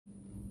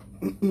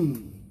Chapter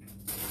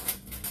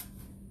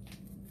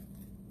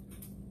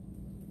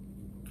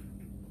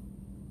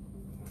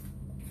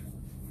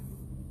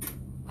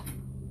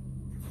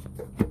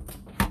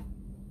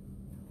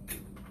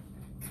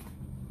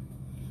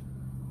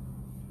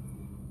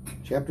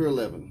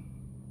 11.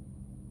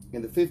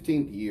 In the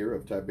 15th year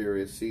of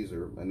Tiberius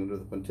Caesar, and under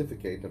the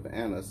Pontificate of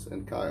Annas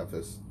and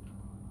Caiaphas,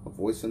 a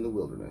voice in the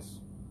wilderness.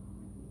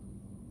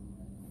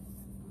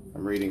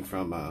 I'm reading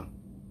from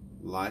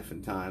Life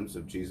and Times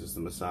of Jesus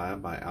the Messiah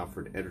by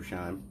Alfred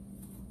Edersheim.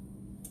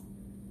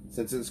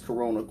 Since it's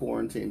Corona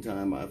quarantine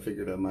time, I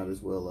figured I might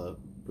as well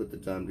put the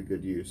time to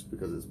good use,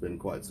 because it's been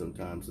quite some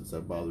time since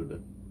I bothered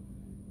to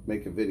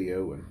make a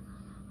video, and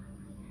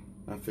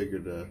I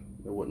figured there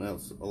wasn't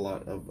else a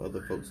lot of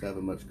other folks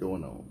having much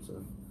going on.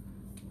 So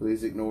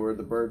please ignore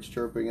the birds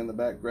chirping in the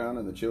background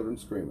and the children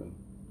screaming.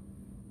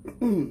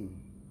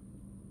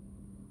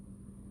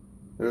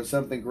 There is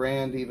something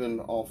grand, even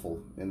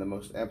awful, in the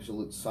most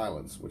absolute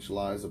silence which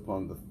lies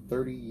upon the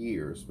 30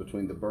 years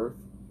between the birth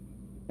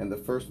and the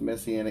first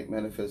messianic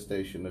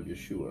manifestation of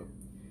Yeshua.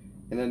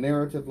 In a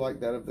narrative like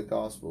that of the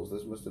Gospels,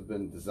 this must have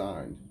been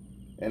designed,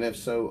 and if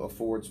so,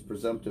 affords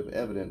presumptive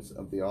evidence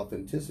of the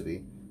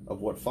authenticity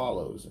of what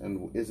follows,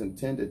 and is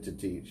intended to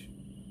teach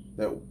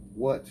that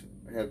what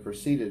had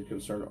preceded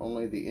concerned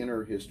only the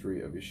inner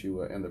history of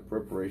Yeshua and the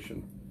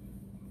preparation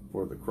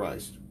for the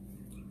Christ.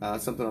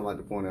 Something I'd like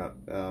to point out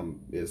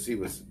is he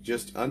was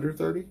just under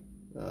 30.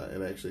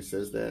 It actually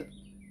says that.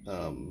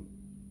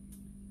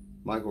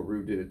 Michael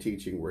Rood did a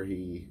teaching where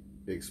he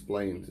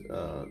explained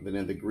that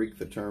in the Greek,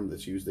 the term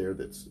that's used there,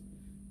 that's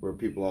where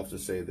people often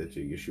say that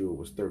Yeshua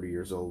was 30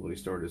 years old when he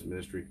started his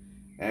ministry.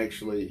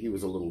 Actually, he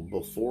was a little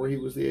before he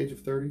was the age of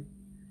 30.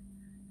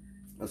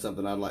 That's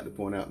something I'd like to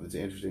point out that's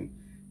interesting,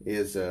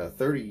 is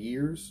 30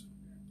 years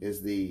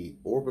is the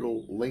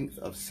orbital length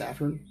of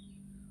Saturn,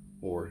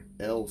 or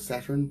L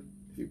Saturn,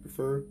 if you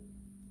prefer.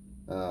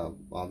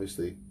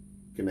 Obviously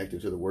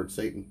connected to the word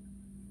Satan.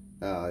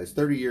 It's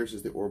 30 years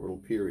is the orbital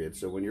period.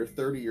 So when you're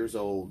 30 years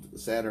old,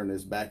 Saturn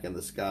is back in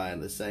the sky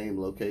in the same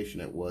location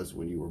it was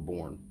when you were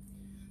born.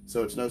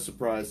 So it's no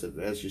surprise that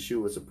as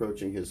Yeshua is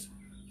approaching his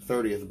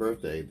 30th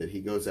birthday, that he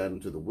goes out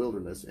into the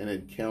wilderness and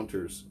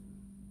encounters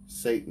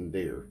Satan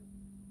there.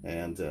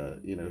 And,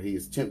 he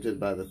is tempted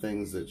by the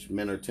things that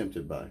men are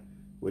tempted by,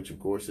 which, of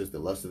course, is the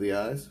lust of the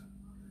eyes,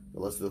 the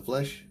lust of the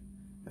flesh,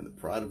 and the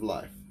pride of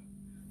life.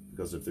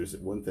 Because if there's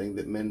one thing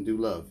that men do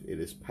love, it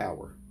is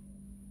power.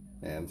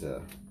 And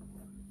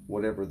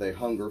whatever they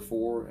hunger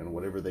for and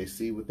whatever they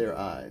see with their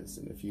eyes.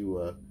 And if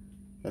you,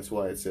 that's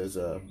why it says,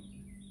 I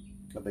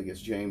think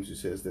it's James who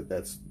says that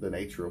that's the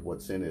nature of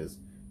what sin is.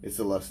 It's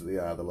the lust of the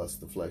eye, the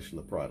lust of the flesh, and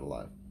the pride of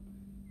life.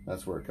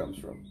 That's where it comes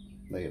from.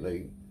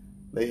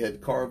 They had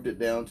carved it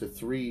down to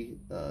three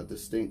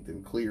distinct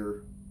and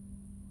clear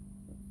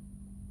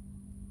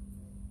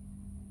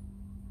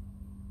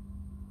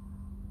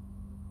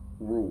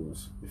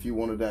rules. If you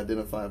wanted to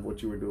identify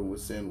what you were doing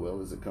with sin, well,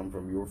 does it come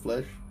from your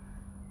flesh?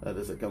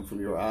 Does it come from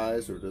your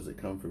eyes? Or does it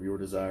come from your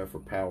desire for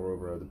power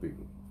over other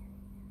people?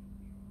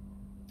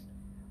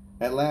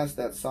 At last,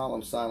 that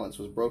solemn silence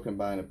was broken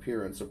by an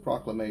appearance, a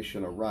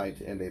proclamation, a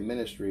rite, and a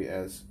ministry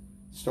as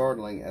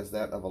startling as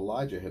that of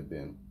Elijah had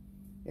been.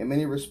 In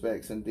many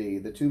respects,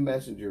 indeed, the two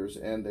messengers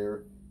and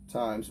their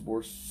times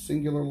bore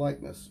singular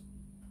likeness.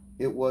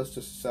 It was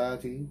to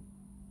society,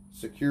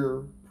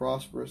 secure,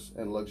 prosperous,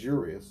 and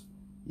luxurious,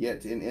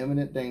 yet in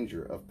imminent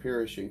danger of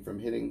perishing from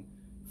hitting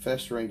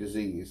festering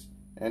disease,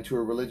 and to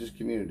a religious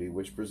community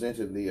which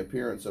presented the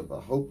appearance of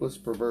a hopeless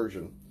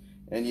perversion,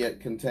 and yet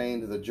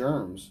contained the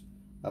germs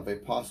of a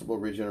possible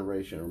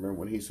regeneration. Remember,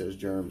 when he says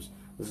germs,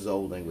 this is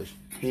Old English,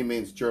 he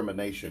means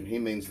germination. He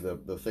means the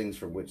things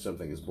from which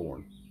something is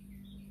born.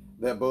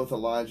 That both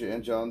Elijah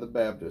and John the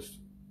Baptist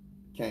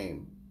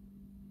came.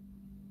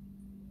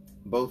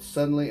 Both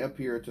suddenly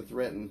appeared to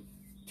threaten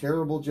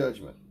terrible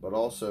judgment, but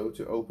also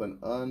to open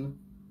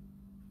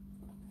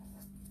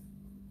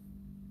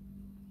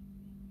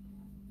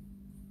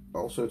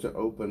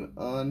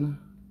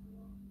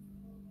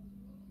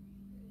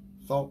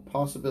unthought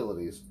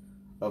possibilities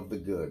of the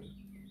good.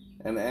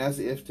 And as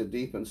if to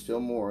deepen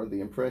still more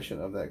the impression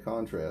of that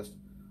contrast,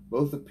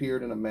 both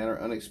appeared in a manner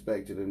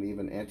unexpected and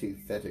even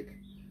antithetic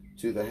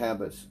to the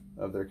habits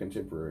of their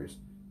contemporaries.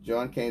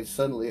 John came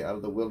suddenly out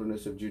of the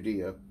wilderness of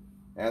Judea,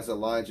 as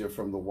Elijah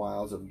from the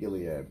wilds of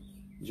Gilead.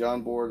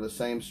 John bore the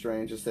same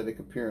strange ascetic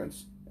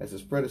appearance as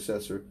his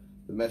predecessor.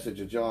 The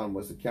message of John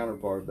was the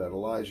counterpart of that of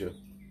Elijah.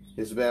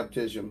 His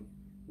baptism,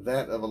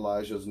 that of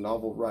Elijah's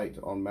novel rite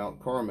on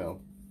Mount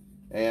Carmel,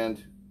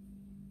 and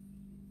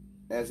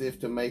as if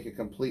to make a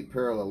complete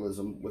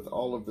parallelism with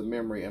all of the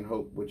memory and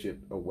hope to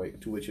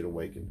which it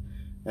awakened.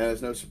 And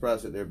it's no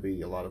surprise that there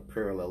be a lot of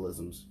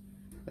parallelisms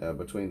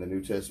between the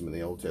New Testament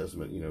and the Old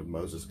Testament.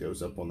 Moses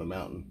goes up on the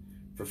mountain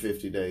for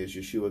 50 days.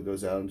 Yeshua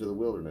goes out into the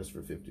wilderness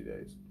for 50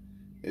 days.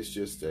 It's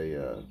just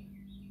a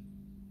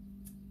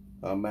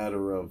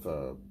matter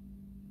of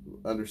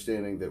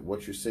understanding that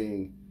what you're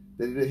seeing,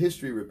 that the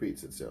history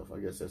repeats itself. I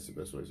guess that's the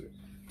best way to say it.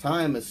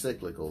 Time is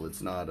cyclical.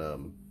 It's not,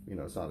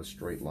 it's not a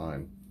straight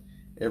line.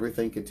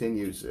 everything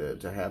continues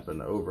to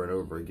happen over and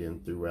over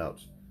again throughout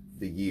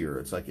the year.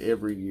 It's like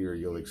every year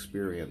you'll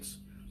experience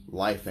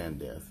life and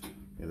death.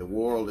 And the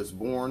world is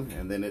born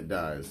and then it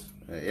dies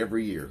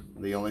every year.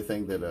 The only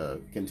thing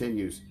that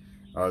continues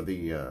are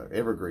the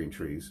evergreen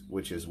trees,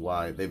 which is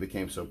why they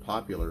became so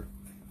popular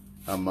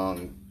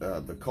among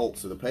the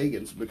cults of the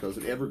pagans, because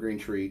an evergreen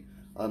tree,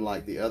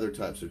 unlike the other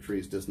types of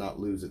trees, does not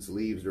lose its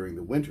leaves during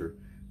the winter,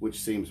 which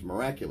seems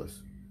miraculous,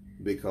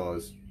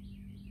 because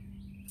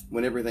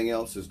when everything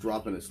else is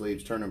dropping its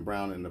leaves, turning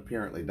brown, and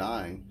apparently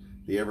dying,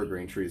 the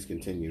evergreen trees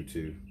continue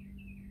to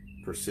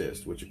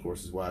persist, which of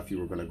course is why if you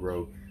were going to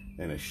grow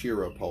an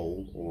Asherah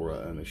pole or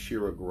an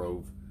Asherah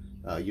grove,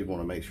 you'd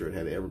want to make sure it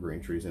had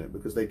evergreen trees in it,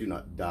 because they do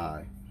not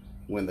die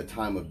when the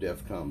time of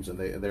death comes, and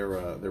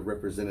they're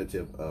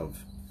representative of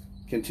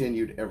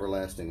continued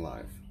everlasting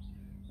life,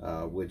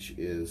 which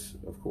is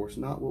of course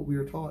not what we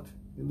are taught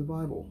in the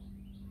Bible,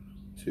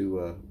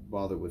 to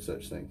bother with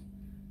such things.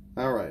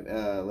 All right,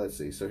 let's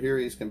see. So here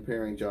he's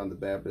comparing John the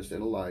Baptist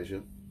and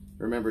Elijah.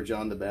 Remember,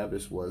 John the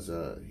Baptist was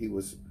he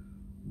was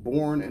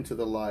born into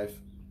the life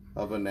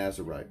of a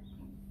Nazarite,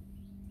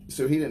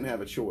 so he didn't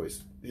have a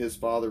choice. His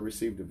father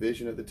received a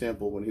vision at the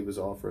temple when he was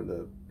offering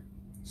the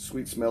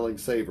sweet-smelling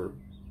savor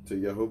to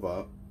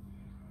Jehovah,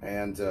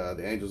 and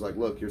the angel's like,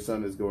 "Look, your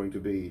son is going to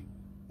be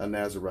a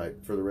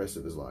Nazarite for the rest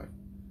of his life.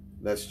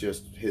 That's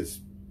just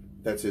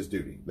that's his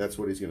duty. That's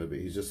what he's going to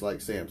be. He's just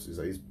like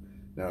Samson.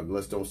 Now,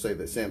 let's don't say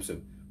that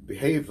Samson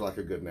behaved like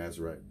a good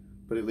Nazarite,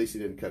 but at least he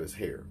didn't cut his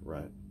hair,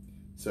 right?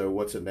 So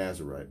what's a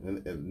Nazarite?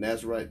 And a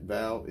Nazarite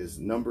vow is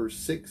number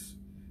 6.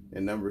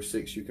 In number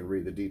 6, you can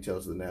read the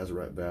details of the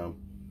Nazarite vow.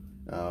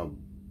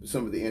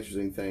 Some of the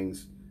interesting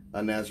things: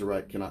 a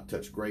Nazarite cannot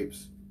touch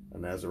grapes. A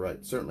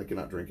Nazarite certainly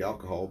cannot drink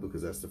alcohol,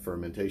 because that's the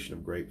fermentation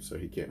of grapes. So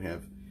he can't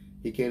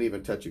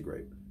even touch a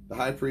grape. The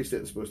high priest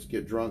isn't supposed to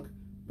get drunk,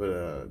 but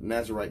a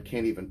Nazarite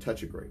can't even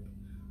touch a grape.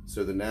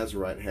 So the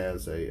Nazarite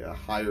has a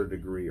higher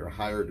degree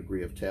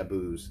of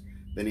taboos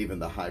than even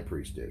the high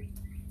priest did.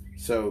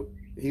 So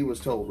he was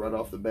told right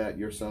off the bat,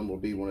 your son will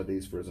be one of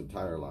these for his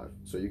entire life.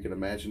 So you can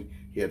imagine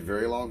he had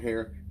very long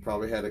hair,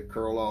 probably had it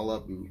curled all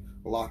up and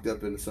locked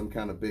up into some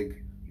kind of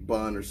big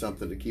bun or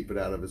something to keep it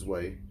out of his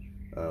way,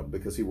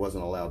 because he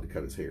wasn't allowed to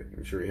cut his hair.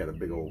 I'm sure he had a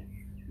big old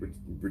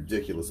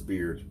ridiculous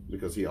beard,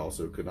 because he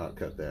also could not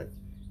cut that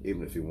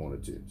even if he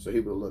wanted to. So he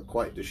would look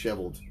quite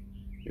disheveled.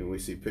 And we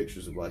see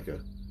pictures of like a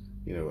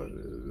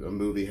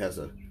movie has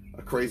a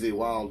crazy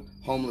wild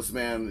homeless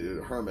man,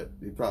 a hermit.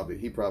 He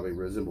probably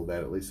resembled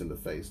that, at least in the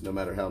face, no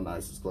matter how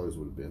nice his clothes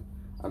would have been.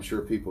 I'm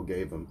sure people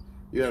gave him.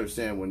 You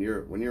understand, when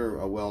you're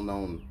a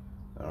well-known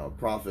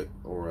prophet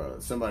or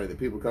somebody that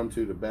people come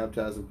to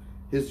baptize him,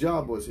 his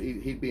job was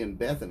he'd be in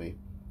Bethany,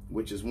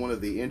 which is one of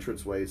the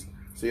entranceways.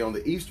 See, on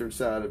the eastern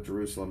side of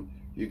Jerusalem,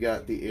 you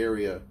got the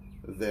area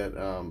that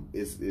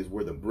is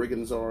where the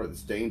brigands are.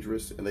 It's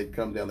dangerous, and they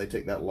come down. They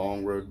take that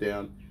long road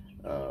down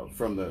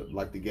from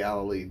the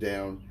Galilee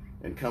down,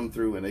 and come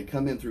through, and they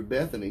come in through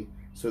Bethany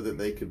so that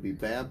they could be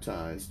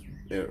baptized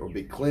or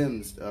be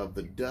cleansed of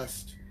the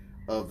dust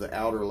of the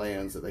outer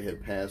lands that they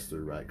had passed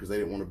through, right? Because they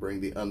didn't want to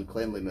bring the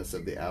uncleanliness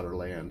of the outer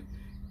land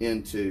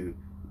into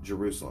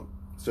Jerusalem.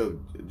 So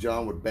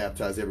John would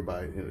baptize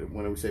everybody.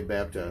 When we say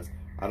baptize,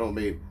 I don't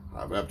mean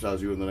I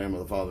baptize you in the name of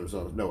the Father and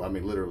Son. No, I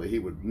mean literally, he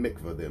would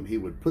mikvah them. He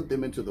would put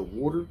them into the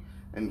water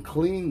and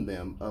clean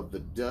them of the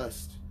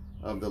dust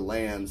of the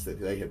lands that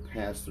they had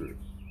passed through.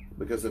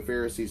 Because the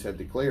Pharisees had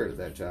declared at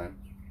that time,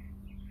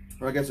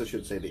 or I guess I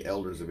should say the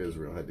elders of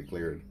Israel had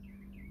declared,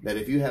 that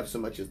if you have so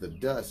much as the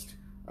dust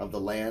of the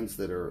lands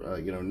that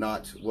are,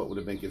 not what would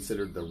have been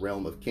considered the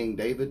realm of King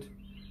David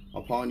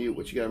upon you,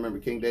 which you got to remember,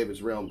 King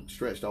David's realm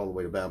stretched all the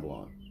way to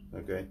Babylon,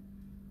 okay?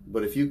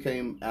 But if you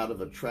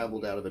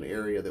traveled out of an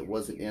area that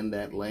wasn't in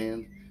that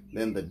land,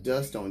 then the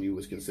dust on you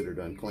was considered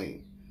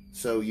unclean.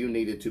 So you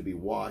needed to be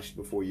washed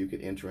before you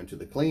could enter into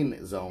the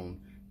clean zone,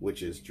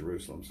 which is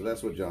Jerusalem. So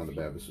that's what John the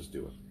Baptist was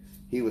doing.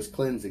 He was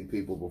cleansing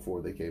people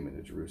before they came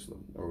into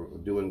Jerusalem, or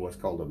doing what's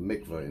called a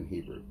mikvah in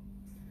Hebrew.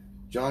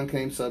 John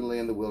came suddenly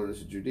in the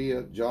wilderness of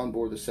Judea. John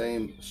bore the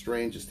same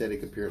strange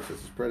aesthetic appearance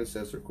as his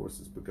predecessor. Of course,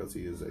 it's because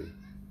he is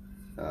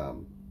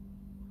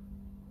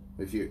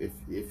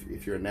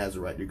if you're a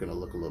Nazarite, you're going to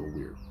look a little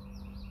weird,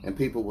 and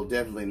people will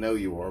definitely know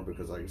you are,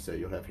 because, like I said,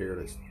 you'll have hair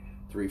that's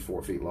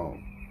 3-4 feet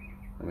long.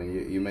 I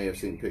mean, you may have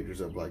seen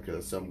pictures of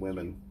some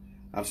women.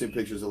 I've seen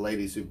pictures of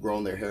ladies who've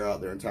grown their hair out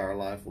their entire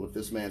life. Well, if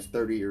this man's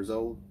 30 years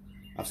old,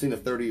 I've seen a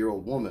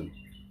 30-year-old woman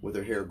with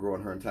her hair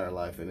growing her entire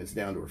life, and it's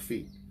down to her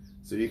feet.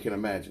 So you can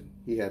imagine,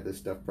 he had this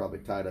stuff probably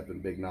tied up in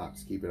big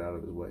knots, keep it out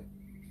of his way.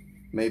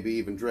 Maybe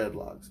even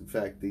dreadlocks. In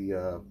fact,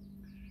 the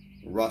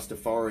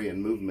Rastafarian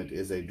movement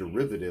is a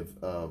derivative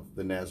of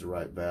the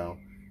Nazarite vow,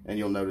 and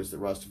you'll notice that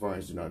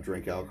Rastafarians do not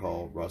drink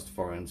alcohol.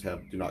 Rastafarians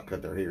do not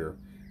cut their hair.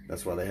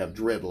 That's why they have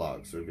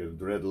dreadlocks, or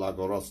dreadlock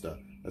or rasta.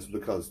 That's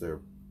because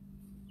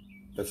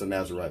that's a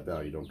Nazarite vow.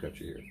 You don't cut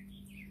your hair.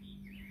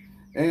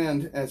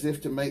 And as if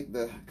to make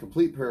the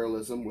complete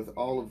parallelism with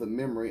all of the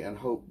memory and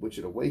hope which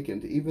it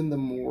awakened, even the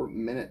more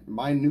minute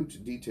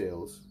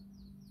details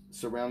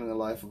surrounding the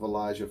life of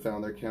Elijah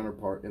found their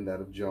counterpart in that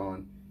of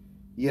John.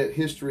 Yet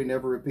history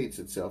never repeats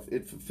itself.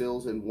 It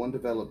fulfills in one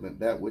development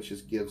that which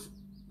gives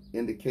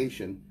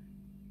indication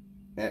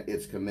at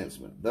its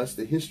commencement. Thus,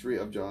 the history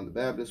of John the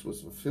Baptist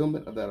was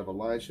fulfillment of that of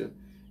Elijah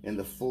in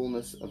the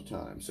fullness of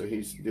time. So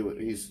he's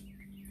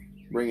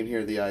bringing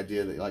here the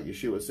idea that, like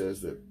Yeshua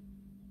says, that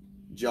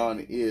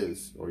John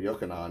is, or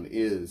Yochanan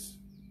is,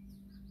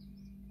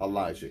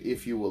 Elijah,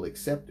 if you will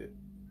accept it.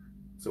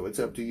 So it's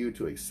up to you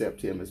to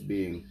accept him as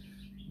being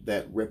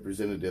that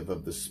representative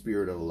of the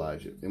spirit of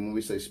Elijah. And when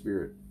we say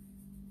spirit,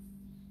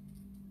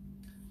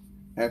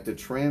 at the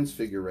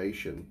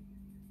transfiguration,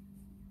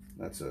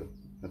 that's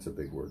a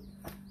big word.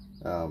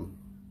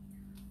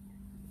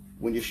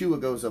 When Yeshua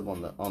goes up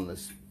on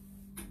this,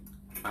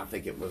 I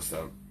think it was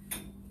the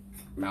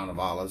Mount of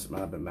Olives, it might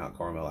have been Mount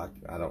Carmel,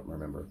 I don't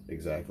remember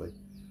exactly,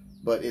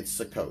 but it's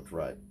Sukkot,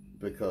 right?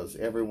 Because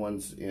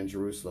everyone's in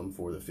Jerusalem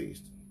for the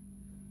feast,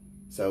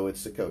 so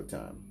it's Sukkot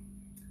time.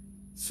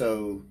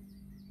 So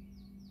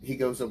he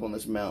goes up on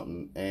this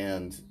mountain,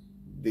 and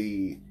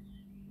the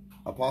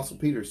Apostle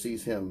Peter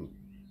sees him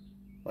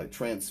like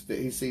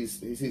he sees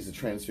the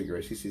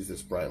transfiguration. He sees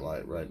this bright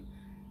light, right?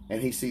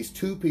 And he sees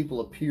two people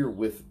appear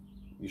with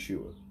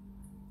Yeshua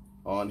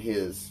on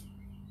his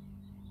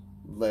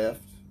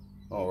left,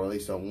 or at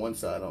least on one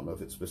side. I don't know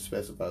if it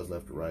specifies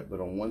left or right, but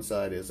on one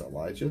side is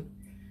Elijah,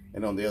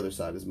 and on the other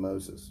side is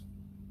Moses.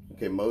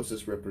 Okay,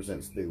 Moses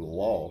represents the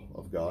law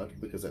of God,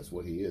 because that's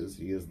what he is.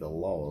 He is the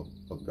law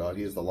of God.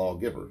 He is the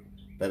lawgiver.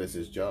 That is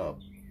his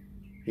job.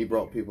 He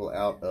brought people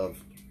out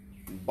of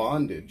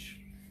bondage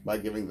by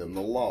giving them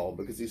the law,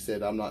 because he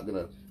said, I'm not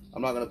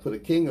gonna put a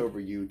king over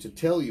you to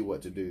tell you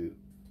what to do.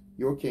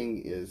 Your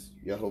king is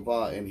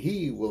Yehovah, and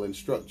he will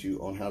instruct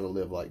you on how to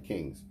live like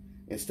kings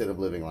instead of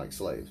living like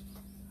slaves.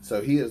 So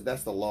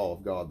that's the law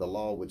of God, the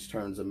law which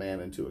turns a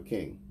man into a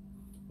king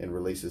and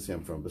releases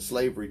him from the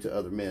slavery to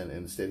other men,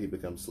 and instead he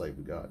becomes slave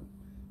to God.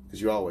 Because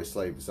you always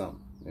slave to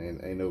something,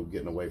 and ain't no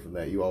getting away from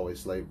that. You always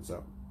slave to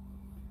something.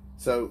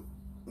 So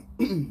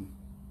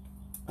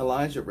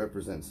Elijah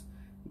represents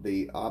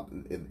people are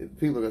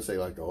going to say,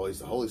 like, oh, he's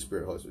the Holy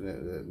Spirit.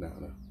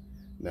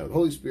 No, the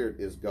Holy Spirit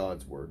is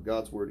God's word.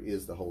 God's word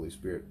is the Holy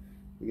Spirit.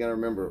 You got to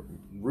remember,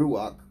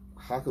 Ruach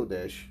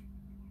HaKodesh,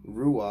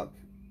 Ruach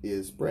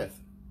is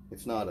breath.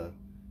 It's not a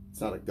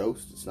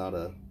ghost. It's not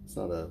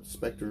a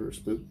specter or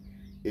spook.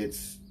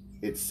 It's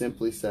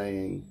simply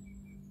saying,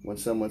 when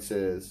someone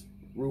says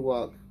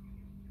Ruach,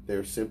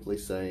 they're simply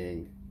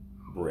saying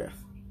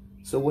breath.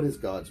 So what is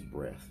God's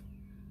breath?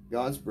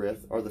 God's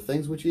breath are the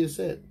things which he has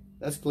said.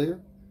 That's clear.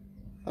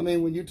 I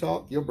mean, when you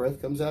talk, your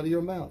breath comes out of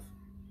your mouth.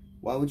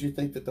 Why would you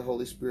think that the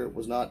Holy Spirit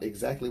was not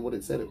exactly what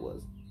it said it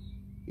was?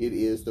 It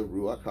is the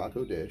Ruach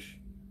HaKodesh,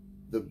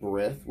 the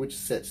breath which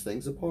sets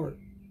things apart.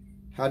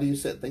 How do you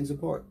set things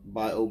apart?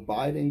 By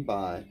abiding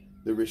by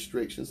the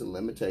restrictions and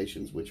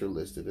limitations which are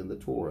listed in the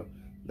Torah.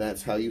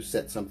 That's how you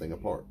set something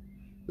apart.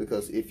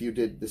 Because if you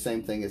did the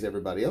same thing as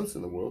everybody else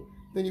in the world,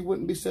 then you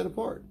wouldn't be set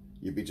apart.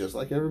 You'd be just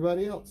like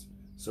everybody else.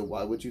 So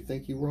why would you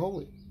think you were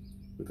holy?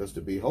 Because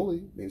to be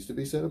holy means to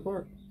be set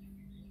apart.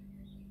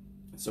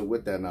 So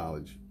with that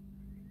knowledge,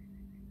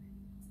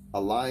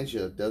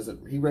 Elijah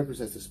he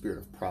represents the spirit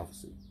of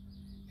prophecy.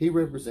 He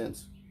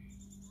represents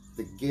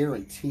the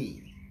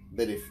guarantee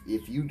that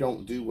if you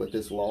don't do what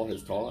this law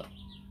has taught,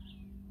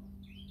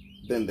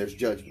 then there's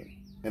judgment.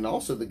 And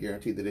also the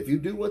guarantee that if you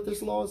do what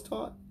this law has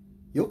taught,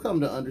 you'll come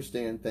to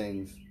understand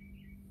things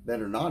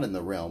that are not in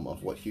the realm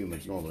of what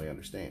humans normally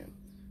understand.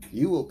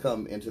 You will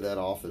come into that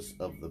office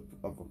of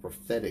a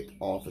prophetic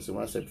office. And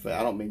when I say prophetic,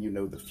 I don't mean you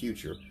know the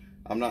future.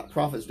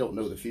 Prophets don't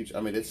know the future.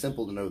 I mean, it's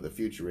simple to know the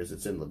future is.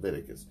 It's in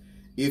Leviticus.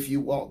 If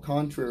you walk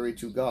contrary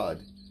to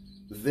God,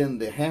 then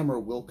the hammer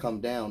will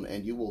come down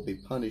and you will be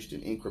punished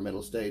in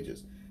incremental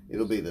stages.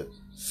 It'll be the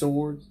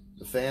sword,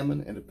 the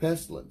famine, and the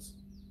pestilence.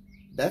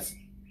 That's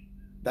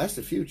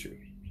the future.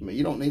 I mean,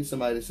 you don't need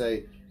somebody to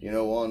say,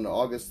 on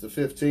August the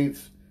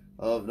 15th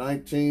of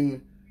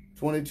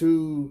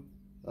 1922,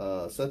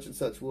 such and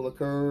such will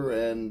occur,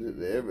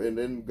 and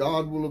then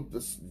God will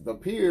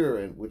appear,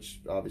 and which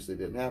obviously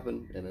didn't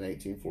happen. And in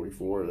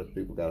 1844, the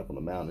people got up on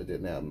the mountain, it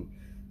didn't happen.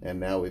 And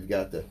now we've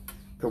got the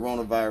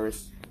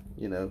coronavirus,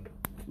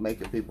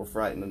 making people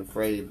frightened and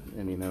afraid.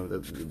 And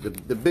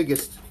the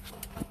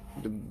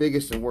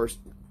biggest and worst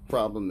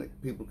problem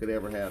that people could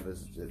ever have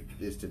is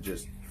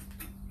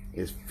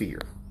fear.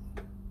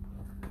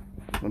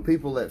 When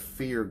people let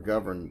fear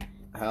govern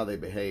how they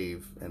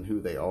behave and who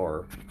they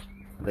are,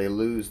 they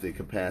lose the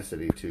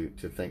capacity to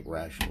think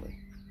rationally.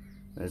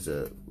 There's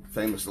a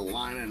famous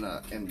line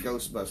in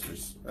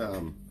Ghostbusters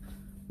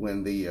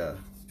when the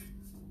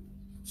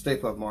Stay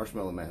Puft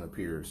Marshmallow Man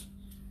appears,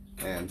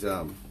 and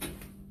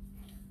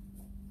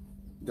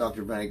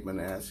Dr.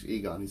 Bankman asks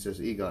Egon, he says,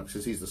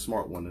 because he's the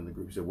smart one in the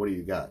group, he said, what do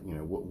you got?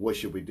 What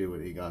should we do?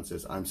 And Egon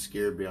says, I'm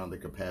scared beyond the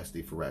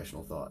capacity for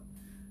rational thought.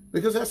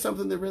 Because that's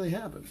something that really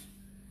happens.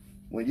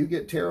 When you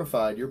get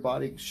terrified, your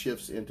body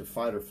shifts into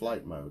fight or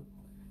flight mode.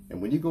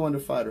 And when you go into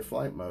fight or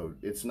flight mode,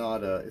 it's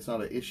not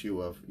an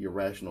issue of your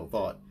rational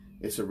thought.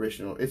 It's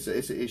original. It's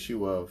an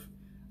issue of,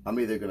 I'm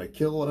either going to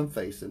kill what I'm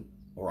facing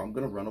or I'm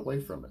going to run away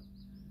from it.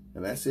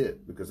 And that's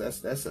it, because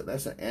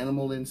that's an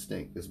animal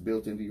instinct that's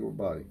built into your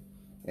body.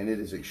 And it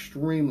is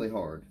extremely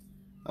hard.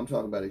 I'm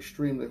talking about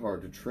extremely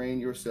hard to train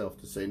yourself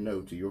to say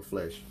no to your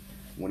flesh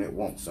when it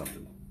wants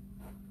something.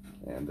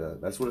 And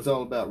that's what it's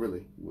all about,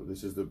 really.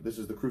 This is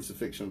the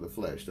crucifixion of the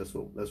flesh. That's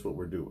what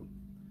we're doing.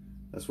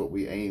 That's what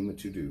we aim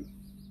to do.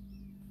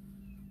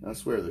 I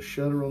swear, the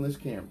shutter on this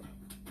camera,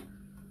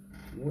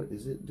 what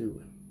is it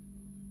doing?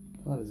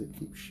 Why does it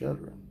keep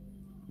shuddering?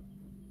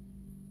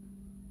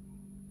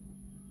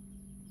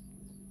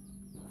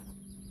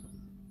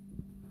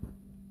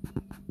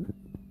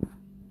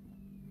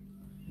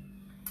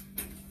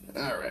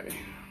 Alrighty.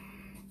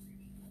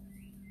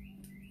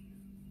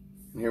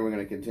 Here we're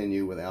going to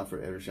continue with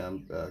Alfred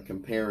Edersheim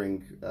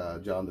comparing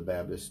John the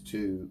Baptist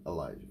to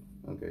Elijah.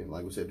 Okay,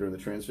 like we said during the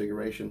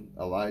Transfiguration,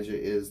 Elijah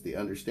is the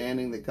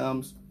understanding that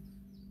comes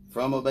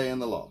from obeying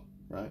the law,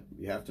 right?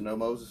 You have to know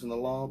Moses and the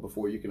law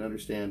before you can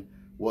understand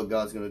what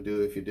God's going to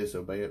do if you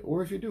disobey it,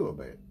 or if you do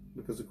obey it,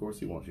 because of course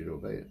he wants you to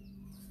obey it.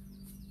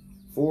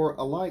 For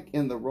alike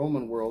in the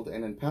Roman world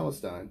and in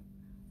Palestine,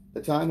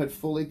 the time had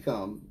fully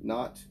come,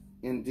 not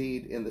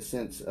indeed in the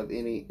sense of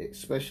any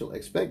special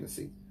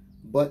expectancy,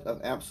 but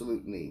of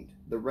absolute need.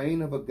 The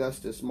reign of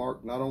Augustus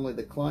marked not only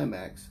the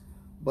climax,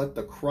 but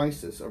the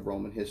crisis of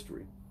Roman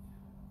history.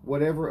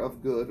 Whatever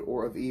of good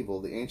or of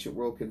evil the ancient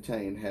world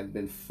contained had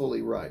been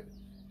fully ripe.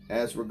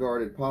 As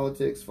regarded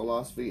politics,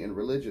 philosophy, and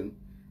religion,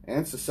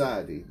 and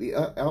society, the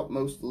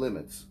outmost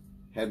limits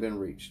had been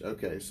reached.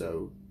 Okay,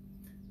 so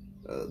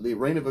the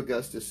reign of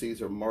Augustus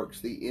Caesar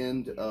marks the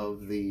end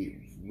of the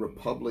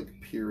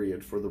republic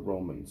period for the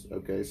Romans.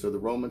 Okay, so the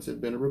Romans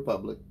had been a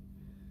republic.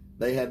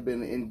 They had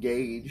been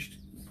engaged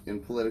in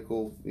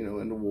political,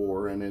 in the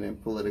war and in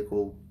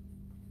political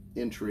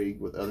intrigue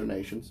with other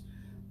nations.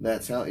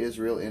 That's how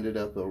Israel ended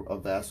up a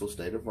vassal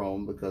state of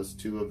Rome, because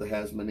two of the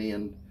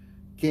Hasmonean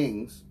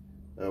kings,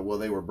 well,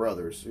 they were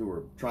brothers who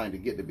were trying to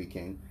get to be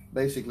king,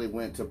 basically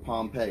went to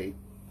Pompeii,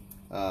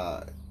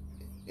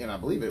 and I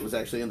believe it was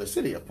actually in the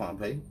city of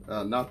Pompeii,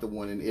 not the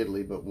one in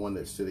Italy, but one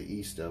that's to the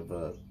east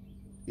of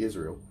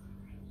Israel.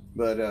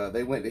 But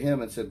they went to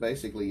him and said,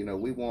 basically,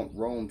 we want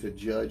Rome to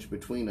judge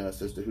between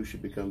us as to who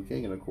should become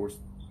king. And of course,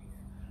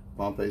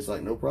 Pompey's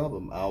like, no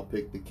problem. I'll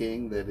pick the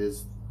king that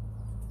is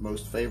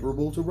most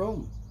favorable to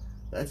Rome.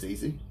 That's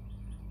easy.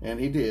 And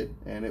he did.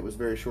 And it was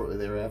very shortly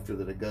thereafter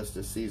that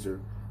Augustus Caesar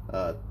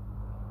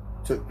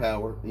took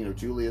power.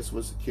 Julius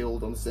was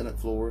killed on the Senate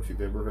floor. If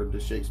you've ever heard the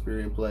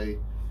Shakespearean play,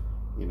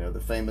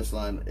 the famous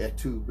line, "Et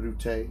tu,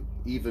 Brute,"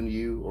 even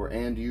you, or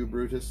 "and you,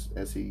 Brutus,"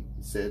 as he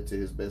said to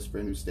his best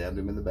friend who stabbed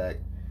him in the back.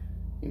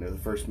 The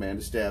first man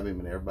to stab him,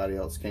 and everybody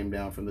else came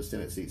down from the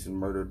Senate seats and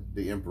murdered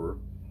the emperor,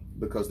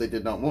 because they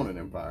did not want an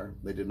empire.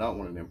 They did not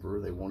want an emperor.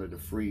 They wanted a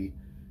free,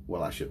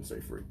 well, I shouldn't say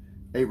free,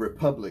 a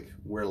republic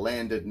where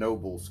landed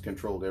nobles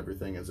controlled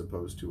everything, as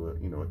opposed to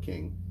a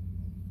king.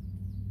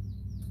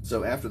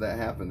 So after that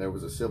happened, there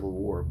was a civil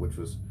war, which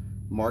was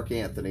Mark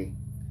Antony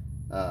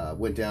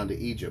went down to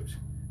Egypt,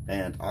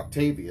 and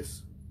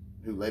Octavius,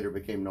 who later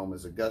became known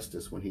as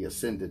Augustus when he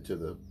ascended to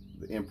the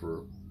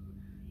emperor,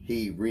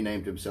 he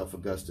renamed himself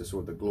Augustus,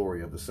 or the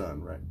glory of the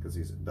sun, right?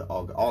 Because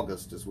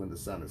August is when the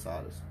sun is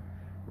hottest,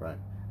 right?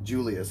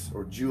 Julius,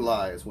 or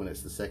July, is when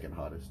it's the second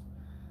hottest.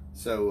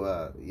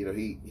 So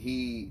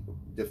he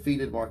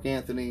defeated Mark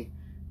Antony.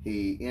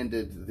 He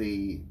ended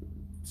the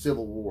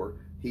civil war.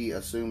 He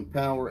assumed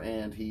power,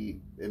 and he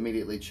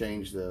immediately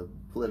changed the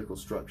political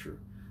structure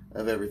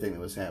of everything that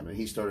was happening.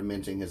 He started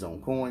minting his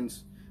own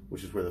coins,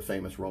 which is where the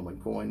famous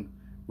Roman coin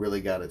really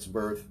got its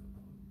birth.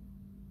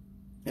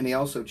 And he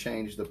also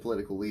changed the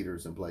political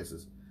leaders in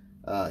places.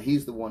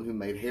 He's the one who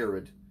made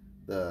Herod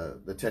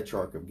the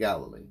Tetrarch of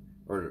Galilee,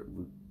 or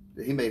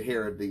he made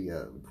Herod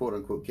the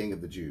quote-unquote king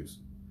of the Jews.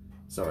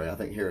 Sorry, I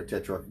think Herod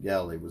Tetrarch of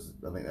Galilee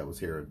that was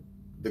Herod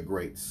the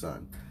Great's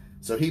son.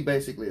 So he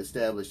basically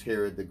established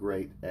Herod the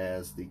Great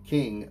as the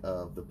king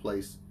of the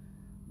place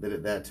that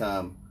at that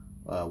time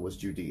was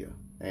Judea,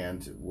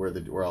 and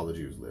where all the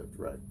Jews lived,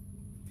 right?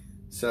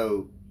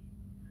 So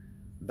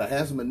the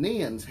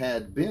Hasmoneans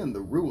had been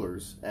the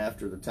rulers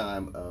after the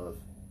time of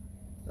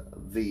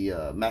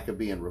the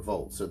Maccabean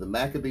revolt. So the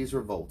Maccabees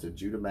revolted.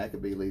 Judah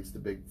Maccabee leads the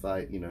big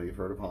fight. You've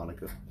heard of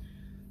Hanukkah.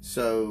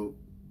 So,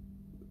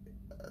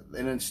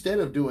 and instead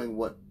of doing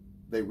what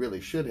they really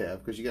should have,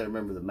 because you got to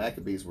remember the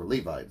Maccabees were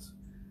Levites.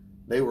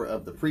 They were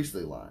of the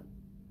priestly line.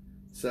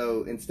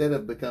 So instead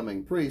of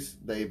becoming priests,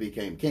 they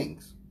became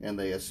kings, and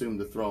they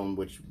assumed the throne,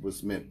 which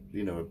was meant,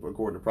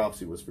 according to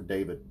prophecy, was for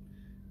David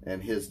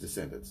and his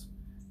descendants.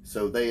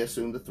 So they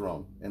assumed the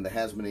throne, and the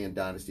Hasmonean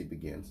dynasty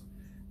begins.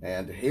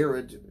 And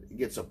Herod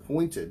gets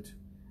appointed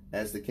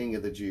as the king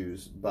of the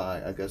Jews by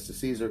Augustus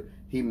Caesar.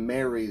 He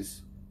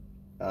marries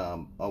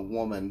a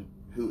woman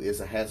who is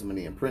a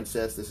Hasmonean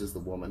princess. This is the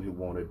woman who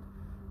wanted,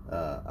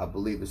 I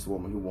believe this is the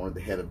woman who wanted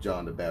the head of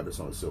John the Baptist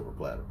on a silver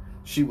platter.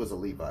 She was a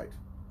Levite.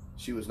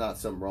 She was not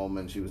some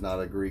Roman. She was not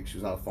a Greek. She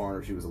was not a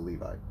foreigner. She was a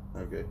Levite.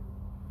 Okay.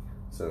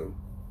 So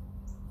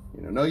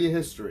Know your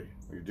history,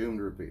 or you're doomed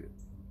to repeat it.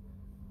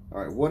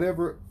 All right,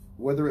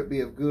 whether it be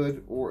of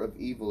good or of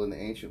evil in the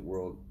ancient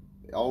world,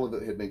 all of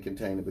it had been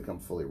contained and become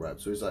fully ripe.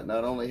 So he's like,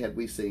 not only had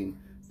we seen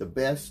the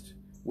best,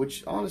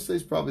 which honestly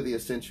is probably the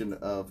ascension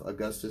of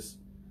Augustus,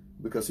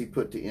 because he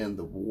put to end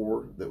the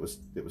war that was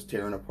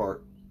tearing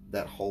apart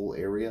that whole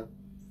area.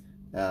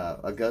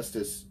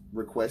 Augustus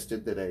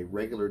requested that a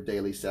regular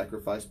daily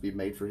sacrifice be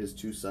made for his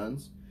two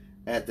sons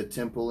at the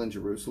temple in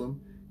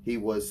Jerusalem. He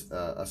was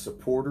a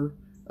supporter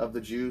of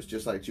the Jews,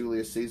 just like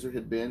Julius Caesar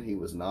had been. He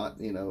was not,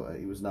 he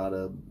was not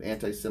a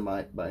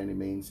anti-Semite by any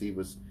means. He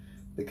was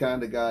the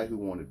kind of guy who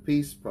wanted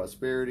peace,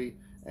 prosperity,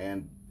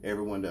 and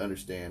everyone to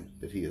understand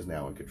that he is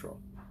now in control.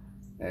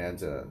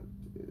 And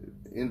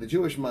in the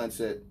Jewish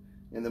mindset,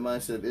 in the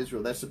mindset of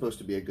Israel, that's supposed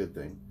to be a good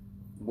thing.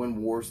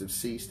 When wars have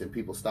ceased and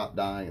people stop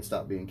dying and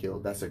stop being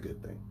killed, that's a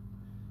good thing.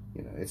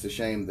 It's a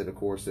shame that, of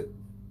course, that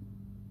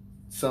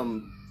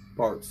some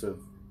parts of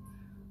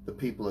the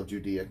people of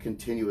Judea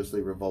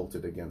continuously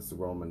revolted against the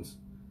Romans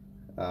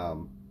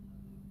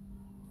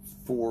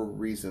for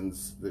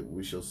reasons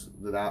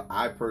that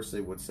I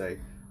personally would say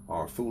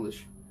are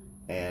foolish.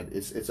 And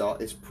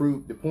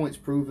the point's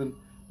proven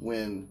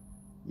when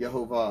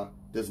Jehovah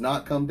does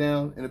not come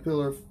down in a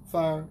pillar of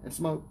fire and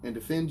smoke and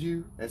defend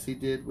you as he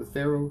did with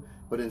Pharaoh,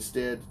 but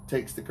instead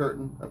takes the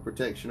curtain of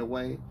protection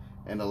away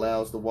and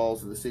allows the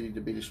walls of the city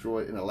to be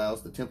destroyed and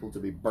allows the temple to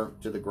be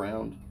burnt to the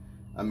ground.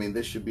 I mean,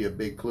 this should be a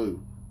big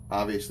clue.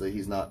 Obviously,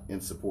 he's not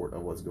in support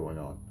of what's going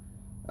on.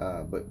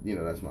 But,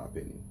 that's my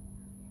opinion.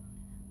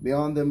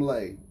 Beyond them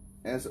lay,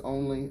 as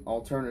only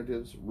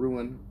alternatives,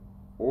 ruin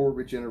or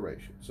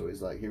regeneration. So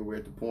he's like, here we're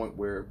at the point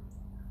where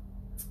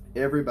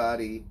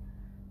everybody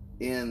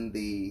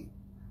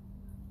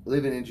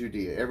living in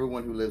Judea,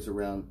 everyone who lives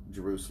around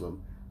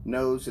Jerusalem,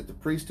 knows that the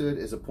priesthood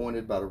is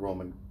appointed by the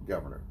Roman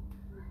governor.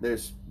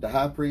 The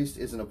high priest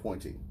is an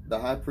appointee. The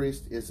high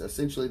priest is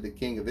essentially the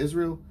king of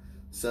Israel.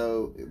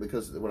 So,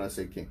 because when I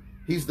say king,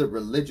 he's like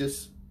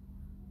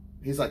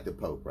the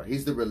Pope, right?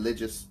 He's the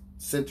religious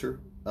center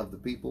of the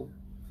people.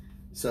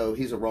 So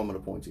he's a Roman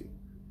appointee.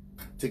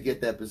 To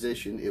get that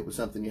position, it was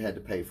something you had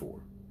to pay for,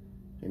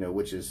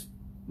 which is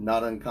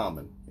not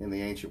uncommon in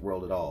the ancient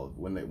world at all.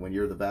 When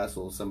you're the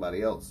vassal of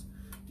somebody else,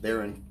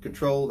 they're in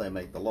control, they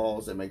make the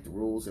laws, they make the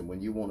rules, and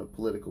when you want a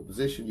political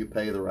position, you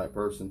pay the right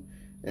person,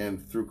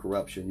 and through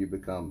corruption, you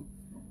become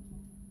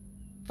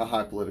a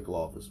high political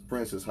office. For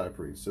instance, high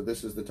priest. So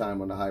this is the time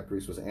when the high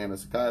priest was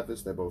Annas and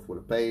Caiaphas. They both would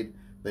have paid.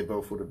 They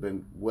both would have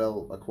been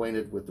well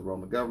acquainted with the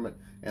Roman government,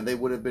 and they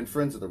would have been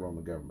friends of the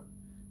Roman government,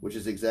 which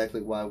is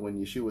exactly why when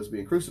Yeshua was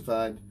being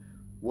crucified,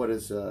 what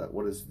does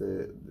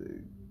the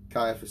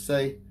Caiaphas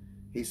say?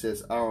 He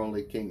says, our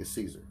only king is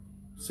Caesar.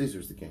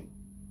 Caesar's the king.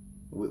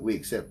 We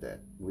accept that.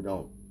 We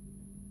don't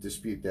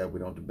dispute that. We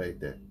don't debate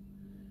that.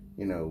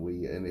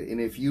 And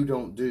if you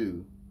don't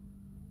do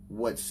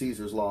what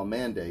Caesar's law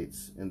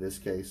mandates, in this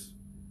case,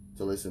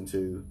 to listen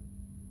to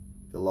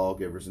the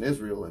lawgivers in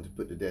Israel and to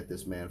put to death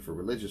this man for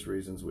religious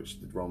reasons, which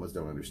the Romans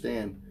don't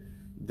understand,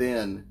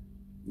 then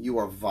you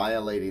are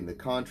violating the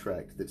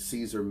contract that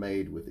Caesar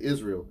made with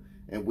Israel,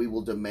 and we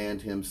will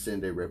demand him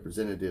send a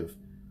representative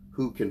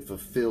who can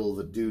fulfill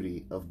the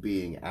duty of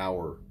being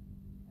our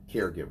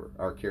caregiver,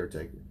 our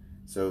caretaker.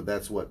 So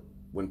that's what,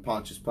 when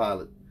Pontius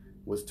Pilate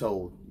was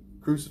told,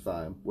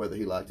 crucify him, whether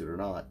he liked it or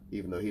not,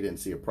 even though he didn't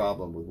see a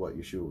problem with what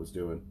Yeshua was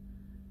doing,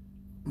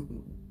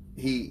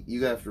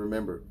 you have to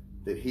remember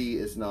that he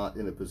is not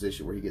in a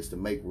position where he gets to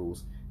make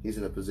rules. He's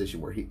in a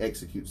position where he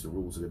executes the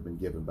rules that have been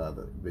given by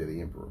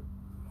the emperor.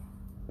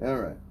 All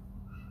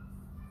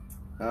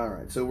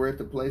right. So we're at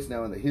the place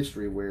now in the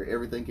history where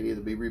everything can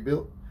either be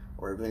rebuilt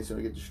or everything's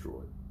going to get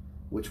destroyed,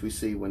 which we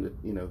see when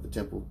the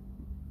temple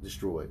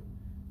destroyed.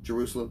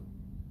 Jerusalem,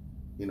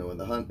 in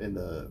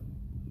the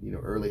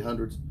early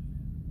hundreds,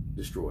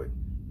 destroyed.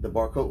 The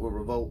Bar Kokhba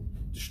revolt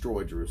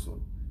destroyed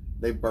Jerusalem.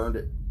 They burned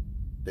it,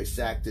 they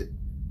sacked it,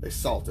 they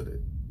salted it.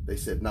 They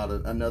said not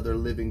another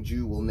living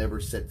Jew will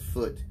never set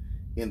foot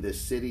in this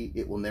city.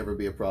 It will never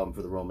be a problem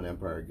for the Roman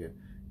Empire again.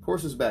 Of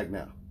course, it's back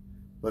now,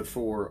 but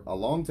for a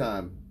long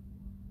time,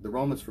 the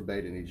Romans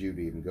forbade any Jew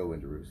to even go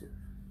in Jerusalem.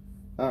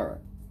 All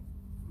right.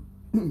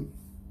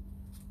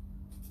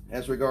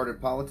 As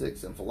regarded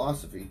politics and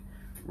philosophy,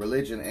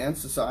 religion and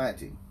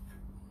society,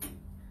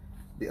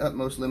 the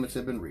utmost limits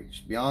had been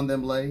reached. Beyond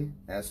them lay,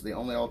 as the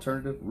only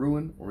alternative,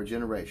 ruin or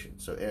regeneration.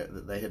 So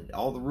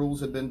all the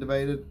rules had been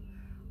debated.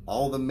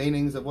 All the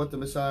meanings of what the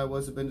Messiah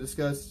was had been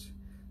discussed.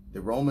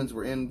 The Romans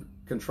were in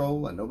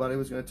control, and nobody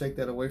was going to take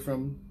that away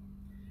from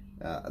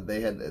them.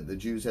 The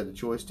Jews had the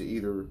choice to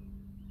either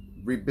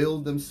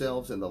rebuild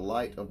themselves in the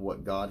light of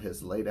what God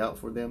has laid out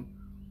for them,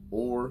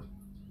 or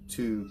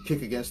to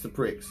kick against the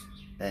pricks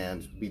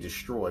and be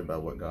destroyed by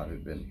what God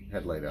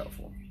had laid out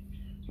for them.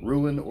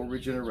 Ruin or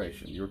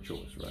regeneration, your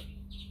choice, right?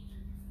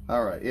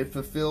 All right, it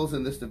fulfills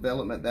in this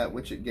development that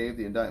which it gave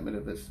the indictment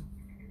of its,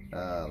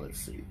 let's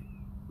see.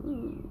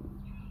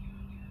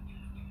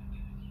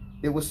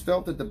 It was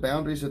felt that the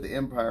boundaries of the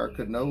empire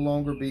could no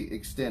longer be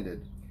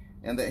extended,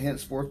 and that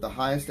henceforth the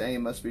highest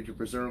aim must be to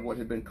preserve what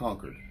had been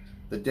conquered.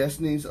 The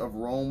destinies of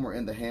Rome were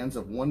in the hands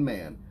of one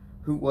man,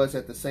 who was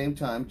at the same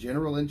time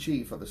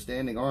general-in-chief of a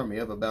standing army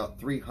of about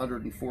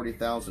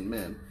 340,000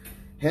 men,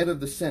 head of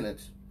the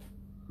Senate,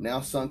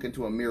 now sunk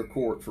into a mere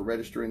court for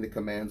registering the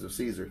commands of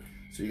Caesar.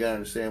 So you got to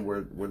understand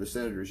where the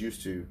senators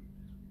used to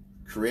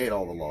create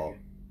all the law,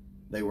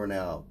 they were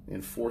now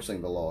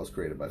enforcing the laws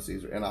created by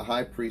Caesar, and a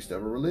high priest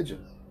of a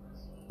religion,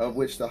 of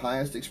which the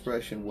highest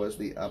expression was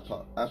the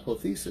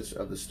apotheosis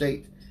of the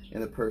state in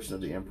the person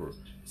of the emperor.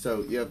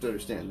 So you have to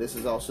understand, this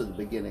is also the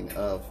beginning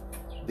of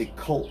the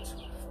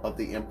cult of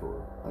the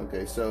emperor.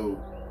 Okay,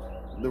 so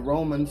the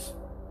Romans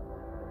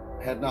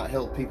had not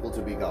held people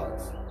to be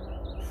gods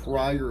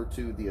prior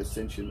to the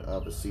ascension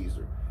of a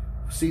Caesar.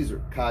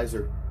 Caesar,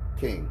 Kaiser,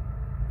 king.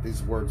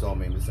 These words all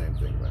mean the same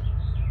thing, right?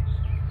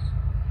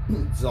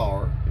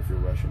 Tsar, if you're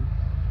Russian.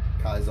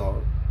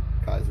 Kaiser,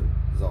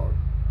 Tsar.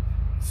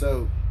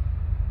 So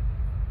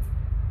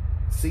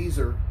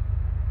Caesar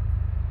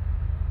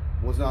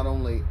was not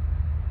only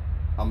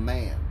a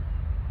man,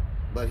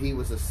 but he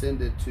was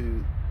ascended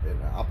to,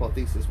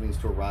 apotheosis means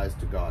to arise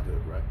to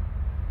godhood, right?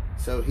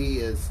 So he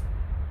is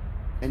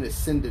an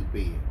ascended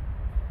being.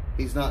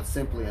 He's not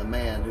simply a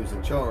man who's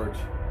in charge.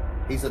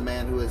 He's a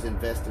man who is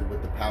invested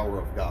with the power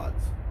of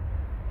gods.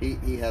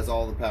 He has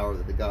all the power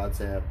that the gods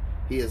have.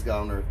 He is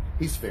God on earth.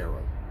 He's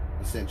Pharaoh,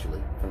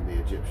 essentially, from the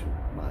Egyptian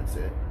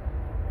mindset.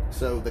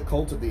 So the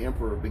cult of the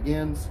emperor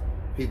begins.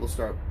 People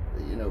start,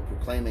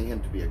 proclaiming him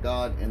to be a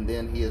god, and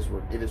then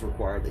it is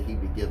required that he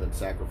be given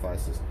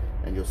sacrifices.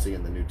 And you'll see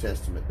in the New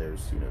Testament,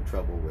 there's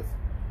trouble with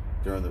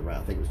I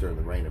think it was during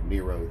the reign of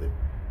Nero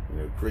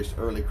that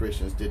early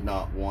Christians did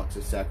not want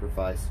to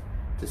sacrifice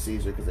to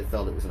Caesar because they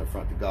felt it was an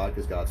affront to God,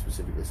 because God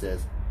specifically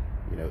says,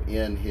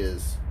 in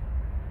His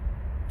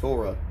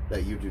Torah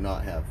that you do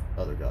not have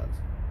other gods.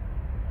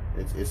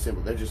 It's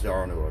simple. There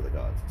are no other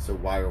gods. So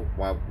why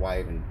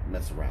even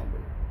mess around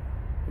with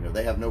it?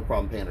 They have no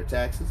problem paying their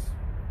taxes.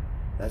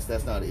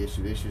 That's not an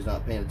issue. The issue is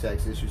not paying the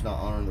taxes. The issue is not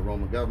honoring the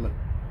Roman government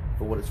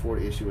for what it's for.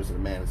 The issue is that a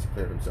man has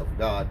declared himself a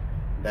god.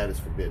 That is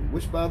forbidden.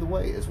 Which, by the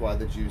way, is why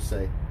the Jews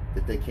say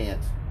that they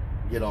can't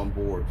get on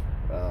board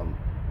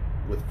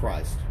with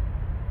Christ,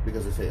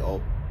 because they say,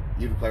 "Oh,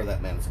 you declare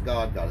that man as a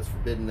god. God has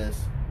forbidden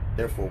this.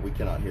 Therefore, we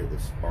cannot hear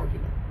this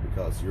argument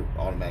because you're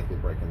automatically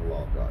breaking the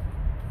law of God."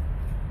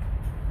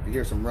 If you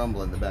hear some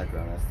rumble in the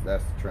background,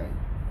 that's the train,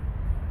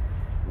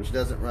 which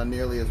doesn't run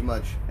nearly as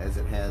much as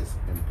it has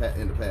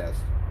in the past,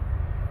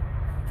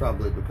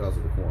 probably because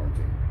of the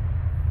quarantine.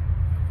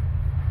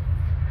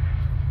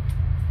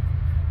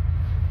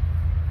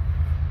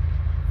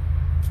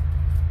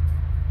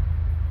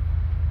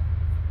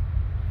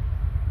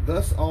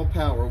 Thus all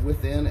power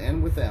within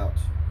and without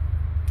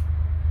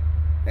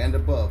and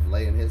above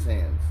lay in his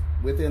hands.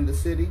 Within the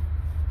city,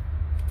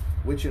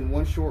 which in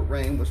one short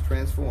reign was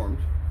transformed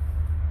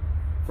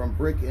from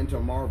brick into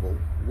marble,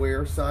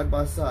 where side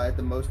by side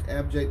the most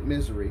abject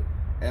misery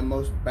and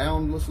most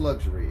boundless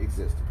luxury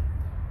existed,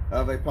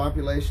 of a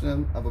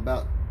population of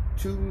about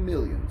 2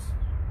 millions,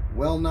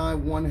 well nigh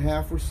one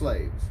half were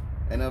slaves,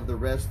 and of the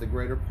rest the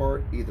greater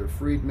part either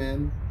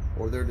freedmen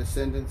or their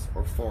descendants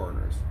or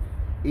foreigners.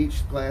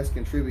 Each class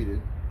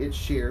contributed its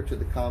share to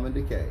the common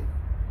decay.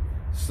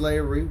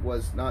 Slavery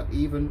was not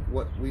even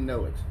what we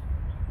know it,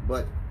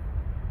 but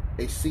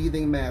a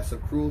seething mass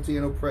of cruelty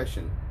and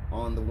oppression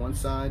on the one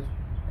side,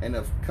 and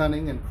of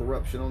cunning and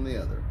corruption on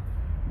the other.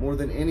 More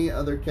than any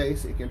other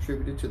case, it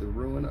contributed to the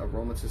ruin of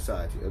Roman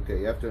society.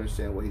 Okay, you have to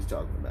understand what he's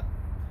talking about.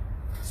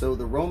 So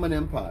the Roman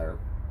Empire,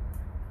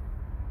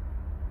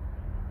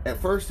 at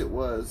first it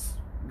was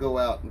go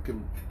out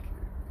and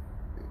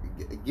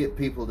get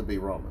people to be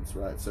Romans,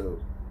 right? So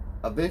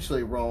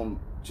eventually Rome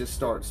just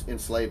starts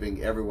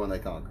enslaving everyone they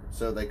conquer.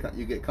 So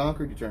you get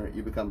conquered,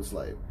 you become a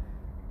slave.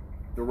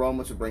 The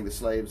Romans would bring the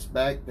slaves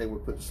back. They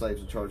would put the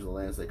slaves in charge of the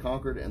lands they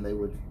conquered, and they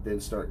would then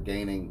start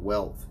gaining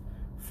wealth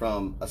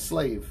from a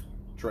slave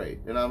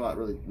trade. And I'm not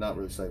really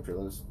slave trade,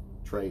 let's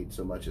trade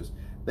so much as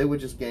they would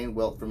just gain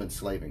wealth from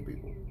enslaving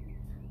people.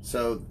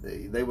 So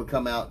they would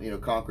come out,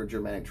 conquer a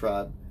Germanic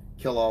tribe,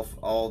 kill off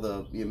all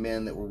the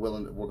men that were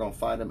going to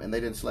fight them, and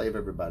they'd enslave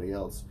everybody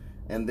else.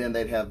 And then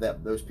they'd have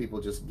those people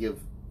just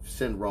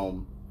send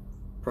Rome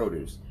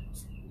produce.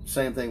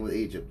 Same thing with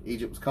Egypt.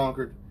 Egypt was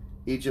conquered.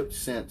 Egypt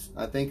sent,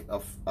 I think,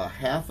 a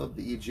half of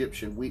the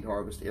Egyptian wheat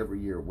harvest every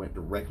year went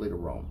directly to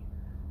Rome.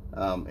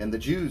 And the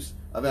Jews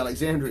of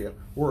Alexandria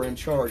were in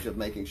charge of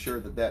making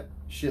sure that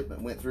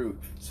shipment went through.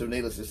 So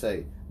needless to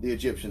say, the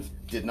Egyptians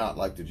did not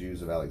like the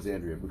Jews of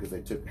Alexandria because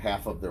they took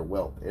half of their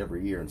wealth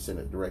every year and sent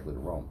it directly to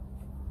Rome,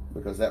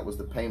 because that was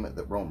the payment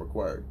that Rome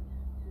required.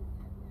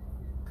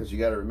 Because you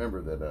got to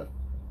remember that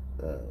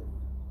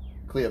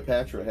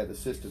Cleopatra had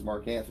assisted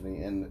Mark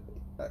Antony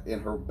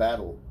in her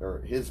battle,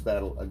 or his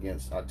battle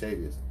against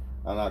Octavius.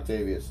 And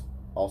Octavius,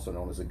 also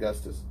known as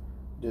Augustus,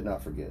 did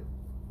not forget.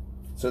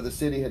 So the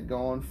city had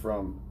gone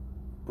from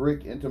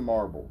brick into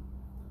marble.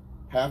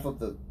 Half of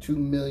the 2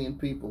 million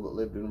people that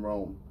lived in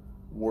Rome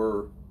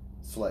were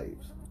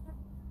slaves.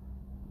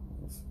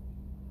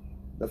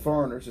 The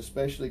foreigners,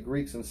 especially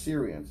Greeks and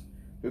Syrians,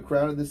 who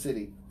crowded the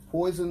city,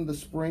 poisoned the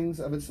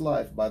springs of its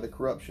life by the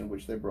corruption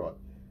which they brought.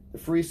 The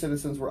free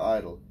citizens were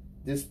idle,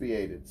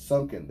 dissipated,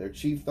 sunken, their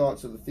chief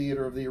thoughts of the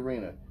theater of the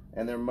arena,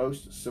 and their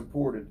most were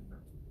supported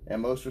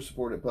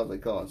at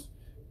public cost.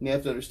 And you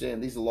have to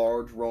understand, these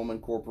large Roman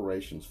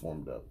corporations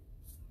formed up,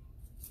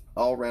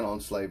 all ran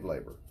on slave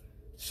labor.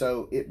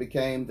 So it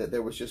became that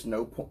there was just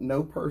no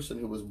person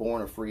who was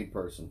born a freed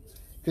person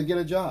could get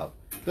a job.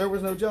 There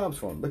was no jobs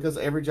for them because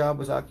every job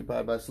was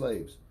occupied by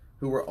slaves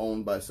who were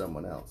owned by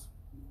someone else.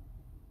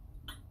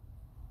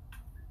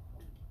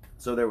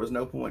 So there was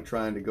no point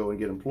trying to go and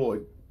get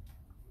employed,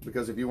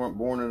 because if you weren't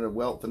born in a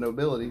wealth and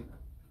nobility,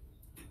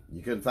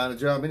 you couldn't find a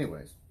job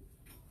anyways.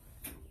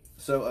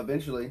 So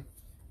eventually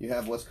you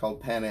have what's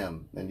called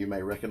Panem, and you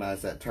may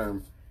recognize that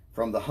term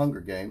from the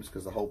Hunger Games,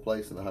 because the whole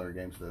place in the Hunger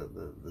Games,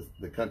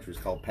 the country is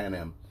called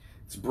Panem.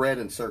 It's bread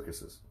and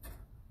circuses.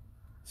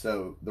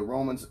 So the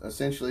Romans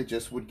essentially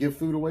just would give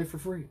food away for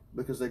free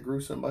because they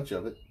grew so much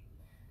of it.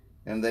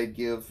 And they'd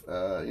give,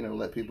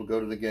 let people go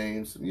to the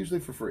games, usually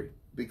for free,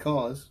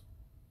 because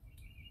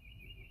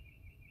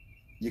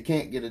you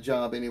can't get a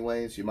job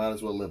anyways. You might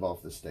as well live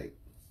off the state.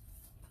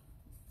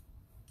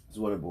 That's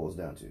what it boils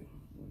down to.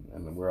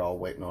 And we're all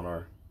waiting on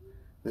our,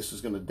 this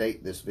is going to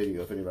date this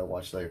video if anybody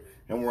watched later,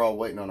 and we're all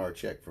waiting on our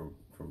check from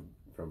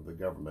the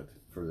government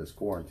for this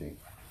quarantine.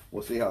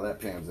 We'll see how that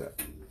pans out.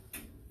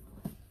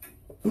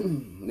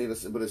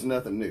 But it's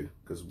nothing new,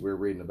 because we're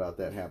reading about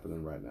that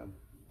happening right now.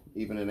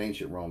 Even in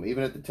ancient Rome,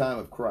 even at the time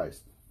of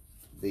Christ,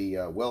 the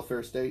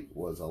welfare state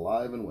was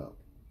alive and well.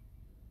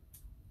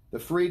 The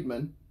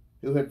freedmen,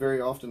 who had very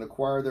often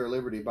acquired their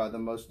liberty by the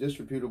most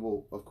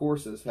disreputable of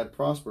courses, had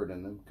prospered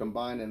in them,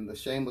 combined in the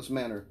shameless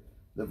manner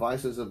the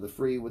vices of the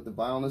free with the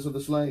vileness of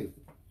the slave.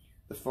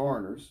 The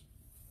foreigners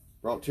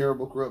brought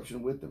terrible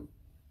corruption with them.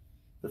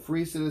 The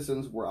free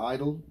citizens were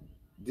idle,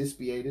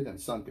 dissipated,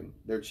 and sunken,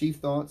 their chief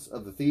thoughts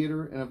of the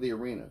theater and of the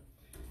arena,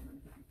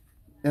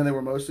 and they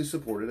were mostly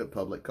supported at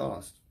public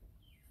cost.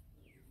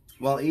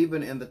 While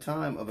even in the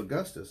time of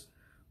Augustus,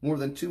 more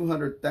than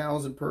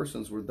 200,000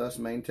 persons were thus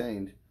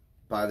maintained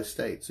by the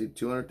state. See,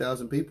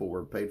 200,000 people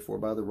were paid for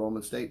by the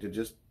Roman state to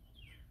just,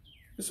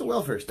 it's a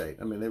welfare state.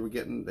 I mean, they're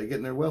getting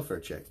their welfare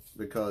check,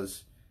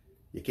 because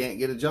you can't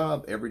get a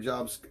job. Every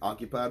job's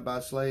occupied by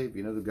a slave.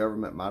 You know, the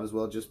government might as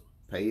well just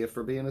pay you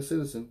for being a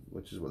citizen,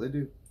 which is what they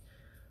do.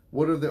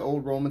 What of the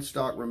old Roman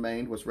stock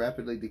remained was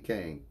rapidly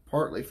decaying,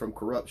 partly from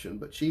corruption,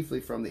 but chiefly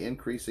from the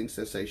increasing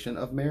cessation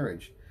of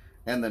marriage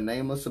and the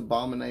nameless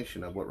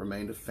abomination of what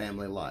remained of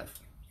family life.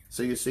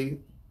 So you see,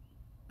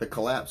 the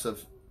collapse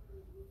of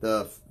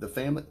the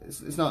family,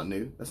 it's not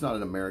new. That's not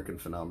an American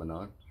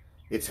phenomenon.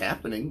 It's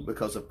happening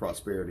because of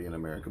prosperity in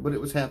America, but it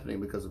was happening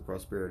because of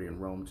prosperity in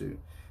Rome too.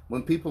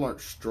 When people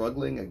aren't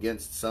struggling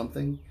against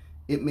something,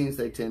 it means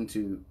they tend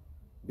to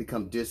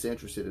become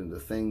disinterested in the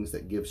things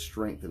that give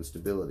strength and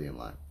stability in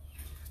life.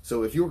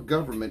 So if your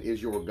government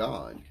is your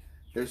God,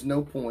 there's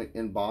no point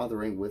in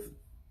bothering with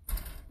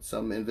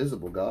some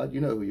invisible God.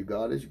 You know who your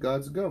God is. Your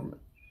God's the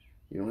government.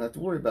 You don't have to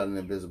worry about an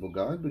invisible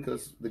God,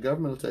 because the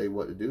government will tell you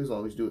what to do. As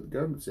long as you do what the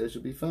government says,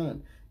 you'll be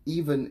fine.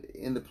 Even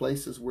in the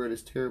places where it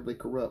is terribly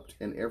corrupt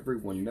and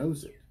everyone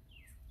knows it,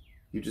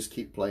 you just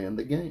keep playing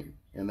the game.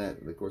 And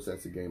that, of course,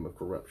 that's a game of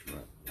corruption,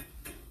 right?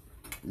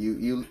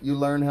 You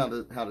learn how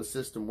the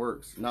system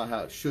works, not how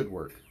it should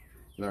work.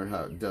 You learn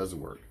how it does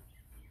work.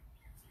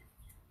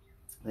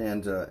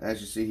 And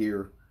as you see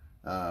here,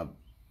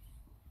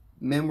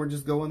 men were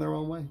just going their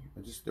own way.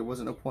 There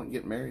wasn't no point in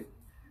getting married.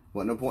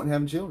 Wasn't no point in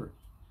having children.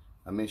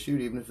 I mean,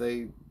 shoot, even if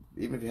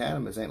you had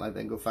them, it ain't like they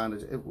can go find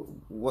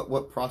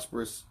what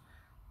prosperous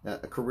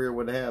career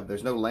would they have?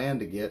 There's no land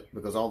to get,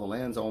 because all the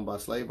land's owned by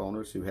slave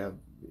owners who have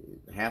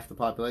half the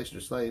population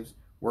of slaves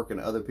working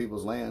other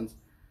people's lands.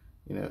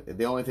 You know,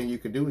 the only thing you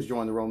could do is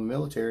join the Roman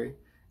military,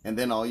 and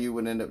then all you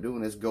would end up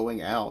doing is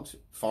going out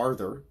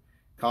farther,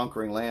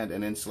 conquering land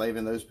and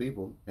enslaving those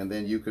people, and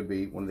then you could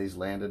be one of these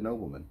landed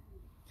noblemen.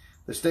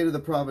 The state of the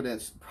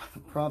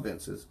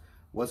provinces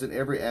was in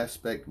every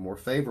aspect more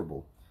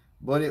favorable,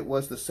 but it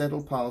was the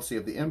settled policy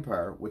of the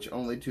empire, which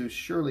only too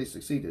surely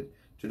succeeded,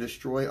 to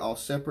destroy all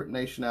separate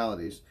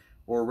nationalities,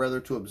 or rather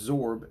to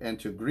absorb and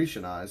to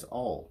Grecianize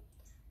all.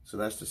 So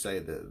that's to say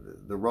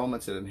that the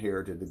Romans had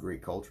inherited the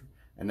Greek culture,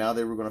 and now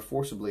they were going to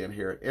forcibly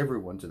inherit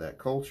everyone to that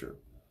culture.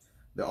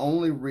 The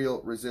only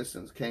real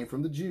resistance came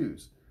from the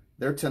Jews.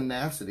 Their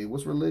tenacity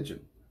was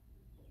religion,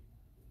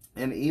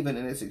 and even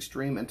in its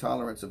extreme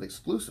intolerance of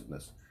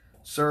exclusiveness,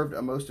 served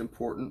a most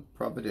important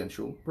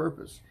providential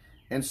purpose.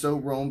 And so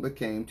Rome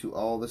became to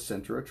all the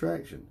center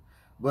attraction,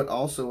 but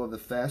also of the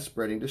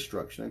fast-spreading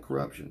destruction and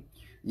corruption.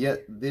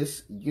 Yet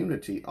this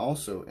unity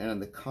also, and in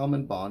the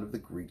common bond of the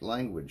Greek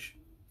language,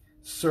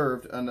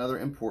 served another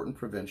important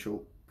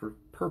provincial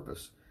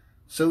purpose.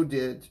 So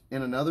did,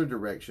 in another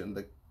direction,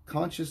 the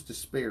conscious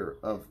despair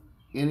of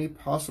any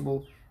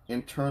possible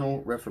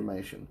internal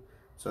reformation.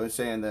 So it's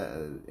saying that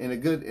in a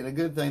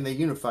good thing, they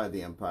unified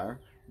the empire.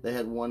 They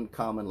had one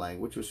common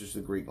language, which is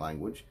the Greek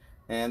language.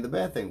 And the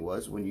bad thing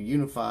was, when you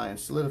unify and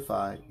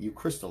solidify, you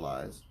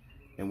crystallize.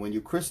 And when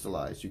you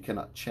crystallize, you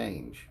cannot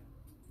change.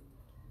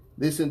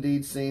 This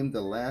indeed seemed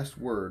the last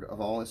word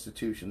of all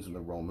institutions in the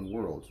Roman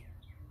world.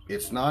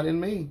 It's not in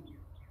me.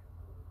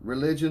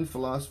 Religion,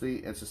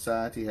 philosophy, and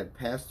society had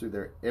passed through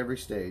their every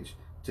stage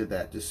to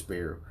that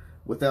despair.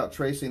 Without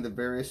tracing the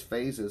various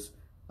phases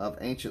of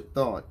ancient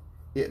thought,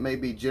 it may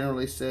be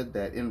generally said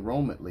that, in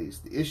Rome at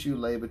least, the issue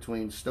lay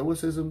between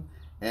Stoicism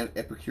and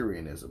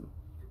Epicureanism.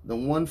 The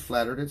one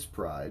flattered its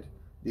pride,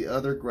 the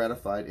other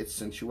gratified its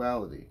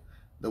sensuality.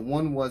 The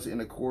one was in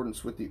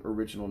accordance with the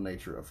original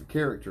nature of the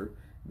character,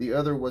 the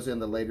other was in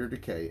the later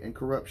decay and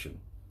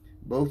corruption.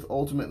 Both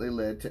ultimately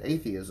led to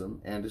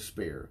atheism and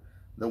despair,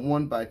 the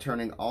one by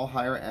turning all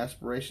higher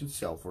aspirations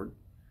selfward,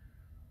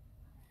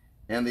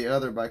 and the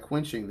other by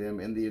quenching them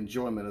in the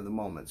enjoyment of the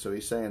moment. So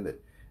he's saying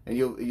that, and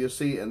you'll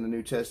see in the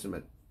New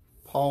Testament,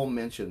 Paul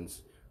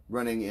mentions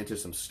running into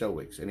some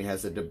Stoics, and he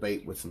has a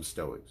debate with some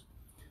Stoics.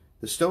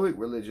 The Stoic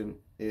religion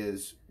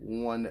is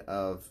one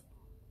of,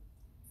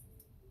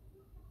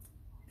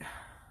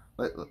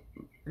 I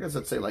guess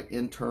I'd say, like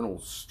internal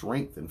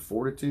strength and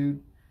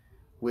fortitude,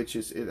 which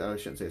is, I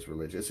shouldn't say it's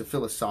religion, it's a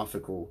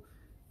philosophical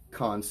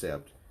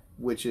concept,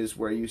 which is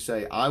where you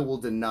say, I will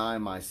deny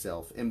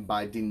myself, and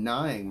by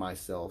denying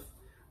myself,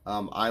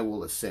 I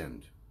will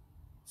ascend.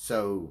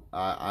 So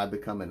I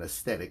become an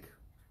ascetic.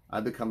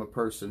 I become a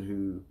person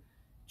who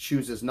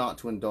chooses not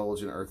to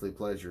indulge in earthly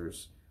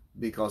pleasures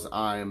because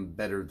I am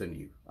better than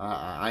you.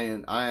 I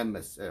am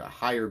a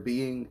higher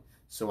being,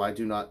 so I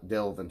do not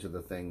delve into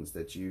the things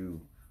that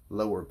you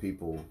lower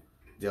people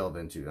delve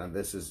into. And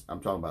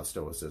I'm talking about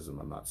Stoicism.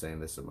 I'm not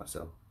saying this of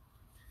myself.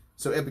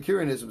 So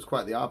Epicureanism is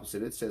quite the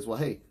opposite. It says, well,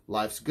 hey,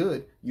 life's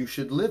good. You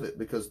should live it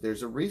because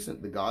there's a reason.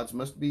 The gods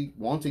must be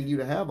wanting you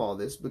to have all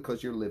this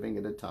because you're living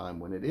at a time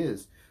when it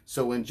is.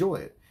 So enjoy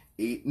it.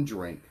 Eat and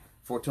drink,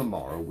 for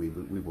tomorrow we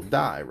will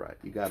die, right?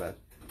 You got to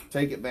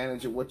take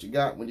advantage of what you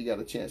got when you got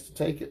a chance to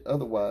take it.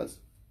 Otherwise,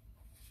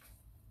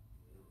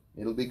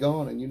 it'll be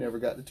gone and you never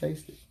got to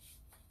taste it.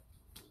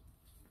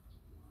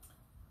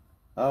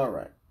 All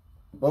right.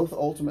 Both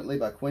ultimately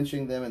by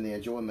quenching them in the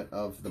enjoyment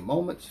of the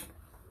moment,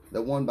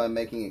 the one by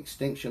making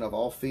extinction of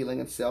all feeling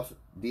and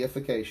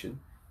self-deification.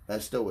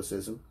 That's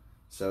Stoicism.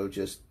 So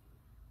just,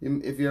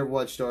 if you ever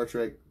watch Star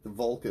Trek, the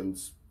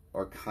Vulcans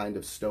are kind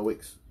of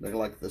Stoics. They're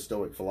like the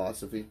Stoic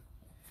philosophy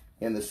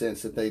in the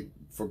sense that they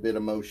forbid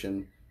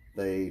emotion.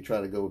 They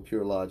try to go with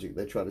pure logic.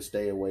 They try to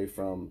stay away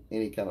from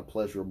any kind of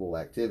pleasurable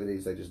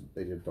activities. They just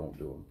don't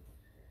do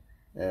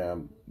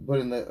them.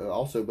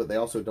 But they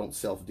also don't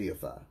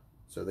self-deify.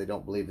 So they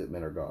don't believe that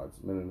men are gods.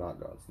 Men are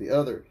not gods. The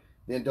other,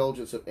 the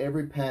indulgence of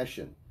every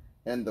passion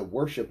and the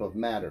worship of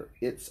matter,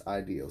 its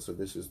ideal. So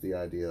this is the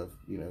idea of,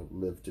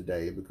 live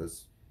today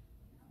because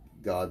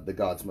the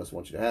gods must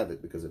want you to have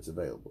it because it's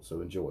available.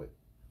 So enjoy it.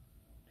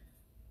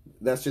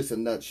 That's just a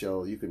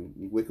nutshell.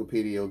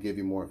 Wikipedia will give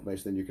you more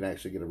information. Then you can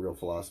actually get a real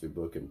philosophy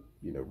book and,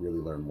 really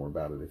learn more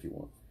about it if you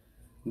want.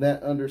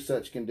 That under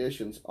such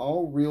conditions,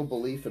 all real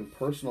belief in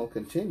personal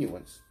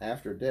continuance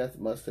after death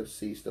must have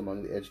ceased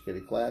among the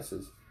educated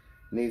classes,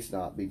 needs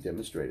not be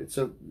demonstrated.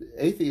 So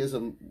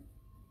atheism,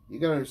 you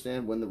got to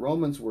understand, when the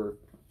Romans were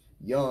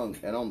young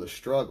and on the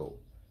struggle,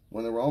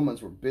 when the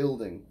Romans were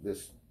building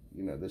this,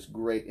 this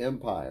great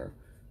empire,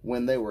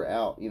 when they were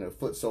out,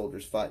 foot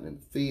soldiers fighting in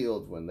the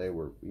field, when they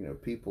were,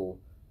 people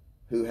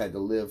who had to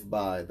live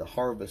by the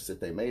harvest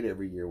that they made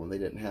every year, when they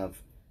didn't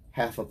have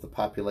half of the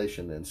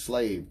population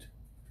enslaved,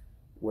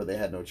 where they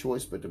had no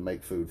choice but to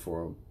make food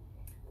for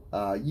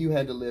them, you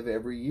had to live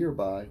every year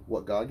by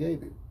what God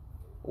gave you,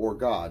 or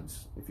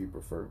gods, if you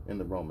prefer, in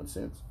the Roman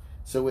sense.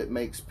 So it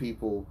makes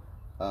people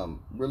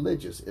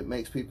religious. It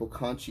makes people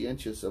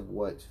conscientious of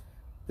what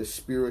the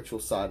spiritual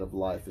side of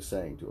life is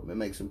saying to them. It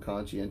makes them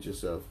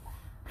conscientious of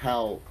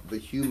how the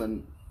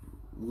human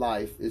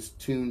life is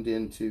tuned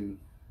into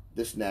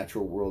this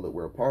natural world that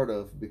we're a part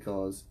of,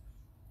 because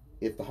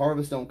if the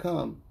harvest don't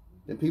come,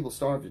 then people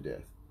starve to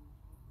death.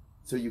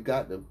 So you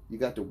got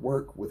to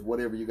work with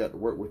whatever you got to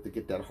work with to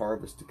get that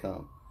harvest to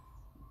come.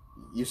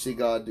 You see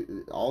God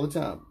all the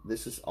time.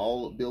 This is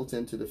all built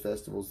into the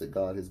festivals that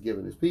God has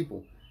given his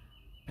people.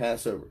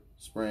 Passover,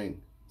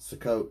 spring,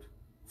 Sukkot,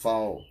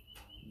 fall.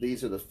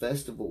 These are the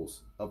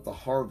festivals of the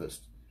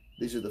harvest.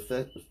 These are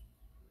the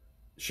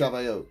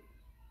Shavuot,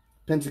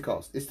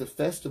 Pentecost. It's the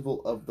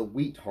festival of the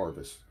wheat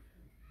harvest.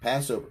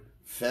 Passover,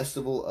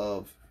 festival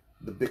of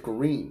the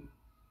Bikurim,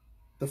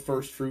 the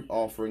first fruit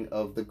offering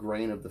of the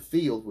grain of the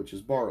field, which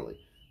is barley.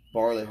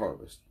 Barley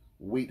harvest,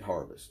 wheat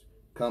harvest.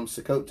 Comes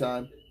Sukkot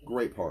time,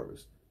 grape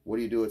harvest. What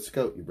do you do at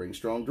Sukkot? You bring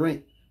strong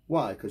drink.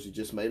 Why? Because you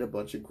just made a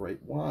bunch of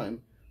grape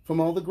wine from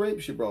all the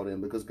grapes you brought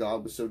in, because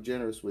God was so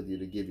generous with you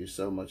to give you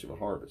so much of a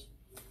harvest.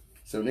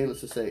 So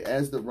needless to say,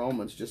 as the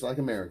Romans, just like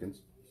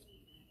Americans,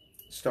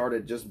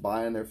 started just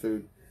buying their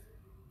food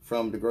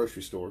from the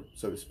grocery store,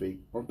 so to speak,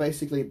 or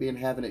basically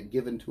having it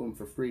given to them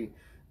for free,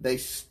 they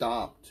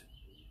stopped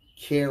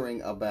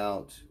caring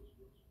about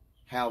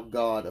how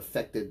God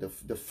affected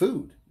the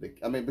food.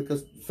 I mean,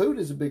 because food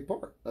is a big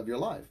part of your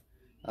life.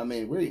 I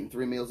mean, we're eating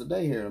 3 meals a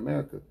day here in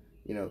America.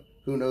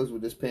 Who knows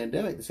with this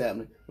pandemic that's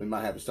happening, we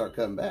might have to start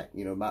cutting back.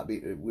 We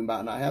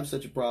might not have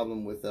such a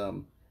problem with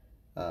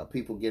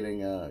People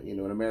getting, in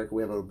America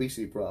we have an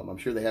obesity problem. I'm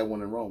sure they have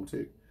one in Rome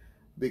too,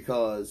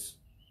 because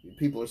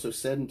people are so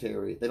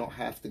sedentary. They don't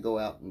have to go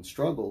out and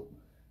struggle.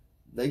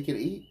 They can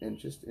eat and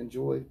just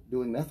enjoy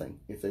doing nothing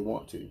if they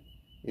want to.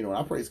 And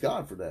I praise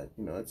God for that.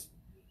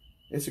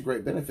 It's a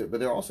great benefit. But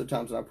there are also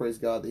times when I praise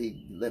God that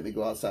He let me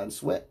go outside and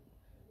sweat,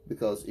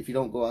 because if you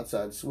don't go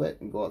outside and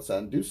sweat and go outside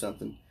and do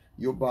something,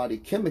 your body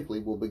chemically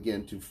will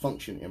begin to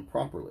function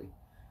improperly.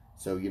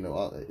 So,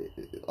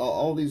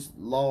 all these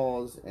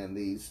laws and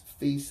these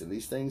feasts and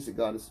these things that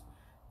God is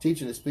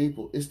teaching His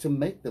people is to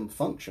make them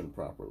function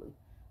properly,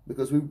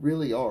 because we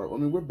really are.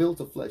 We're built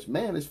of flesh.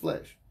 Man is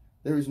flesh.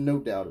 There is no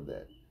doubt of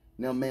that.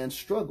 Now, man's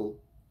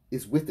struggle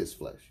is with his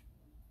flesh,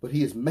 but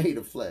he is made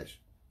of flesh,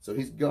 so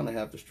he's going to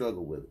have to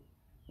struggle with it.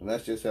 And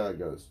that's just how it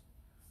goes.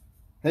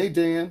 Hey,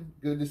 Dan.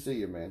 Good to see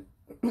you,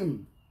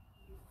 man.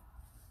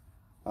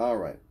 All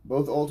right.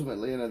 Both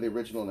ultimately and of the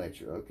original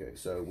nature. Okay,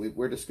 so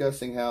we're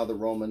discussing how the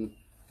Roman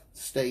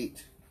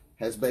state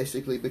has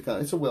basically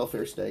become, it's a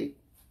welfare state.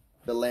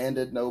 The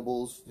landed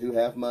nobles who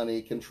have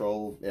money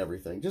control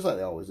everything, just like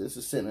they always is.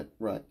 It's a Senate,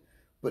 right?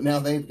 But now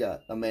they've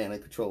got a man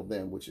in control of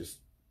them, which is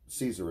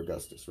Caesar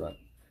Augustus, right?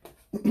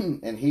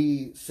 And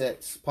he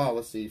sets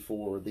policy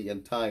for the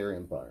entire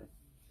empire.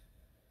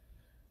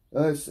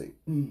 Let's see.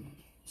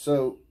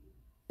 So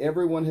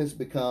everyone has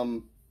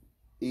become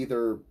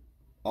either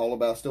all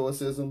about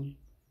Stoicism,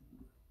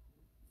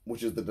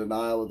 which is the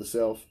denial of the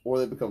self, or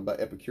they become about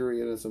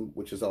Epicureanism,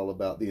 which is all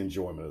about the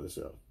enjoyment of the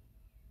self.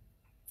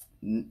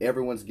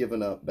 Everyone's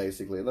given up,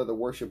 basically. The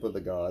worship of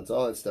the gods,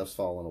 all that stuff's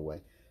fallen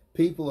away.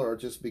 People are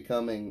just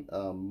becoming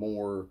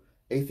more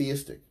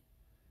atheistic.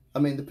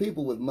 The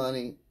people with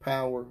money,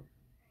 power,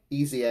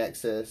 easy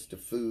access to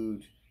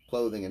food,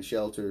 clothing, and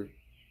shelter,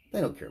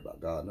 they don't care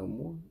about God no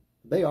more.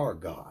 They are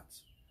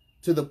gods.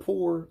 To the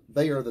poor,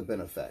 they are the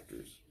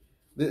benefactors.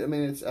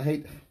 I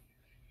hate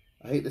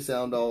to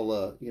sound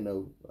all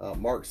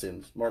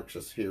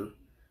Marxist here,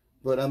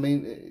 but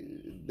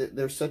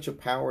there's such a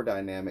power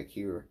dynamic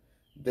here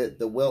that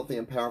the wealthy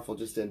and powerful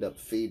just end up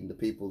feeding the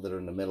people that are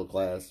in the middle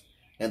class,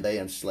 and they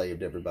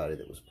enslaved everybody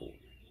that was poor.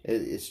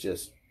 It's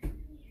just,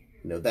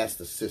 that's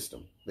the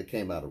system that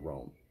came out of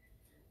Rome.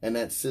 And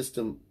that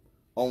system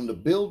on the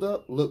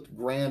build-up looked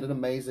grand and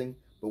amazing,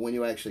 but when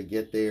you actually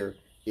get there,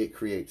 it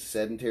creates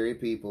sedentary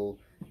people.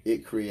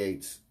 It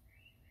creates,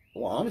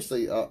 well,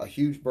 honestly, a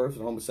huge birth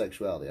of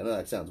homosexuality. I know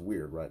that sounds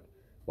weird, right?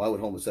 Why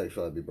would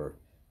homosexuality be birthed?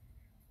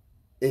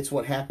 It's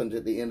what happened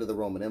at the end of the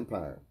Roman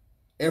Empire.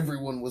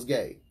 Everyone was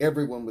gay.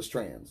 Everyone was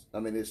trans.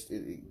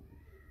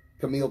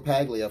 Camille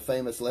Paglia, a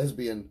famous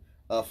lesbian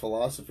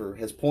philosopher,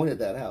 has pointed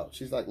that out.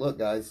 She's like, look,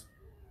 guys.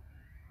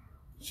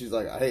 She's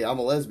like, hey, I'm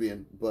a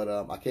lesbian, but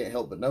I can't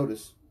help but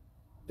notice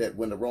that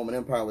when the Roman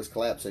Empire was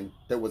collapsing,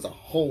 there was a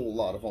whole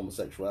lot of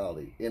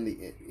homosexuality,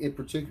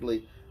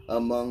 particularly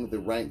among the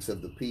ranks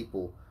of the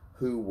people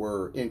who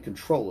were in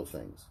control of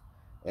things.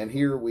 And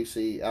here we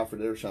see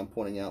Alfred Edersheim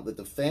pointing out that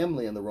the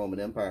family in the Roman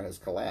Empire has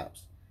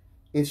collapsed.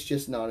 It's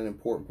just not an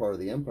important part of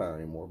the empire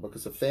anymore,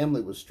 because a family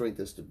was strength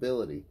and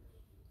stability.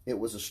 It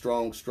was a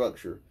strong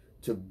structure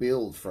to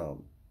build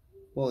from.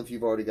 Well, if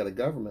you've already got a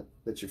government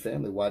that's your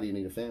family, why do you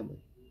need a family?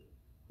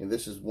 And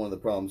this is one of the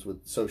problems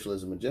with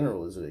socialism in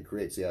general, is that it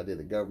creates the idea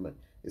that government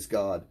is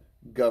God,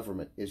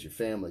 government is your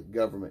family,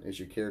 government is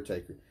your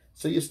caretaker.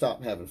 So you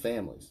stop having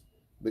families,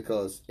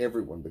 because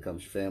everyone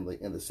becomes your family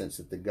in the sense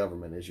that the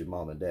government is your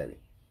mom and daddy.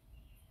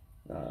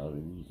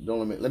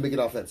 Let me get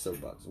off that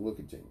soapbox and we'll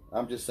continue.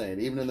 I'm just saying,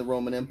 even in the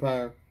Roman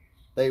Empire,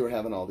 they were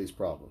having all these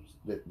problems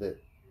that do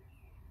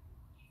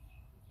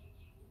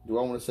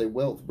I want to say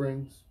wealth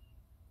brings?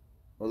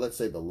 Or let's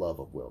say the love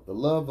of wealth. The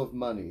love of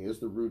money is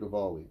the root of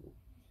all evil.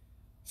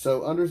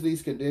 So under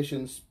these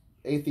conditions,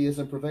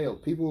 atheism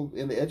prevailed. People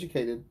in the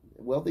educated,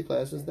 wealthy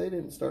classes, they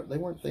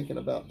weren't thinking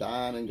about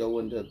dying and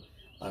going to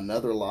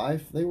another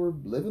life. They were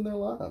living their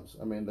lives.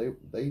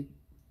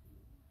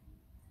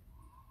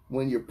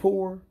 When you're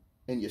poor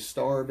and you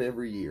starve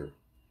every year,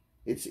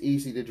 it's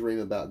easy to dream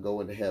about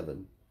going to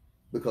heaven,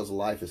 because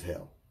life is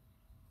hell.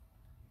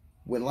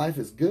 When life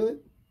is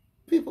good,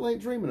 people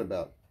ain't dreaming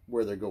about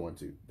where they're going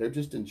to. They're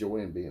just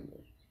enjoying being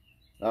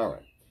there. All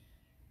right.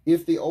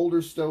 If the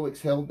older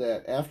Stoics held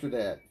that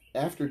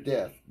after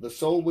death, the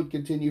soul would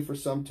continue for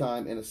some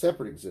time in a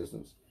separate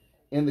existence,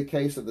 in the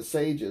case of the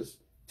sages,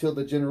 till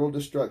the general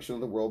destruction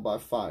of the world by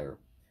fire,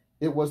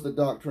 it was the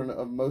doctrine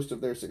of most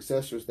of their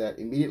successors that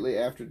immediately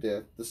after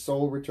death, the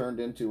soul returned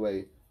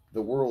into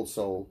the world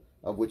soul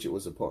of which it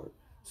was a part.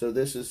 So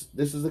this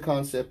is a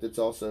concept that's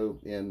also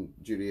in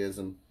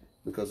Judaism,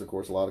 because of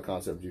course a lot of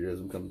concepts of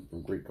Judaism come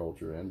from Greek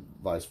culture and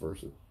vice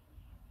versa.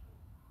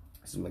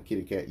 This is my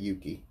kitty cat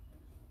Yuki.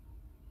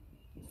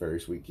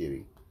 Very sweet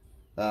kitty.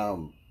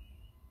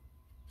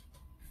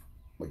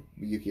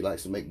 Yuki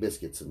likes to make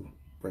biscuits and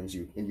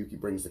Yuki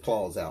brings the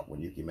claws out when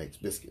Yuki makes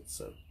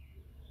biscuits.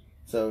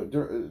 So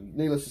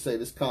needless to say,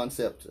 this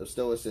concept of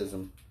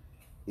Stoicism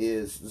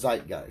is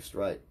zeitgeist,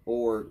 right?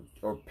 Or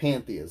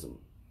pantheism.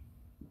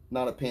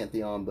 Not a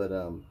pantheon, but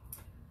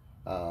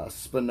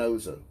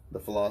Spinoza, the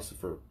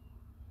philosopher.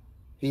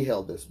 he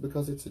held this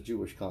because it's a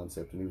Jewish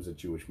concept, and he was a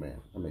Jewish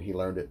man. I mean, he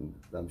learned it in,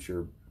 I'm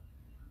sure,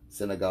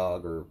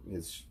 synagogue or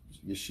his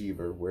yeshiva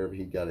or wherever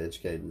he got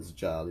educated as a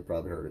child. He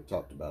probably heard it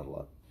talked about a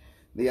lot.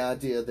 The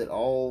idea that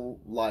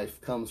all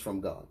life comes from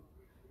God.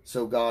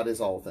 So God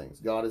is all things.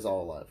 God is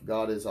all life.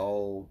 God is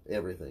all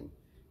everything.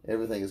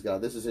 Everything is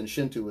God. This is in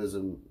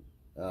Shintoism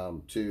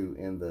too,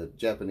 in the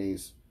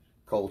Japanese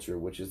culture,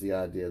 which is the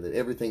idea that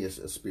everything is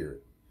a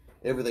spirit.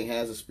 Everything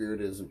has a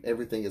spiritism.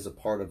 Everything is a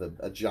part of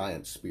a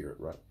giant spirit,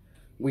 right?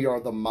 We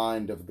are the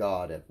mind of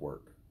God at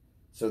work.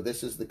 So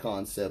this is the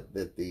concept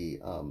that the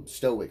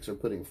Stoics are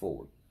putting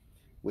forward,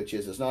 which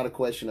is it's not a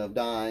question of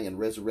dying and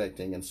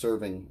resurrecting and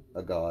serving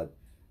a God.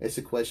 It's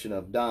a question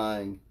of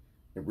dying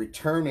and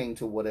returning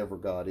to whatever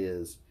God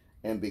is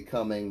and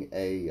becoming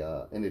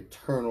an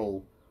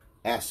eternal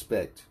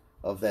aspect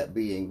of that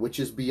being, which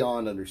is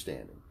beyond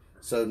understanding.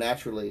 So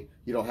naturally,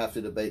 you don't have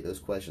to debate those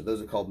questions.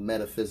 Those are called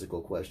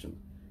metaphysical questions.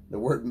 The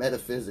word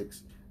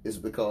metaphysics is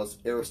because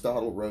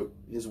Aristotle wrote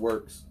his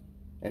works,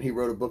 and he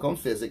wrote a book on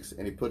physics,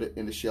 and he put it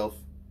in the shelf,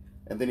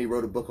 and then he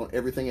wrote a book on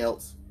everything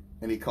else,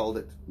 and he called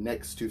it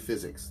next to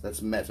physics.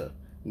 That's meta,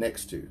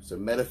 next to. So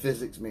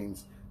metaphysics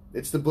means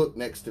it's the book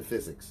next to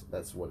physics.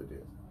 That's what it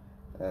is.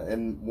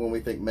 And when we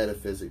think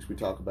metaphysics, we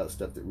talk about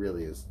stuff that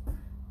really is,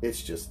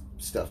 it's just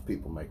stuff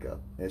people make up.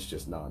 It's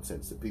just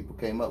nonsense that people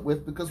came up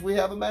with because we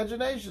have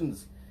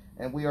imaginations,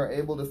 and we are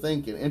able to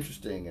think in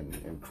interesting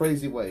and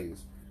crazy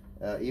ways,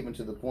 even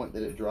to the point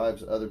that it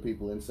drives other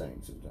people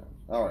insane sometimes.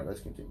 All right,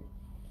 let's continue.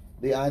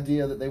 The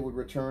idea that they would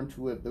return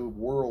to the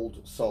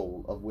world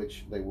soul of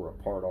which they were a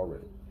part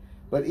already.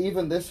 But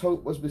even this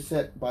hope was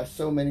beset by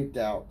so many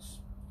doubts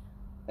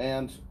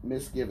and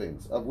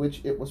misgivings, of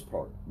which it was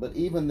part. But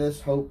even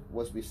this hope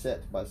was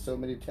beset by so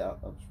many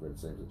doubts. I'm just ready to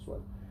say it this way.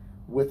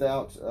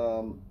 Without,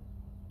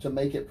 to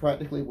make it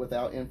practically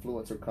without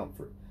influence or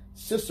comfort.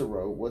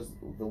 Cicero was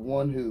the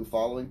one who,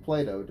 following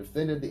Plato,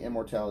 defended the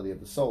immortality of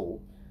the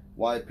soul,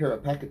 while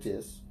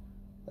Peripacetius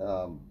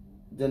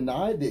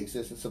denied the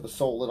existence of a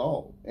soul at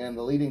all, and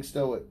the leading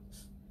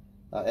Stoics,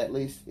 at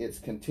least its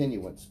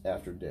continuance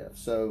after death.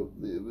 So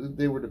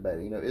they were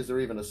debating, is there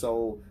even a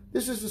soul?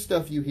 This is the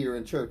stuff you hear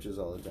in churches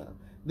all the time.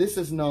 This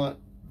is not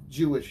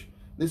Jewish.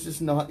 This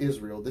is not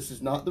Israel. This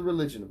is not the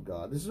religion of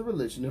God. This is the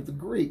religion of the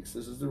Greeks.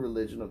 This is the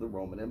religion of the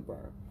Roman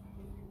Empire.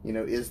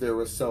 Is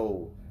there a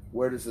soul?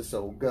 Where does the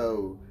soul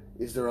go?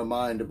 Is there a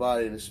mind, a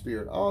body, and a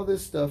spirit? All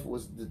this stuff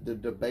was the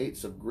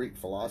debates of Greek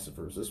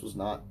philosophers. This was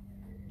not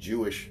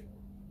Jewish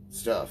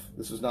stuff.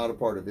 This was not a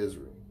part of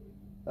Israel.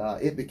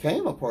 It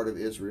became a part of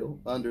Israel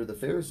under the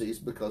Pharisees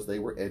because they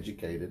were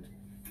educated,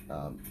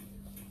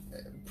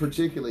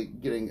 particularly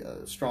getting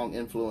strong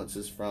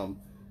influences from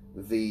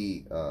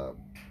the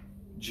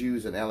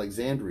Jews in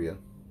Alexandria,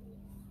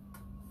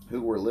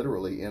 who were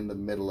literally in the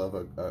middle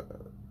of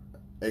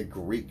a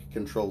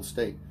Greek-controlled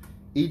state.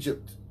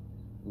 Egypt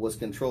was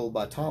controlled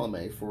by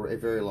Ptolemy for a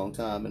very long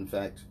time. In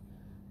fact,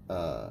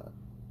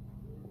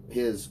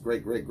 his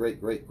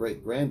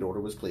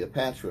great-great-great-great-great-granddaughter was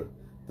Cleopatra,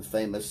 the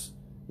famous,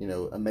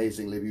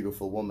 amazingly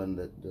beautiful woman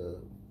that,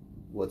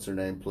 what's her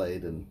name,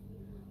 played in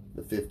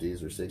the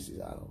 50s or 60s.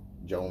 I don't know.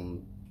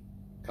 Joan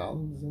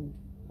Collins?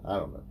 I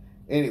don't know.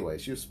 Anyway,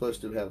 she was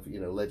supposed to have,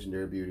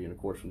 legendary beauty. And of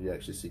course, when you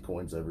actually see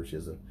coins of her, she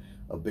has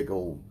a big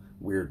old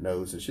weird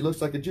nose. And she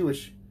looks like a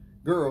Jewish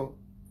girl,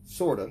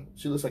 sort of.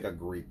 She looks like a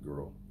Greek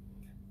girl.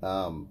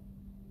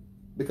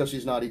 Because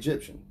she's not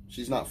Egyptian.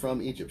 She's not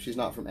from Egypt. She's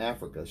not from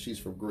Africa. She's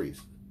from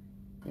Greece.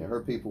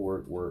 Her people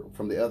were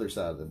from the other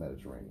side of the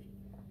Mediterranean.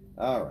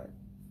 All right.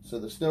 So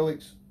the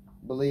Stoics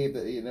believed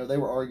that, they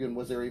were arguing,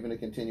 was there even a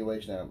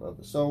continuation of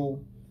the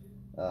soul?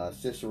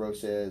 Cicero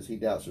says he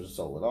doubts there's a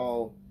soul at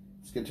all.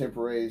 His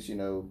contemporaries,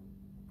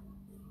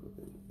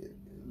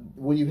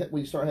 when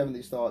you start having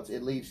these thoughts,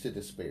 it leads to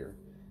despair.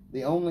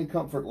 The only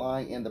comfort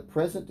lying in the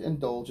present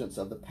indulgence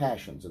of the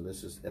passions, and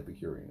this is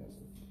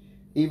Epicureanism.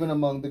 Even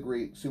among the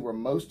Greeks, who were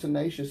most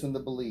tenacious in the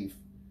belief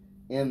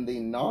in the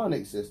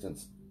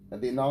non-extinction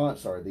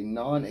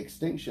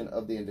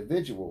of the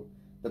individual,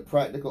 the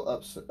practical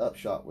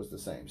upshot was the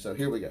same. So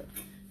here we go.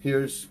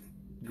 Here's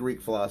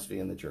Greek philosophy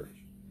in the church.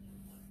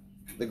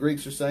 The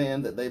Greeks are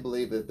saying that they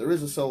believe that if there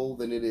is a soul,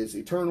 then it is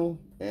eternal,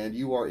 and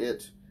you are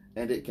it,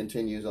 and it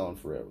continues on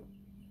forever.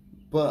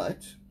 But,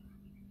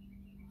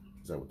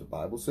 is that what the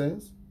Bible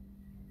says?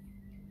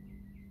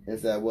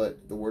 Is that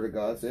what the Word of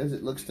God says?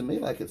 It looks to me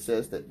like it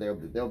says that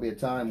there'll be a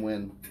time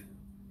when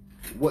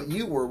what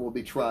you were will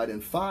be tried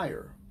in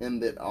fire,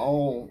 and that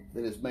all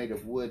that is made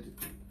of wood,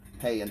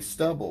 hay, and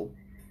stubble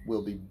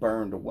will be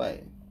burned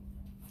away.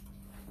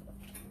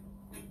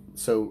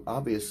 So,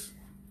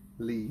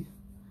 obviously,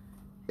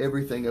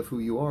 everything of who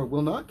you are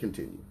will not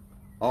continue.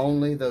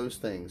 Only those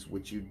things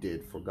which you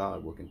did for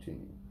God will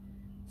continue.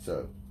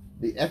 So,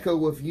 the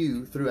echo of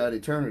you throughout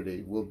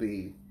eternity will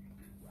be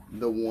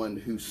the one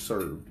who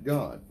served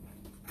God.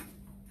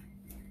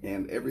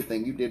 And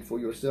everything you did for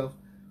yourself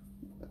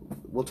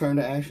will turn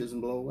to ashes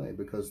and blow away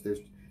because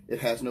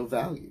it has no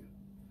value,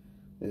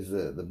 is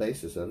the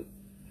basis of it.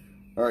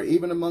 All right,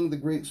 even among the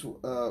Greeks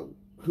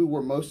who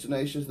were most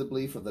tenacious of the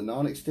belief of the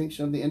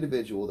non-extinction of the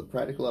individual, the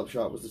practical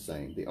upshot was the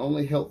same. The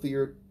only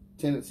healthier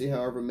tendency,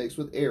 however, mixed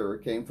with error,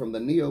 came from the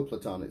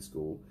Neoplatonic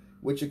school,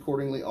 which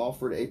accordingly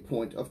offered a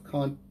point of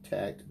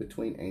contact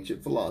between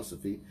ancient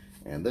philosophy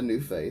and the new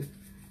faith.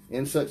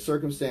 In such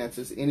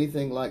circumstances,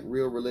 anything like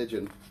real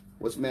religion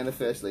was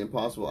manifestly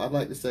impossible. I'd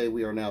like to say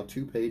we are now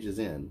 2 pages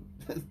in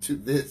to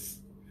this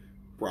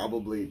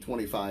probably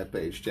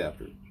 25-page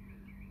chapter.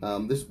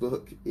 This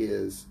book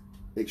is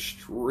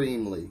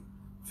extremely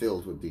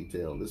filled with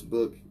detail.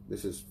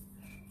 This is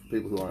for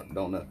people who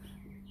don't know.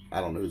 I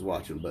don't know who's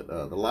watching, but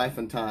The Life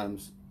and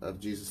Times of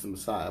Jesus the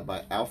Messiah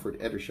by Alfred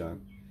Edersheim.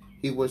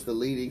 He was the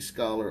leading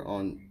scholar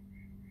on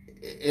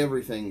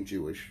everything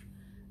Jewish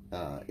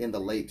in the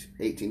late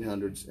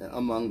 1800s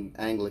among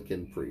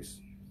Anglican priests.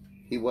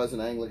 He was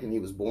an Anglican. He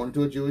was born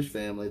into a Jewish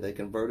family. They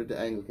converted to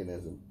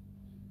Anglicanism.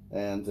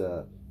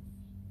 And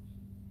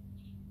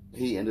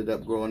he ended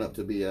up growing up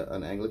to be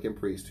an Anglican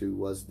priest who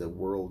was the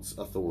world's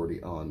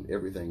authority on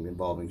everything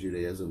involving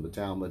Judaism, the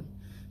Talmud,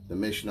 the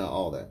Mishnah,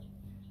 all that.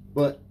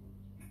 But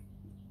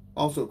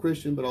also a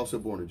Christian, but also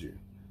born a Jew.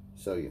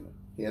 So,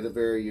 he had a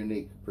very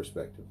unique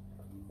perspective,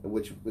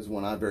 which is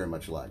one I very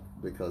much like,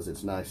 because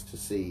it's nice to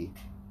see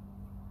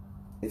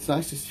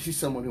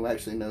someone who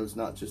actually knows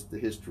not just the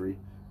history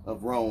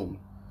of Rome,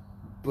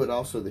 but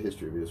also the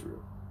history of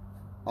Israel,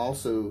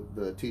 also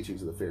the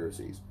teachings of the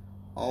Pharisees,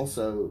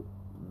 also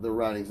the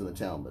writings in the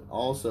Talmud,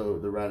 also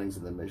the writings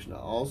in the Mishnah,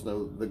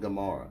 also the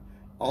Gemara,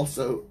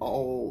 also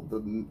all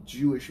the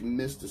Jewish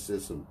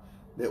mysticism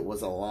that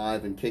was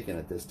alive and kicking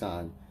at this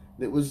time,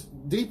 that was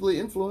deeply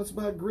influenced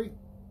by Greek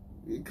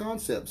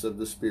concepts of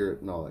the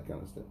spirit and all that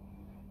kind of stuff.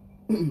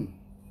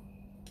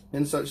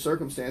 In such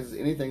circumstances,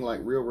 anything like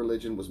real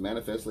religion was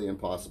manifestly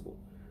impossible.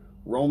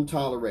 Rome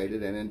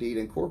tolerated and indeed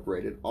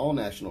incorporated all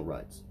national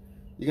rights.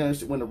 You can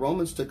understand, when the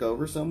Romans took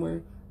over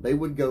somewhere, they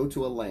would go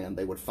to a land,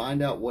 they would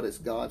find out what its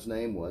God's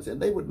name was,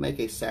 and they would make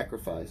a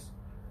sacrifice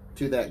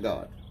to that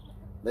God.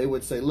 They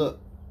would say, look,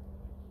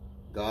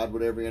 God,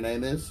 whatever your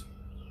name is,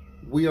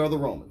 we are the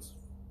Romans.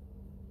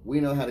 We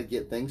know how to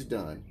get things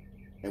done,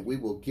 and we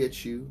will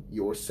get you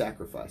your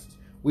sacrifices.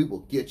 We will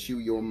get you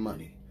your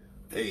money.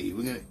 Hey,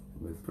 we're going to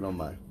put on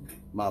my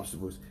mobster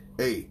voice.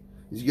 Hey,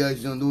 you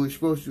guys don't do what you're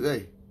supposed to.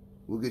 Hey,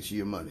 we'll get you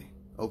your money.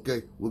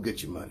 Okay? We'll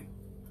get you money.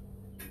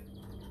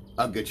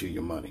 I'll get you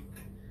your money.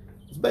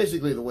 It's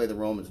basically the way the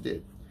Romans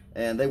did.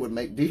 And they would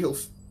make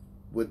deals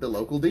with the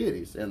local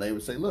deities. And they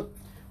would say, look,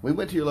 we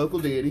went to your local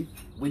deity,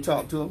 we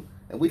talked to them,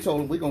 and we told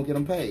them we're going to get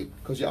them paid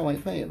because y'all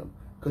ain't paying them.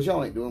 Because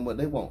y'all ain't doing what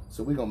they want.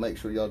 So we're going to make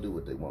sure y'all do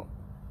what they want.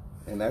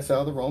 And that's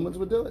how the Romans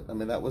would do it. I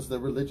mean, that was the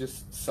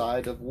religious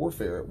side of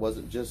warfare. It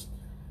wasn't just,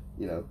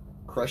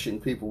 crushing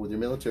people with your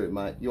military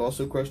might. You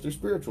also crushed their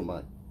spiritual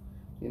might,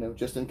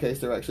 just in case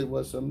there actually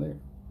was some there.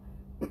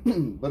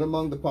 But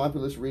among the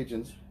populous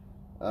regions,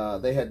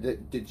 they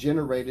had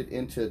degenerated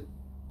into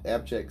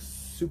abject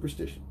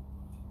superstition.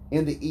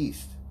 In the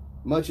East,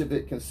 much of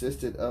it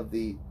consisted of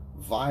the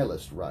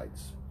vilest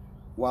rites,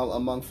 while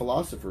among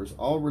philosophers,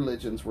 all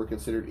religions were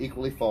considered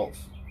equally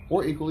false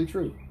or equally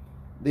true,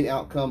 the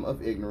outcome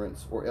of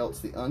ignorance, or else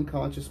the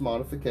unconscious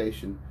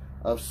modification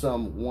of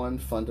some one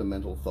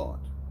fundamental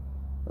thought.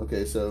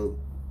 Okay, so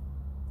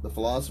the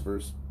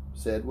philosophers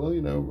said, well,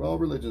 all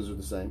religions are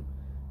the same.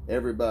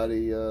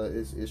 Everybody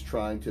is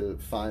trying to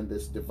find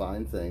this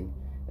divine thing,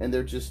 and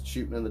they're just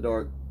shooting in the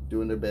dark,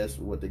 doing their best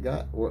with what they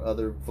got. Or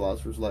other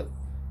philosophers like,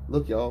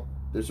 look, y'all,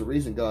 there's a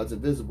reason God's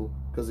invisible,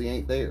 because he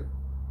ain't there.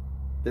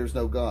 There's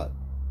no God.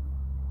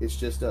 It's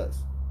just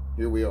us.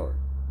 Here we are.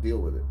 Deal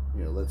with it.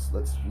 Let's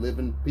live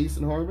in peace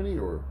and harmony,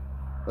 or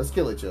let's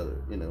kill each other.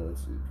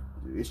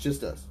 It's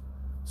just us.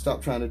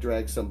 Stop trying to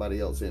drag somebody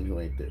else in who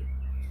ain't there.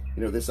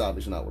 This is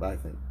obviously not what I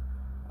think.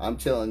 I'm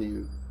telling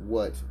you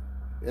what,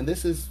 and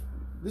this is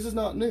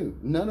not new.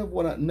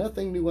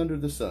 Nothing new under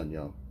the sun,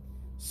 y'all.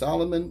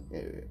 Solomon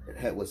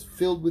was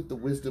filled with the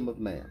wisdom of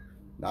man,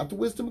 not the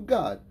wisdom of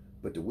God,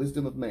 but the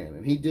wisdom of man.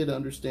 And he did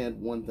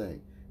understand one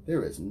thing: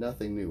 there is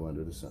nothing new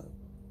under the sun.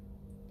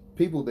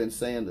 People have been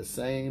saying the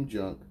same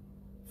junk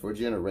for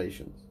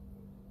generations.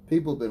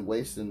 People have been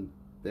wasting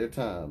their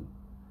time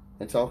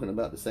and talking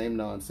about the same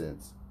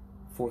nonsense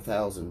for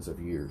thousands of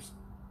years.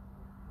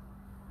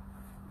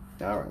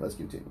 All right, let's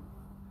continue.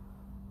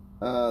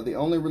 The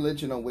only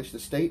religion on which the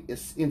state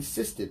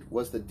insisted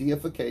was the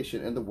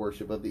deification and the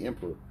worship of the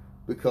emperor,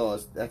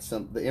 because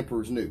the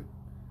emperors knew.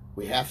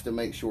 We have to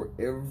make sure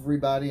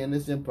everybody in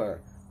this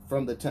empire,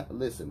 from the time,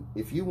 listen,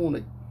 if you want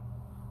to,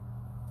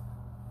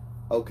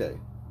 okay,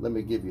 let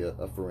me give you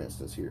a for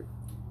instance here.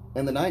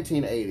 In the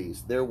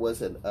 1980s, there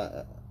was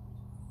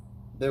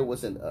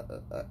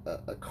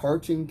a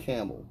cartoon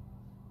camel,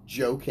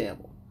 Joe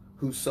Camel,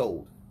 who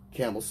sold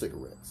Camel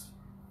cigarettes.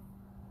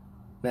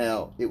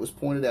 Now, it was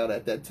pointed out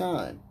at that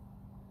time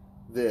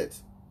that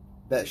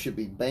should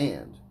be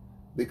banned,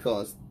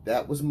 because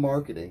that was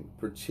marketing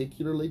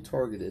particularly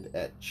targeted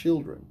at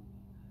children.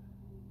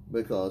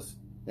 Because,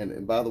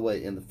 and by the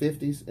way, in the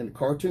 50s, in the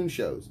cartoon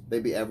shows,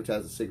 they'd be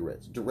advertising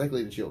cigarettes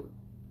directly to children.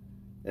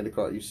 And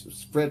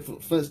Fred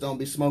Flintstone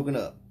be smoking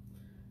up.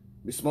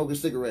 Be smoking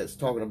cigarettes,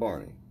 talking to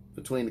Barney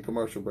between the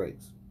commercial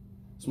breaks.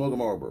 Smoking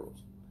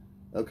Marlboros.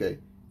 Okay.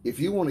 If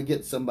you want to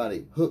get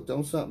somebody hooked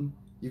on something,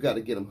 you got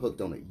to get them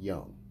hooked on it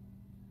young.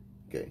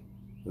 Okay.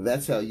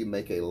 That's how you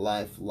make a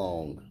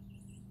lifelong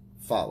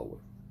follower.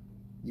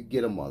 You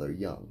get them while they're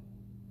young.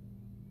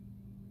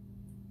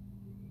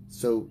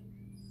 So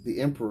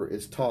the emperor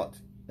is taught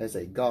as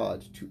a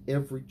god to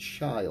every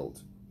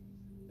child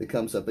that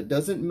comes up. It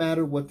doesn't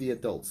matter what the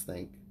adults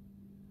think.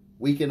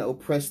 We can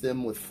oppress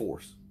them with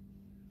force.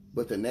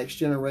 But the next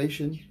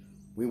generation,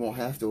 we won't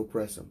have to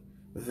oppress them.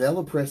 They'll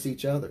oppress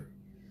each other.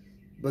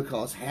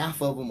 Because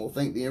half of them will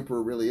think the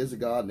emperor really is a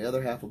god, and the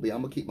other half will be,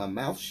 I'm going to keep my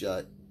mouth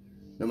shut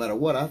no matter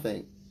what I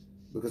think.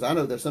 Because I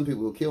know there's some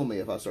people who will kill me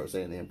if I start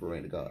saying the emperor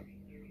ain't a god.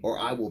 Or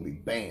I will be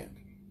banned.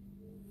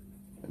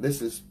 And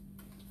this is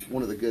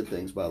one of the good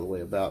things, by the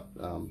way, about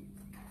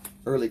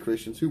early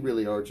Christians, who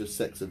really are just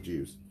sects of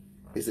Jews,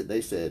 is that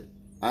they said,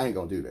 I ain't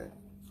going to do that.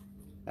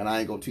 And I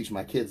ain't going to teach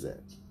my kids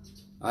that.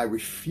 I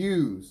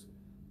refuse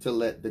to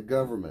let the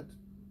government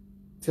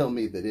tell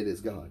me that it is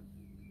God.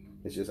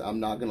 It's just, I'm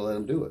not going to let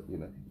them do it, you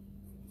know.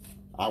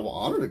 I will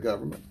honor the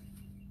government.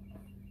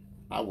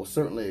 I will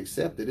certainly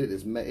accept that it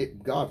is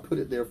God put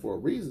it there for a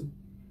reason,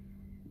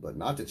 but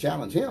not to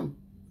challenge him.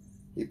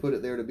 He put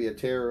it there to be a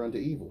terror unto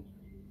evil.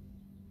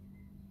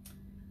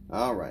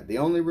 All right. The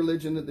only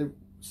religion that the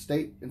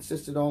state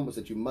insisted on was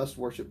that you must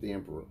worship the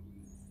emperor.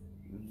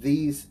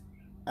 These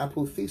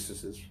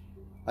apotheoses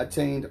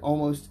attained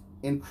almost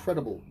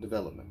incredible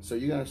development. So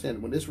you got to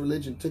understand, when this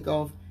religion took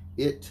off,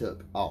 it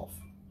took off.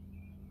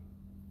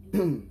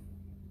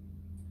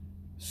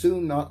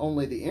 Soon, not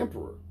only the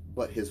emperor,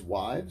 but his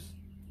wives,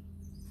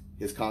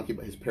 his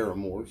concubines, his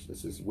paramours,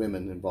 this is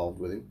women involved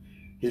with him,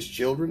 his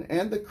children,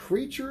 and the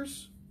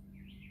creatures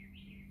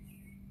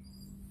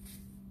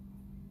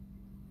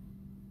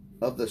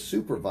of the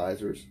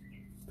supervisors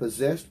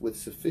possessed with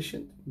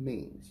sufficient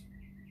means.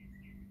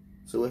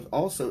 So if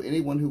also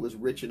anyone who was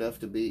rich enough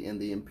to be in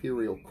the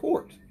imperial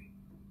court,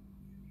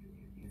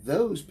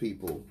 those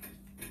people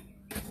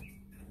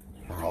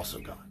are also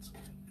gods.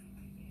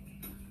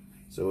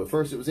 So at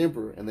first it was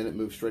emperor, and then it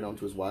moved straight on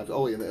to his wives.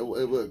 Oh, yeah,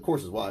 of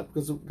course his wife,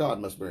 because God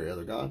must marry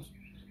other gods.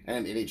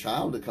 And any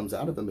child that comes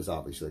out of him is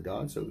obviously a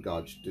god, so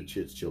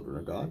his children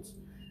are gods.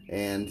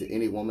 And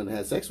any woman that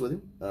has sex with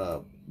him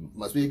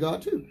must be a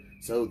god too.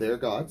 So they're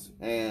gods.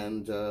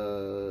 And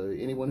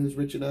anyone who's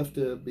rich enough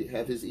to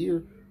have his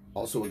ear,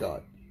 also a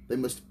god. They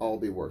must all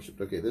be worshipped.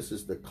 Okay, this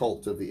is the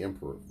cult of the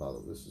emperor, by the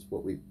way. This is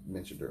what we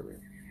mentioned earlier.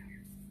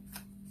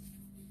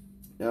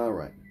 All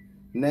right.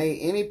 Nay,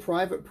 any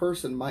private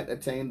person might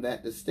attain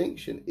that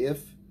distinction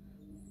if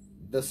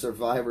the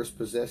survivors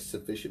possessed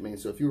sufficient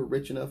means. So if you were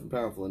rich enough and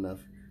powerful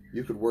enough,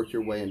 you could work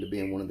your way into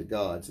being one of the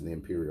gods in the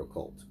imperial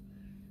cult.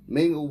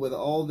 Mingled with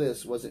all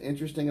this was an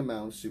interesting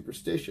amount of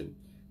superstition,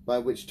 by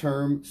which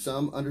term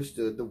some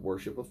understood the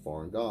worship of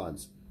foreign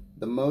gods,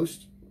 the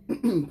most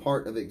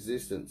part of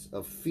existence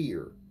of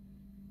fear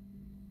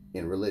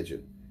in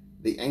religion.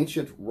 The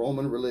ancient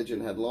Roman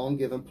religion had long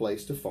given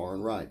place to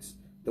foreign rites.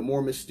 The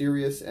more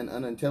mysterious and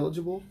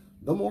unintelligible,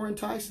 the more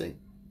enticing.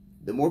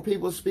 The more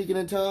people speaking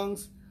in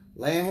tongues,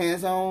 laying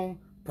hands on,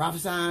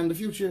 prophesying the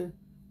future,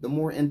 the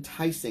more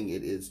enticing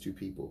it is to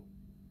people.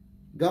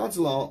 God's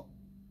law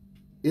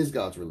is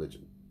God's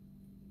religion.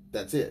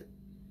 That's it.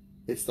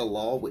 It's the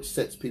law which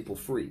sets people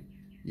free.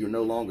 You're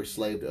no longer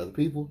slave to other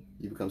people.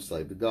 You become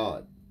slave to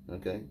God.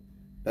 Okay?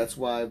 That's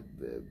why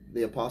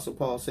the Apostle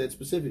Paul said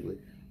specifically,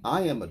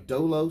 I am a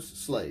doulos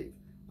slave.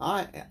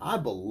 I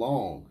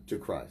belong to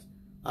Christ.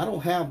 I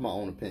don't have my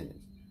own opinions.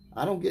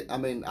 I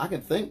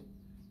can think,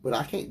 but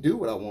I can't do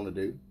what I want to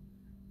do.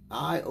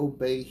 I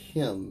obey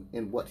him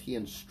in what he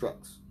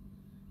instructs.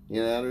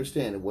 You know, I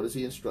understand. And what does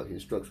he instruct? He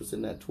instructs what's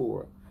in that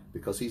Torah,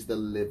 because he's the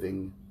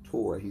living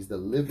Torah. He's the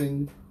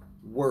living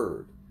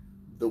Word.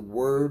 The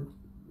Word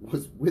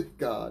was with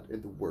God,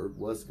 and the Word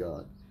was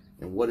God.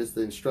 And what is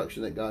the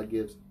instruction that God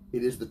gives?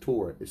 It is the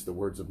Torah. It's the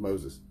words of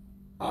Moses,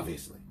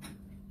 obviously.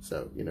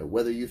 So, you know,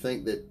 whether you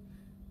think that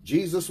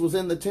Jesus was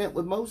in the tent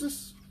with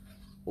Moses,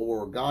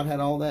 or God had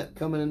all that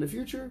coming in the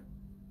future,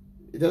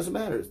 it doesn't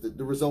matter.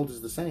 The result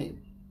is the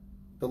same.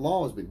 The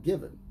law has been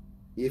given.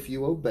 If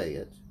you obey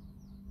it,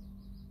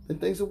 then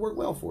things will work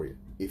well for you.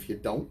 If you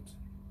don't,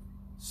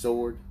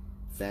 sword,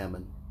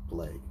 famine,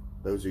 plague.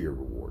 Those are your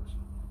rewards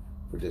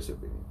for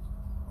disobedience.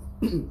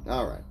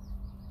 All right.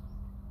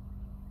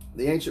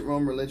 The ancient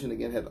Roman religion,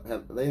 again,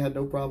 they had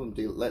no problem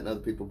letting other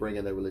people bring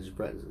in their religious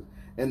practices.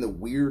 And the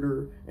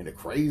weirder and the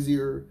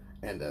crazier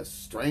and the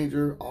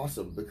stranger,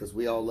 awesome, because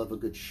we all love a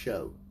good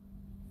show.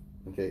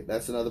 Okay,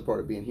 that's another part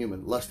of being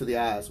human. Lust of the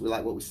eyes, we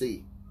like what we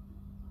see.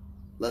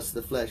 Lust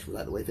of the flesh, we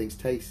like the way things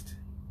taste.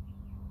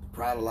 The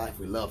pride of life,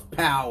 we love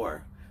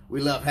power. We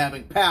love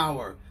having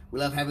power. We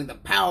love having the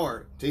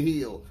power to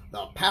heal,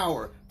 the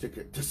power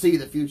to see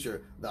the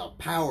future, the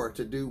power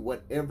to do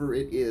whatever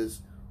it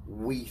is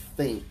we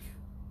think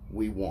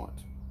we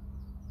want.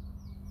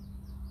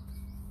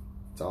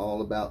 It's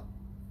all about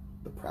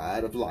the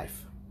pride of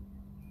life.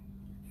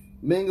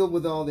 Mingled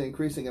with all the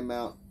increasing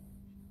amount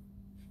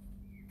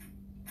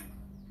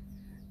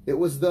It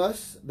was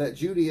thus that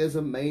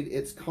Judaism made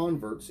its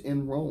converts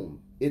in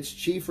Rome, its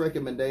chief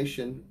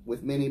recommendation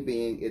with many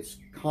being its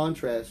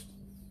contrast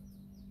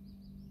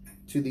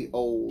to the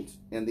old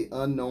and the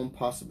unknown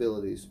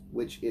possibilities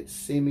which its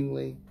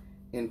seemingly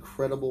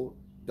incredible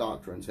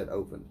doctrines had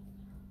opened.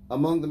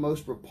 Among the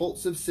most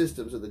repulsive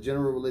systems of the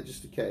general religious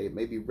decay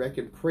may be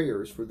reckoned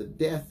prayers for the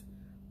death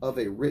of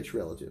a rich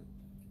relative,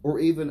 or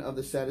even of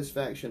the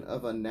satisfaction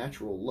of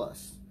unnatural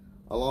lusts,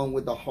 along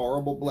with the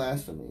horrible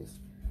blasphemies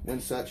when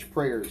such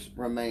prayers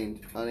remained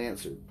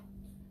unanswered.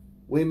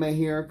 We may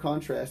here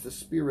contrast the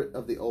spirit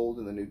of the Old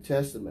and the New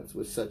Testaments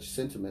with such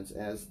sentiments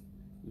as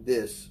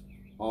this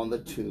on the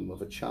tomb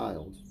of a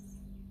child.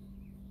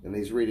 And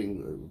he's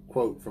reading a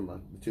quote from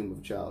the tomb of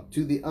a child.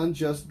 To the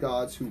unjust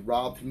gods who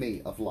robbed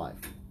me of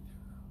life.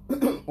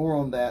 Or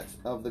on that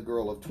of the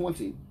girl of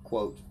 20,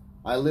 quote,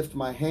 I lift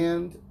my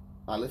hands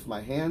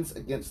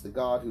against the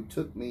God who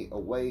took me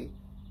away,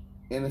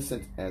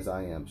 innocent as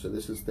I am. So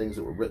this is things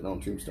that were written on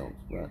tombstones,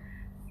 right?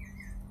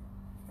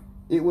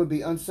 It would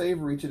be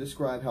unsavory to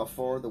describe how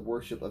far the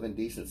worship of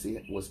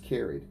indecency was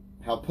carried,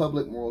 how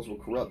public morals were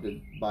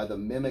corrupted by the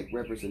mimic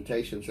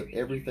representations of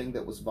everything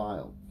that was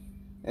vile,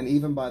 and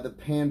even by the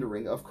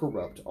pandering of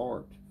corrupt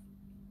art.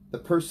 The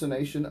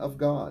personation of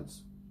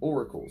gods,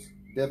 oracles,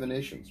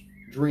 divinations,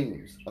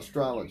 dreams,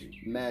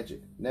 astrology,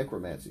 magic,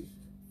 necromancy,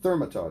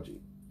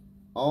 thaumaturgy,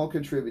 all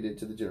contributed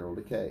to the general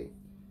decay.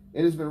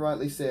 It has been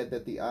rightly said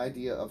that the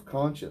idea of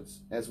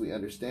conscience, as we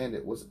understand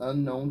it, was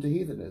unknown to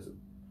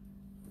heathenism.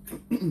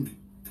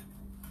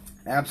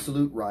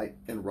 Absolute right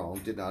and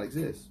wrong did not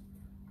exist.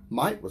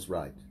 Might was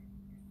right.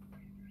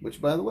 Which,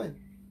 by the way,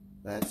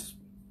 that's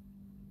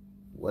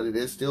what it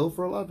is still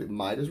for a lot of people.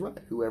 Might is right.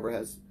 Whoever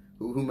has,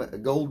 a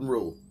golden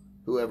rule.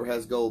 Whoever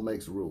has gold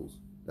makes the rules.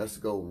 That's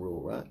the golden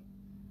rule, right?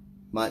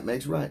 Might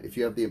makes right. If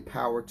you have the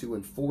power to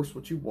enforce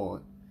what you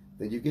want,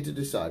 then you get to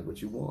decide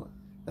what you want.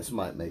 That's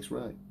might makes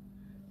right.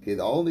 Okay,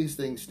 all these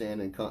things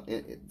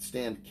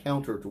stand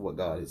counter to what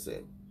God has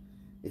said.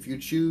 If you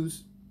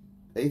choose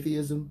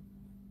atheism,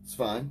 it's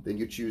fine. Then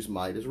you choose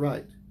might is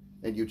right,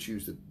 and you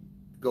choose that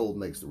gold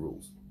makes the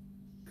rules,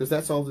 because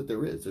that's all that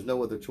there is. There's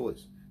no other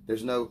choice.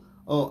 There's no,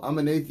 oh, I'm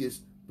an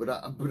atheist, but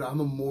I'm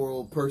a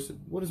moral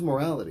person. What is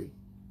morality?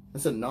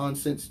 That's a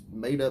nonsense,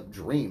 made-up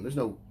dream. There's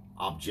no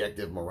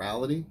objective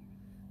morality.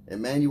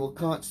 Immanuel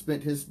Kant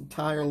spent his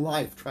entire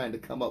life trying to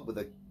come up with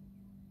a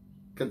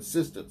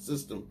consistent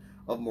system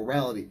of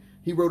morality.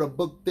 He wrote a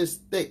book this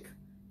thick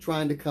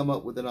trying to come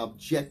up with an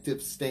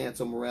objective stance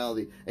on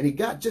morality. And he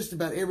got just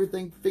about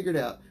everything figured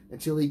out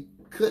until he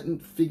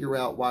couldn't figure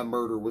out why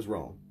murder was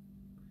wrong.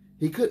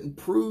 He couldn't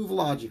prove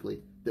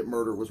logically that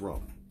murder was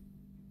wrong.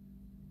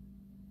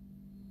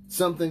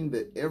 Something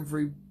that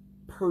every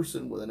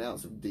person with an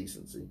ounce of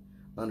decency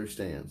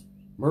understands.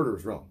 Murder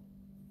is wrong.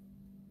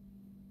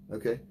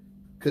 Okay?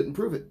 Couldn't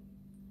prove it.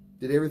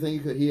 Did everything he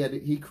could.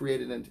 He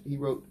created and he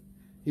wrote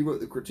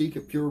the Critique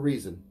of Pure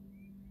Reason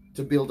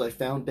to build a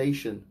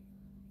foundation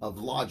of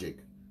logic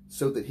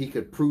so that he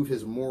could prove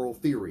his moral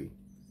theory,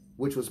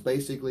 which was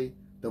basically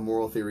the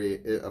moral theory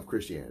of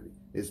Christianity,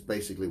 is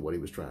basically what he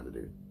was trying to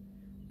do.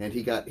 And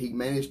he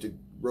managed to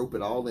rope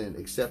it all in,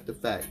 except the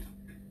fact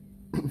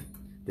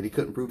that he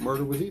couldn't prove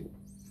murder was evil.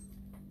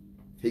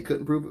 He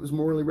couldn't prove it was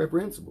morally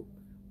reprehensible.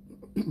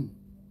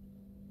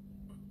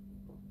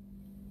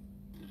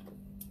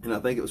 And I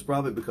think it was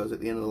probably because at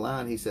the end of the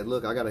line he said,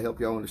 look, I got to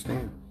help y'all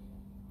understand.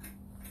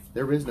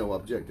 There is no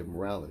objective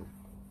morality.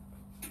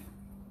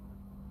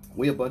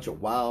 We a bunch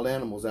of wild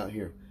animals out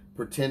here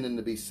pretending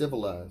to be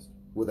civilized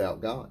without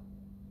God.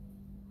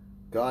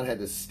 God had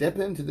to step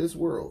into this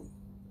world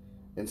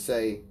and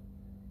say,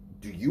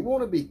 do you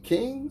want to be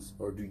kings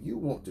or do you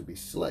want to be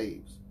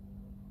slaves?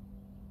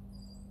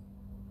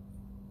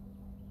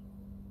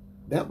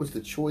 That was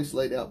the choice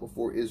laid out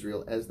before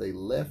Israel as they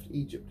left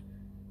Egypt.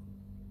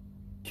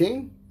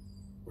 King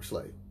or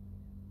slave?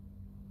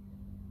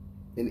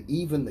 And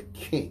even the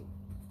king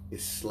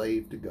is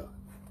slave to God.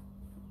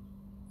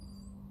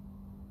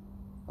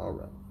 All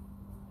right.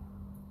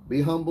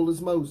 Be humble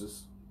as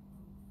Moses.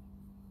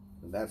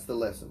 And that's the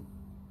lesson.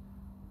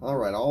 All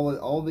right.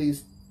 All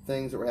these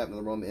things that were happening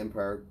in the Roman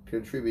Empire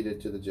contributed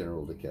to the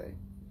general decay.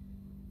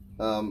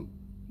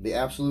 The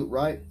absolute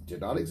right did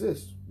not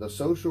exist. The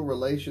social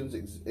relations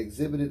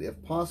exhibited,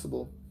 if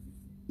possible,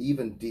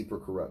 even deeper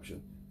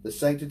corruption. The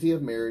sanctity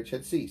of marriage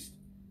had ceased.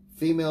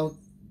 Female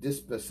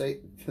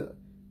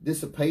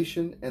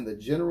dissipation and the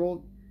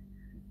general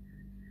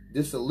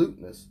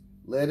dissoluteness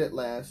led at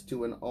last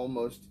to an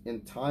almost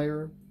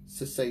entire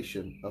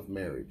cessation of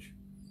marriage.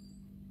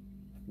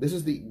 This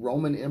is the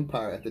Roman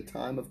Empire at the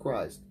time of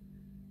Christ.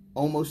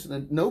 Almost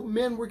no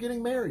men were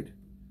getting married.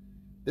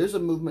 There's a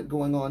movement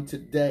going on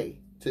today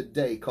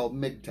called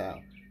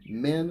MGTOW,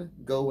 men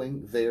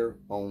going their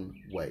own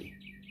way.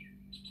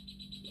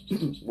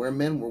 Where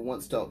men were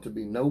once taught to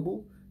be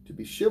noble, to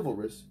be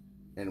chivalrous,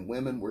 and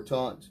women were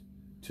taught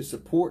to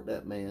support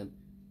that man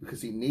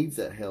because he needs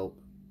that help.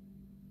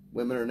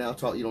 Women are now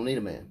taught you don't need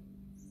a man.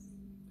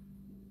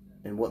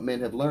 And what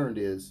men have learned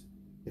is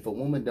if a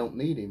woman don't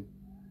need him,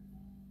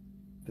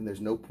 then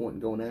there's no point in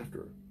going after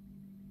her.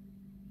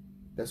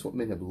 That's what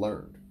men have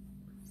learned.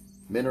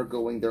 Men are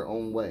going their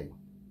own way.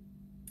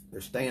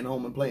 They're staying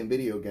home and playing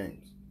video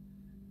games.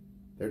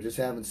 They're just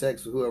having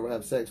sex with whoever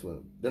has sex with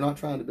them. They're not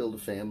trying to build a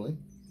family.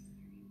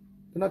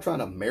 They're not trying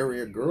to marry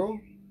a girl.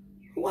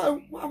 Why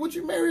would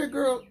you marry a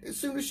girl? As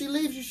soon as she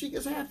leaves you, she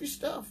gets half your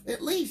stuff,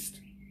 at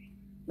least.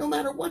 No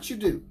matter what you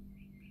do.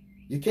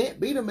 You can't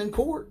beat them in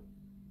court.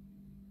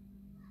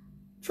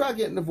 Try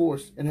getting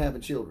divorced and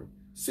having children.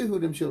 See who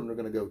them children are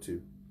going to go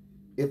to.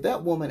 If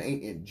that woman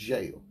ain't in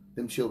jail,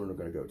 them children are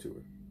going to go to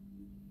her.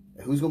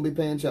 And who's going to be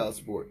paying child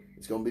support?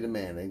 It's going to be the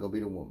man. It ain't going to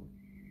be the woman.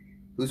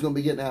 Who's going to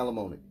be getting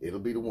alimony? It'll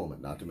be the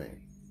woman, not the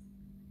man.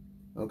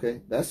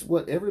 Okay? That's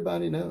what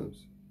everybody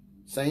knows.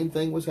 Same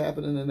thing was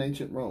happening in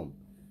ancient Rome.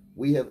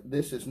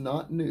 This is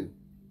not new.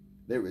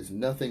 There is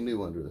nothing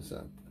new under the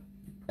sun.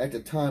 At the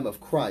time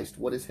of Christ,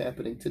 what is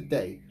happening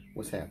today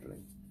was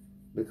happening.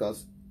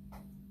 Because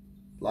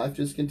life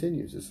just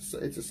continues.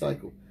 It's a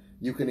cycle.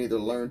 You can either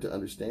learn to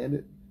understand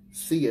it,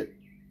 see it,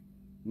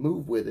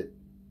 move with it,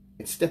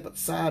 and step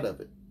outside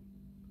of it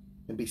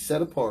and be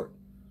set apart,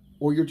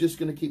 or you're just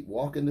going to keep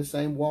walking the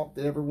same walk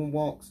that everyone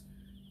walks.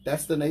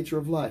 That's the nature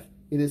of life.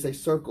 It is a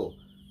circle.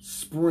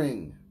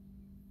 Spring,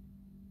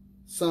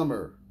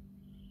 summer,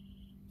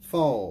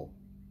 fall,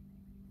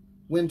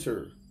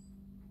 winter,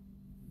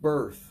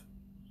 birth,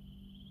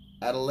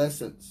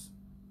 adolescence,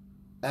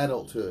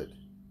 adulthood,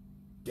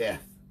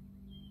 death.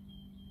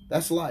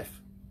 That's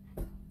life.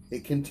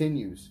 It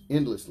continues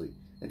endlessly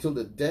until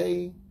the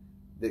day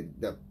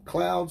the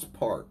clouds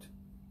part.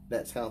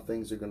 That's how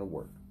things are going to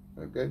work.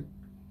 Okay?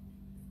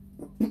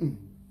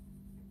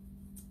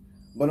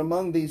 But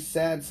among these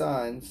sad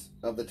signs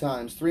of the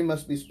times, 3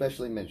 must be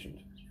specially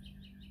mentioned.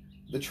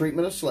 The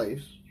treatment of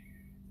slaves,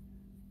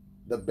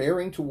 the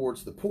bearing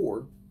towards the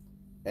poor,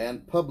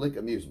 and public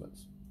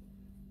amusements.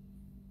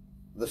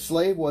 The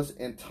slave was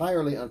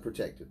entirely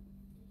unprotected.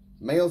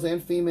 Males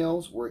and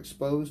females were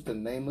exposed to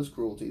nameless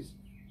cruelties,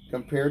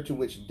 compared to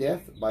which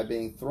death by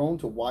being thrown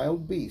to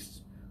wild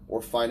beasts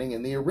or fighting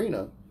in the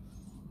arena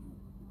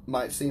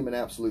might seem an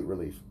absolute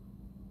relief.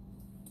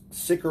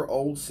 Sick or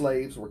old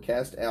slaves were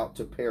cast out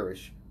to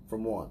perish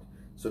from want.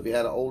 So if you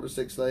had an older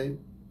sick slave,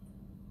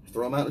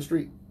 throw them out in the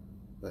street.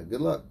 Like,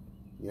 good luck.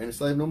 You ain't a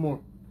slave no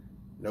more.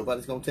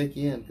 Nobody's going to take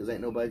you in because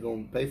ain't nobody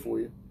going to pay for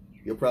you.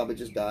 You'll probably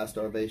just die of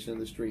starvation in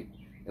the street.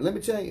 And let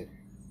me tell you,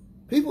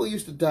 people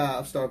used to die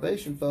of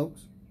starvation,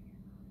 folks.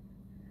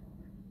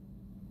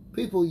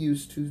 People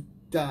used to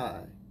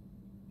die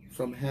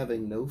from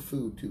having no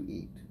food to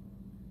eat.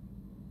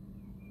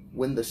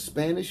 When the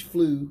Spanish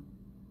flu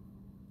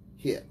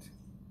hit,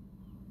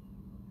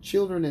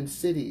 children in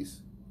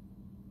cities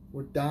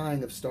were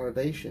dying of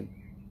starvation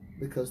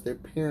because their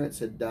parents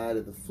had died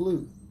of the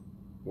flu.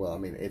 Well, I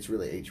mean, it's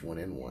really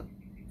H1N1.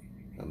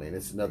 I mean,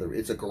 it's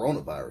a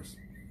coronavirus.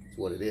 It's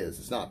what it is.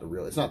 It's not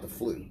the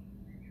flu.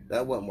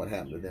 That wasn't what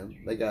happened to them.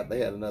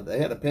 They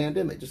had a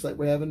pandemic just like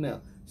we're having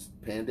now.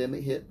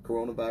 Pandemic hit,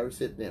 coronavirus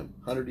hit them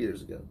 100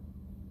 years ago.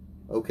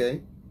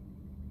 Okay?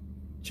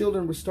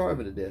 Children were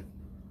starving to death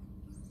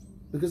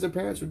because their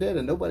parents were dead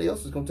and nobody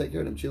else was going to take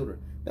care of them children.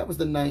 That was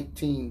the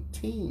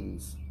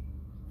 19-teens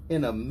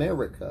in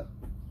America.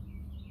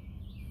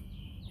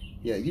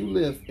 Yeah, you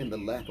live in the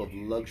lap of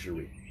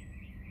luxury.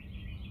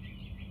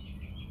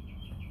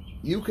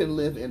 You can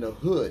live in a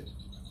hood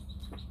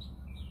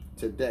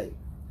today,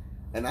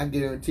 and I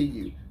guarantee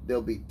you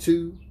there'll be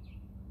 2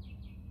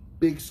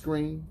 big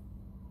screen,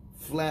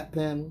 flat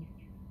panel,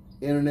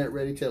 internet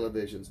ready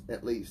televisions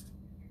at least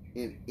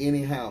in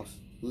any house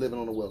living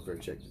on a welfare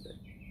check today.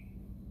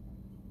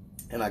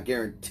 And I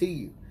guarantee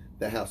you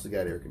that house has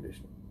got air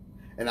conditioning.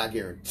 And I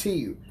guarantee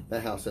you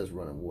that house has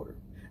running water.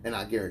 And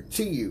I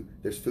guarantee you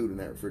there's food in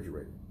that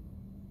refrigerator.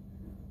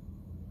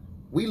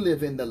 We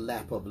live in the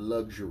lap of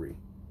luxury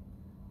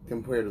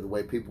compared to the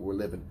way people were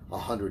living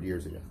 100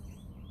 years ago.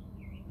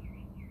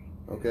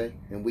 Okay?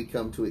 And we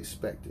come to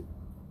expect it.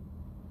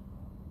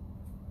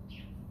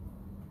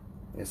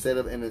 Instead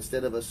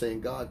of us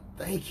saying, God,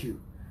 thank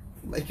you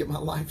for making my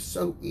life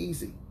so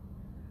easy,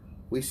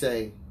 we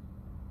say,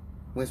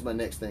 when's my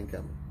next thing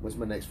coming? When's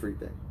my next free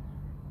thing?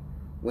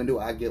 When do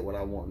I get what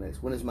I want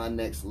next? When is my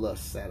next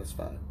lust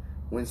satisfied?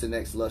 When's the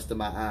next lust of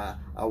my eye?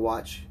 I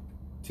watch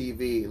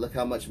TV. Look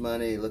how much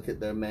money. Look at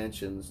their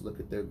mansions. Look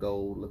at their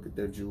gold. Look at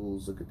their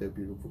jewels. Look at their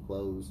beautiful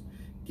clothes.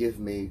 Give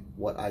me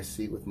what I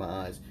see with my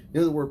eyes.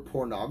 You know the word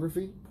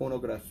pornography?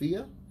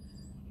 Pornographia?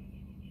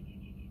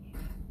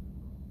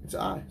 It's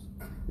eyes.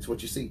 It's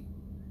what you see.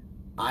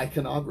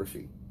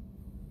 Iconography.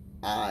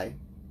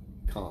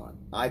 Icon.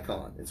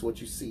 It's what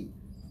you see.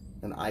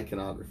 An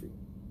iconography.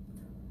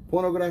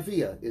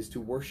 Pornographia is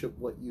to worship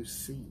what you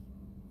see.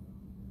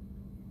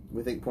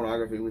 We think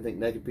pornography, we think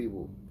naked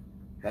people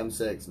having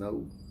sex.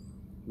 No,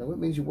 it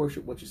means you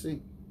worship what you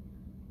see.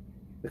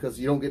 Because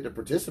you don't get to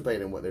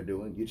participate in what they're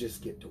doing. You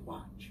just get to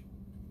watch.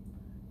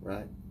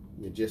 Right?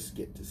 You just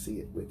get to see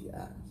it with your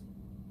eyes.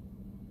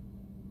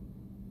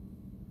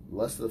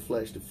 Lust of the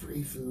flesh, the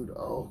free food.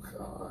 Oh,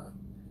 God.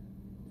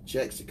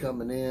 checks are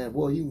coming in.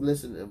 Well, you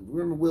listen.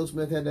 Remember Will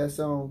Smith had that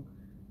song?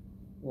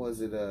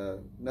 Was it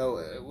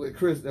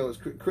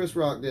Chris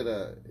Rock did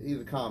he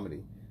did a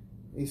comedy.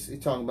 He's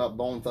talking about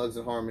Bone Thugs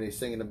and Harmony,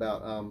 singing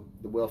about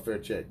the welfare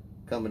check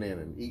coming in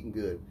and eating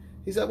good.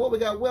 He said, "Well, we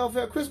got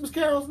welfare Christmas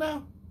carols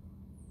now.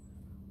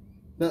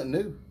 Nothing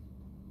new.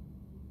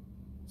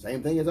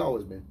 Same thing as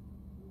always been.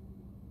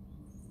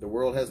 The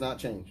world has not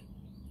changed.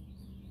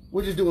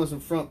 We're just doing some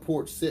front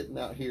porch sitting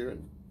out here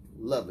in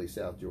lovely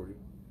South Georgia,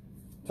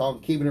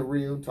 keeping it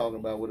real, talking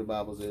about what the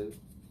Bible says,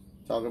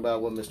 talking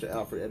about what Mr.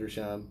 Alfred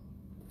Edersheim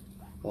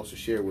wants to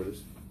share with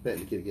us.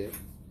 Petting the kitty cat.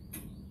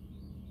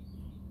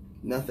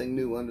 Nothing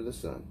new under the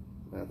sun.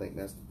 And I think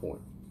that's the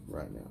point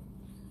right now.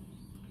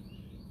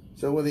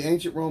 So with the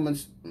ancient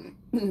Romans,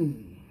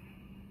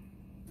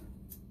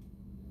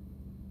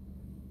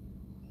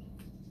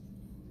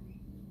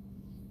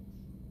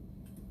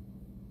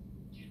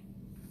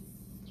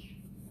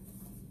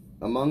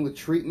 among the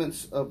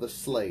treatments of the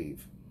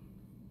slave,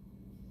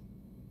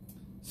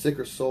 sick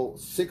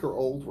or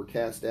old were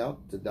cast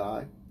out to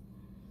die.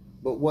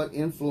 But what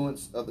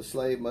influence of the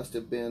slave must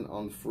have been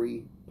on the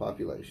free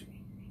population,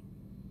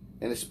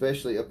 and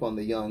especially upon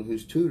the young,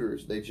 whose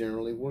tutors they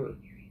generally were,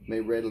 may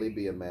readily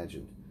be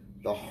imagined.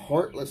 The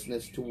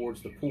heartlessness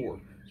towards the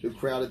poor who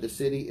crowded the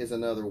city is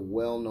another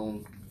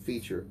well-known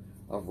feature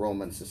of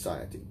Roman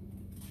society.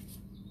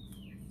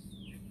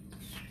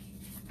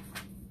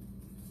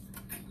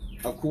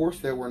 Of course,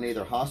 there were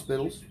neither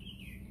hospitals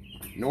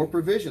nor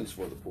provisions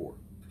for the poor.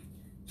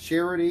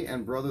 Charity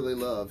and brotherly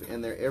love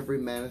in their every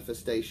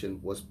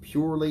manifestation was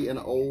purely an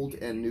Old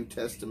and New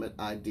Testament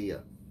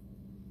idea.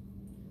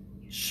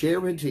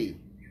 Charity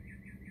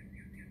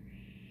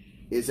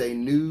is a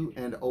New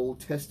and Old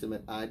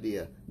Testament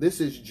idea. This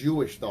is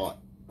Jewish thought,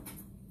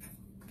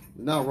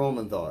 not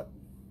Roman thought.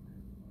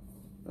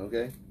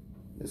 Okay?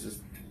 This is,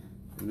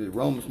 the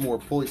Romans more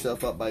pull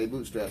yourself up by your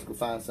bootstraps, go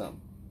find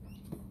something.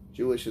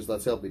 Jewish is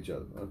let's help each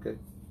other. Okay?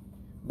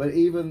 But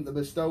even the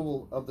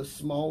bestowal of the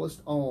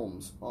smallest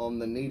alms on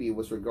the needy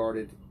was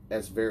regarded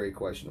as very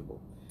questionable.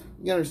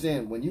 You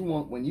understand, when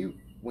you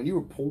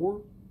were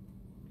poor,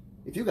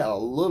 if you got a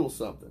little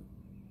something,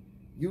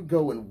 you'd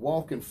go and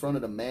walk in front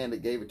of the man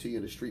that gave it to you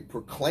in the street,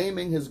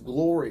 proclaiming his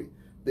glory,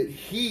 that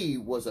he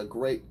was a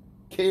great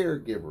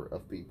caregiver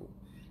of people.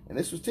 And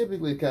this was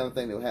typically the kind of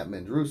thing that would happen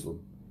in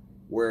Jerusalem,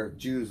 where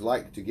Jews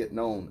like to get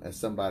known as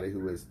somebody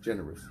who is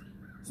generous.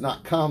 It's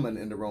not common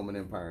in the Roman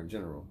Empire in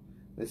general.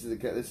 This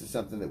is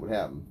something that would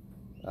happen.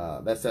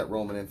 That's that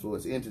Roman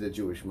influence into the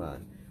Jewish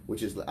mind,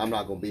 which is, I'm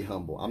not going to be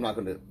humble. I'm not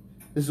going to.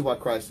 This is what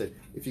Christ said.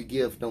 If you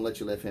give, don't let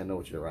your left hand know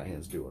what your right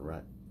hand's doing,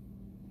 right?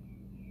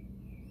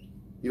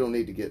 You don't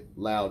need to get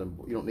loud, and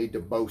you don't need to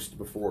boast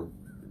before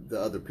the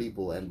other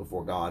people and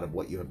before God of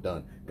what you have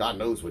done. God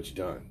knows what you've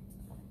done.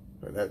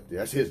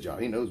 That's his job.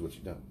 He knows what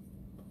you've done.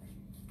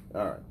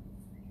 All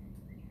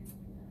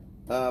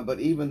right. But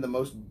even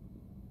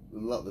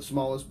the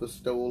smallest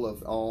bestowal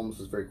of alms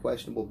was very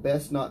questionable.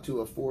 Best not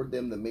to afford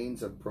them the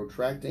means of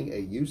protracting a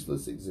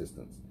useless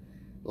existence.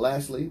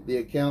 Lastly, the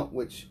account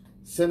which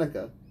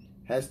Seneca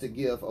has to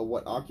give of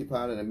what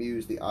occupied and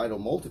amused the idle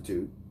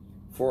multitude,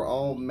 for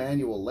all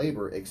manual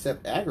labor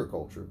except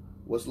agriculture,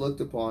 was looked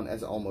upon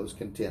as almost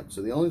contempt.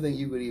 So the only thing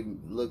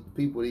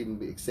people would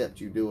even accept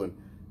you doing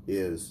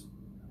is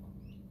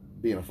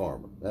being a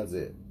farmer. That's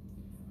it.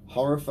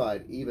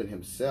 Horrified even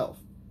himself.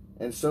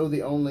 And so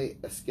the only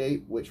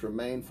escape which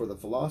remained for the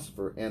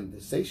philosopher and the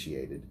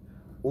satiated,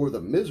 or the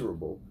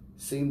miserable,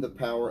 seemed the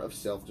power of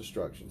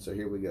self-destruction. So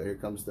here we go. Here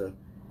comes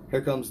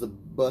the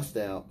bust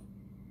out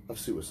of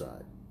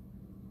suicide.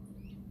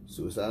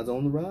 Suicide's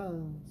on the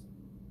rise.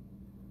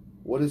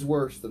 What is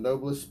worse, the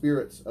noblest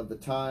spirits of the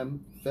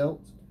time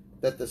felt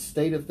that the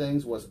state of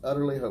things was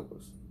utterly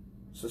hopeless.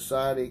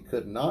 Society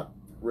could not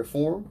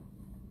reform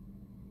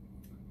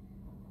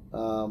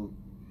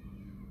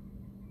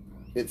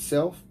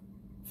itself.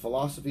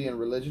 Philosophy and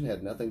religion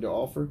had nothing to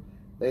offer.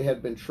 They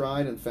had been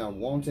tried and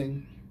found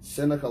wanting.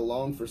 Seneca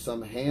longed for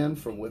some hand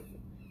from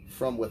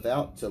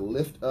without to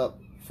lift up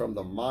from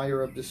the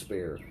mire of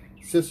despair.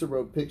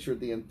 Cicero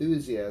pictured the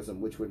enthusiasm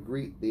which would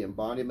greet the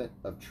embodiment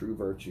of true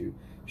virtue,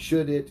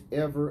 should it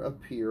ever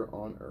appear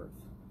on earth.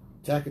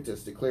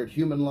 Tacitus declared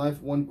human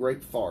life one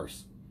great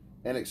farce,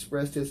 and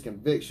expressed his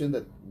conviction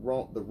that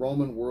the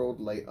Roman world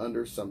lay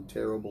under some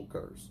terrible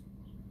curse.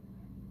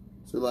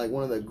 So, like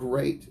one of the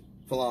great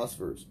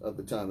philosophers of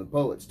the time, the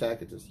poets,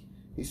 Tacitus,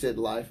 he said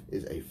life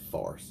is a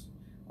farce.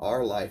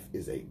 Our life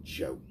is a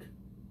joke.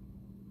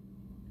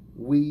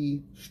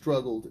 We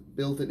struggled,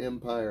 built an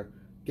empire,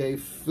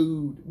 gave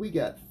food. We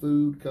got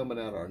food coming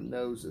out our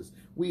noses.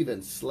 We've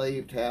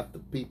enslaved half the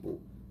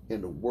people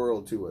in the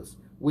world to us.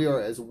 We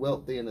are as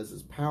wealthy and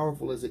as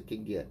powerful as it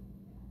can get.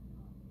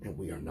 And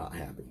we are not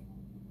happy.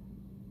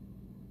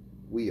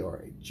 We are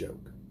a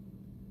joke.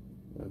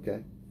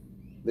 Okay?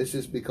 This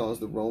is because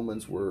the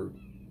Romans were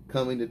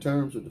coming to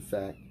terms with the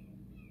fact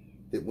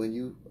that when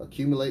you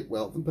accumulate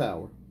wealth and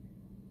power,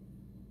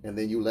 and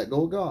then you let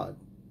go of God,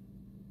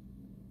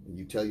 and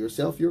you tell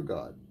yourself you're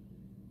God,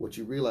 what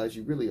you realize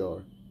you really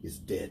are is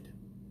dead.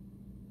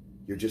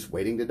 You're just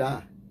waiting to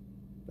die.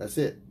 That's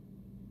it.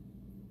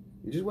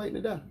 You're just waiting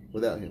to die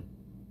without him.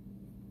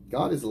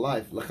 God is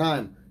life.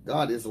 L'chaim,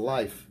 God is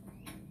life.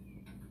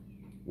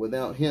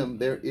 Without him,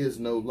 there is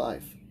no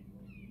life.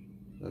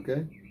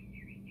 Okay?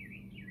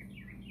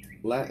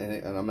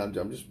 And I'm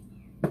just,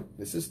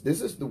 this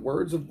is the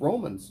words of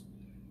Romans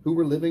who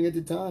were living at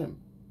the time.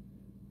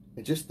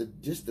 And just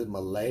the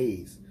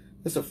malaise.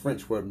 That's a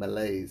French word,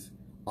 malaise.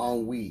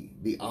 Ennui,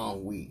 the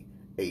ennui.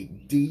 A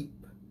deep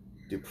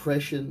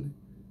depression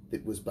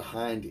that was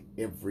behind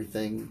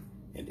everything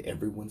and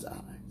everyone's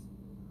eyes.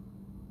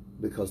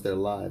 Because their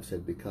lives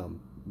had become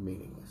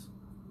meaningless.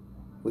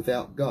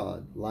 Without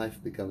God,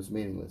 life becomes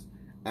meaningless.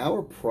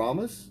 Our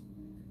promise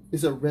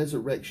is a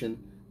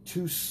resurrection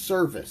to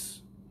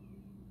service,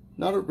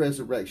 not a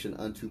resurrection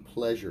unto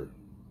pleasure.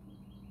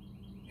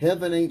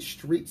 Heaven ain't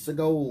streets of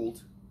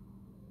gold.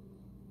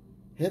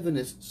 Heaven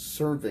is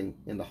serving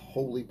in the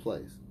holy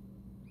place.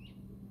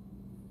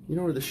 You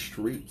know where the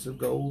streets of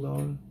gold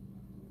are?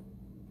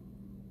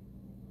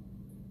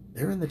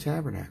 They're in the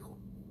tabernacle.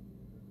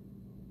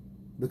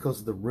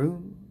 Because the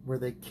room where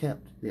they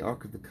kept the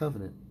Ark of the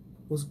Covenant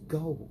was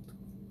gold.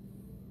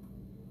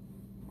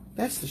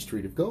 That's the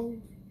street of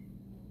gold.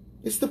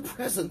 It's the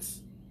presence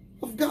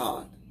of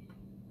God.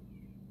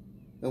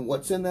 And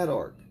what's in that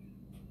ark?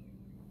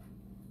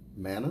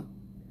 Manna,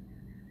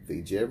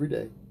 feeds you every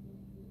day.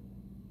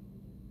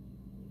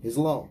 His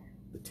law,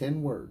 the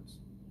 10 words,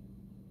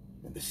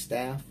 and the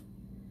staff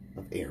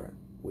of Aaron,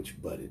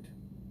 which budded.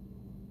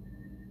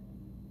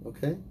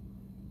 Okay?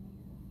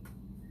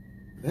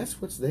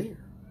 That's what's there.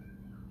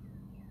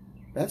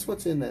 That's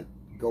what's in that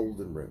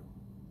golden room.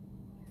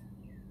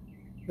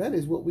 That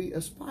is what we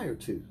aspire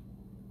to.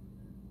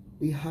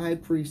 The high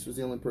priest was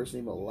the only person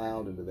even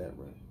allowed into that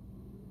room.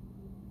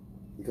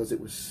 Because it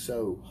was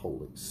so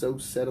holy, so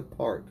set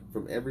apart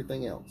from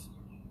everything else.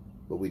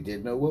 But we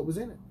did know what was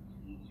in it.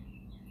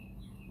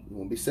 You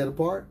want to be set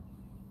apart?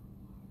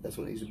 That's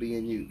what needs to be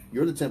in you.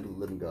 You're the temple of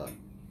the living God.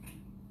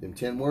 Them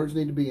 10 words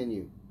need to be in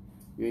you.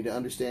 You need to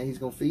understand he's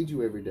going to feed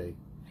you every day.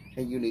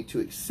 And you need to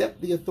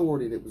accept the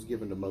authority that was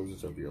given to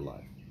Moses over your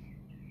life.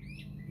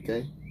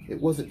 Okay?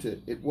 It wasn't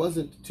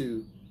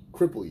to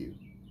cripple you.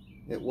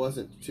 It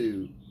wasn't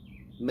to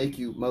make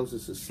you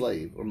Moses'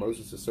 slave or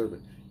Moses'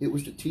 servant. It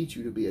was to teach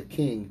you to be a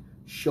king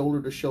shoulder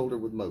to shoulder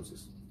with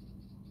Moses.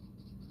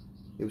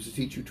 It was to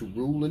teach you to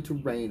rule and to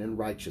reign in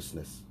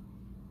righteousness.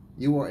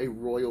 You are a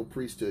royal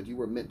priesthood. You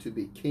were meant to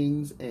be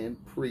kings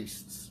and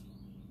priests.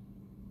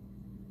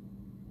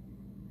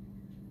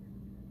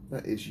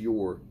 That is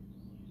your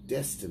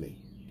destiny,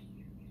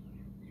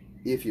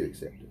 if you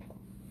accept it.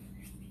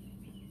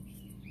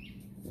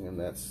 And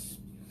that's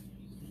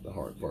the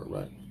hard part,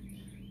 right?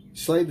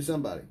 Slave to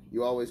somebody.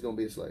 You're always going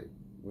to be a slave.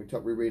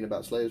 We're reading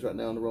about slaves right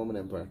now in the Roman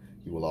Empire.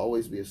 You will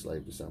always be a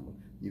slave to someone.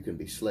 You can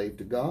be slave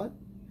to God.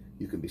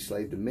 You can be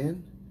slave to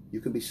men. You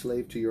can be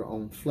slave to your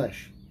own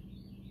flesh.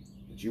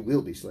 But you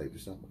will be slave to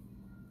someone.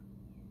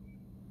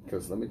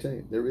 Because let me tell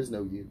you, there is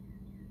no you.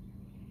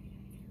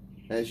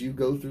 As you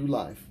go through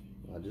life,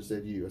 I just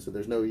said you. I said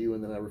there's no you,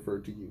 and then I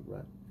referred to you,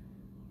 right?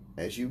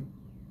 As you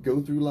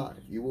go through life,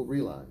 you will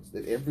realize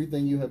that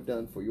everything you have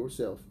done for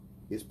yourself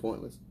is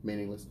pointless,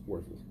 meaningless,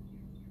 worthless.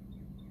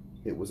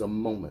 It was a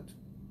moment.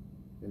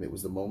 And it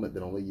was the moment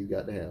that only you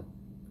got to have.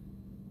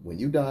 When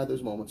you die,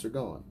 those moments are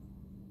gone.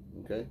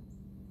 Okay?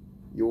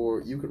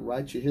 You can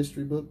write your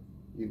history book.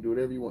 You can do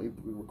whatever you want. You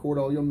can record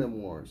all your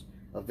memoirs.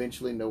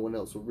 Eventually, no one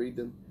else will read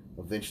them.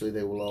 Eventually,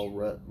 they will all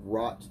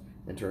rot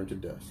and turn to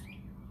dust.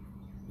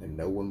 And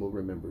no one will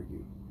remember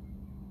you.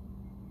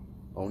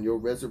 On your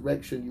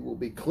resurrection, you will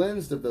be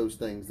cleansed of those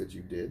things that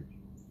you did.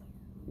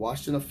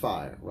 Washed in a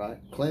fire, right?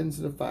 Cleansed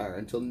in a fire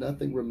until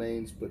nothing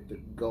remains but the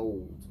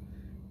gold.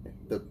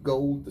 The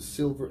gold, the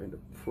silver, and the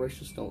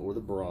precious stone, or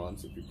the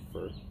bronze, if you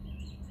prefer,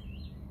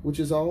 which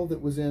is all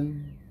that was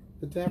in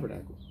the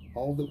tabernacle.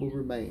 All that will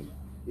remain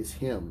is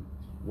him,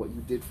 what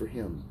you did for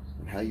him,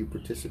 and how you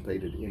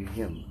participated in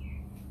him.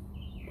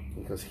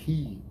 Because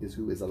he is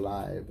who is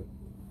alive.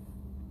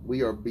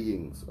 We are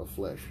beings of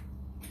flesh.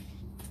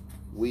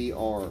 We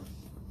are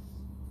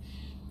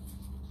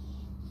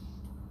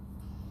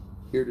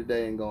here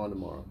today and gone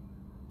tomorrow.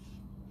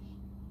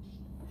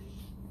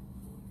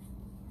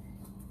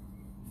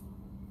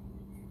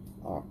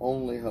 Our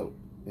only hope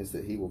is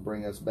that he will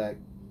bring us back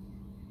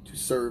to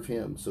serve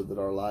him so that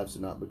our lives do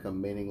not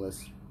become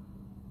meaningless.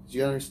 Do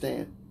you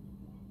understand?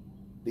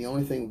 The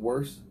only thing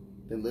worse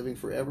than living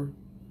forever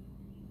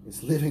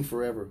is living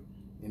forever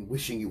and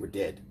wishing you were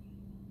dead.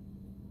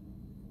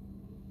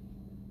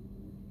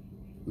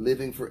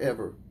 Living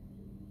forever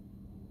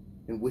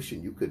and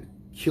wishing you could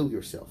kill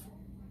yourself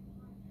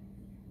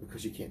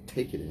because you can't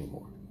take it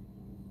anymore.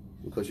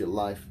 Because your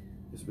life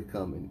has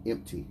become an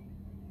empty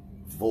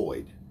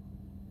void.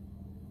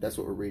 That's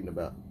what we're reading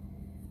about.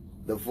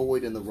 The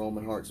void in the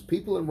Roman hearts.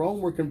 People in Rome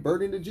were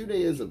converting to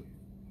Judaism.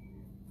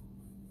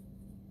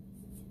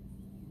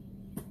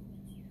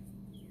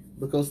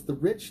 Because the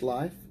rich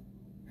life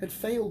had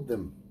failed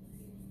them.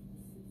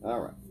 All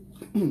right.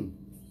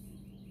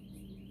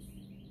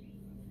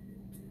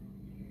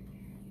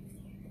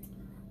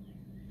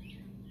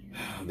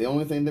 The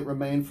only thing that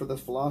remained for the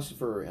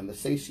philosopher and the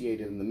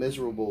satiated and the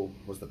miserable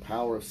was the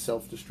power of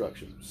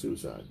self-destruction,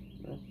 suicide.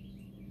 Right?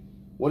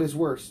 What is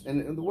worse,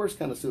 and the worst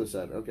kind of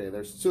suicide, okay,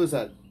 there's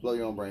suicide, blow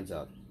your own brains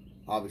out,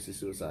 obviously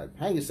suicide.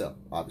 Hang yourself,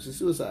 obviously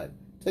suicide.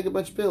 Take a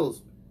bunch of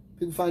pills,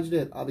 people find you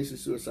dead, obviously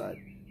suicide.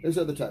 There's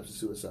other types of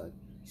suicide.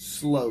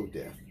 Slow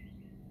death.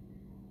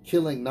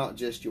 Killing not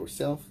just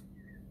yourself,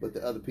 but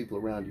the other people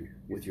around you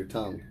with your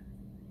tongue.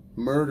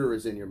 Murder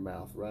is in your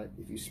mouth, right?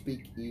 If you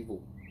speak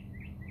evil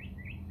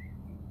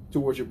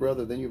towards your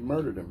brother, then you've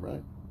murdered him,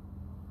 right?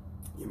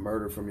 You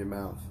murder from your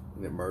mouth,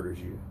 and it murders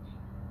you.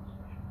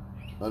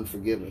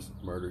 Unforgiveness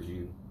murders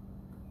you.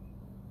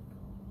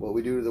 What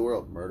we do to the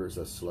world murders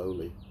us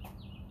slowly.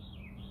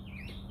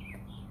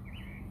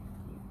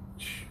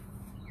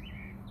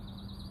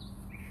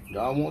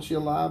 God wants you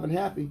alive and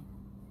happy.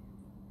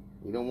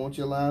 He don't want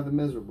you alive and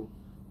miserable.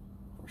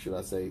 Or should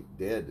I say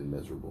dead and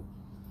miserable.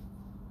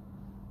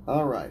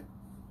 All right.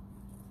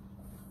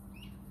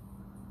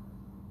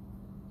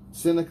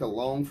 Seneca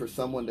longed for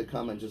someone to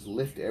come and just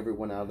lift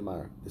everyone out of the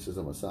mire. This is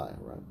a Messiah,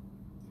 right?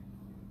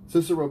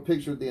 Cicero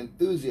pictured the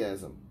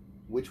enthusiasm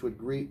which would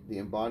greet the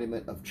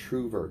embodiment of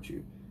true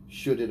virtue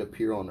should it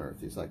appear on earth.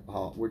 He's like,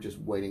 oh, we're just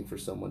waiting for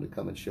someone to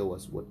come and show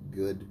us what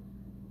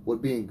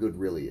being good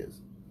really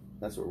is.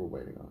 That's what we're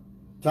waiting on.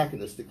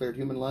 Tacitus declared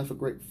human life a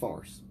great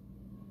farce.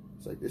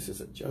 It's like, this is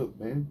a joke,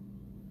 man.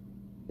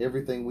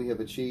 Everything we have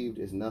achieved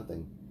is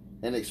nothing,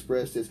 and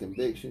expressed his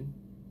conviction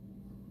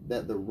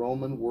that the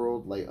Roman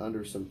world lay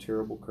under some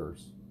terrible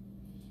curse.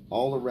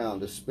 All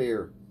around,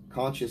 despair,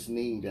 conscious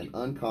need, and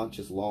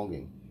unconscious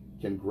longing.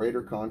 Can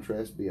greater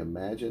contrast be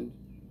imagined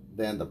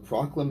than the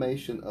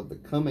proclamation of the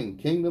coming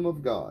kingdom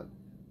of God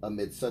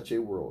amid such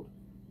a world,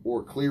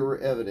 or clearer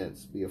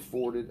evidence be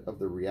afforded of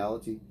the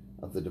reality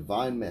of the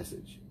divine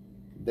message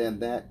than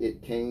that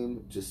it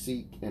came to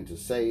seek and to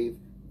save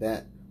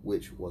that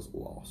which was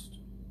lost?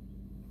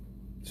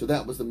 So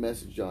that was the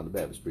message John the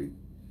Baptist preached.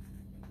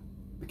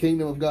 The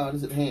kingdom of God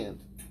is at hand.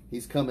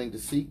 He's coming to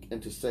seek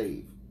and to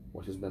save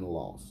what has been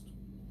lost.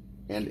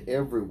 And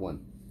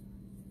everyone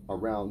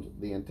around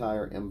the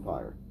entire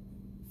empire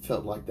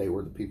felt like they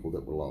were the people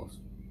that were lost.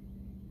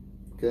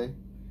 Okay?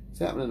 It's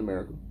happening in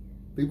America.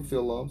 People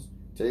feel lost.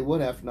 Tell you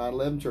what, after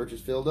 9/11,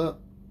 churches filled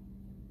up.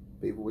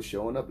 People were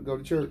showing up to go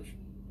to church.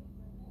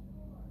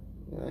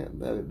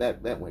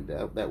 That went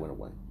down. That went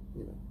away.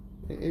 You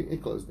know,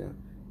 it closed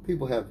down.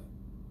 People have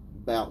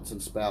bouts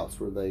and spouts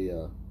where they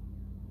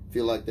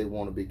feel like they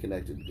want to be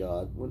connected to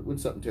God when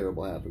something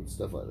terrible happens,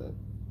 stuff like that.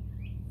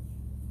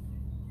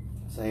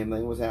 Same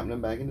thing was happening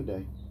back in the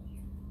day.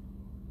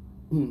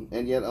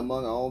 And yet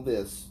among all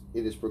this,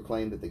 it is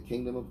proclaimed that the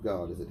kingdom of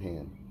God is at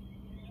hand.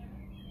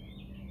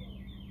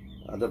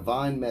 A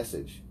divine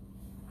message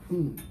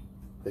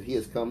that he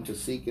has come to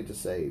seek and to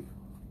save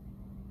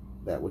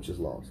that which is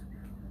lost.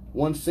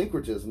 One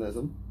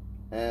syncretism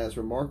as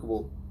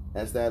remarkable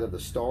as that of the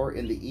star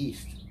in the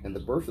east and the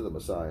birth of the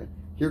Messiah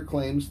here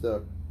claims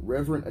the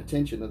reverent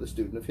attention of the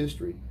student of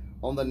history.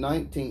 On the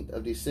 19th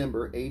of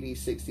December, AD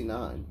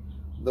 69,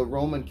 the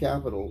Roman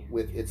capital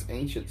with its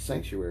ancient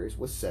sanctuaries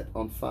was set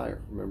on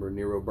fire. Remember,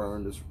 Nero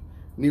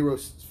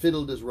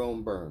fiddled as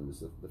Rome burned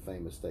is the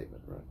famous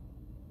statement, right?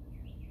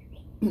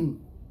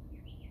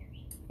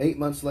 8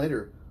 months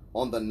later,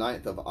 on the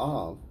 9th of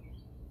Av,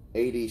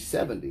 AD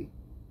 70,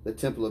 the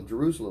Temple of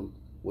Jerusalem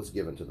was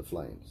given to the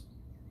flames.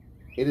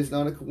 It is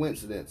not a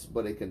coincidence,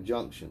 but a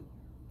conjunction.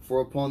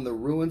 For upon the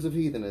ruins of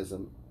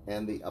heathenism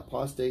and the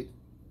apostate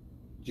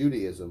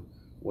Judaism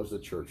was the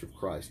Church of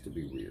Christ to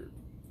be reared.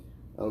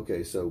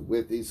 Okay, so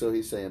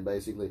he's saying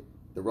basically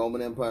the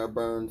Roman Empire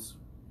burns,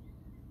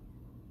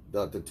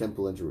 the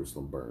temple in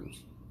Jerusalem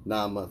burns.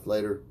 9 months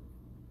later,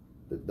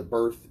 the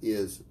birth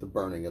is the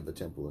burning of the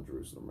temple in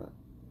Jerusalem, right?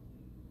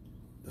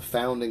 The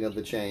founding of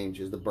the change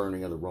is the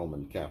burning of the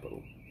Roman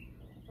capital.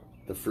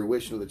 The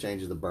fruition of the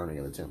change is the burning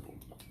of the temple.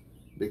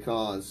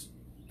 Because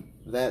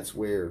that's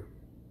where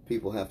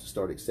people have to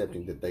start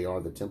accepting that they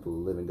are the temple of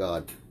the living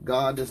God.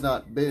 God does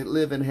not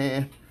live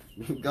in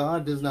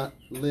God does not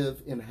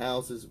live in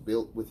houses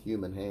built with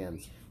human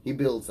hands. He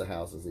builds the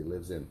houses he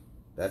lives in.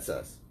 That's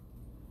us.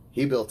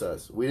 He built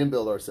us. We didn't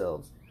build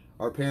ourselves.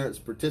 Our parents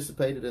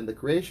participated in the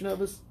creation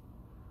of us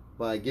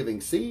by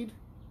giving seed,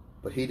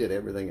 but he did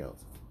everything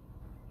else.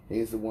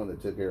 He's the one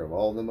that took care of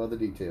all them other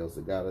details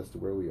that got us to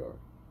where we are.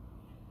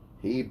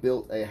 He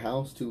built a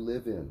house to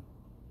live in.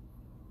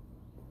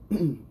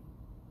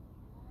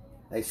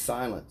 A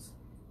silence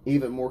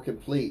even more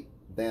complete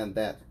than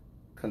that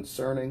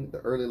concerning the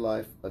early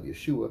life of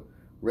Yeshua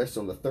rests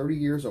on the 30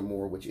 years or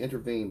more which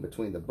intervened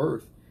between the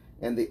birth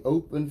and the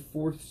open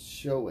forth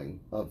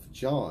showing of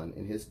John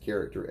in his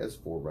character as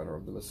forerunner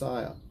of the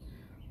Messiah.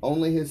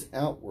 Only his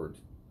outward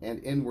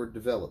and inward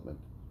development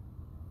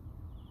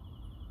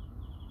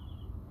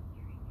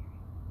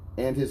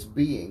and his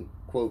being,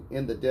 quote,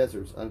 in the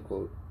deserts,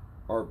 unquote,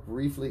 are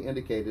briefly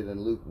indicated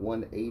in Luke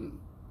 1:80.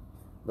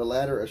 The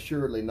latter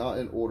assuredly not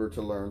in order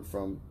to learn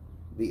from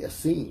the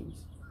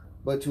Essenes,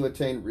 but to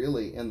attain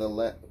really in the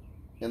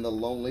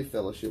lonely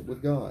fellowship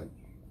with God.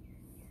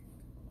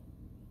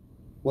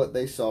 what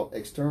they sought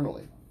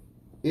externally.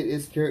 It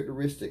is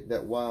characteristic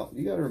that while,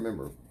 you got to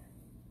remember,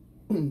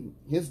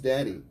 his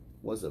daddy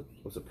was a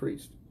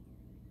priest.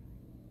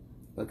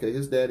 Okay,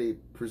 his daddy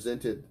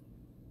presented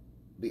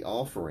the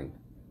offering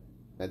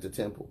at the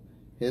temple.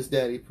 His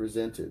daddy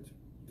presented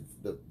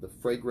the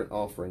fragrant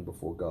offering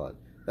before God.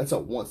 That's a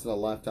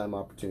once-in-a-lifetime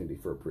opportunity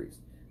for a priest.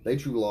 They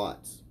drew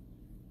lots.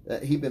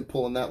 He'd been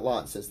pulling that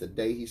lot since the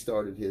day he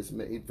started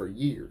for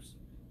years.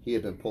 He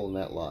had been pulling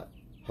that lot,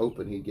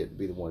 hoping he'd get to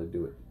be the one to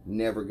do it.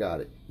 Never got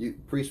it.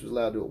 Priest was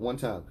allowed to do it one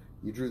time.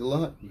 You drew the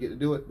lot, you get to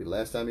do it. Be the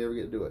last time you ever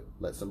get to do it.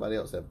 Let somebody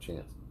else have a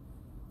chance.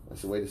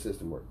 That's the way the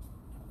system works.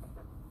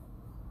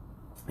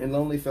 In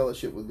lonely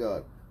fellowship with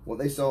God, what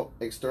they saw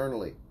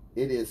externally,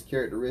 it is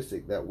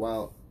characteristic that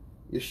while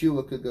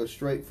Yeshua could go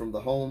straight from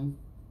the home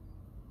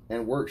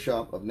and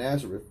workshop of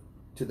Nazareth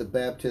to the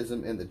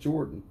baptism in the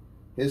Jordan,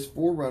 his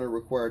forerunner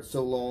required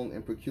so long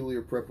and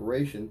peculiar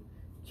preparation,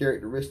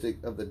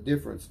 characteristic of the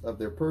difference of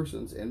their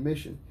persons and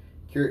mission,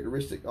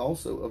 characteristic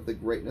also of the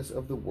greatness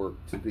of the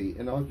work to be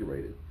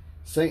inaugurated.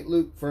 St.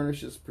 Luke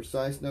furnishes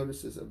precise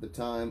notices of the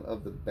time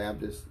of the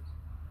Baptist's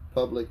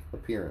public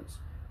appearance,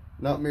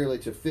 not merely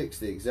to fix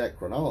the exact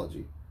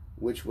chronology,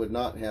 which would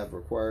not have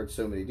required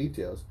so many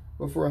details,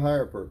 but for a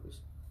higher purpose.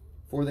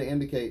 For they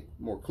indicate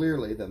more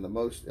clearly than the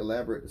most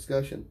elaborate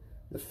discussion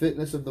the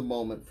fitness of the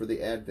moment for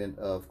the advent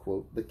of,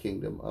 quote, the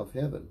kingdom of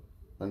heaven,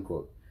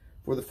 unquote.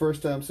 For the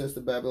first time since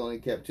the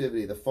Babylonian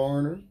captivity, the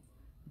foreigner,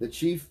 the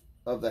chief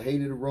of the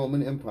hated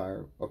Roman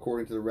Empire,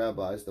 according to the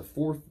rabbis, the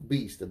fourth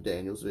beast of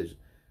Daniel's vision.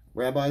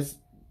 Rabbis,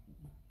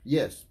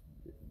 yes,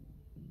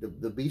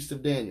 the beast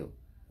of Daniel.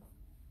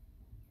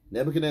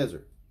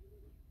 Nebuchadnezzar,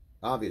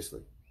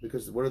 obviously,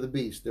 because what are the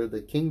beasts? They're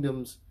the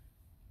kingdoms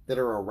that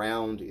are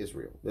around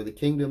Israel. They're the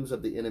kingdoms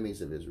of the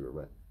enemies of Israel,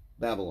 right?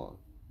 Babylon,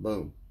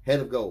 boom. Head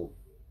of gold,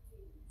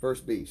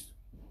 first beast.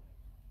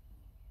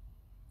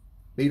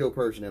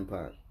 Medo-Persian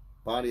Empire,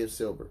 body of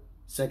silver.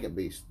 Second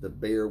beast, the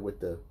bear with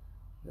the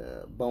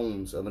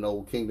bones of an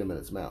old kingdom in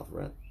its mouth,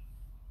 right?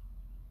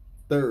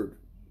 Third,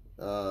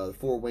 the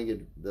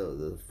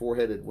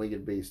four-headed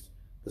winged beast,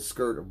 the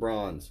skirt of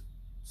bronze.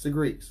 It's the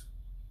Greeks.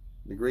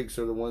 The Greeks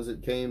are the ones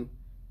that came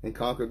and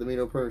conquered the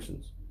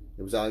Medo-Persians.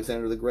 It was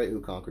Alexander the Great who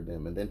conquered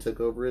them and then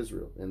took over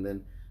Israel. And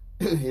then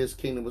his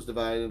kingdom was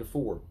divided into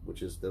four,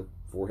 which is the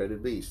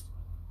four-headed beast.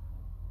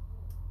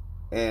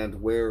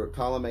 And where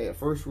Ptolemy at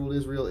first ruled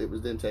Israel, it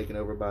was then taken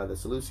over by the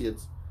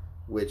Seleucids,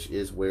 which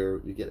is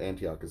where you get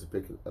Antiochus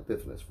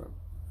Epiphanes from.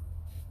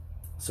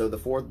 So the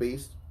fourth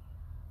beast,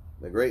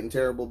 the great and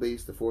terrible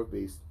beast, the fourth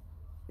beast,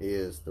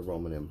 is the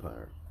Roman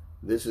Empire.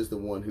 This is the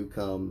one who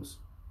comes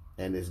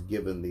and is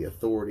given the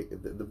authority.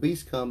 The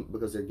beasts come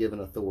because they're given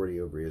authority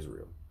over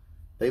Israel.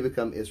 They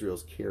become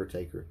Israel's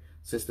caretaker.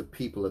 Since the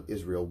people of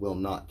Israel will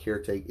not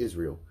caretake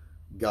Israel,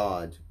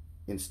 God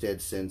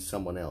instead sends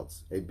someone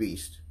else, a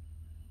beast,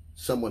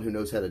 someone who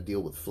knows how to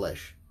deal with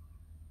flesh,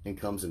 and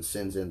comes and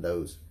sends in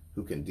those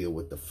who can deal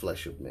with the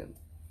flesh of men.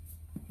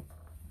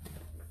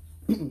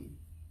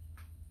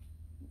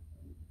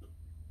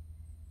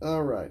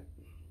 All right.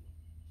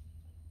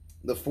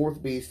 The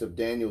fourth beast of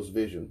Daniel's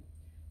vision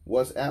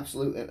was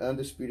absolute and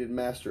undisputed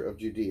master of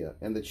Judea,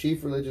 and the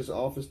chief religious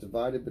office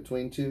divided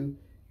between two,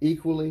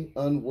 equally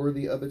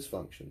unworthy of its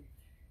function.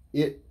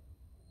 It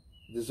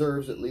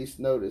deserves at least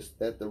notice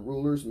that the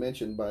rulers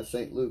mentioned by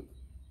St. Luke,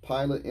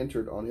 Pilate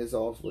entered on his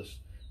office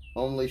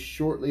only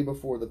shortly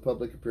before the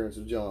public appearance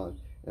of John,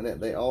 and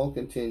that they all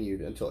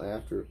continued until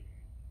after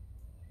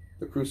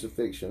the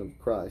crucifixion of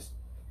Christ.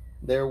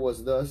 There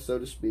was thus, so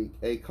to speak,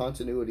 a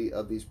continuity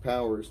of these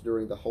powers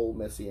during the whole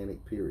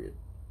Messianic period.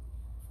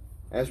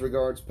 As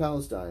regards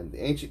Palestine,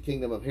 the ancient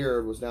kingdom of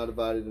Herod was now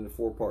divided into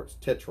four parts.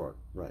 Tetrarch,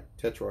 right?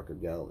 Tetrarch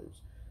of Galilee.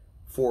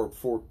 Four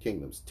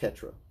kingdoms.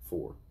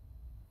 Four.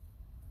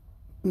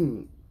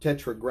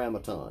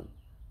 Tetragrammaton.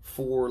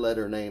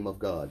 Four-letter name of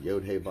God.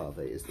 Yod He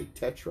Vav He is the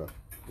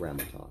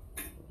Tetragrammaton.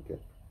 Okay.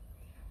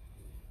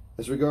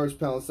 As regards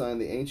Palestine,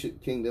 the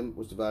ancient kingdom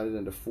was divided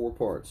into four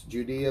parts.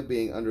 Judea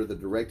being under the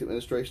direct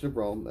administration of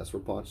Rome. That's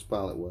where Pontius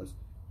Pilate was.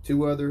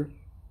 Two other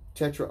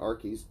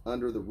tetrarchies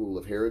under the rule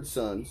of Herod's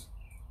sons,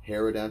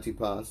 Herod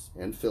Antipas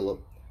and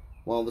Philip,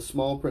 while the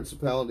small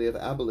principality of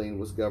Abilene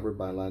was governed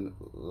by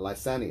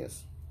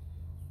Lysanias.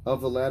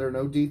 Of the latter,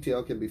 no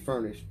detail can be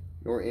furnished,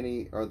 nor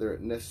are there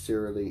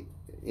necessarily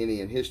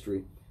any in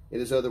history. It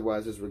is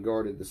otherwise as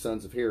regarded the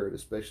sons of Herod,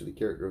 especially the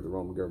character of the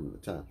Roman government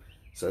at the time.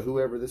 So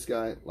whoever this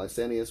guy,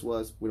 Lysanias,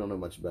 was, we don't know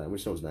much about him. We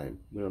just know his name.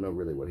 We don't know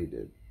really what he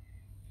did.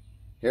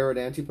 Herod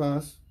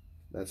Antipas,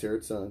 that's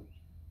Herod's son,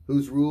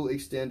 whose rule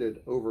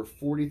extended over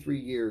 43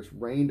 years,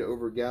 reigned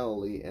over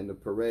Galilee and the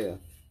Perea,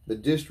 the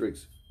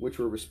districts which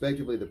were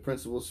respectively the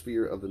principal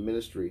sphere of the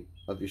ministry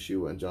of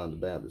Yeshua and John the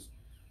Baptist.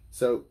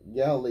 So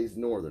Galilee's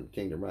northern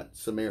kingdom, right?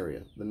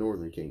 Samaria, the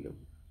northern kingdom.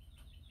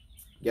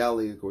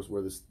 Galilee, of course,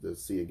 where the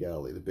Sea of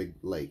Galilee, the big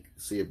lake,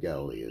 Sea of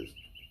Galilee is,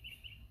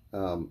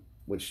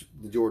 which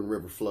the Jordan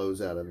River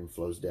flows out of and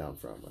flows down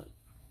from, right?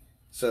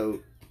 So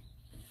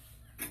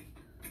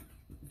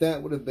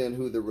that would have been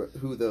who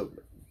the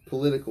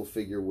political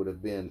figure would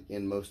have been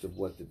in most of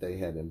what that they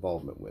had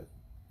involvement with,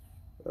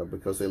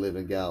 because they lived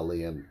in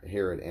Galilee and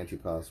Herod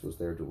Antipas was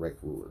their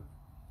direct ruler.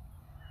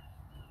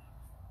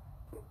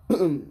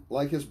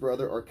 Like his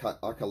brother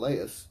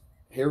Archelaus,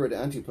 Herod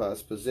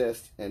Antipas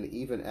possessed an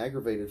even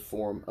aggravated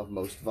form of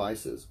most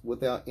vices,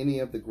 without any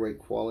of the great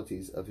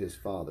qualities of his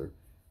father.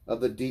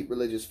 Of the deep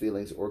religious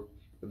feelings or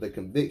the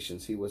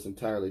convictions he was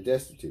entirely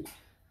destitute,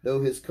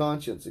 though his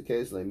conscience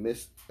occasionally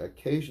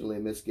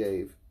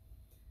misgave,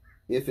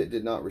 if it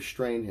did not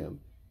restrain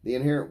him. The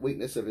inherent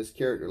weakness of his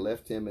character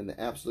left him in the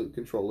absolute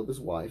control of his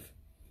wife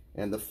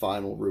and the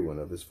final ruin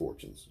of his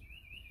fortunes.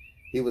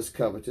 He was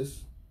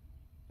covetous,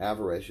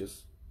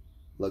 avaricious,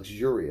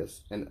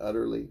 luxurious, and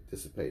utterly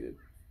dissipated,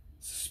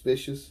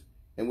 suspicious,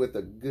 and with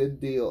a good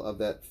deal of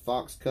that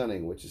fox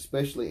cunning which,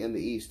 especially in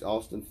the East,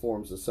 often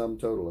forms the sum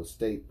total of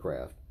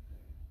statecraft.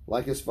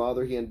 Like his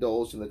father, he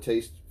indulged in the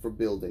taste for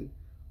building,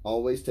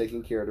 always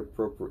taking care to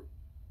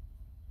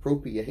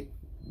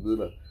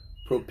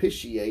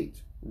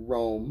propitiate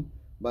Rome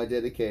by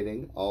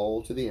dedicating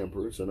all to the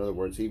emperor. So in other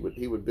words, he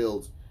would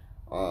build.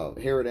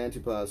 Herod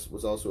Antipas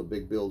was also a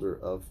big builder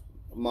of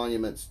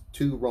monuments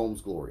to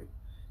Rome's glory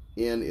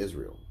in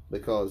Israel,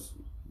 because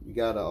you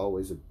got to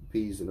always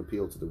appease and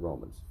appeal to the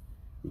Romans.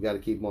 You got to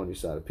keep them on your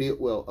side.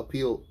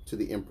 Appeal to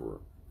the emperor.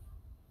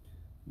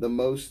 The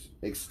most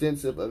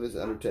extensive of his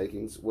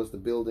undertakings was the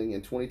building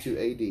in 22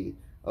 A.D.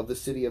 of the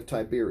city of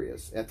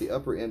Tiberius at the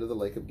upper end of the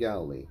Lake of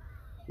Galilee.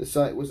 The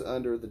site was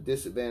under the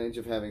disadvantage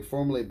of having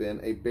formerly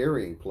been a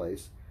burying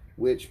place,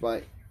 which,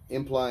 by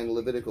implying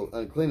Levitical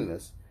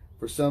uncleanness,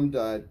 for some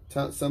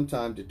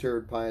time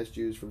deterred pious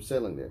Jews from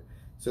settling there.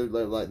 So,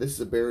 like, this is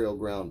a burial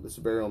ground. This is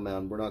a burial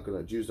mound. We're not going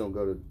to, Jews don't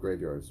go to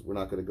graveyards. We're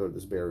not going to go to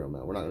this burial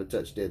mound. We're not going to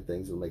touch dead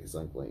things that will make us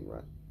unclean,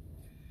 right?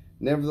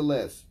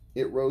 Nevertheless,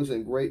 it rose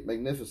in great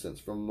magnificence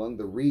from among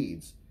the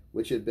reeds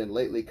which had been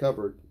lately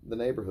covered the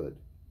neighborhood.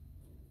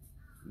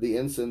 The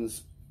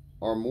ensigns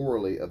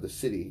armorally of the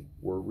city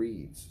were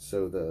reeds.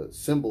 So the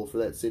symbol for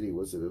that city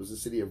was that it was the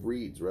city of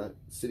reeds, right?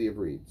 City of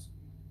reeds.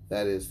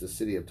 That is the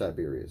city of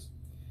Tiberius.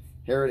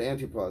 Herod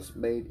Antipas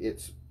made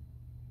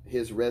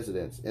his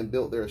residence and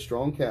built there a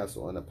strong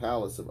castle and a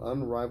palace of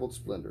unrivaled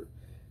splendor.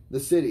 The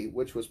city,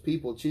 which was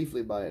peopled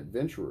chiefly by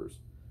adventurers,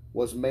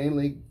 was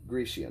mainly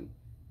Grecian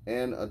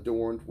and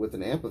adorned with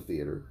an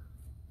amphitheater,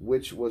 of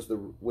which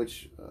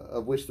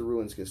the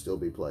ruins can still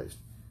be placed.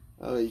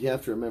 You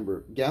have to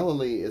remember,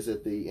 Galilee is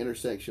at the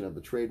intersection of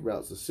the trade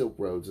routes, the Silk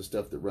Roads, the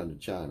stuff that run to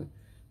China.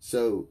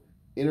 So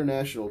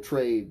international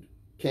trade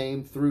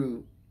came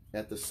through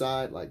at the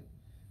side, like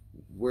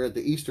we're at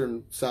the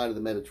eastern side of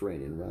the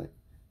Mediterranean, right?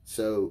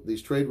 So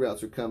these trade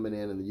routes are coming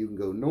in, and you can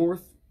go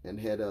north and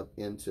head up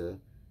into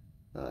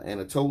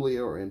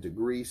Anatolia or into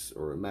Greece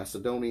or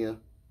Macedonia,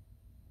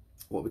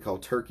 what we call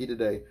Turkey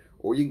today,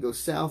 or you can go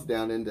south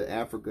down into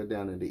Africa,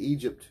 down into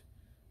Egypt,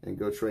 and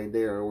go trade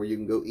there, or you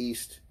can go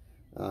east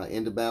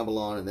into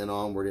Babylon and then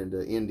onward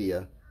into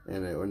India,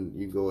 and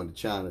you go into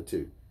China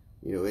too.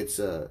 You know, it's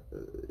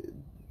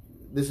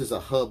this is a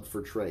hub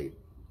for trade.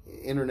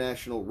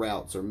 International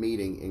routes are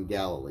meeting in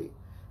Galilee,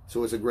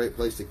 so it's a great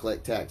place to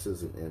collect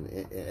taxes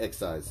and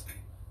excise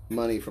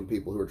money from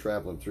people who are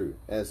traveling through.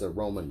 As a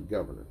Roman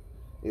governor,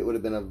 it would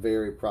have been a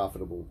very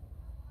profitable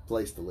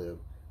place to live.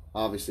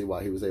 Obviously,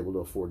 why he was able to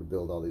afford to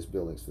build all these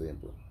buildings for the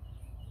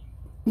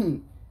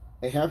emperor.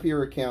 A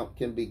happier account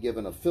can be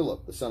given of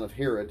Philip, the son of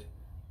Herod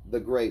the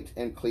Great,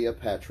 and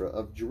Cleopatra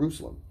of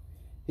Jerusalem.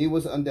 He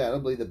was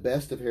undoubtedly the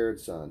best of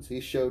Herod's sons.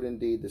 He showed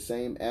indeed the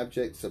same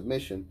abject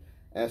submission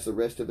as the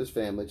rest of his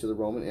family to the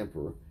Roman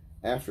emperor,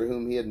 after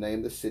whom he had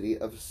named the city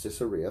of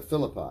Caesarea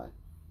Philippi,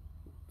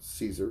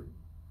 Caesar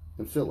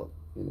and Philip,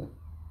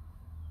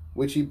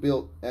 which he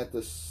built at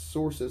the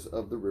sources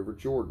of the river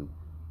Jordan,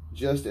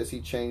 just as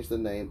he changed the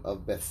name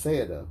of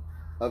Bethsaida,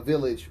 a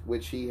village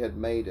which he had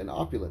made an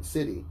opulent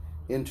city,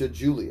 into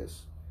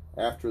Julias,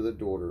 after the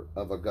daughter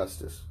of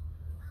Augustus.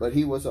 But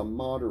he was a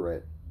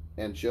moderate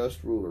and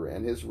just ruler,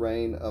 and his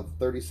reign of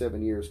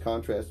 37 years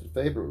contrasted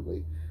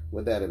favorably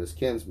with that of his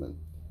kinsman.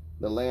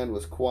 The land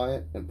was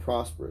quiet and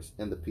prosperous,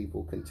 and the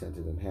people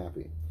contented and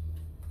happy.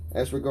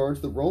 As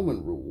regards the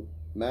Roman rule,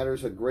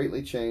 matters had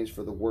greatly changed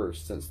for the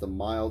worse since the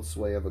mild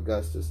sway of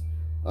Augustus,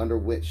 under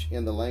which,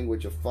 in the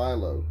language of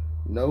Philo,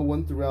 no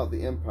one throughout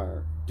the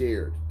empire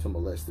dared to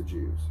molest the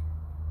Jews.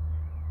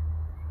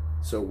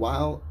 So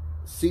while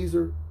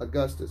Caesar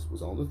Augustus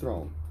was on the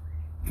throne,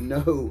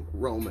 no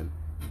Roman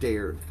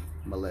dared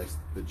molest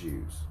the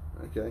Jews.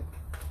 Okay?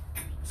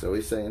 So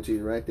he's saying to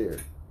you right there,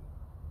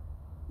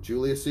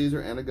 Julius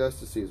Caesar and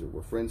Augustus Caesar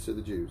were friends to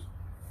the Jews.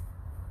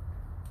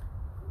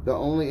 The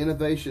only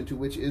innovation to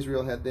which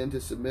Israel had then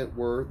to submit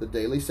were the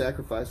daily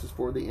sacrifices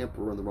for the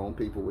emperor and the Roman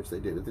people, which they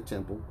did at the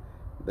temple.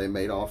 They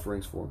made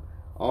offerings for them.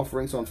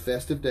 Offerings on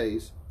festive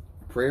days,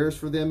 prayers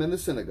for them in the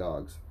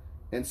synagogues,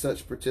 and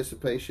such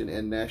participation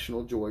in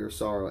national joy or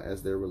sorrow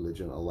as their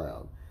religion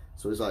allowed.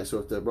 So it's like, so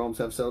if the Romans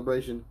have a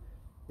celebration,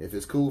 if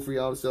it's cool for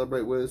y'all to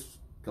celebrate with us,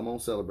 come on,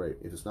 celebrate.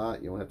 If it's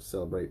not, you don't have to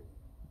celebrate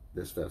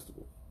this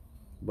festival.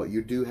 But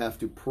you do have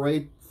to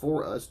pray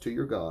for us to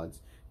your gods.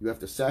 You have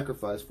to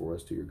sacrifice for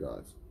us to your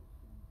gods.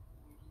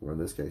 Or in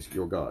this case,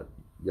 your God,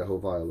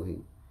 Yehovah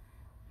Elohim.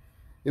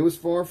 It was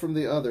far from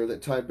the other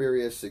that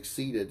Tiberius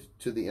succeeded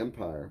to the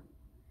empire,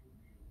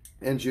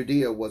 and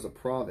Judea was a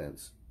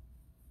province.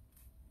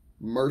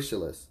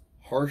 Merciless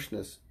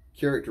harshness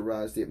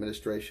characterized the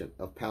administration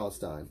of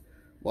Palestine,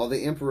 while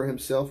the emperor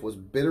himself was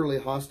bitterly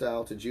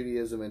hostile to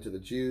Judaism and to the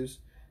Jews,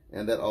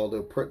 and that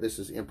although this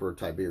is Emperor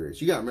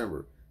Tiberius. You got to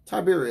remember,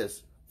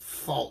 Tiberius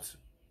fought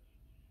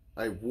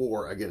a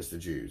war against the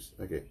Jews.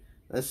 Okay,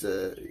 that's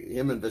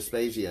him and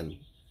Vespasian.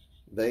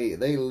 They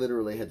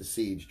literally had to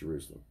siege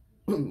Jerusalem.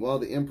 While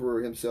the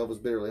emperor himself was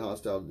bitterly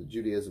hostile to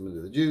Judaism and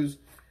to the Jews,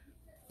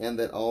 and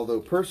that although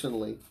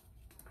personally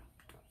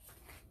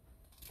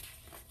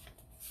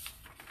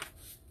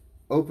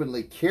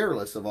openly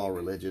careless of all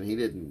religion, he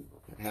didn't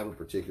have a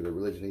particular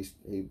religion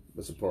he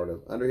was a part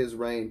of. Under his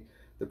reign,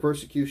 the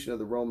persecution of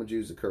the Roman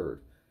Jews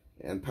occurred,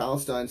 and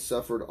Palestine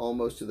suffered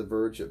almost to the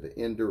verge of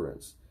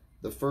endurance.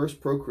 The first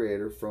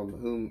procurator, from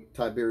whom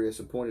Tiberius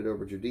appointed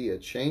over Judea,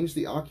 changed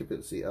the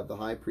occupancy of the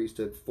high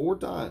priesthood 4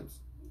 times,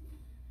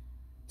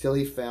 till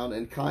he found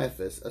in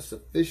Caiaphas a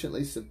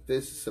sufficiently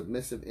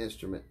submissive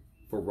instrument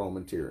for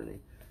Roman tyranny.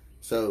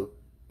 So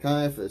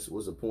Caiaphas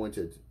was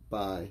appointed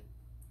by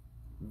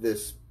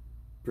this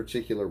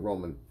particular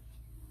Roman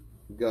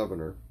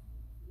governor,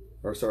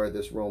 or sorry,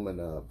 this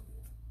Roman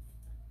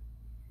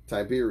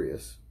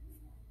Tiberius,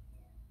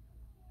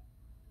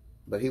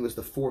 but he was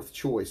the 4th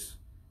choice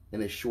in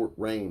his short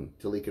reign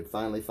till he could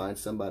finally find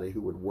somebody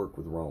who would work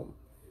with Rome.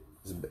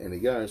 And you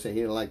gotta understand,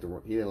 he didn't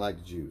like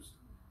the Jews.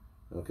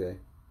 Okay,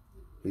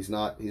 he's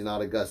not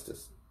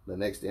Augustus. The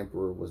next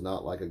emperor was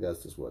not like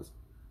Augustus was.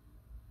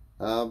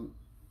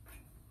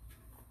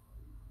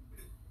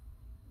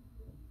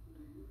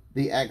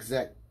 The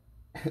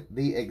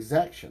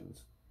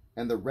exactions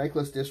and the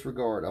reckless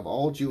disregard of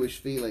all Jewish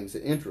feelings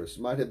and interests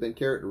might have been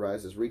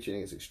characterized as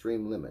reaching its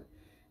extreme limit,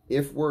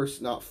 if worse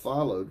not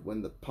followed,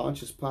 when the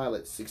Pontius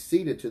Pilate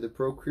succeeded to the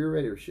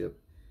procuratorship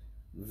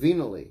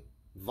venally,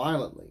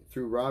 violently,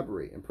 through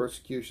robbery and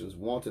persecutions,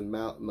 wanton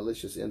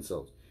malicious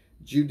insults,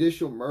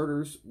 judicial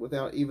murders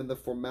without even the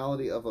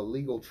formality of a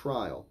legal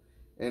trial,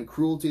 and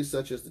cruelty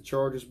such as the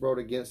charges brought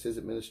against his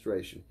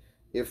administration.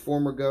 If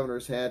former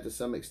governors had to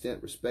some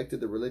extent respected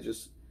the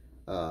religious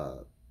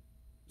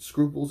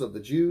scruples of the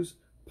Jews,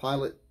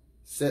 Pilate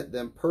set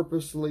them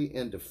purposely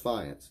in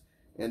defiance,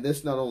 and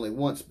this not only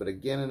once, but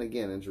again and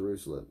again in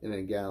Jerusalem, and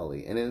in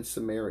Galilee, and in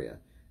Samaria,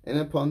 and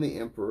upon the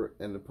emperor,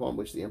 and upon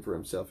which the emperor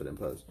himself had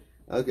imposed.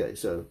 Okay,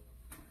 so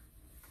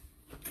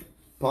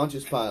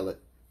Pontius Pilate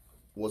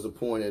was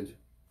appointed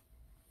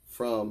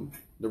from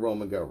the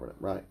Roman government,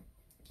 right?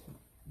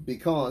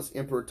 Because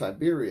Emperor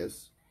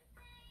Tiberius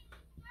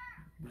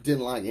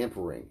didn't like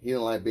emperoring. He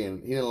liked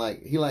being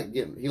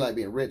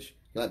rich.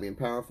 He liked being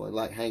powerful. He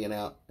liked hanging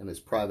out in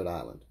his private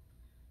island.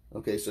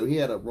 Okay, so he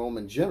had a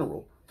Roman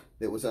general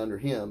that was under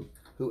him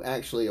who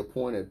actually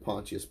appointed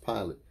Pontius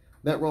Pilate.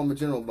 That Roman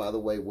general, by the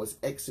way, was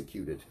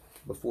executed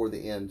before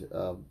the end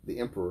of the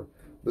emperor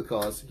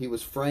because he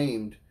was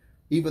framed,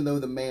 even though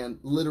the man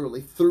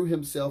literally threw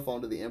himself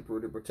onto the emperor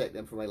to protect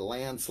him from a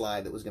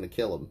landslide that was going to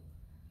kill him.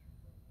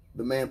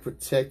 The man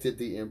protected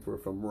the emperor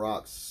from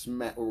rocks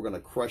that were going to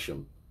crush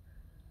him.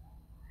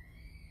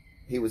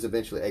 He was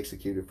eventually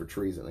executed for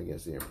treason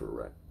against the emperor,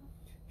 right?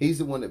 He's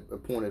the one that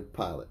appointed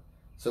Pilate.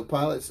 So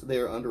Pilate's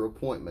there under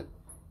appointment.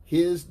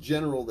 His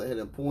general that had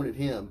appointed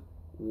him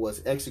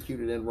was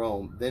executed in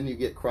Rome. Then you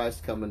get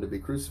Christ coming to be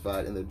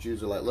crucified, and the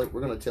Jews are like, look,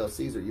 we're going to tell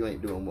Caesar you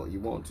ain't doing what you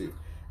want to.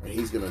 And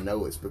he's going to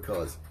know it's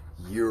because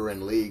you're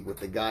in league with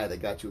the guy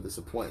that got you this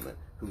appointment,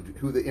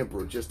 who the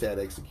emperor just had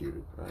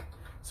executed, right?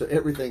 So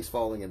everything's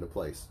falling into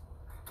place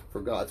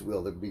for God's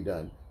will to be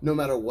done. No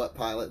matter what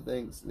Pilate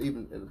thinks,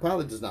 even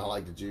Pilate does not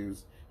like the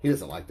Jews. He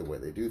doesn't like the way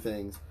they do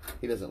things.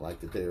 He doesn't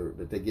like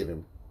that they give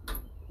him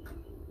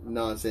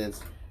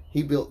nonsense.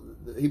 He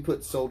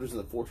put soldiers in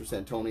the fortress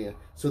Antonia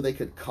so they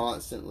could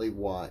constantly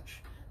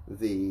watch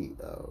the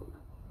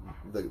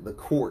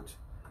court,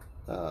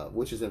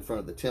 which is in front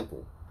of the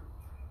temple.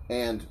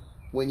 And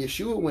when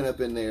Yeshua went up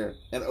in there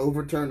and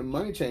overturned the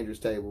money changers'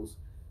 tables,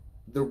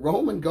 the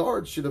Roman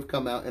guards should have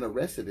come out and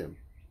arrested him,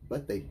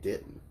 but they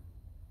didn't.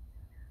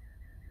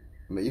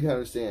 I mean, you can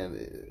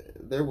understand,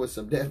 there was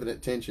some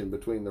definite tension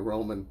between the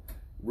Roman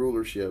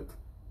rulership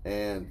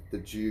and the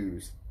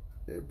Jews,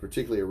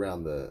 particularly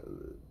around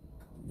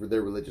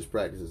their religious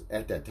practices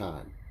at that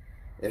time.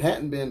 It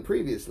hadn't been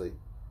previously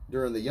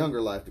during the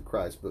younger life of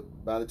Christ,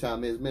 but by the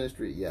time of his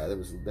ministry, yeah, there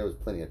was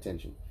plenty of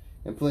tension.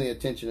 And plenty of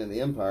tension in the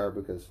empire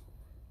because,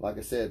 like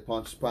I said,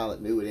 Pontius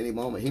Pilate knew at any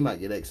moment he might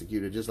get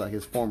executed, just like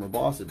his former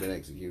boss had been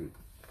executed,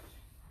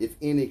 if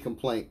any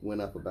complaint went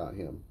up about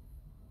him.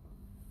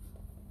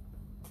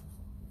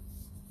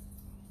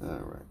 All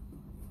right.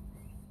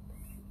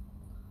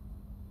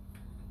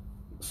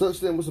 Such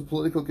then was the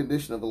political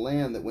condition of the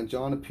land that when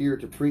John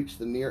appeared to preach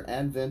the near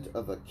advent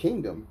of a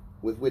kingdom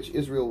with which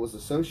Israel was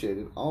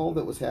associated, all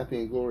that was happy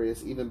and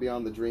glorious, even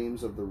beyond the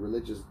dreams of the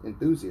religious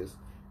enthusiasts,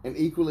 and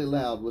equally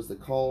loud was the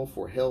call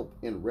for help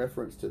in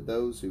reference to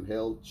those who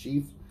held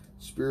chief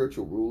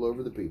spiritual rule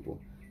over the people.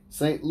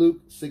 St.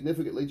 Luke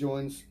significantly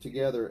joins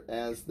together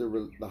as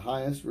the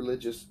highest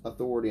religious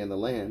authority in the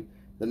land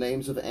the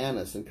names of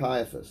Annas and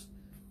Caiaphas.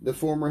 The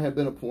former had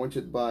been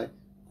appointed by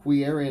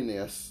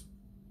Quirinius.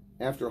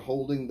 After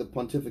holding the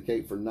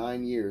pontificate for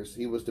 9 years,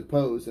 he was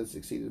deposed and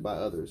succeeded by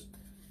others,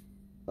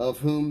 of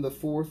whom the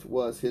fourth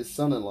was his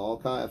son-in-law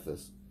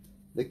Caiaphas.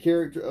 The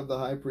character of the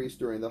high priest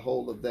during the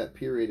whole of that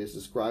period is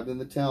described in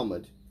the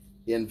Talmud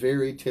in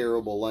very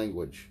terrible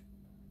language.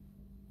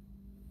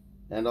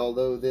 And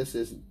although this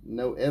is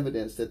no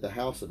evidence that the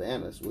house of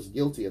Annas was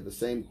guilty of the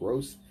same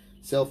gross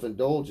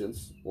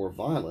self-indulgence or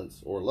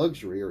violence or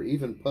luxury or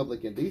even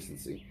public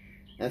indecency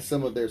as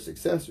some of their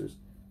successors,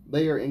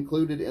 they are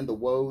included in the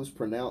woes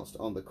pronounced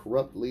on the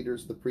corrupt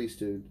leaders of the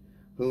priesthood,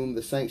 whom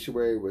the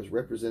sanctuary was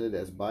represented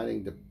as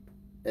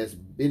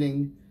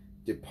bidding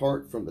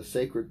depart from the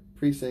sacred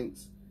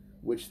precincts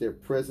which their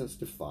presence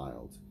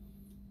defiled.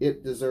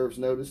 It deserves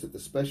notice that the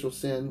special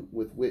sin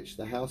with which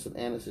the house of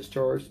Annas is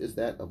charged is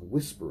that of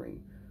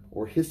whispering,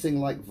 or hissing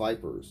like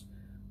vipers,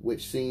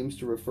 which seems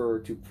to refer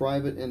to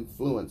private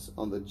influence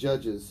on the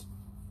judges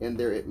in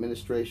their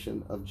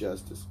administration of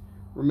justice.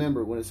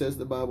 Remember, when it says in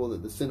the Bible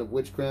that the sin of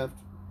witchcraft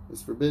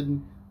is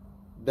forbidden,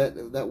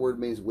 that word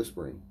means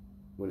whispering.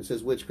 When it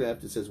says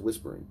witchcraft, it says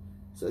whispering.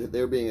 So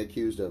they're being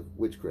accused of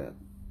witchcraft.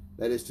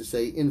 That is to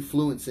say,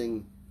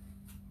 influencing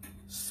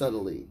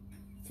subtly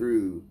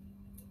through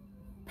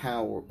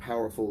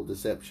powerful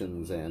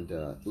deceptions and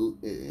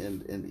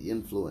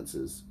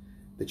influences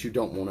that you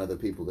don't want other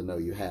people to know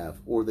you have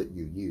or that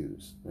you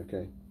use.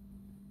 Okay,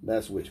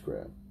 that's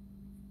witchcraft.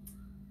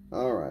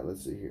 All right,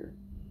 let's see here.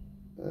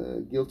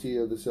 Guilty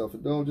of the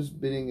self-indulgence,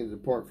 bidding to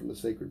depart from the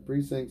sacred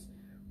precincts,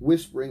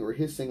 whispering or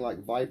hissing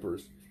like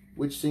vipers,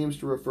 which seems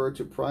to refer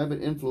to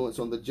private influence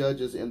on the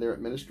judges in their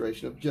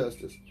administration of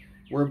justice,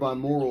 whereby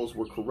morals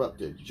were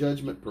corrupted,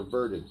 judgment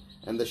perverted,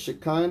 and the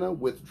Shekinah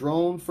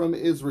withdrawn from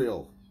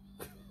Israel.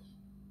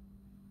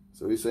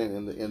 So he's saying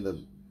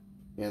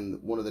in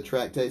one of the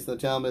tractates in the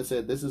Talmud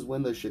said this is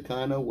when the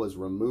Shekinah was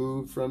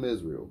removed from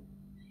Israel.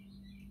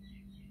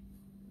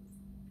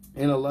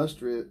 In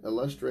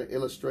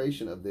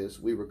illustration of this,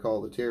 we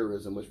recall the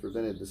terrorism which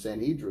prevented the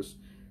Sanhedrin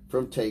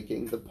from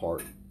taking the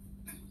part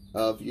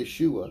of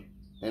Yeshua,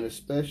 and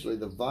especially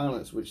the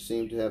violence which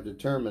seemed to have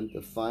determined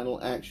the final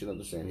action of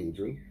the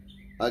Sanhedrin,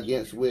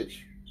 against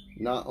which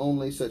not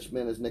only such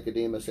men as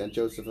Nicodemus and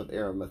Joseph of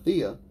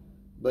Arimathea,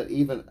 but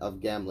even of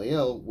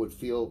Gamaliel would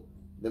feel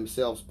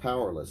themselves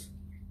powerless.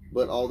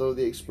 But although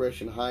the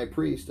expression high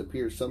priest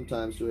appears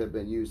sometimes to have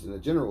been used in a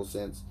general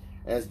sense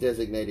as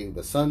designating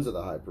the sons of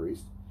the high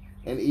priest,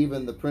 and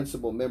even the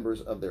principal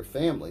members of their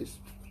families,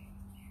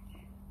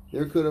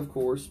 there could of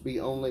course be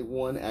only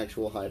one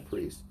actual high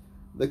priest.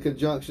 The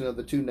conjunction of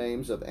the two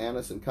names of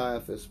Annas and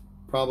Caiaphas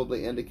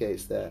probably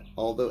indicates that,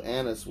 although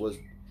Annas was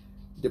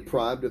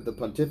deprived of the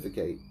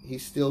pontificate, he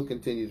still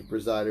continued to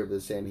preside over the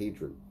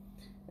Sanhedrin,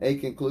 a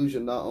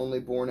conclusion not only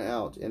borne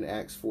out in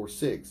Acts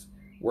 4:6,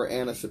 where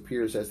Annas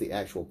appears as the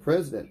actual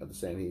president of the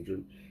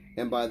Sanhedrin,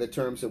 and by the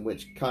terms in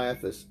which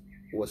Caiaphas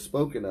was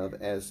spoken of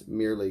as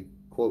merely,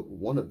 quote,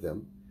 one of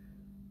them,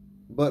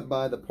 but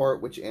by the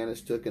part which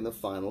Annas took in the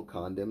final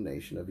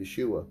condemnation of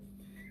Yeshua.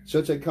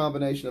 Such a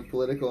combination of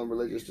political and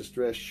religious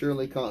distress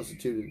surely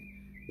constituted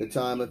the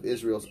time of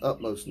Israel's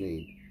utmost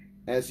need.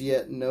 As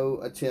yet no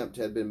attempt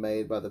had been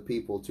made by the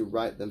people to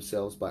right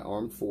themselves by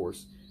armed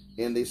force.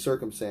 In these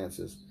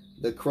circumstances,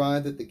 the cry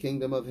that the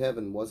kingdom of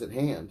heaven was at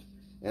hand,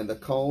 and the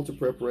call to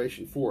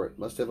preparation for it,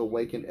 must have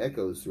awakened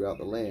echoes throughout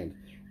the land,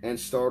 and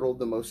startled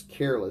the most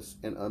careless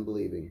and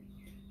unbelieving.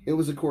 It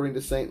was according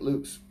to St.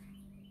 Luke's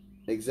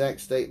exact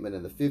statement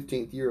in the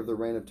 15th year of the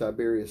reign of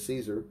Tiberius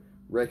Caesar,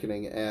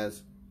 reckoning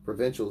as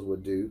provincials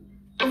would do,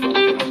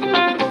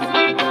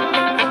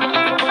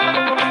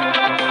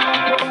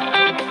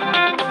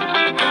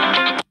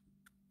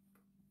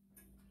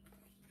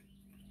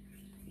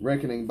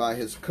 reckoning by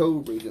his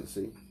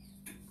co-regency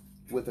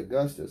with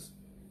Augustus,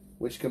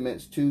 which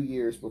commenced 2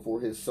 years before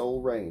his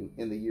sole reign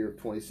in the year of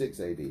 26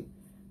 AD.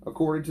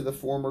 According to the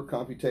former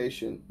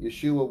computation,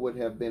 Yeshua would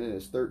have been in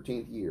his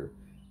 13th year.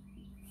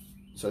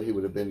 So he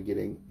would have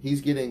been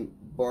he's getting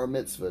bar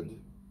mitzvahed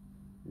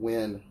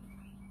when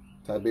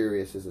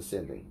Tiberius is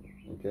ascending.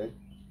 Okay?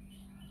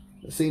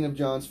 The scene of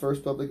John's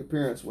first public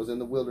appearance was in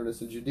the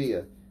wilderness in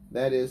Judea,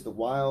 that is, the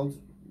wild,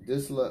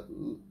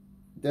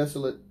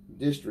 desolate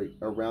district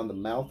around the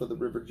mouth of the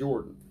river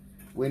Jordan.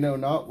 We know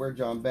not where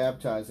John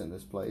baptized in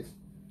this place,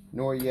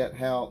 nor yet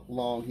how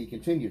long he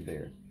continued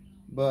there.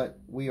 But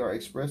we are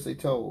expressly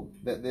told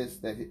that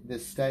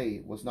this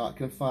stay was not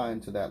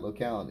confined to that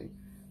locality.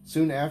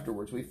 Soon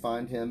afterwards we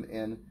find him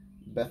in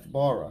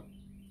Bethbara,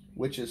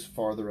 which is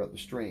farther up the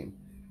stream.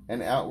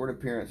 An outward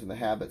appearance and the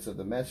habits of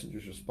the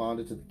messengers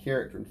responded to the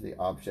character and to the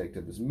object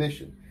of his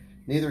mission.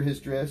 Neither his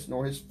dress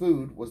nor his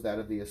food was that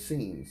of the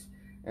Essenes,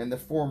 and the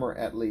former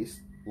at least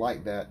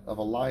like that of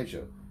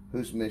Elijah,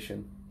 whose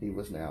mission he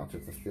was now to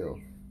fulfill.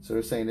 So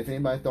they're saying if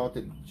anybody thought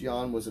that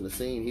John was an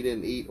Essene, he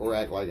didn't eat or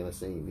act like an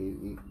Essene.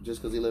 He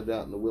just because he lived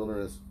out in the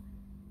wilderness,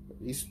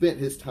 he spent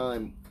his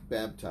time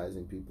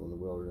baptizing people in the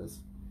wilderness.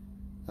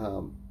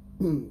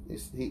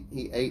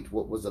 He ate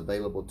what was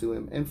available to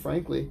him. And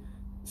frankly,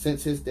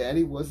 since his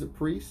daddy was a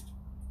priest,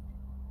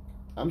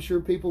 I'm sure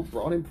people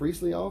brought him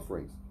priestly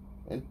offerings.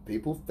 And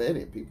people fed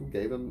him. People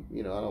gave him,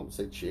 I don't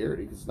say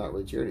charity, because it's not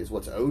really charity. It's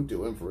what's owed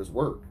to him for his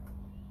work.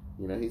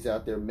 He's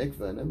out there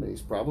mikvahing him, and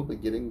he's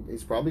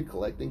probably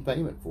collecting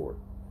payment for it,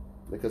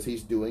 because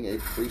he's doing a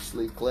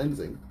priestly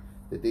cleansing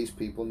that these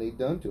people need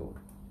done to him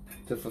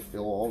to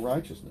fulfill all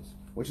righteousness,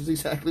 which is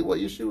exactly what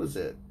Yeshua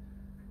said.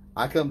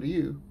 I come to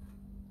you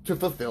to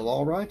fulfill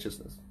all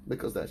righteousness,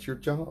 because that's your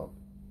job.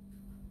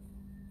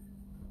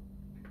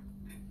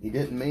 He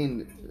didn't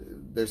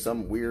mean there's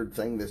some weird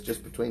thing that's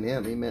just between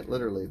him. He meant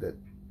literally that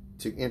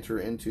to enter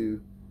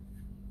into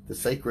the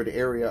sacred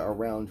area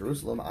around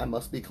Jerusalem, I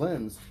must be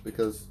cleansed,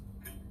 because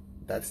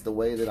that's the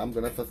way that I'm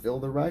going to fulfill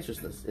the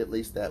righteousness, at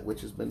least that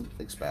which has been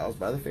espoused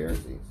by the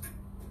Pharisees.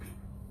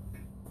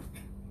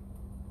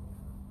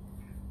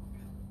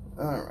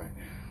 All right.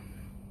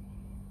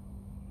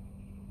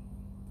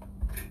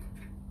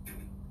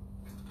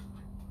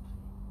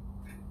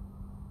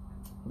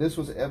 This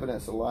was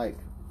evidence alike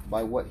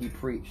by what he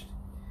preached,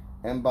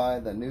 and by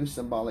the new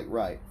symbolic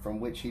rite from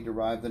which he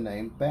derived the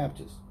name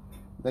Baptist.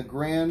 The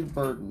grand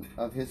burden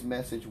of his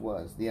message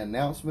was the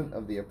announcement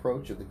of the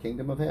approach of the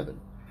kingdom of heaven,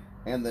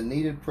 and the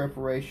needed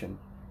preparation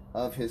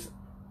of his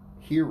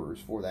hearers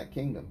for that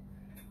kingdom.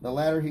 The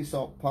latter he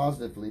sought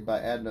positively by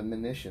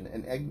admonition,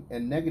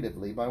 and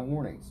negatively by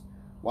warnings,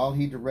 while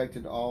he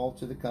directed all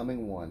to the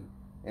coming one,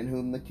 in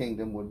whom the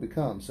kingdom would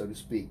become, so to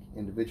speak,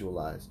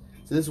 individualized.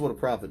 So this is what a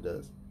prophet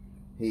does.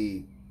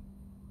 He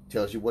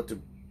tells you what the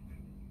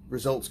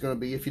result's going to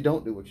be if you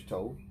don't do what you're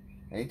told,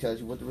 and he tells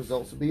you what the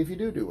results will be if you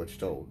do what you're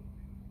told.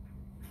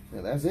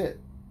 Now that's it.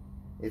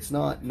 It's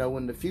not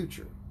knowing the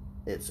future.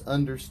 It's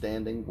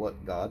understanding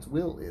what God's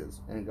will is,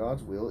 and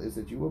God's will is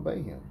that you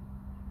obey him.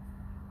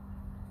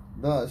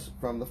 Thus,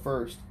 from the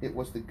first, it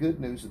was the good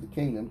news of the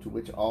kingdom to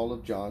which all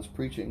of John's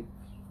preaching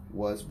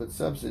was but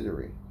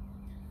subsidiary.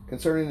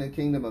 Concerning the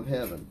kingdom of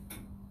heaven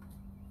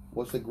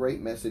was the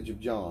great message of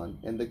John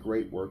and the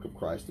great work of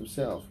Christ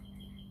himself.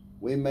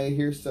 We may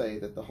here say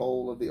that the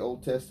whole of the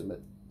Old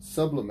Testament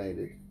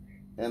sublimated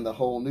and the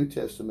whole New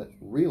Testament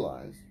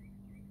realized.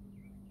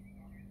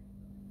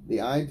 The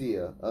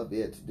idea of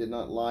it did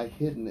not lie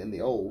hidden in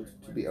the Old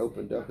to be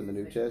opened up in the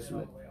New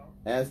Testament,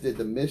 as did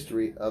the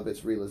mystery of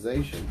its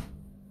realization.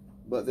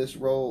 But this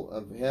role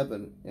of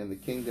heaven and the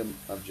kingdom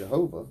of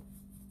Jehovah,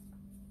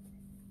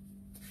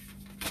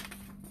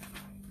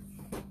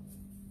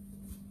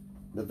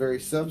 the very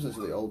substance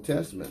of the Old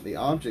Testament, the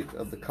object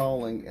of the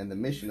calling and the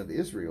mission of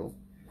Israel,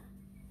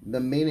 the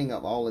meaning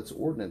of all its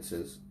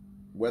ordinances,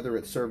 whether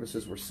its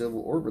services were civil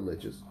or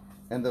religious,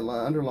 and the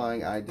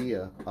underlying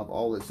idea of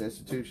all its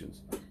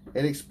institutions.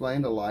 It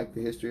explained alike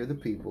the history of the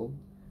people,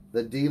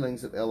 the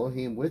dealings of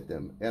Elohim with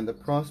them, and the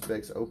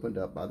prospects opened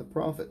up by the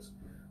prophets.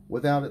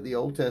 Without it, the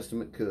Old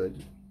Testament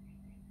could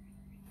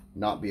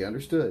not be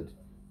understood.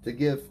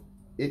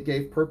 It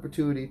gave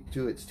perpetuity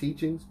to its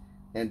teachings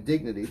and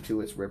dignity to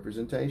its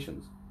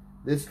representations.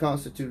 This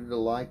constituted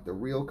alike the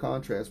real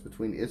contrast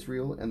between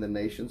Israel and the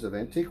nations of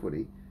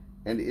antiquity,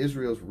 and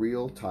Israel's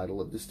real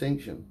title of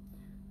distinction.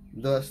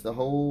 Thus, the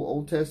whole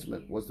Old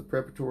Testament was the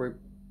preparatory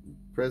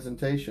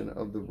presentation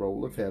of the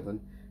role of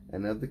heaven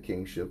and of the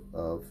kingship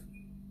of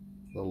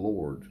the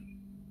Lord.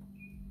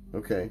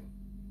 Okay.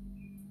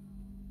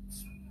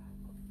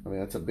 I mean,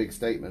 that's a big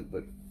statement,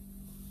 but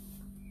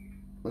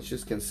let's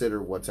just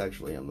consider what's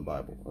actually in the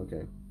Bible,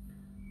 okay?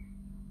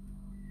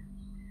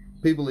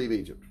 People leave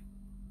Egypt.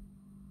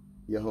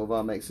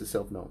 Yehovah makes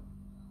himself known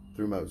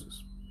through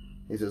Moses.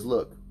 He says,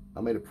 look, I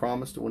made a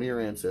promise to one of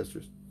your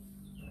ancestors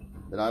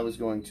that I made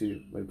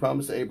a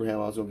promise to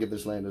Abraham I was going to give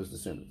this land to his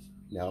descendants.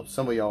 Now,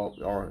 some of y'all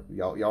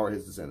are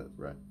his descendants,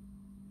 right?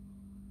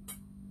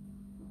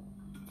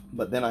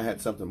 But then I had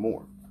something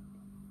more.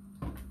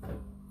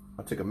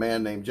 I took a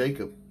man named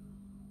Jacob,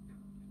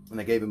 and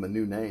I gave him a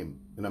new name,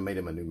 and I made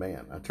him a new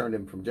man. I turned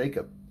him from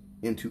Jacob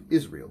into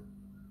Israel,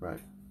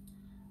 right?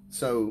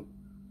 So,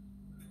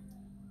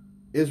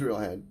 Israel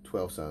had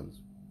 12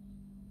 sons.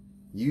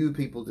 You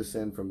people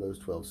descend from those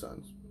 12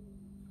 sons.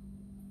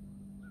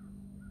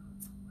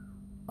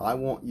 I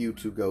want you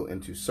to go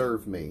and to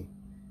serve me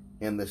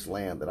in this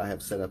land that I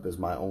have set up as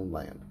my own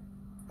land.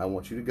 I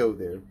want you to go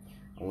there.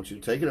 I want you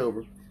to take it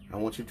over. I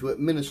want you to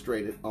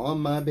administrate it on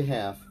my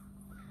behalf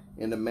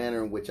in the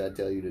manner in which I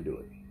tell you to do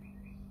it.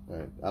 All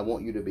right. I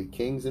want you to be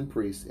kings and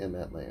priests in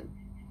that land.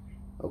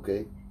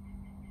 Okay?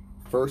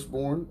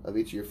 Firstborn of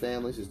each of your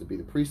families is to be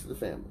the priest of the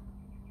family.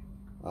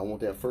 I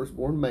want that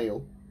firstborn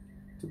male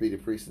to be the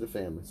priest of the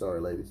family. Sorry,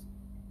 ladies.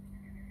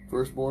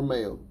 Firstborn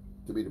male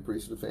to be the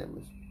priest of the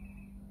families.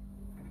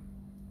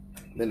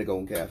 Then the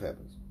golden calf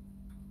happens.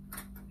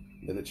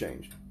 Then it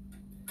changed.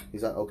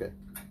 He's like, okay,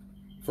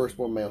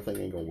 firstborn male thing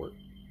ain't gonna work.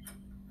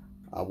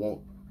 I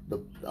want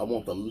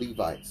the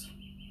Levites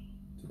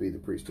to be the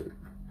priesthood.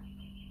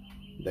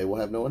 They will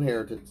have no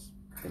inheritance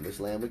in this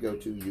land we go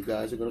to. You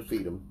guys are gonna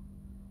feed them.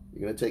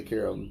 You're gonna take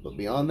care of them. But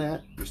beyond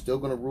that, you're still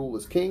gonna rule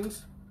as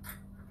kings.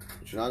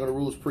 But you're not going to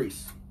rule as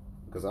priests,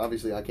 because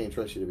obviously I can't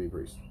trust you to be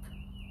priests.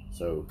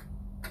 So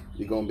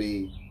you're going to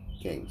be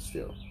kings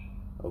still.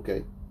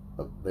 Okay?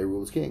 But they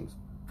rule as kings.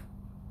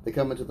 They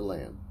come into the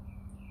land.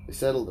 They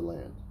settle the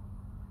land.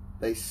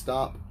 They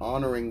stop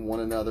honoring one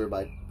another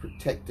by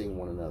protecting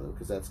one another,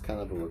 because that's kind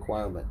of a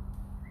requirement.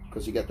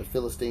 Because you got the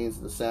Philistines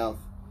in the south,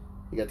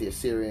 you got the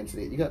Assyrians,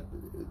 and you got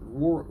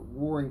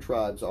warring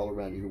tribes all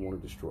around you who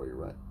want to destroy you,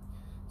 right?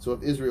 So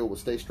if Israel will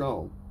stay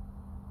strong,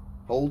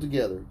 hold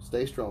together,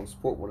 stay strong,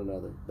 support one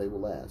another, they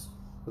will last.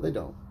 But they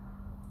don't.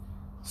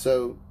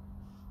 So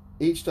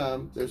each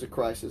time there's a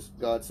crisis,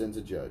 God sends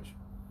a judge.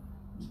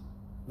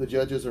 The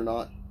judges are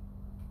not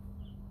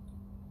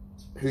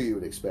who you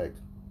would expect.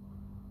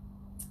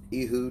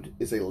 Ehud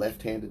is a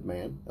left-handed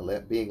man.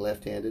 Being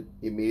left-handed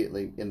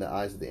immediately in the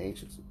eyes of the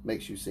ancients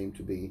makes you seem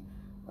to be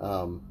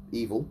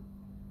evil.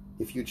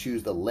 If you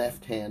choose the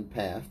left-hand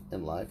path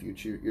in life,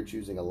 you're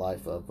choosing a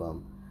life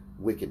of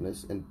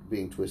wickedness and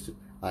being twisted.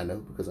 I know,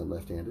 because I'm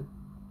left-handed.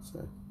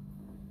 So,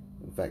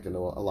 in fact, I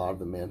know a lot of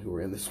the men who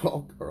are in this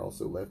walk are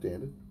also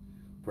left-handed.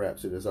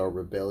 Perhaps it is our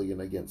rebellion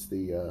against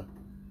the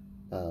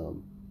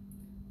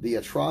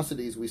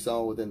atrocities we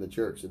saw within the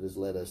church that has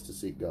led us to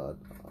seek God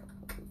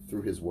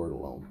through His Word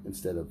alone,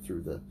 instead of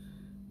through the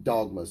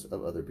dogmas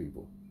of other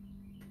people.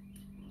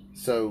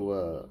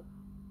 So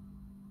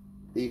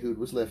Ehud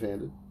was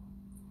left-handed.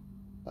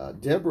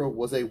 Deborah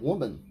was a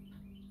woman.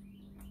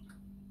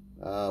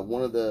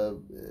 One of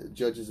the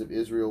judges of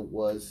Israel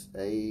was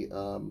a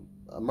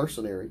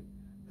mercenary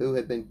who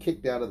had been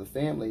kicked out of the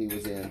family he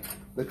was in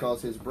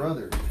because his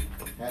brothers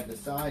had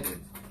decided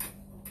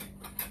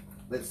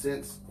that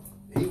since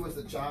he was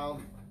the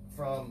child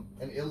from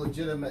an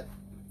illegitimate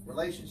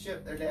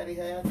relationship their daddy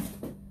had,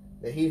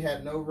 that he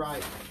had no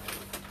right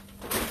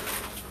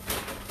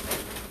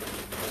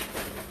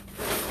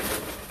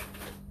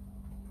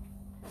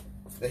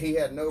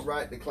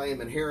to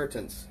claim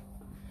inheritance,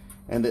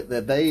 and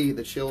that they,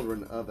 the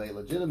children of a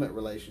legitimate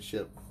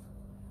relationship,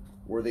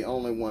 were the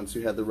only ones who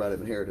had the right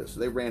of inheritance.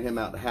 So they ran him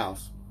out the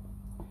house,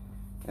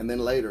 and then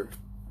later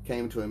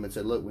came to him and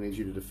said, look, we need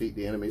you to defeat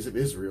the enemies of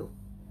Israel.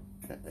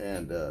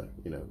 And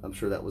you know, I'm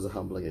sure that was a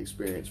humbling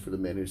experience for the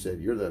men who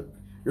said, you're the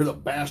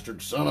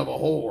bastard son of a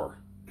whore.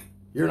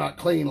 You're not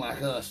clean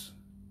like us.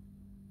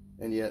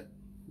 And yet,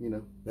 you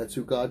know, that's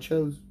who God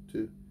chose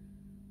to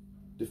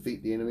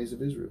defeat the enemies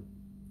of Israel.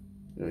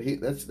 You know,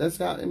 that's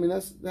how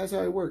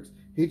it works.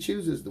 He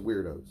chooses the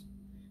weirdos.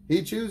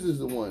 He chooses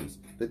the ones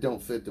that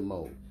don't fit the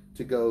mold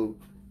to go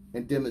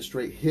and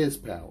demonstrate His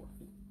power.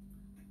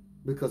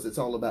 Because it's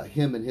all about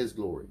Him and His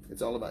glory.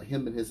 It's all about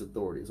Him and His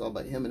authority. It's all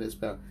about Him and His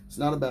power. It's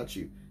not about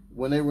you.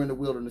 When they were in the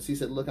wilderness, He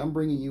said, look, I'm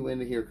bringing you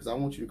into here because I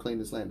want you to clean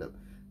this land up.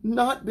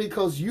 Not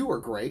because you are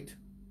great,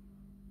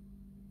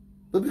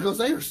 but because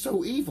they are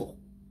so evil.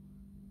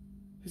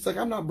 He's like,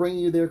 I'm not bringing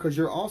you there because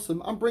you're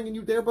awesome. I'm bringing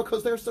you there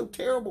because they're so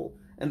terrible.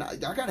 And I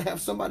got to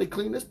have somebody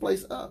clean this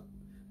place up.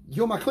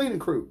 You're my cleaning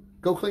crew.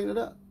 Go clean it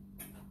up.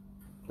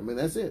 I mean,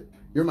 that's it.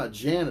 You're my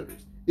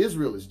janitors.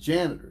 Israel is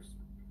janitors.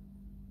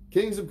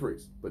 Kings and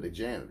priests, but they're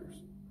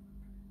janitors.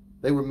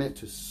 They were meant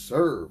to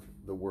serve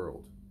the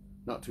world,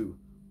 not to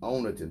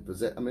own it and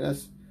possess. I mean,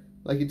 that's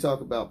like you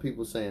talk about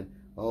people saying,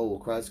 oh, well,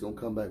 Christ's going to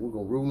come back. We're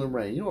going to rule and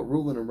reign. You know what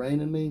ruling and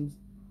reigning means?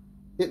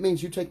 It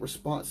means you take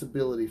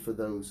responsibility for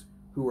those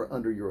who are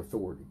under your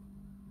authority.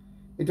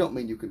 It don't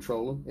mean you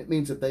control them. It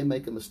means if they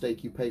make a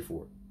mistake, you pay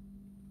for it.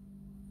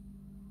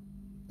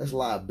 That's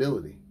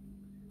liability.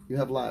 You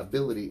have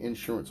liability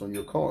insurance on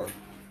your car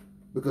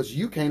because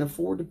you can't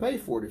afford to pay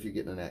for it if you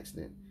get in an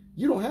accident.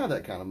 You don't have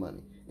that kind of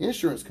money.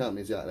 Insurance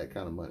companies got that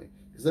kind of money.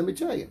 Because let me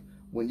tell you,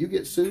 when you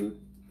get sued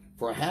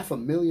for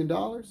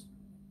 $500,000,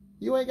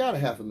 you ain't got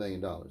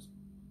 $500,000.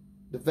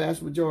 The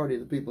vast majority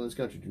of the people in this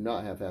country do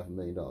not have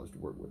 $500,000 to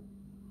work with.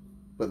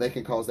 But they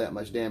can cause that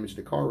much damage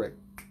to a car wreck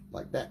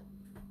like that.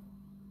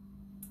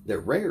 They're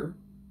rare,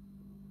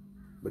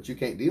 but you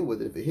can't deal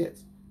with it if it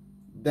hits.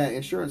 That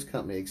insurance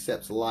company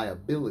accepts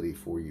liability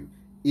for you.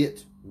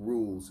 It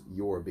rules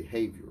your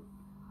behavior.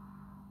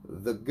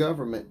 The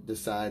government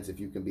decides if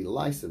you can be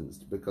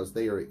licensed because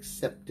they are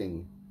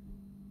accepting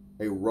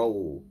a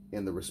role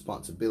in the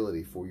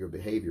responsibility for your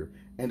behavior.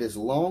 And as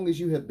long as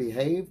you have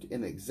behaved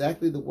in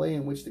exactly the way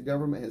in which the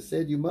government has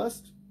said you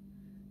must,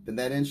 then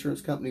that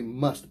insurance company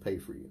must pay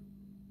for you.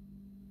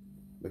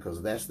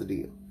 Because that's the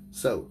deal.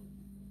 So,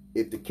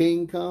 if the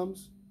king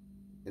comes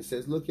and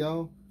says, look,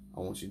 y'all,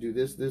 I want you to do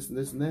this, this, and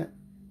this, and that,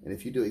 and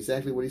if you do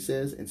exactly what he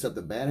says and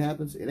something bad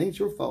happens, it ain't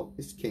your fault.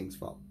 It's the king's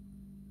fault.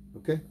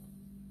 Okay?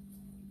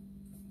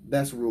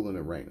 That's ruling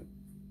and reigning.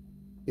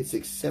 It's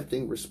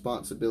accepting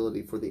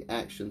responsibility for the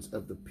actions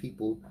of the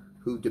people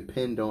who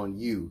depend on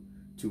you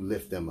to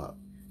lift them up.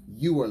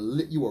 The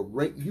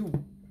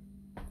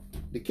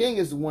king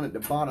is the one at the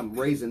bottom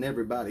raising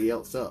everybody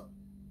else up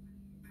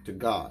to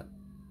God.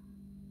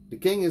 The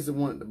king is the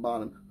one at the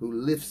bottom who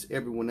lifts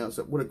everyone else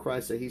up. What did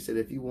Christ say? He said,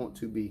 if you want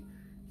to be,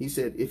 he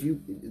said,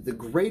 the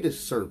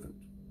greatest servant,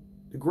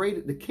 the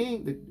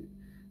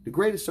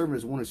greatest servant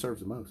is the one who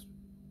serves the most.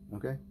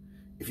 Okay?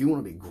 If you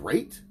want to be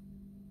great,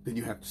 then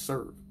you have to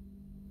serve.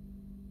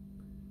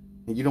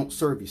 And you don't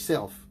serve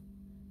yourself.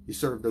 You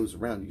serve those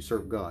around you. You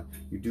serve God.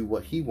 You do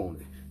what he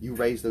wanted. You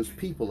raise those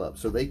people up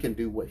so they can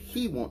do what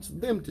he wants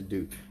them to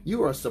do.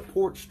 You are a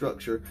support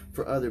structure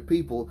for other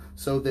people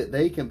so that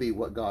they can be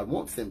what God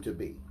wants them to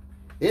be.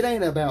 It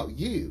ain't about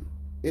you.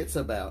 It's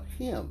about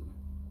him.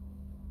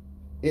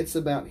 It's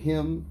about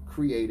him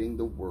creating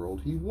the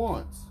world he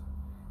wants.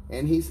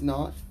 And he's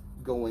not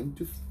going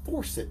to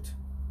force it.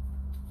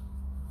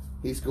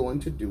 He's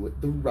going to do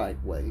it the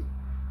right way,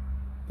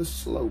 the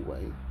slow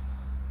way,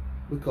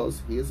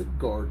 because he is a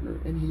gardener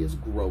and he is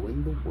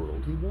growing the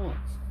world he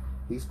wants.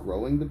 He's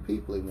growing the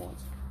people he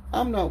wants.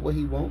 I'm not what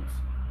he wants,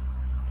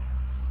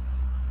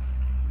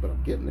 but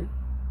I'm getting there.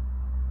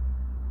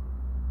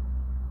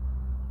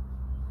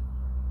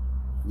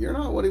 You're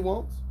not what he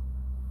wants,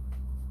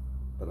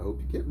 but I hope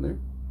you're getting there.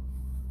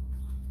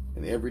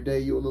 And every day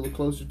you're a little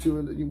closer to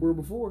it than you were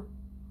before.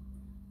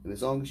 And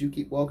as long as you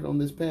keep walking on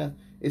this path,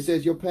 it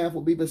says your path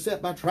will be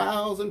beset by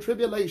trials and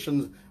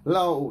tribulations.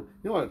 Lo,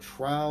 you know what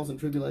trials and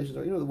tribulations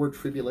are? You know what the word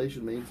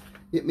tribulation means?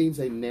 It means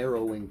a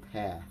narrowing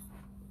path.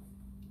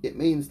 It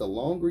means the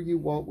longer you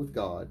walk with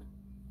God,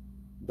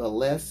 the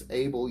less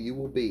able you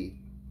will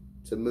be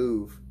to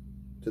move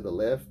to the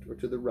left or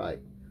to the right,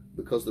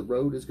 because the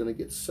road is going to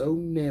get so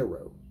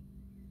narrow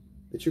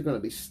that you're going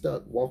to be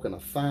stuck walking a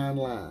fine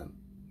line,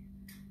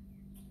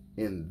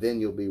 and then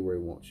you'll be where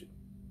he wants you.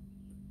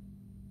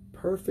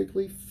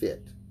 Perfectly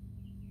fit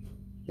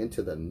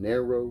into the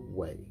narrow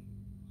way.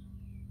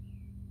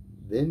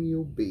 Then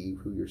you'll be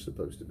who you're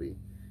supposed to be.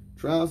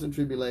 Trials and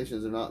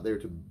tribulations are not there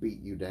to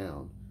beat you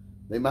down.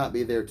 They might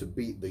be there to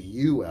beat the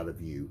you out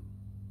of you,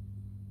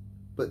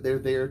 but they're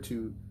there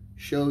to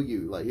show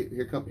you. Like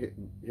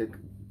here,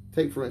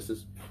 take for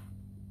instance,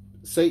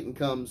 Satan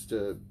comes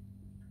to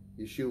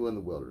Yeshua in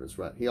the wilderness,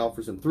 right? He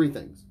offers him three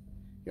things.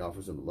 He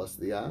offers him the lust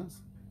of the eyes,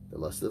 the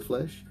lust of the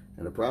flesh,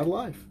 and a proud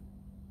life.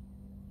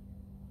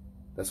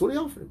 That's what he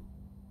offered him.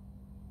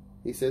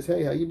 He says,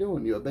 hey, how you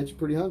doing? I bet you're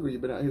pretty hungry.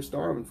 You've been out here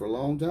starving for a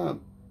long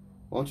time.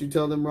 Why don't you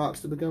tell them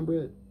rocks to become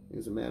bread?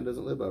 Because a man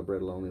doesn't live by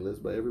bread alone. He lives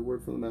by every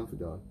word from the mouth of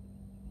God.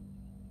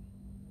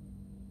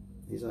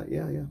 He's like,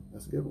 yeah,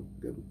 that's a good one.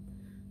 Good one.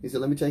 He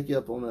said, let me take you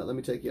up on that. Let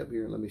me take you up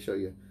here and let me show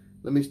you.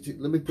 Let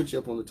me put you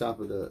up on the top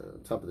of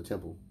the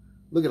temple.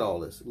 Look at all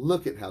this.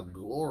 Look at how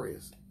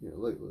glorious. You know,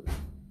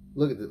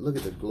 look at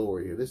the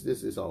glory here. This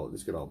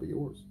could all be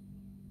yours.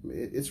 I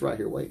mean, it's right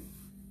here. Wait,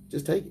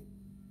 just take it.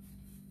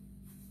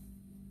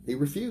 He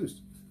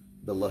refused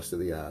the lust of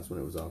the eyes when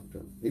it was offered to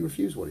him. He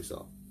refused what he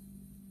saw.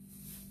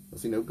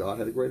 Because he knew God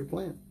had a greater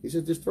plan. He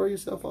said, just throw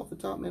yourself off the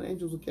top, man.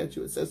 Angels will catch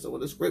you. It says so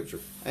in the scripture.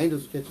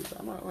 Angels will catch you.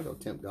 I'm not going to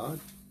tempt God.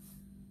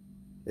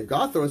 If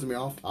God throws me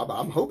off,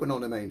 I'm hoping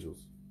on them angels.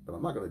 But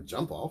I'm not going to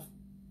jump off.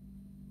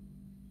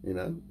 You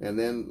know? And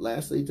then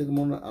lastly, he took him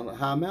on a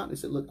high mountain.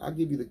 He said, look, I'll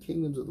give you the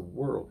kingdoms of the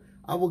world.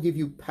 I will give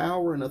you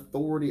power and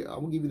authority. I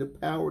will give you the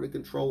power to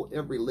control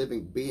every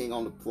living being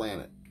on the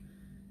planet.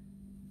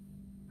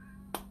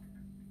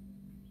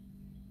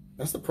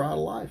 That's the pride of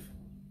life.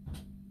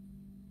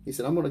 He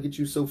said, I'm going to get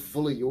you so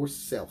full of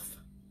yourself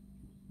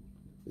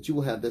that you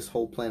will have this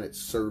whole planet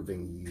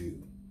serving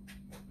you.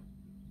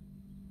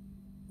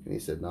 And he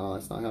said, no,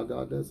 that's not how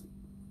God does it.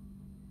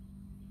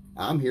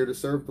 I'm here to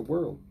serve the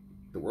world.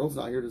 The world's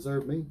not here to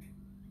serve me.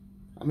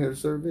 I'm here to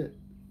serve it.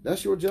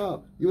 That's your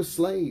job. You're a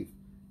slave.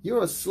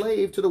 You're a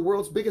slave to the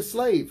world's biggest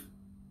slave.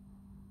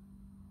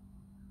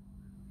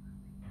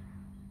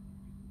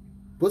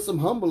 Put some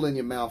humble in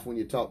your mouth when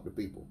you talk to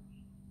people.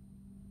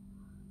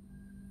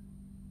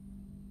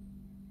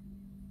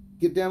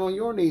 Get down on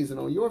your knees and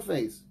on your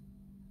face.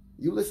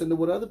 You listen to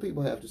what other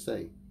people have to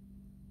say.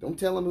 Don't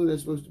tell them who they're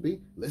supposed to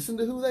be. Listen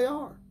to who they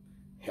are.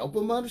 Help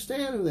them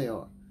understand who they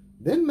are.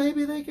 Then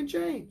maybe they can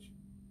change.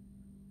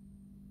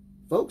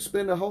 Folks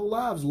spend their whole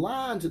lives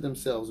lying to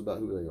themselves about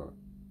who they are.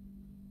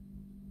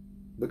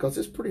 Because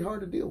it's pretty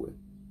hard to deal with.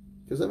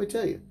 Because let me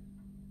tell you,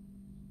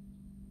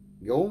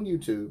 go on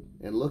YouTube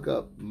and look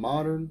up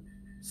modern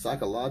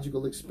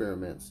psychological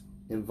experiments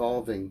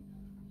involving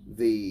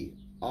the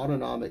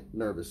autonomic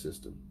nervous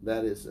system.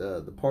 That is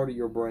the part of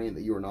your brain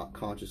that you are not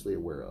consciously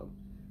aware of.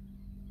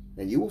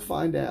 And you will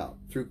find out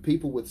through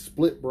people with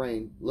split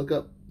brain. Look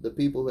up the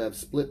people who have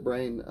split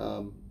brain,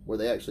 where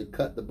they actually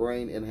cut the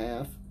brain in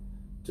half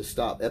to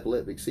stop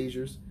epileptic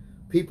seizures.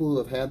 People who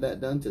have had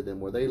that done to them,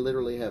 where they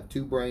literally have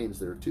two brains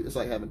that are it's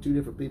like having two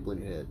different people in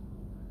your head,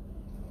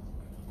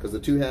 because the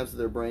two halves of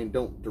their brain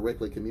don't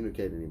directly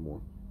communicate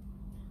anymore.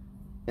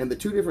 And the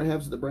two different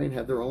halves of the brain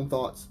have their own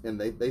thoughts, and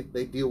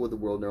they deal with the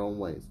world in their own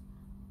ways.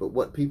 But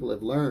what people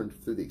have learned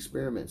through the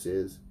experiments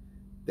is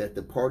that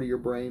the part of your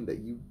brain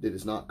that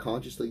is not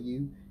consciously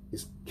you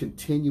is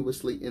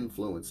continuously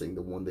influencing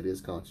the one that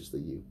is consciously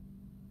you.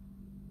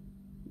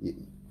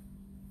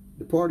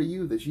 The part of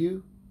you that's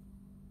you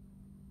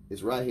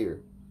is right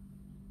here.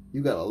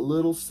 You got a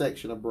little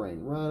section of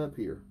brain right up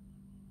here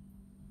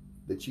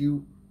that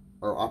you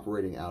are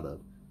operating out of.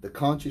 The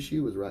conscious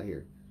you is right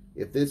here.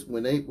 If this,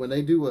 when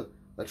they do a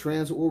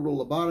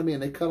transorbital lobotomy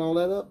and they cut all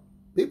that up,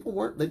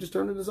 they just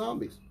turn into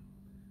zombies.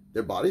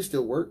 Their bodies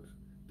still worked.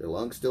 Their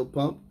lungs still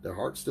pumped. Their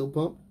hearts still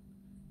pumped.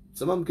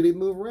 Some of them could even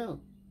move around.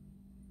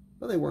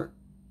 But they weren't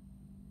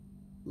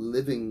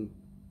living,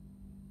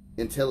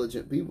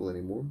 intelligent people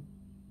anymore.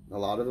 A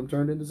lot of them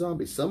turned into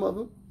zombies. Some of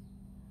them,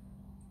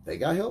 they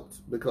got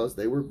helped because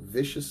they were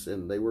vicious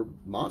and they were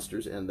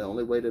monsters. And the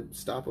only way to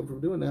stop them from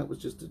doing that was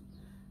just to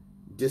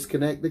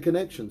disconnect the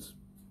connections.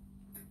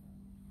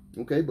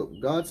 Okay,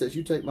 but God says,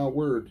 you take my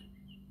word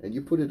and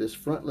you put it as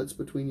frontlets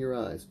between your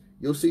eyes.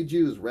 You'll see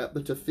Jews wrap the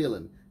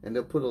tefillin and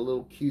they'll put a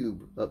little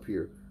cube up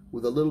here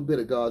with a little bit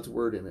of God's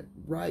word in it,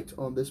 right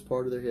on this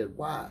part of their head.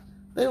 Why?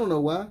 They don't know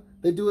why.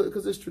 They do it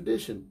because it's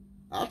tradition.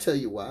 I'll tell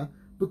you why.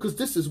 Because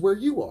this is where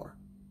you are.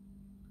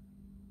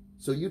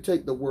 So you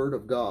take the word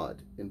of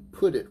God and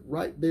put it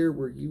right there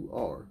where you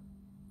are.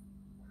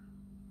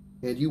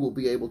 And you will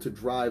be able to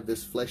drive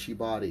this fleshy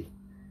body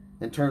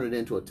and turn it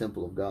into a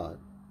temple of God.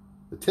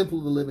 The temple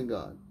of the living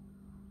God.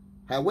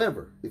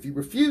 However, if you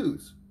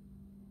refuse,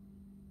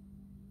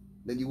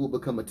 then you will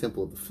become a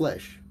temple of the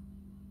flesh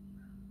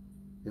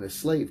and a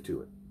slave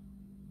to it.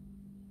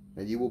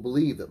 And you will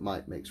believe that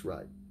might makes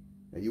right.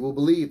 And you will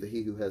believe that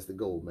he who has the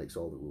gold makes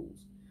all the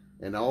rules.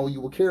 And all you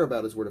will care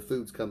about is where the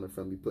food's coming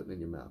from you putting in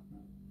your mouth.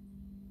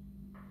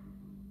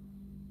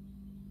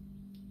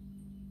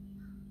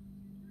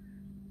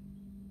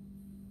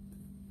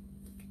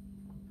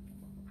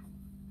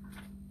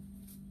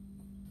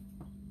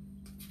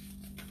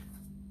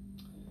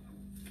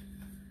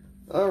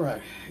 All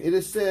right. It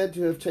is said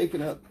to have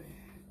taken up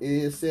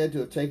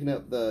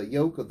the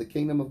yoke of the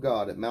kingdom of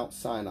God at Mount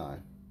Sinai.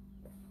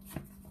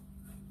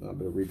 I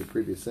better read the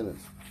previous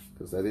sentence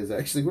because that is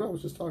actually what I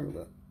was just talking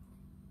about.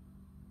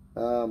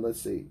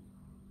 Let's see.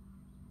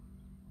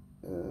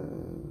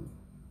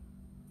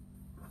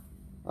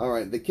 All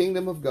right. The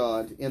kingdom of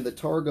God in the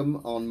Targum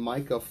on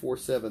Micah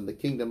 4:7, the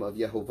kingdom of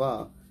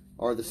Yehovah,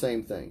 are the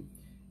same thing.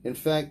 In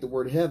fact, the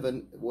word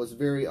heaven was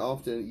very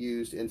often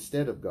used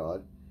instead of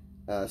God.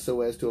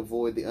 So as to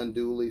avoid the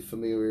unduly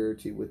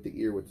familiarity with the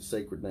ear with the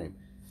sacred name.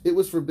 It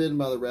was forbidden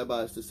by the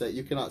rabbis to say,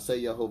 you cannot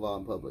say Yehovah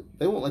in public.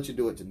 They won't let you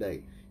do it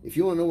today. If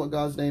you want to know what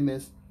God's name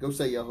is, go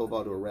say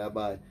Yehovah to a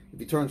rabbi. If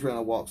he turns around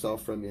and walks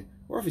off from you,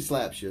 or if he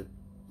slaps you,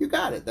 you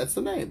got it. That's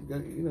the name.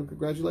 You know,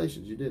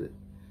 congratulations, you did it.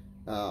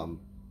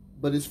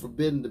 But it's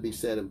forbidden to be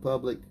said in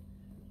public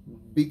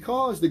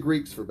because the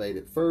Greeks forbade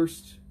it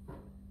first.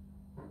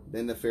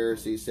 Then the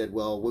Pharisees said,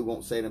 well, we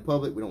won't say it in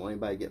public. We don't want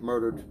anybody to get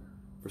murdered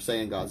for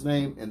saying God's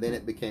name, and then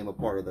it became a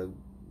part of the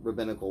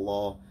rabbinical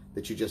law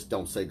that you just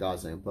don't say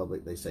God's name in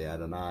public. They say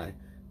Adonai,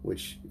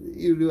 which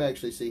you do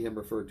actually see him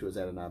referred to as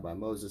Adonai by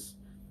Moses,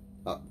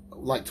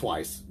 like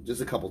twice,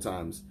 just a couple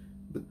times.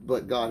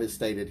 But God has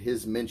stated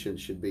his mention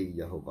should be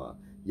Yehovah.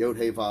 Yod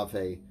He Vav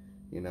He.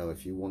 You know,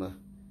 if you want to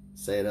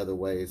say it other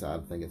ways, I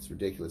think it's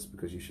ridiculous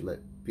because you should let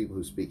people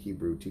who speak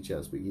Hebrew teach you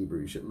how to speak Hebrew.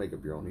 You shouldn't make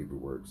up your own Hebrew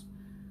words.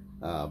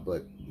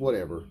 But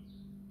whatever.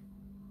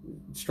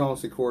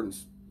 Strong's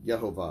Concordance,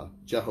 Yehovah,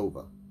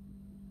 Jehovah.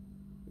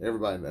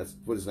 Everybody, that's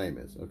what his name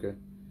is, okay?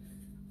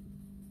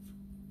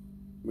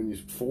 When you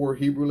 4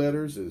 Hebrew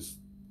letters is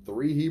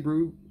 3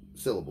 Hebrew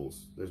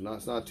syllables. It's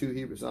not 2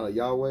 Hebrew, it's not a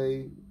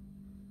Yahweh,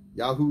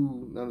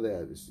 Yahoo, none of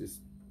that. It's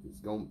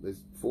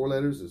 4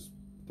 letters, is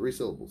 3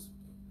 syllables.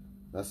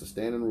 That's a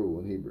standing rule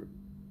in Hebrew.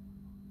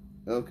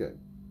 Okay.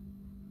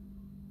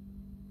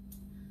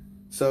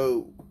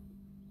 So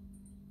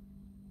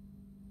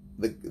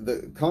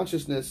the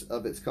consciousness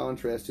of its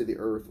contrast to the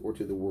earth or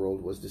to the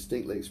world was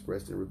distinctly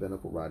expressed in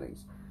rabbinical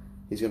writings.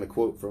 He's going to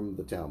quote from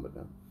the Talmud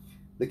now.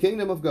 The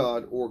kingdom of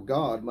God, or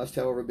God, must,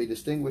 however, be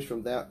distinguished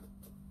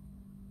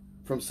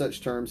from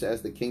such terms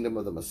as the kingdom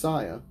of the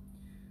Messiah,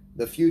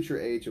 the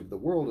future age of the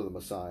world of the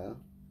Messiah,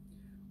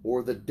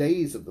 or the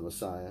days of the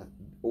Messiah,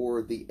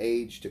 or the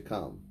age to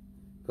come.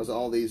 Because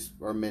all these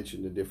are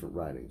mentioned in different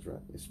writings, right?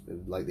 It's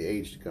like the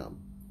age to come.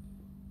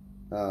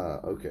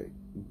 Okay.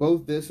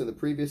 Both this and the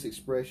previous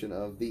expression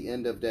of the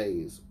end of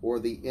days, or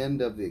the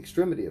end of the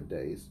extremity of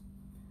days,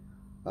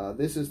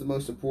 this is the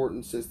most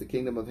important, since the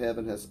kingdom of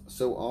heaven has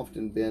so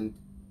often been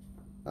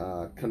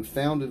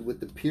confounded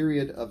with the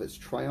period of its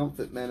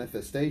triumphant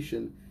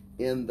manifestation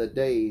in the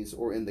days,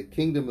 or in the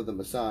kingdom of the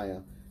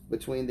Messiah,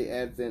 between the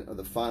advent of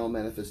the final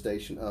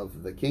manifestation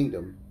of the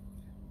kingdom.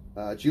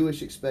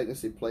 Jewish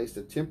expectancy placed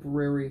a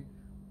temporary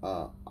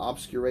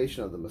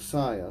obscuration of the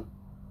Messiah,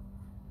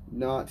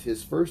 not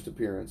his first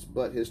appearance,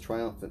 but his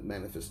triumphant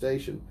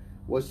manifestation,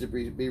 was to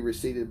be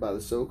receded by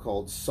the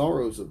so-called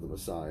sorrows of the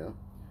Messiah,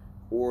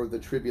 or the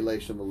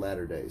tribulation of the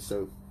latter days.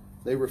 So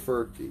they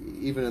refer to,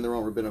 even in their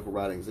own rabbinical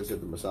writings, they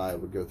said the Messiah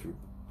would go through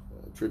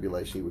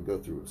tribulation, he would go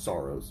through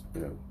sorrows.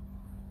 You know,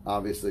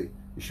 obviously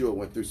Yeshua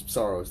went through some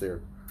sorrows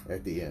there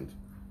at the end.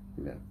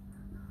 You know,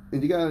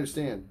 and you got to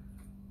understand,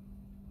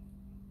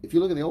 if you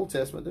look in the Old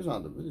Testament, you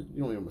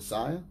don't need a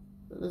Messiah.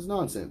 That's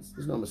nonsense.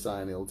 There's no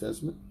Messiah in the Old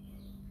Testament.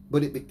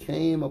 But it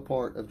became a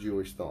part of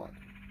Jewish thought.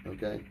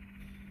 Okay?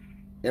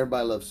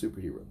 Everybody loves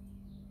superhero.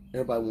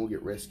 Everybody wants to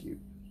get rescued.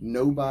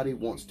 Nobody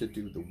wants to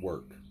do the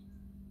work.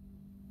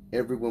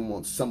 Everyone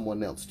wants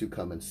someone else to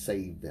come and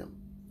save them,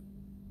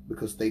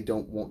 because they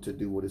don't want to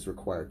do what is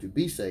required to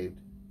be saved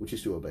which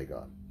is to obey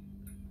God.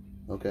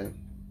 Okay?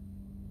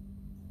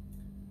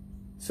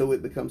 So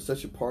it becomes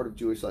such a part of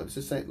Jewish life. It's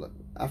just saying, look,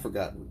 I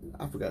forgot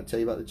to tell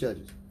you about the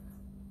judges.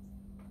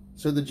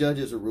 So the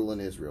judges are ruling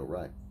Israel,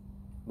 right?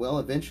 Well,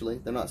 eventually,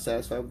 they're not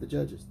satisfied with the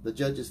judges. The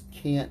judges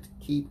can't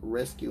keep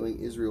rescuing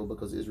Israel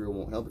because Israel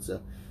won't help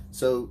itself.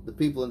 So the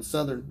people in the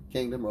southern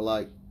kingdom are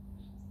like,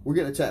 we're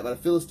getting attacked by the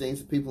Philistines.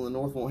 The people in the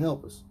north won't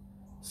help us.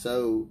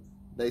 So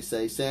they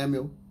say,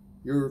 Samuel,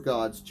 you're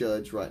God's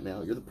judge right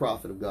now. You're the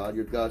prophet of God.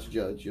 You're God's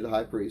judge. You're the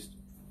high priest.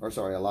 Or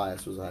sorry,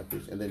 Elias was the high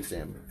priest. And then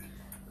Samuel.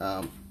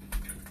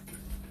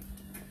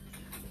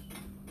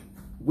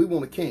 We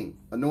want a king.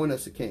 Anoint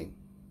us a king.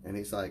 And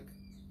he's like,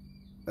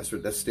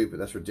 that's stupid.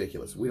 That's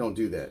ridiculous. We don't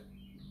do that.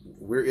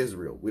 We're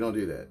Israel. We don't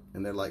do that.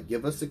 And they're like,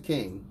 give us a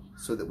king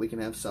so that we can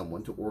have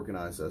someone to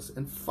organize us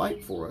and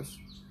fight for us,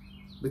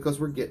 because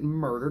we're getting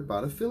murdered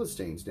by the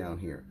Philistines down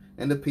here.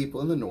 And the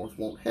people in the north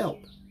won't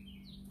help.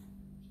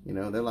 You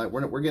know, they're like,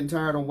 we're getting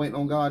tired of waiting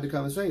on God to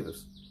come and save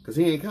us, because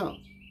he ain't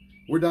come.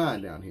 We're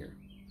dying down here.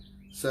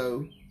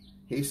 So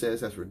he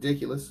says, that's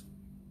ridiculous.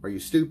 Are you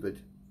stupid?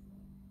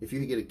 If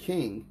you get a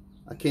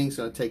king's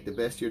going to take the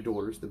best of your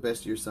daughters, the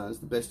best of your sons,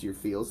 the best of your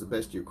fields, the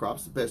best of your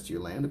crops, the best of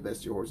your land, the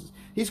best of your horses.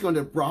 He's going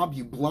to rob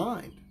you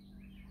blind.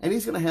 And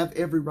he's going to have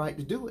every right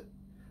to do it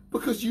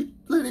because you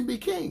let him be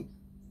king.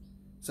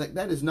 It's like,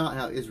 that is not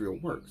how Israel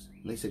works.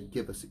 And they said,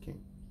 give us a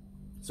king.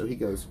 So he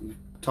goes,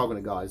 talking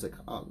to God. He's like,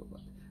 oh,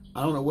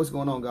 I don't know what's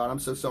going on, God. I'm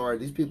so sorry.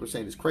 These people are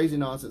saying this crazy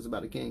nonsense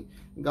about a king.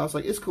 And God's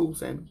like, it's cool,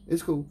 Samuel.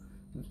 It's cool.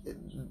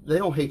 They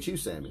don't hate you,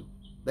 Samuel.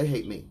 They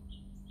hate me.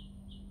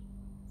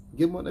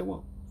 Give them what they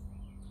want.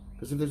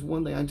 Because if there's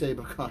one thing I can tell you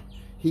about God,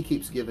 he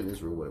keeps giving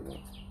Israel what it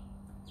wants.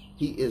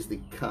 He is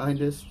the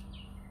kindest,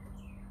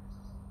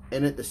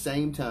 and at the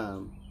same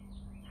time,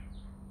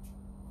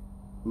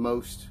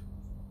 most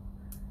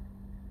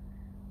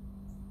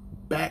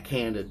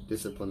backhanded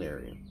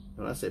disciplinarian.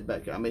 When I say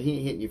backhand, I mean he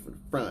ain't hitting you from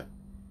the front.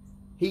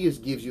 He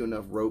just gives you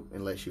enough rope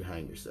and lets you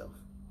hang yourself.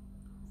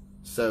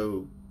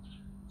 So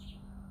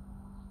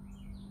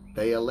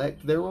they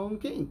elect their own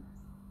king.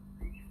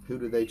 Who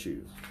do they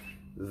choose?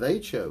 They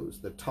chose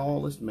the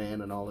tallest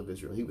man in all of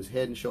Israel. He was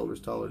head and shoulders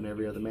taller than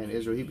every other man in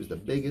Israel. He was the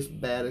biggest,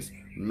 baddest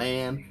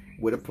man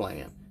with a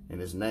plan. And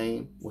his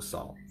name was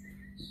Saul.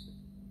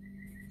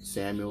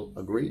 Samuel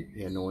agreed.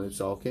 He anointed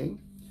Saul king.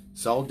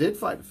 Saul did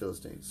fight the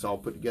Philistines. Saul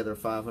put together a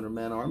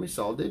 500-man army.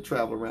 Saul did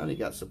travel around. He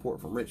got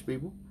support from rich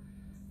people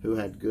who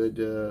had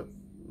good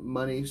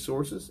money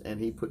sources.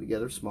 And he put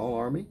together a small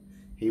army.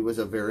 He was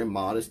a very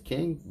modest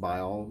king by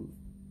all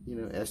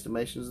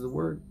estimations of the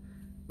word.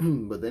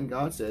 But then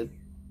God said,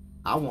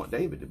 I want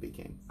David to be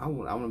king. I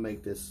want to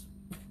make this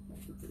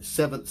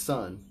 7th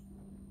son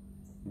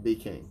be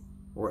king,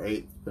 or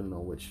 8th, depending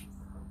on which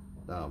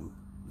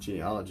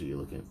genealogy you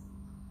look in.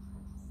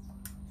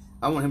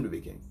 I want him to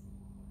be king.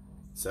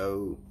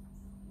 So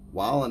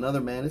while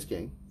another man is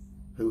king,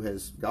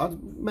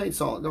 God made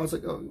Saul. God's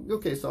like, oh,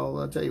 okay, Saul,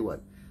 I'll tell you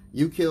what.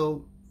 You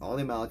kill all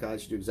the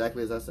Amalekites. You do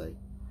exactly as I say.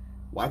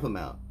 Wipe them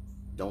out.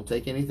 Don't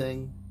take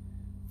anything.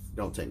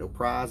 Don't take no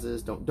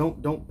prizes.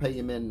 Don't pay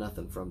your men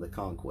nothing from the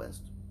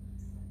conquest.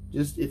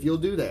 Just, if you'll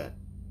do that,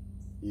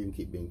 you can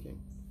keep being king.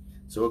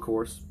 So, of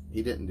course,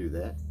 he didn't do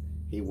that.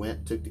 He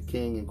went, took the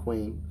king and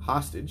queen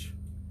hostage,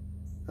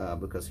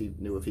 because he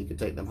knew if he could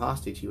take them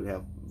hostage, he would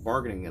have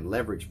bargaining and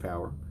leverage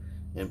power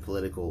and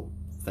political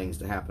things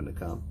to happen to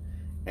come.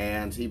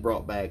 And he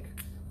brought back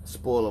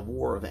spoil of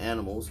war of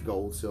animals,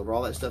 gold, silver,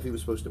 all that stuff he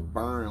was supposed to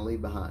burn and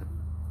leave behind.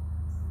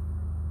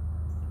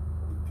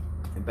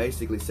 And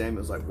basically,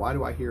 Samuel's like, why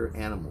do I hear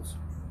animals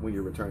when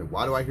you're returning?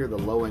 Why do I hear the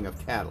lowing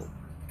of cattle?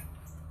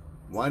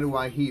 Why do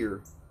I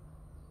hear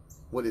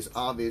what is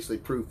obviously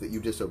proof that you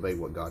disobeyed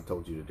what God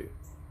told you to do?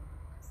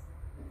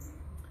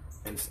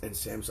 And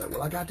Sam's like,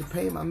 well, I got to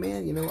pay my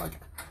men.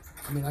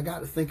 I got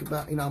to think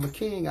about, I'm a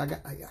king.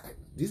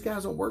 These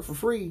guys don't work for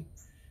free,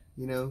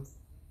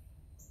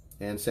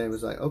 And Sam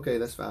was like, okay,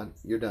 that's fine.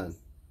 You're done.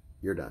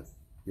 You're done.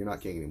 You're not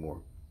king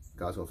anymore.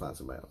 God's going to find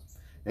somebody else.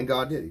 And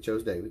God did. He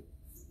chose David.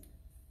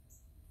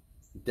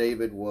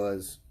 David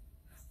was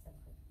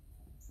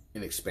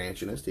an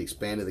expansionist. He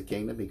expanded the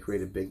kingdom. He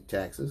created big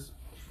taxes.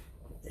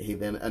 He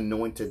then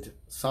anointed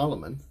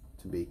Solomon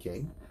to be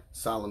king.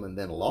 Solomon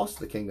then lost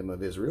the kingdom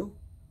of Israel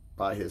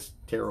by his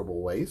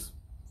terrible ways.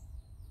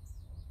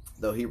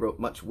 Though he wrote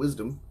much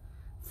wisdom,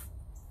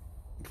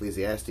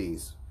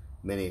 Ecclesiastes,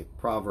 many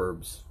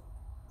Proverbs.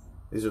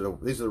 These are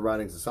the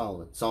writings of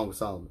Solomon, Song of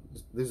Solomon.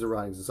 These are the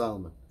writings of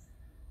Solomon.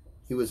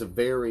 He was a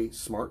very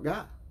smart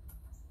guy,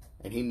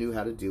 and he knew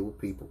how to deal with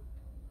people.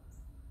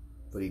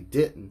 But he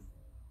didn't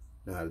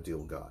know how to deal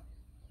with God,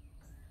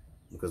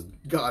 because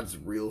God's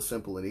real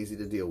simple and easy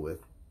to deal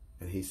with,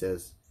 and he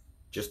says,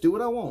 just do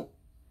what I want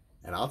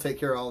and I'll take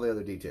care of all the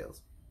other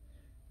details.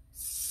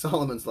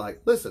 Solomon's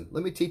like, listen,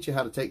 let me teach you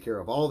how to take care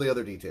of all the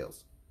other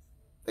details.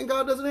 And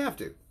God doesn't have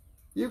to.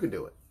 You can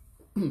do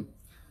it.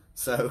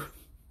 So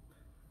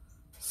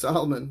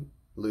Solomon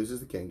loses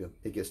the kingdom,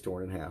 it gets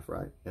torn in half,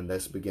 right? And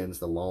this begins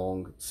the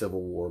long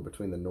civil war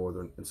between the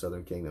northern and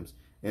southern kingdoms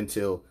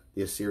until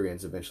the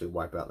Assyrians eventually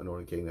wipe out the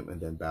northern kingdom,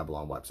 and then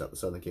Babylon wipes out the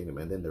southern kingdom,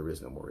 and then there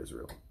is no more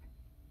Israel.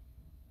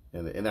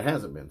 And there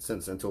hasn't been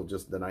since until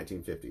just the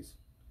 1950s.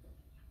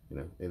 You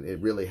know, it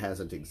really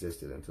hasn't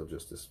existed until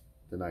just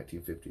the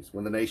 1950s,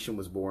 when the nation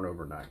was born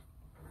overnight.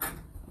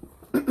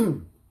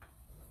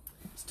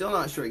 Still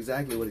not sure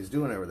exactly what he's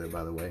doing over there,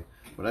 by the way.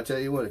 But I tell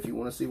you what, if you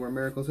want to see where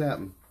miracles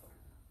happen,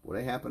 well,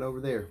 they happen over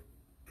there.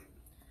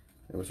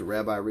 There was a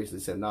rabbi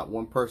recently said not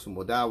one person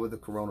will die with the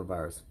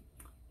coronavirus.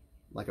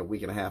 Like a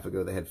week and a half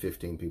ago, they had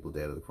 15 people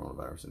dead of the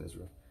coronavirus in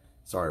Israel.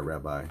 Sorry,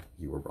 Rabbi,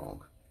 you were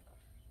wrong.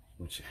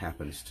 Which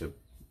happens to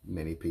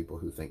many people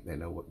who think they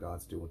know what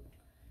God's doing,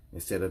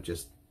 instead of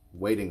just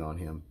waiting on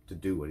him to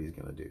do what he's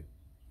going to do.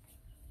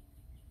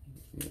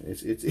 You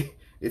know,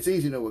 it's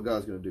easy to know what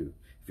God's going to do.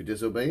 If you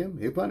disobey him,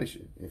 he'll punish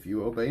you. If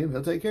you obey him,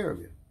 he'll take care of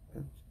you.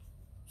 Yeah.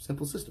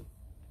 Simple system.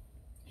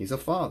 He's a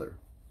father.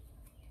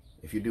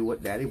 If you do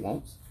what daddy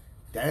wants,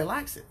 daddy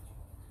likes it.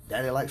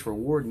 Daddy likes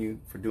rewarding you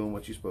for doing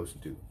what you're supposed to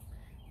do.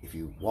 If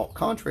you walk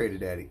contrary to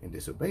daddy and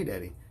disobey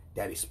daddy,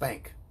 daddy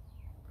spank.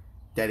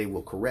 Daddy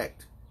will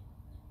correct.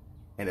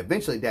 And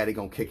eventually daddy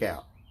gonna kick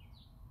out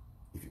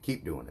if you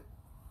keep doing it.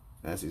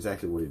 That's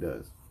exactly what he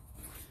does.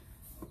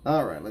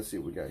 All right, let's see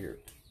what we got here.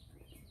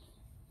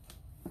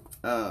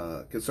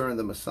 Concerning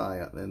the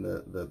Messiah and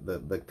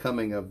the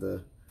coming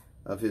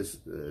of his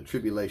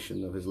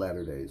tribulation of his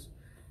latter days.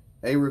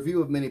 A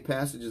review of many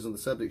passages on the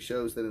subject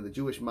shows that in the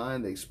Jewish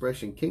mind, the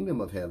expression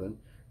kingdom of heaven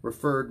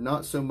referred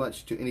not so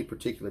much to any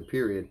particular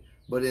period,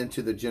 but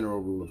into the general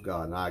rule of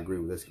God. And I agree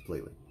with this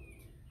completely.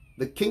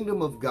 The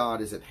kingdom of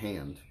God is at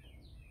hand,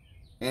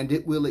 and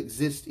it will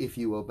exist if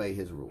you obey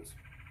his rules.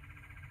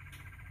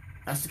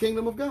 That's the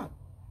kingdom of God.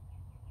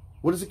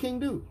 What does a king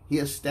do? He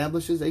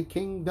establishes a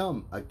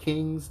kingdom, a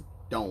king's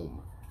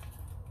dome.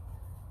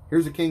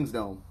 Here's a king's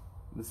dome.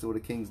 This is what a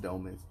king's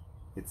dome is.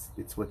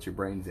 It's what your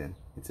brain's in.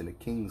 It's in a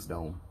king's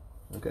dome.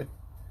 Okay?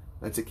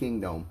 That's a king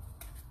dome.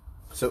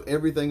 So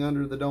everything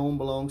under the dome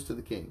belongs to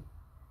the king.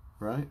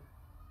 Right?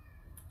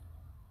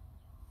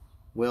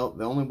 Well,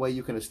 the only way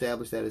you can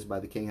establish that is by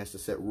the king has to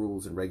set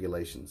rules and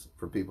regulations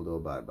for people to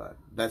abide by.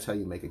 That's how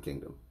you make a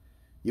kingdom.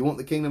 You want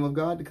the kingdom of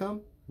God to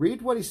come?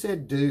 Read what he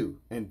said do,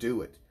 and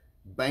do it.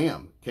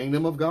 Bam!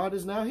 Kingdom of God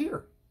is now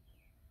here.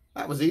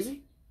 That was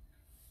easy.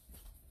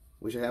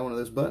 Wish I had one of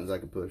those buttons I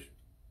could push.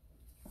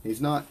 He's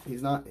not,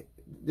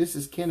 this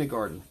is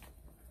kindergarten.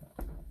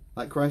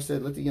 Like Christ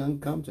said, let the young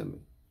come to me.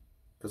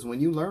 Because when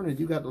you learn it,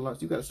 you got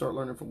to start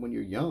learning from when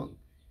you're young.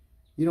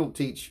 You don't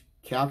teach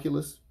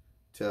calculus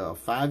to a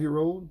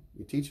 5-year-old.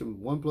 You teach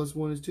them 1 +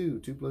 1 is 2,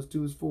 2 +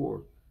 2 is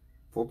 4,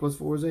 4 +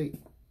 4 is 8.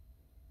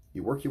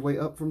 You work your way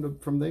up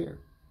from there.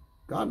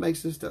 God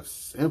makes this stuff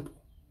simple.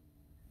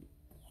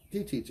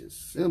 He teaches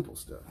simple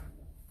stuff.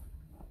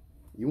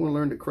 You want to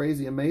learn the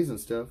crazy, amazing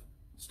stuff,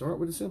 start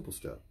with the simple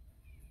stuff.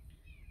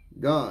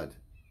 God,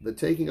 the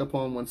taking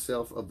upon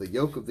oneself of the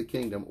yoke of the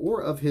kingdom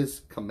or of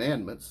his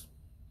commandments,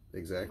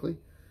 exactly,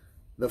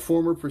 the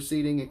former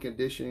preceding and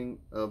conditioning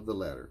of the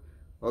latter.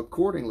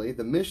 Accordingly,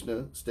 the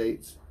Mishnah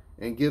states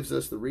and gives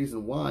us the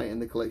reason why in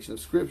the collection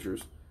of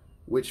scriptures,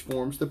 which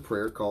forms the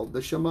prayer called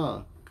the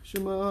Shema.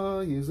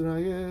 Shema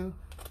Yisrael,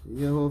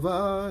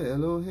 Yehovah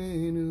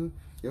Eloheinu,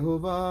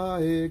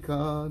 Yehovah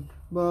Echad,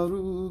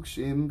 Baruch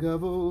Shem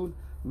Kavod,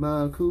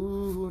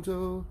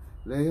 Malkuto,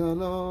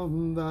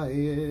 Le'olam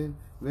Vayed,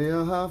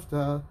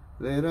 Ve'ahavta,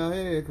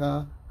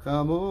 Le'raeka,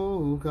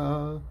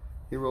 Chamoka.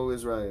 Hear, O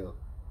Israel,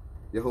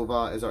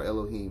 Yehovah is our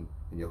Elohim,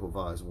 and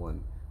Yehovah is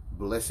one.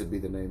 Blessed be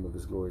the name of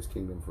his glorious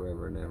kingdom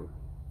forever and ever.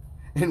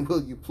 And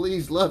will you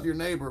please love your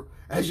neighbor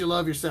as you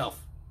love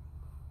yourself?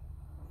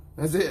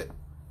 That's it.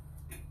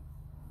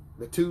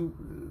 The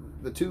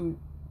two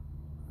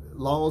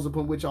laws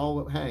upon which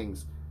all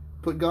hangs.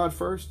 Put God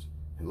first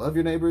and love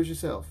your neighbor as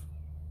yourself.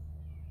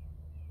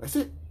 That's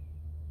it.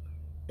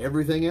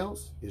 Everything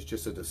else is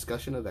just a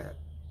discussion of that.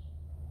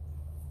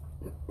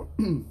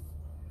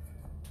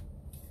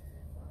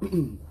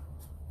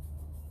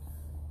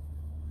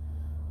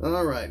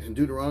 All right, and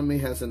Deuteronomy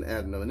has an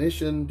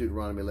admonition,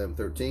 Deuteronomy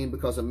 11:13,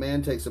 because a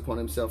man takes upon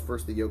himself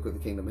first the yoke of the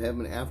kingdom of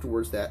heaven, and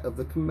afterwards that of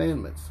the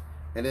commandments.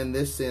 And in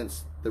this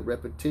sense, the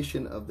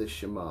repetition of the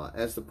Shema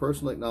as the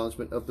personal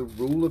acknowledgement of the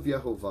rule of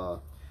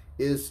Yehovah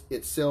is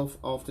itself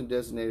often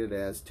designated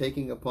as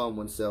taking upon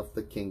oneself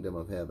the kingdom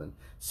of heaven.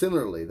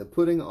 Similarly, the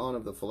putting on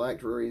of the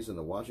phylacteries and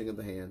the washing of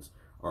the hands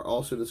are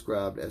also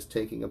described as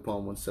taking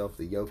upon oneself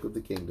the yoke of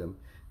the kingdom.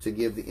 To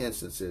give the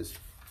instances,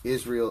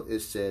 Israel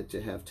is said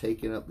to have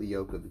taken up the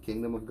yoke of the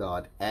kingdom of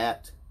God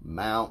at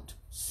Mount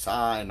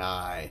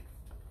Sinai.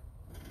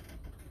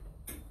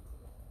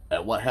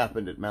 And what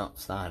happened at Mount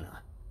Sinai?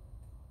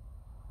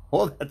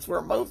 Well, that's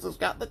where Moses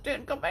got the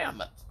 10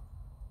 Commandments.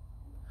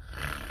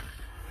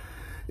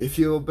 If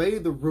you obey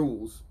the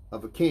rules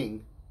of a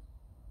king,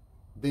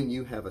 then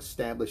you have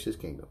established his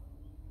kingdom.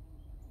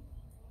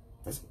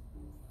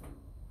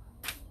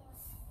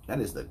 That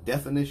is the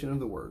definition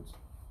of the words.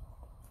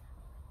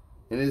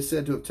 And it is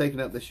said to have taken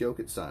up this yoke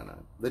at Sinai.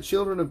 The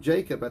children of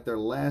Jacob at their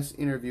last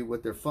interview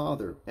with their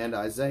father, and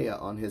Isaiah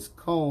on his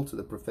call to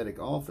the prophetic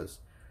office,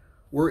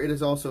 where it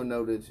is also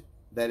noted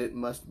that it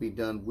must be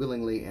done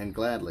willingly and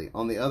gladly.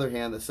 On the other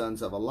hand, the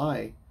sons of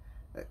Eli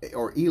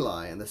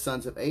and the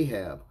sons of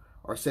Ahab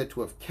are said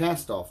to have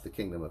cast off the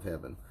kingdom of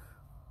heaven.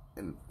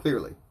 And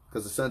clearly,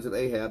 because the sons of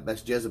Ahab,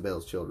 that's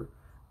Jezebel's children,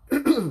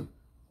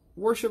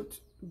 worshipped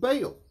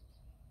Baal.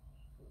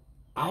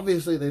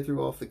 Obviously, they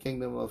threw off the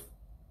kingdom of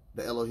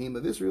the Elohim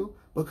of Israel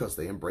because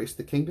they embraced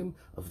the kingdom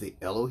of the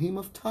Elohim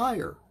of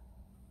Tyre.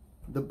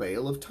 The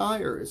Baal of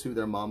Tyre is who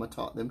their mama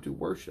taught them to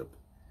worship.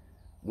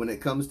 When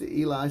it comes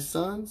to Eli's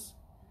sons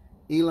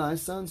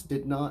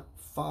did not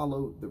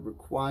follow the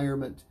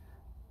requirement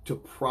to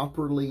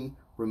properly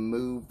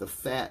remove the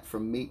fat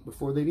from meat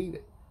before they'd eat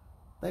it.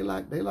 They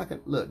like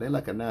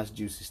a nice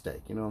juicy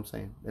steak. You know what I'm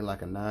saying? They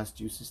like a nice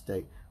juicy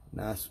steak,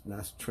 nice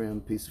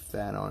trim piece of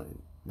fat on it.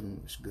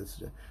 It's good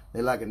stuff.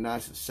 They like it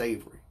nice and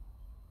savory.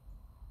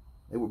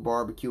 They were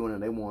barbecuing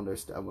and they wanted their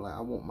stuff. Like,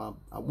 I want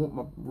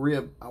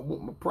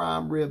my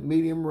prime rib,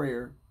 medium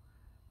rare.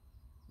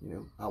 You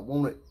know, I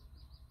want it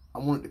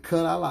the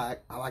cut I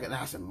like. I like it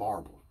nice and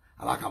marbled.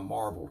 I like a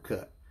marbled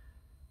cut.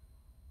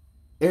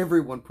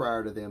 Everyone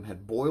prior to them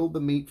had boiled the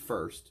meat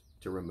first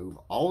to remove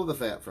all of the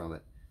fat from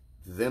it.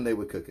 Then they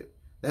would cook it.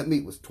 That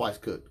meat was twice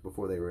cooked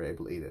before they were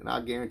able to eat it. And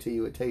I guarantee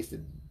you it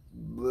tasted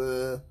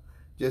bleh,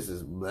 just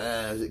as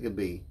bleh as it could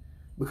be.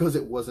 Because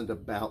it wasn't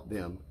about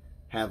them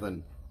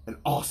having an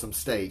awesome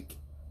steak.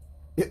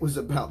 It was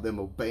about them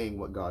obeying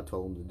what God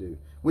told them to do.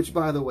 Which,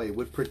 by the way,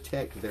 would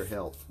protect their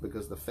health.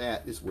 Because the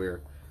fat is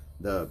where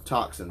the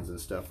toxins and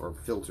stuff are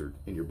filtered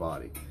in your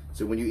body.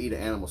 So when you eat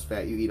an animal's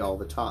fat, you eat all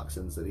the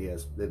toxins that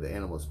the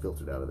animal has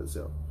filtered out of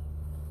itself.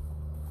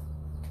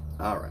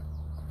 All right.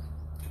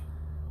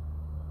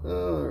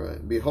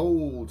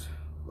 Behold,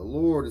 the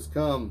Lord is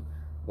come.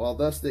 While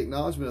thus the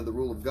acknowledgement of the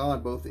rule of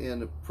God, both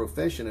in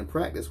profession and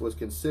practice, was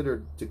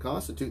considered to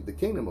constitute the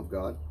kingdom of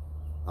God.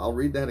 I'll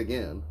read that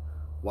again.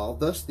 While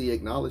thus the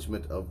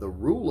acknowledgement of the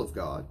rule of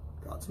God,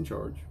 God's in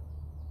charge,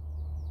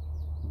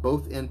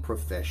 both in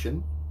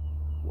profession,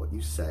 what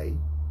you say,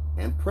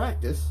 and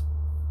practice,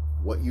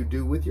 what you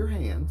do with your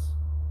hands,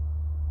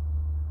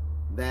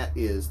 that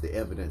is the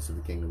evidence of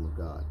the kingdom of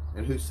God.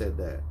 And who said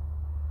that?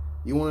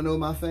 You want to know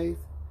my faith?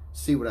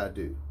 See what I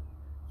do.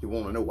 You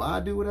want to know why I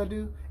do what I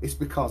do? It's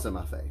because of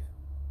my faith.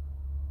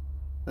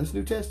 That's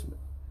New Testament.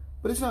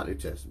 But it's not New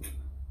Testament.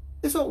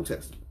 It's Old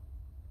Testament.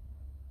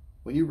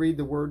 When you read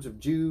the words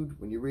of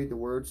Jude, when you read the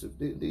words of...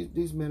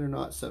 These men are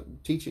not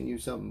teaching you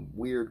some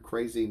weird,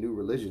 crazy new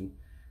religion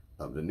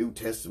of the New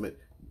Testament,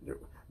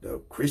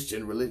 the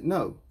Christian religion.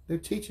 No, they're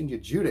teaching you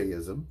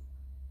Judaism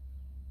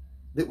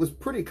that was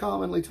pretty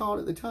commonly taught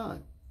at the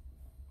time.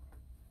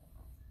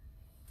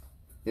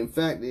 In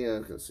fact,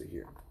 let's see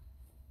here.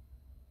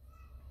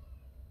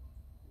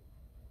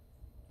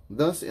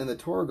 Thus, in the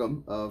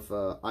Targum of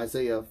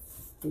Isaiah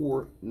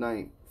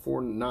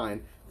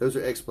 4:9, those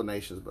are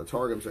explanations, but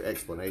Targums are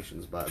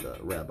explanations by the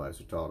rabbis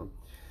who taught them.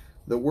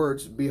 The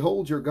words,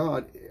 behold your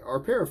God,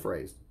 are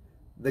paraphrased.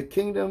 The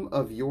kingdom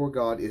of your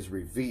God is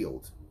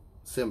revealed.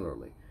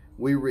 Similarly,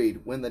 we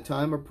read, when the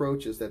time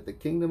approaches that the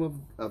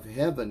kingdom of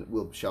heaven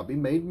shall be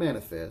made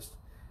manifest,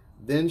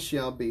 then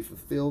shall be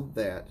fulfilled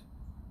that,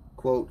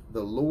 quote,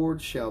 the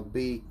Lord shall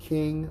be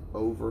king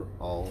over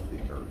all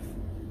the earth.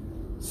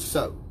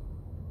 So,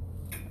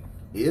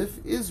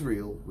 if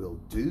Israel will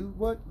do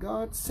what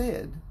God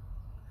said,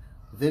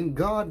 then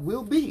God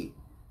will be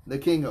the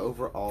king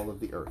over all of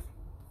the earth.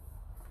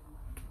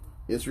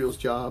 Israel's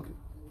job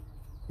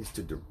is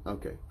to do,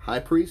 okay,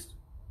 high priest,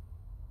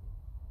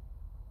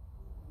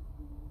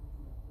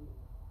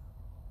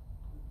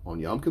 on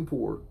Yom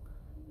Kippur,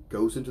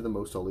 goes into the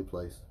most holy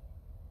place.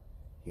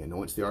 He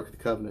anoints the Ark of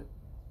the Covenant.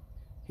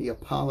 He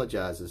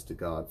apologizes to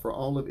God for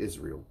all of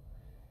Israel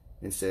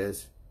and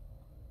says,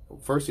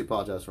 well, first he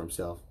apologizes for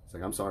himself. He's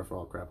like, I'm sorry for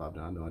all the crap I've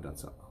done. I know I've done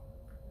something wrong.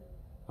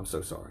 I'm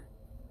so sorry.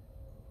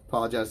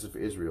 Apologizes for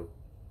Israel.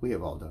 We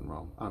have all done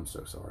wrong. I'm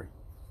so sorry.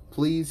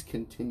 Please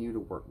continue to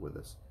work with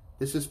us.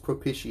 This is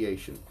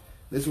propitiation.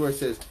 This is where it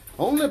says,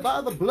 only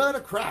by the blood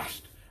of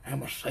Christ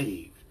am I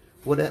saved.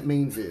 What that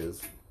means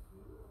is,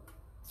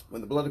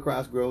 when the blood of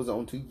Christ grows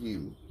onto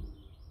you,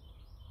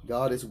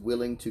 God is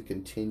willing to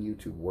continue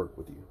to work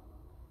with you.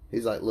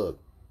 He's like, look,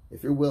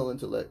 if you're willing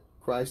to let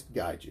Christ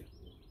guide you,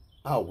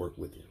 I'll work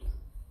with you.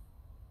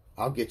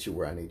 I'll get you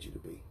where I need you to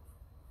be.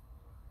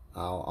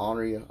 I'll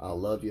honor you, I'll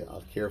love you,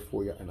 I'll care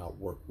for you, and I'll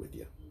work with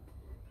you.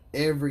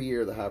 Every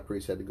year the high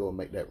priest had to go and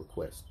make that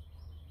request.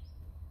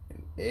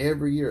 And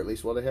every year, at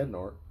least while they had an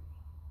ark,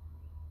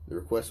 the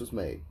request was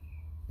made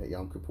at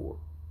Yom Kippur.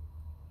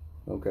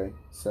 Okay,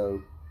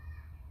 so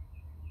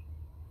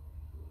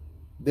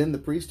then the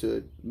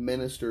priesthood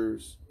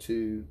ministers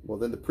to, well,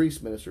 then the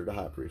priest ministered to the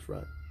high priest,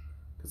 right?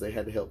 Because they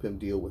had to help him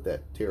deal with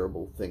that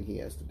terrible thing he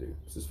has to do.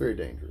 This is very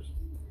dangerous,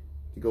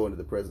 to go into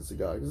the presence of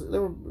God. Because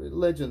there were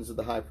legends of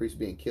the high priest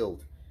being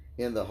killed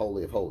in the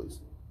Holy of Holies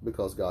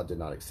because God did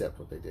not accept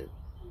what they did.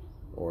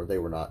 or they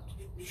were not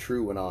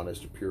true and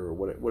honest or pure, or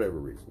whatever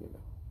reason, you know.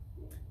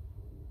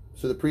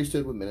 So the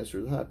priesthood would minister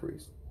to the high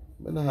priest,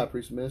 and the high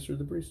priest would minister to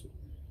the priesthood.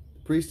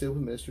 The priesthood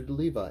would minister to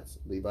Levites.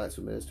 Levites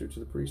would minister to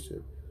the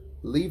priesthood.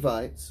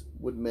 Levites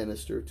would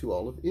minister to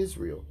all of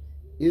Israel.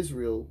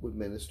 Israel would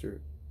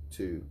minister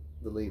to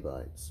the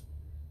Levites.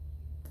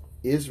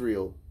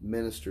 Israel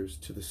ministers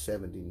to the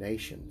 70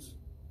 nations,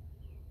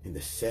 and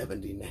the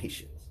 70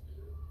 nations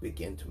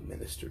begin to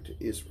minister to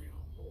Israel.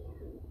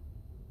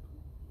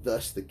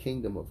 Thus the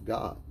kingdom of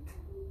God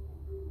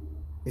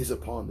is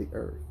upon the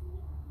earth.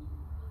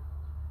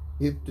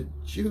 If the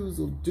Jews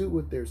will do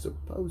what they're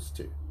supposed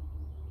to,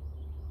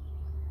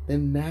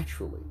 then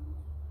naturally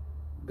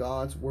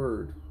God's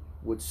word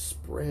would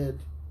spread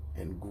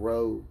and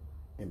grow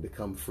and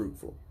become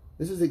fruitful.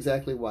 This is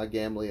exactly why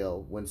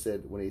Gamaliel, when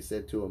he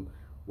said to him,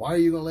 why are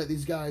you going to let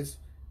these guys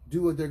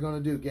do what they're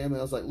going to do?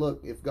 Gamaliel's like, look,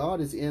 if God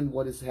is in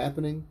what is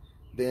happening,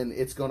 then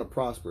it's going to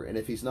prosper. And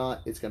if he's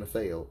not, it's going to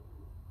fail.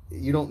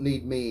 You don't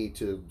need me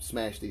to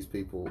smash these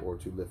people or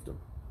to lift them.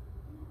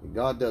 And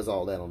God does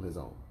all that on his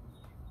own.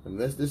 And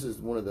this is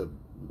one of the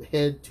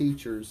head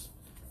teachers,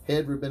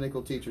 head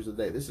rabbinical teachers of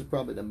the day. This is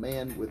probably the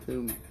man with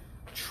whom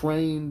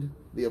trained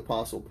the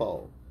Apostle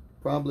Paul.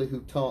 Probably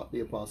who taught the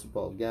Apostle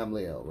Paul,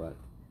 Gamaliel, right?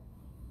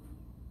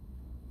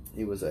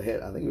 He was a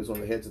head, I think he was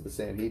one of the heads of the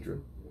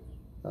Sanhedrin.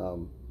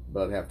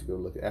 But I'd have to go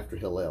look after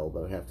Hillel,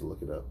 but I'd have to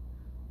look it up.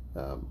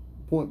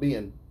 Point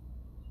being,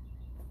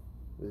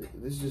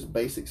 this is just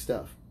basic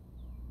stuff.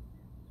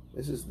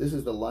 This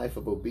is the life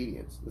of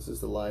obedience. This is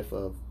the life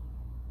of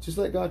just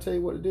let God tell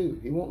you what to do.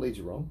 He won't lead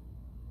you wrong.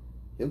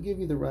 He'll give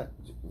you the right.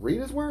 Read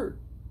his word.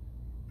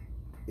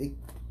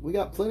 We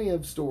got plenty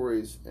of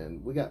stories,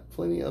 and we got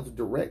plenty of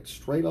direct,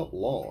 straight up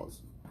laws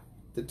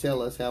to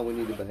tell us how we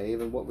need to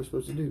behave and what we're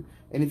supposed to do.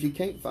 And if you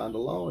can't find a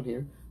law in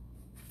here,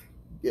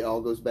 it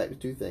all goes back to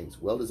two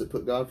things. Well, does it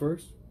put God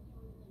first?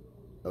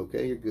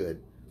 Okay, you're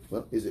good.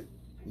 Well, is it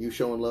you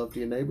showing love to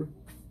your neighbor?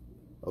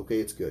 Okay,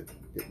 it's good.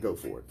 Go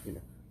for it. You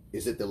know,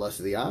 is it the lust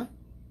of the eye?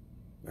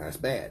 That's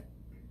bad.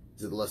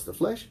 Is it the lust of the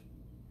flesh?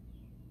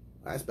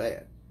 That's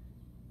bad.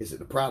 Is it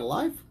the pride of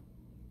life?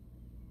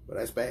 Well,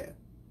 that's bad.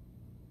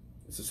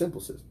 It's a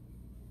simple system.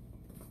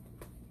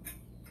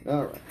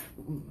 All right.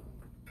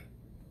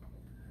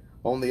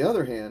 On the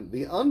other hand,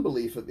 the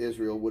unbelief of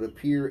Israel would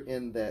appear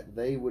in that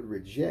they would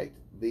reject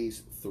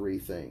these three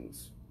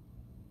things: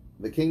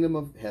 the kingdom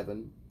of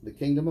heaven, the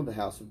kingdom of the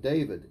house of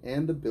David,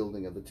 and the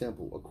building of the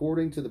temple,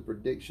 according to the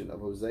prediction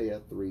of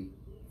Hosea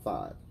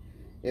 3:5.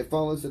 It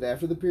follows that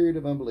after the period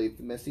of unbelief,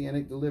 the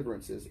messianic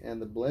deliverances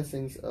and the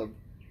blessings of,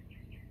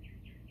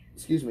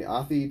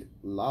 Atid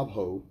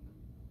Labho,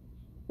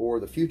 or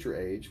the future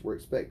age, were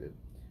expected.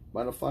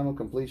 But a final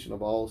completion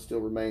of all still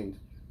remained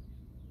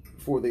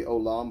for the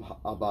Olam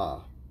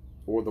Haba,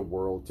 or the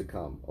world to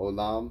come.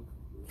 Olam,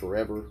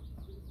 forever.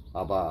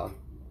 Abba,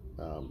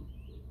 well,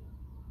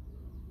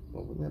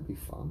 wouldn't that be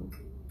father?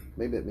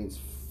 Maybe that means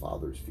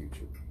father's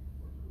future.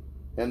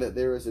 And that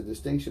there is a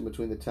distinction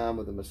between the time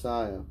of the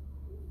Messiah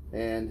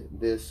and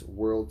this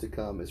world to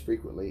come, is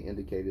frequently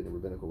indicated in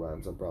rabbinical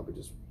writings. I probably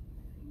just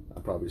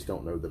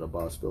don't know that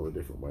Abba spelled a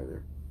different way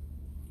there.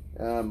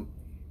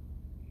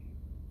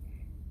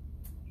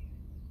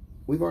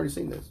 We've already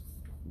seen this.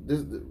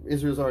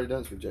 Israel's already done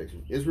its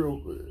rejection.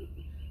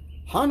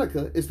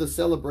 Hanukkah is the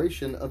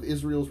celebration of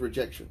Israel's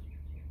rejection.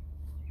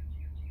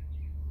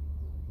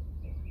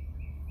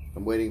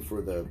 I'm waiting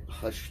for the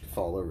hush to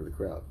fall over the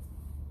crowd.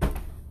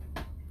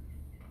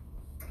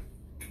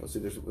 Let's see,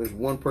 there's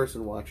one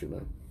person watching,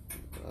 man.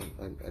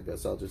 I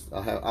guess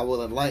I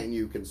will enlighten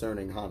you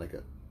concerning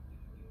Hanukkah.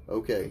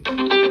 Okay.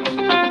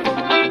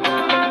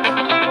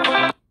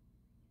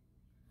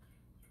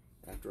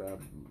 After I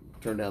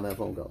turn down that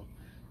phone call.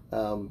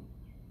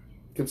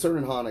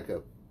 Concerning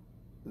Hanukkah,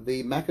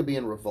 the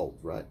Maccabean revolt,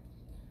 right?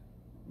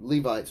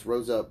 Levites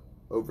rose up,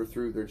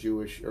 overthrew their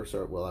Jewish, yes,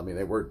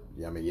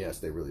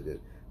 they really did.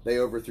 They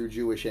overthrew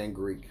Jewish and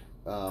Greek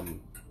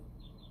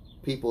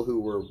people who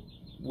were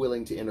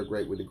willing to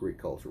integrate with the Greek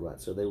culture, right?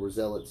 So they were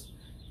zealots,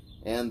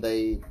 and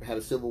they had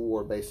a civil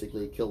war,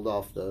 basically killed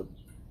off the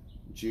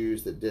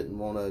Jews that didn't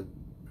want to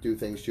do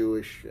things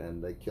Jewish,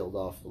 and they killed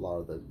off a lot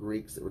of the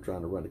Greeks that were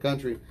trying to run the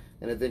country,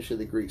 and eventually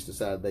the Greeks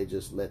decided they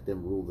just let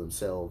them rule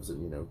themselves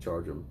and,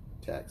 charge them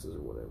taxes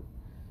or whatever.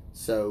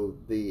 So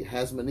the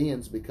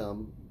Hasmoneans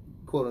become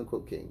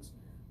quote-unquote kings,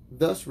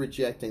 thus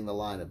rejecting the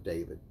line of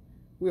David.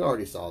 We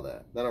already saw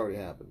that. That already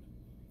happened.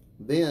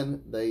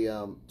 Then they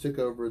took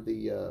over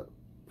the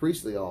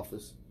priestly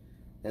office,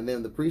 and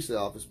then the priestly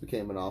office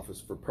became an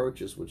office for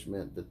purchase, which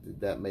meant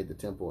that made the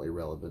temple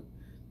irrelevant,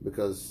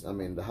 because,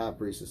 the high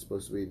priest is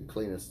supposed to be the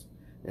cleanest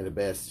and the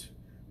best,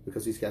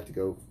 because he's got to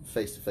go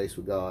face to face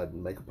with God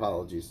and make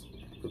apologies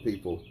for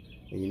people,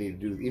 and you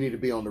need to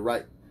be on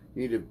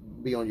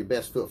your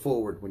best foot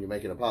forward when you're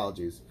making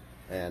apologies,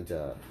 and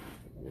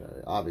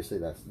obviously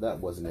that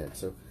wasn't it.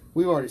 So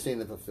we've already seen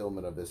the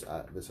fulfillment of this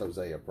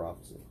Hosea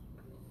prophecy.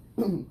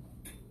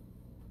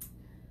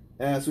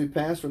 As we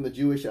pass from the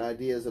Jewish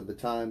ideas of the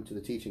time to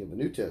the teaching of the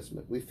New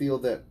Testament, we feel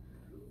that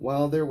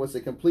While there was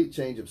a complete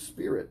change of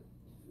spirit,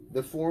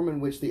 the form in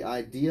which the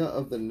idea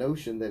of the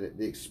notion that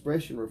the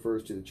expression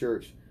refers to the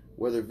church,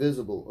 whether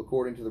visible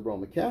according to the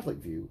Roman Catholic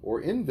view or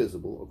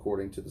invisible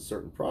according to the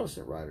certain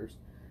Protestant writers,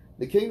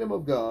 the kingdom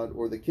of God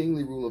or the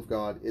kingly rule of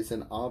God is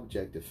an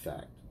objective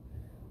fact.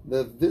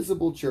 The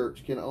visible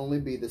church can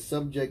only be the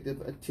subjective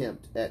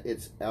attempt at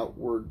its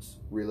outwards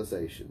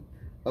realization,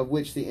 of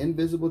which the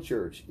invisible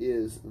church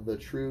is the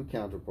true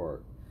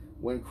counterpart.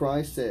 When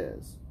Christ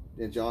says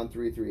in John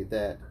 3:3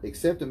 that,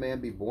 except a man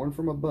be born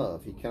from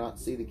above, he cannot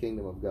see the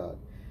kingdom of God,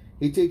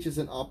 he teaches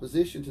in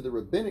opposition to the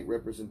rabbinic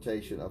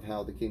representation of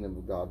how the kingdom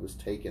of God was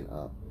taken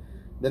up.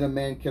 Then a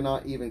man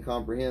cannot even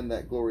comprehend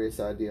that glorious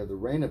idea of the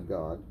reign of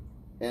God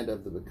and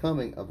of the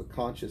becoming of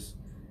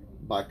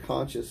by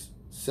conscious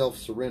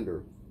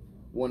self-surrender,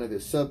 one of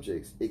his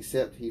subjects,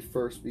 except he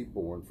first be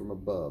born from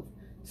above.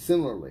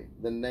 Similarly,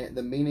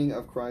 the meaning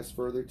of Christ's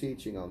further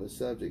teaching on this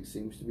subject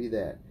seems to be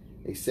that,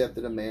 except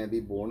that a man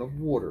be born of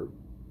water,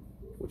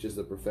 which is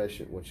the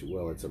profession,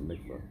 it's a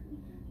mikvah,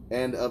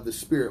 and of the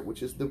Spirit,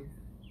 which is the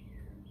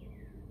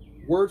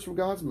words from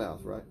God's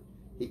mouth, right?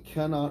 He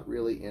cannot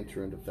really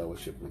enter into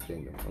fellowship in the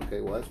kingdom.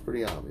 Okay, well, that's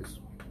pretty obvious.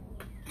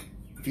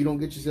 If you don't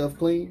get yourself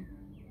clean,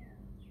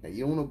 and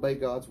you don't obey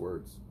God's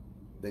words,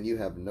 then you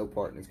have no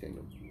part in his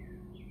kingdom.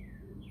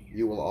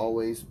 You will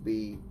always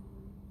be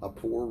a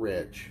poor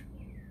wretch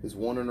who's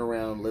wandering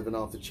around living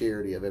off the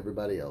charity of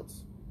everybody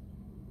else,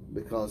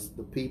 because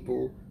the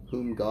people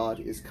whom God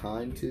is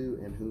kind to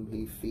and whom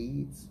he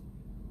feeds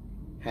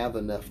have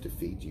enough to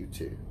feed you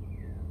too.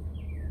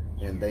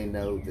 And they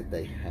know that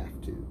they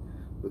have to,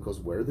 because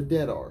where the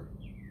dead are,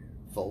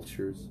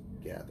 vultures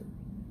gather.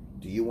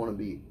 Do you want to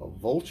be a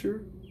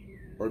vulture,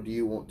 or do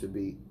you want to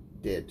be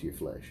dead to your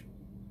flesh?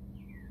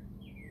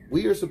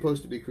 We are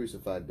supposed to be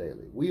crucified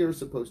daily. We are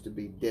supposed to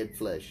be dead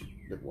flesh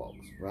that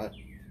walks, right?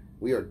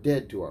 We are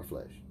dead to our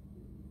flesh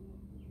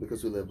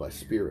because we live by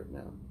spirit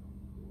now.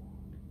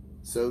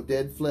 So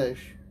dead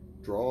flesh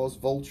draws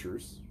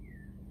vultures,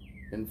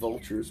 and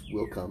vultures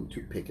will come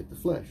to pick at the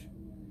flesh.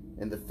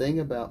 And the thing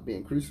about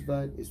being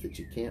crucified is that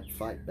you can't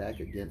fight back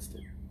against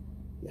it.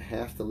 You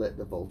have to let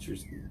the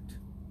vultures eat.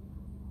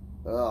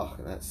 Oh,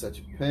 and that's such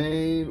a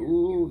pain.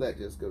 Ooh, that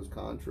just goes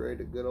contrary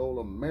to good old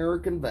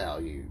American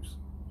values.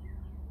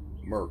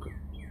 America.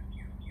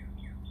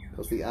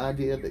 Because the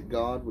idea that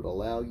God would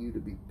allow you to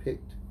be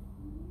picked,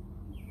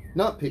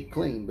 not picked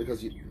clean,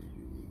 because you've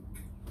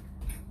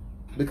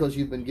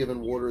been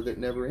given water that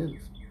never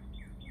ends.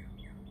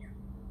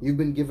 You've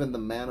been given the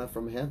manna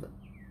from heaven.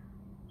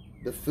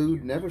 The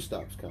food never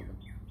stops coming.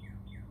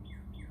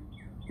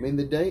 I mean,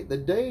 the day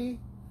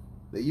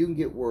that you can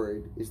get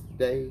worried is the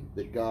day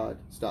that God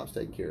stops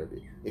taking care of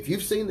you. If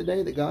you've seen the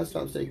day that God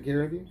stops taking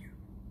care of you,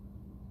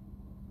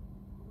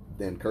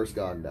 then curse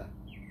God and die.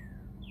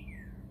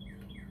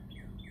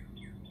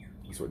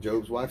 That's what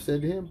Job's wife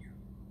said to him.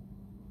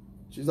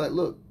 She's like,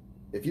 look,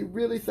 if you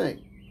really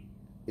think,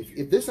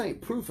 if this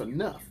ain't proof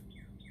enough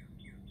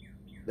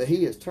that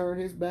he has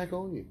turned his back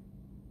on you,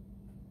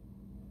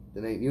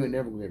 then you ain't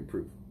never going to get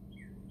proof.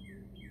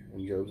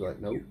 And Job's like,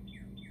 nope.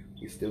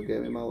 He still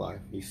gave me my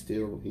life. He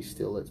still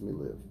lets me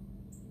live.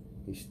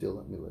 He still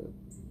let me live.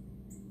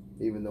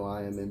 Even though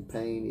I am in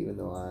pain, even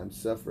though I am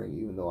suffering,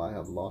 even though I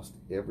have lost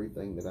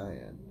everything that I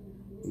had,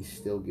 he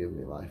still gives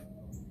me life.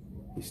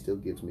 He still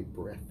gives me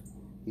breath.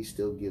 He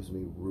still gives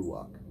me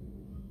ruach.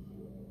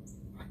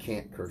 I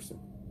can't curse him.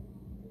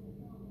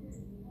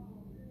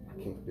 I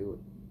can't do it.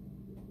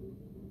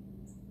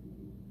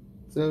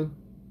 So,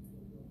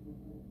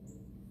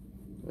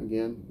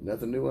 again,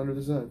 nothing new under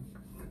the sun.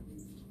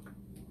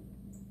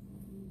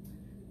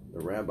 The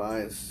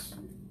rabbis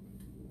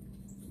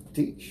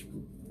teach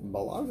a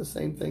lot of the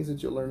same things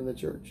that you'll learn in the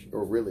church,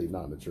 or really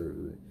not in the church.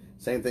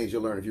 Same things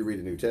you'll learn if you read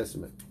the New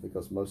Testament,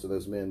 because most of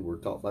those men were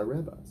taught by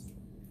rabbis.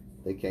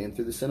 They came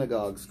through the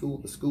synagogue school,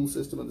 the school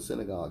system of the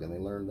synagogue, and they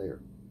learned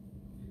there.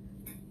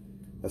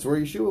 That's where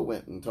Yeshua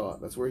went and taught.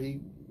 That's where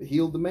he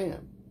healed the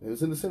man. It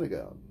was in the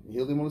synagogue. He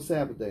healed him on the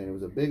Sabbath day, and there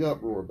was a big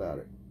uproar about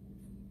it.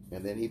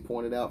 And then he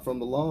pointed out from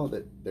the law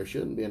that there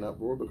shouldn't be an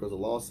uproar, because the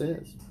law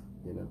says,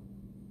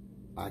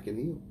 I can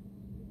heal.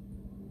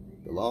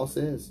 The law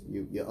says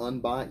you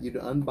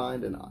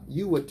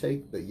would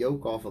take the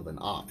yoke off of an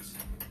ox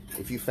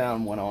if you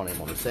found one on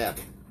him on the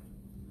Sabbath.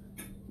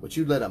 But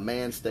you let a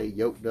man stay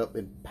yoked up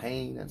in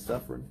pain and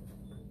suffering?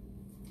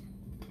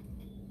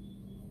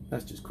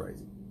 That's just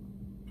crazy.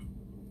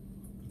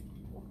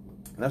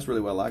 And that's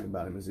really what I like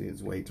about him, is the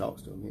way he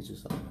talks to him. He's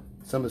just like,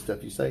 some of the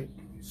stuff you say,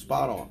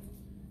 spot on.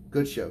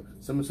 Good show.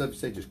 Some of the stuff you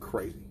say, just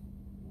crazy.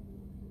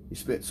 You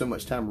spent so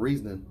much time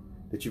reasoning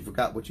that you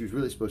forgot what you was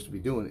really supposed to be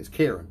doing is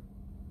caring.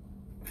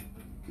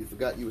 You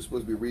forgot you were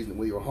supposed to be reasoning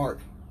with your heart,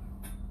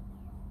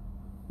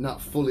 not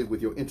fully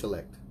with your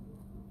intellect.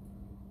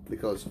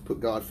 Because put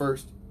God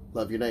first,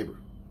 love your neighbor.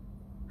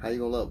 How you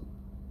going to love him?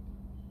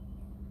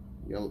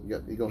 You're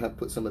going to have to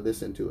put some of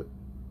this into it.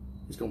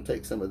 It's going to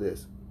take some of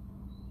this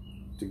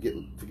to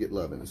get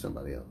love into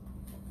somebody else.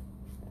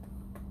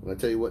 And I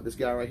tell you what, this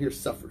guy right here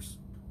suffers.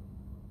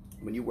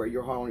 When you wear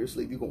your heart on your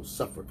sleeve, you're going to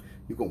suffer.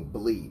 You're going to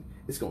bleed.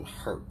 It's going to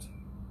hurt.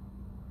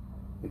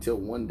 Until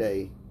one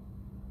day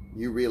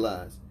you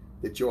realize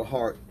that your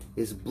heart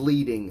is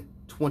bleeding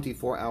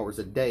 24 hours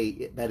a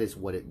day. That is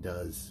what it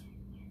does.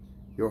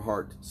 Your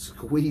heart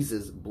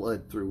squeezes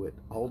blood through it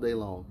all day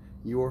long.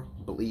 Your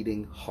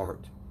bleeding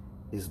heart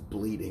is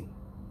bleeding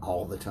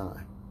all the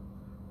time.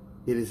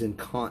 It is in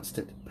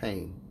constant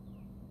pain.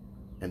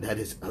 And that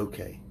is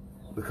okay,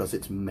 because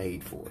it's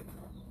made for it.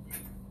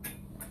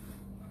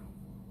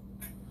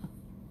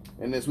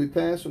 And as we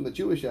pass from the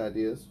Jewish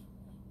ideas,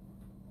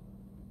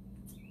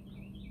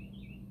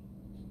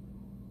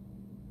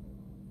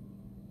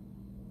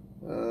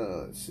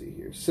 let's see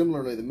here.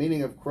 Similarly, the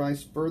meaning of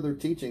Christ's further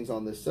teachings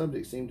on this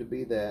subject seem to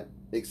be that,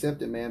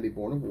 except a man be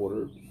born of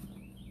water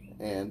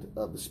and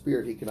of the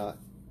Spirit, he cannot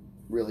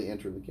really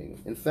enter the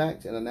kingdom. In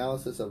fact, an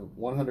analysis of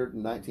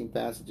 119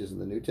 passages in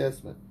the New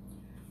Testament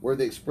where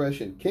the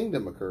expression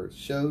kingdom occurs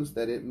shows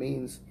that it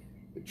means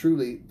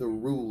truly the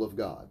rule of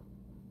God,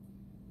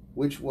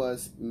 which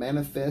was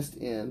manifest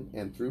in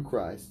and through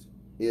Christ,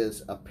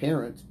 is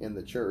apparent in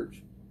the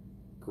church,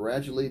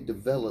 gradually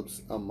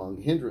develops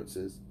among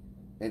hindrances,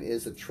 and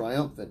is a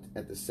triumphant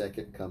at the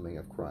second coming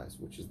of Christ,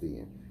 which is the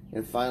end,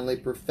 and finally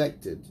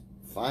perfected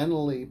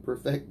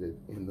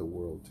in the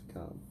world to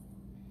come.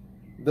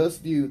 Thus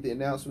viewed, the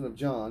announcement of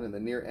John and the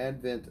near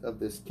advent of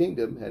this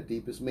kingdom had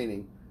deepest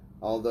meaning,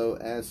 although,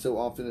 as so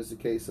often is the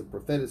case of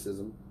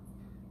propheticism,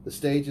 the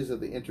stages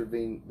that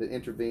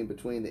intervene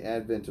between the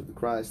advent of the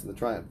Christ and the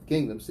triumph of the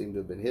kingdom seem to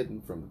have been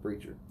hidden from the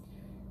preacher.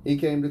 He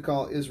came to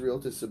call Israel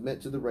to submit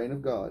to the reign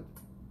of God,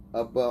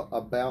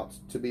 about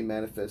to be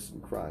manifest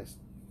in Christ.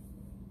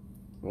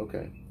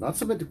 Okay, not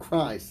submit to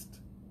Christ,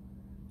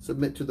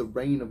 submit to the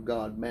reign of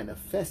God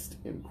manifest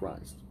in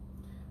Christ.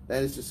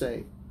 That is to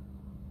say,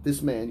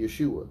 this man,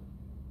 Yeshua,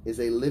 is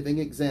a living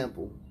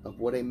example of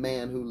what a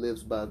man who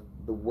lives by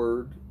the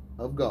word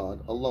of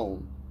God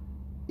alone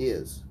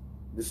is.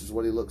 This is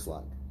what he looks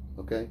like.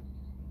 Okay?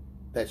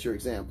 That's your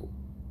example.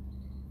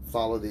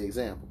 Follow the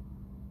example.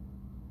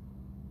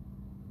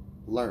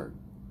 Learn.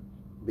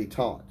 Be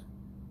taught.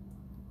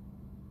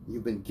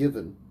 You've been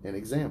given an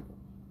example.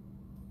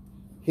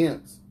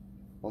 Hence,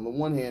 on the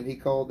one hand, he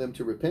called them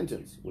to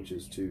repentance, which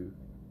is to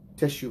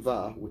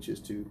teshuvah, which is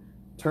to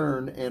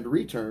turn and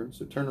return.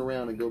 So turn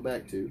around and go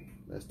back to.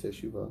 That's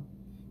teshuvah.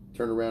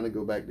 Turn around and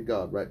go back to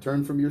God, right?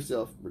 Turn from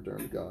yourself, return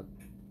to God.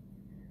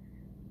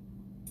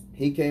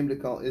 He came to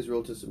call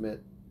Israel to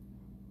submit.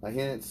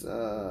 Hence,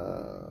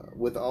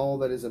 with all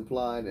that is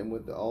implied and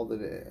with all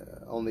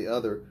that on the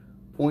other,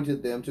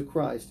 pointed them to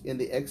Christ in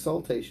the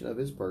exaltation of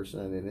his person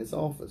and in his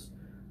office.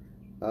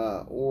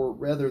 Or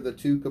rather, the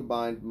two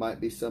combined might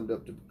be summed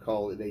up to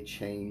call it a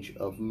change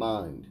of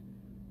mind.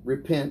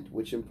 Repent,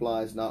 which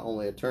implies not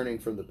only a turning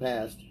from the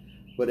past,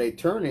 but a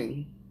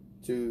turning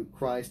to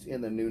Christ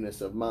in the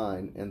newness of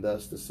mind, and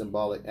thus the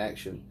symbolic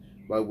action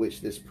by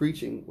which this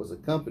preaching was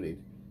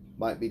accompanied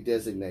might be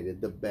designated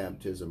the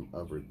baptism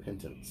of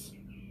repentance.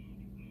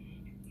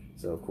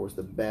 So, of course,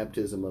 the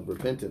baptism of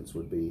repentance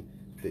would be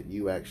that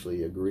you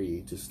actually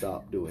agree to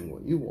stop doing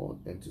what you want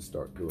and to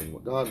start doing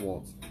what God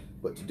wants.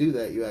 But to do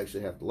that, you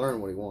actually have to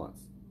learn what he wants.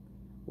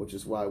 Which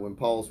is why when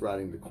Paul's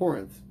writing to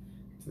Corinth,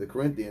 to the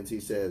Corinthians, he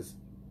says,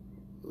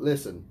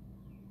 listen,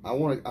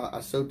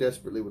 I so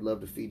desperately would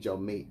love to feed y'all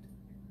meat,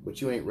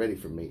 but you ain't ready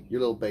for meat. You're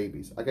little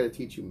babies. I got to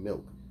teach you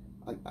milk.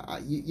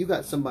 You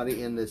got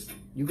somebody in this.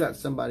 You got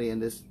somebody in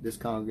this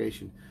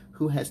congregation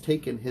who has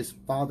taken his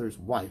father's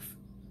wife.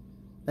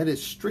 That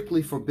is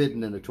strictly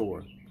forbidden in the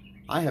Torah.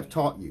 I have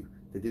taught you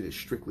that it is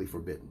strictly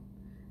forbidden,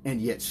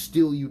 and yet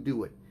still you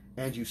do it,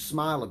 and you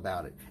smile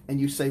about it,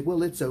 and you say,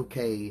 "Well, it's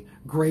okay.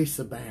 Grace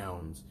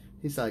abounds."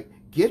 He's like,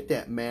 "Get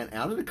that man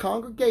out of the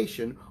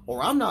congregation,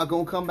 or I'm not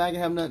going to come back and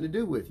have nothing to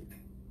do with you."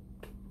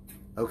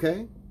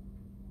 Okay?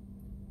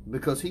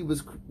 Because he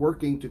was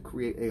working to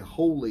create a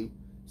holy,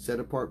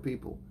 set-apart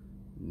people.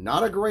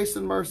 Not a grace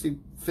and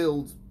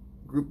mercy-filled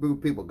group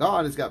of people.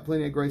 God has got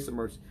plenty of grace and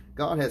mercy.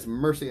 God has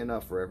mercy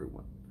enough for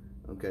everyone.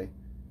 Okay?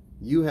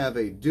 You have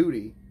a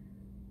duty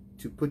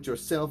to put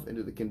yourself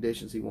into the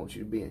conditions he wants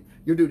you to be in.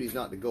 Your duty is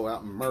not to go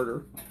out and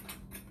murder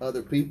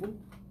other people.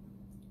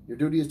 Your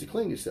duty is to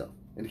clean yourself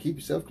and to keep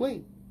yourself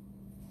clean.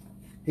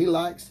 He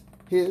likes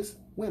his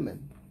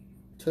women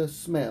to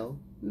smell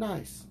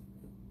nice.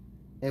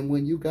 And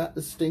when you got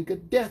the stink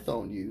of death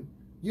on you,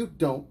 you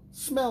don't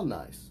smell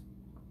nice.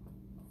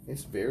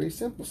 It's a very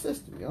simple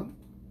system, y'all.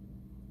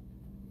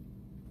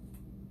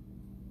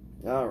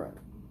 All right.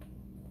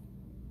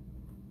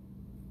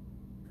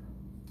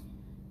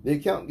 The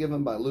account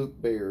given by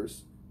Luke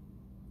bears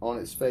on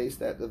its face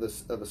that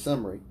of a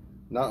summary,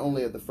 not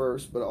only of the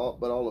first, but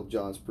all of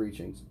John's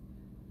preachings.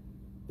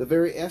 The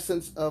very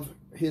essence of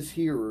his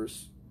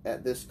hearers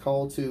at this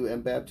call to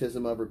and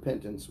baptism of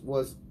repentance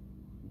was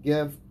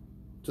give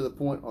to the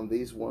point on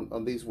these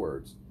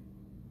words.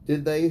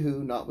 Did they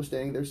who,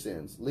 notwithstanding their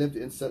sins, lived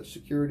in such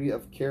security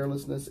of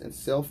carelessness and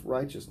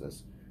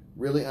self-righteousness,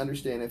 really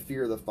understand and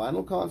fear the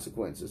final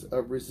consequences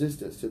of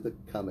resistance to the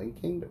coming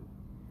kingdom?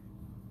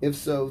 If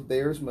so,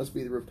 theirs must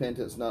be the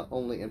repentance not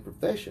only in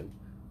profession,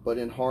 but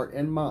in heart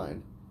and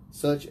mind,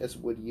 such as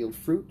would yield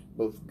fruit,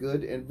 both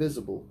good and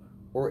visible,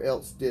 or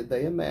else did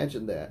they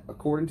imagine that,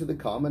 according to the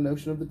common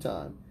notion of the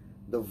time,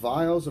 the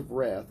vials of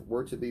wrath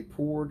were to be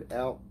poured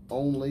out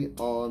only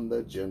on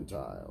the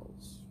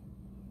Gentiles,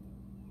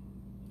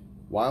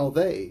 while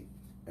they,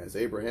 as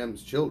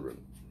Abraham's children,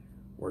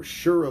 were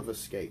sure of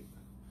escape,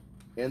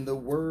 in the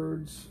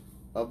words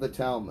of the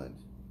Talmud,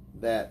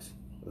 that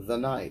the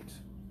night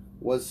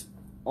was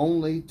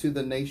only to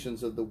the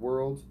nations of the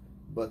world,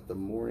 but the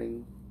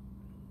morning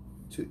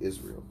to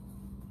Israel.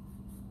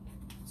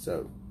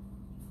 So,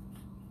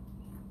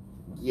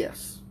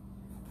 yes,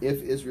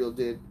 if Israel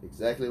did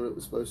exactly what it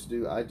was supposed to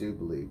do, I do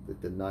believe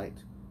that the night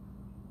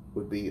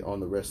would be on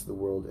the rest of the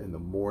world and the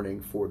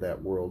mourning for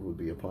that world would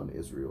be upon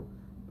Israel,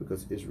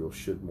 because Israel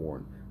should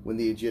mourn. When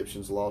the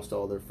Egyptians lost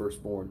all their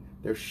firstborn,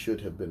 there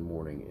should have been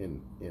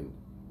mourning in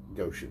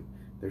Goshen.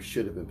 There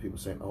should have been people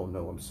saying, "Oh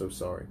no, I'm so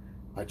sorry.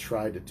 I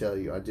tried to tell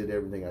you. I did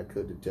everything I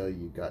could to tell you.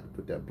 You got to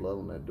put that blood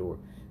on that door."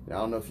 And I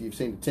don't know if you've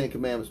seen the Ten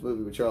Commandments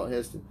movie with Charlton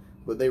Heston,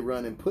 but they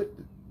run and put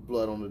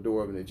blood on the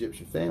door of an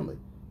Egyptian family.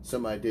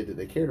 Somebody did that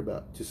they cared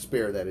about to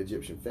spare that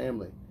Egyptian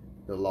family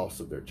the loss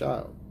of their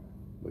child,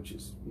 which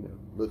is,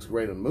 looks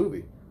great in the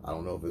movie. I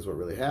don't know if it's what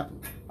really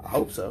happened. I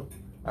hope so.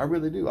 I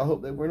really do. I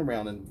hope they went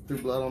around and threw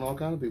blood on all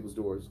kinds of people's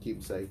doors to keep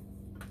them safe.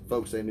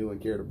 Folks they knew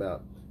and cared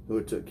about, who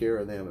had took care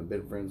of them and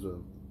been friends with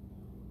them.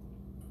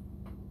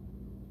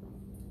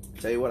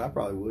 Tell you what, I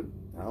probably would.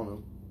 I don't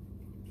know.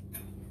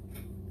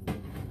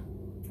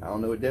 I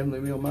don't know. It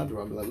definitely be on my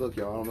door. I'll be like, "Look,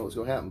 y'all, I don't know what's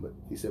going to happen, but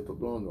he said put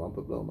blood on the door. I'll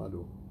put blood on my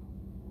door.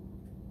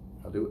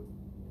 I'll do it.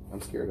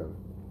 I'm scared of it.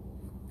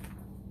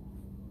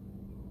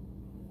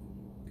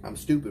 I'm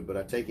stupid, but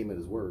I take him at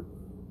his word."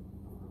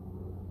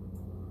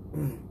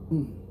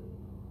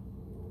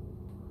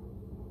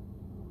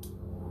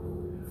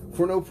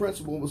 For no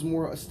principle was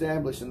more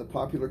established in the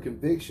popular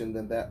conviction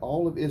than that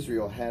all of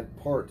Israel had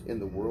part in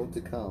the world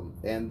to come,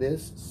 and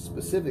this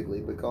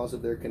specifically because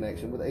of their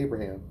connection with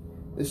Abraham.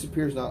 This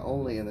appears not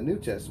only in the New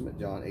Testament,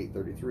 John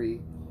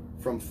 8:33,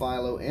 from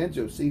Philo and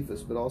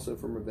Josephus, but also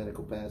from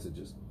rabbinical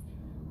passages.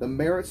 The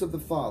merits of the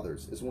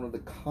fathers is one of the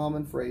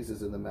common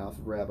phrases in the mouth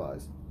of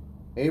rabbis.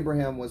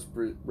 Abraham was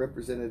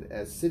represented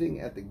as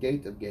sitting at the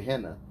gate of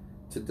Gehenna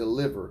to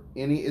deliver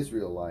any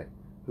Israelite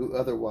who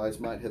otherwise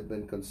might have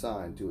been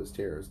consigned to his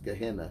terrors.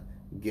 Gehenna,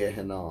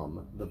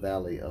 Gehenna, the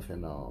valley of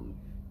Hinnom.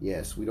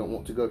 Yes, we don't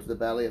want to go to the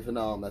valley of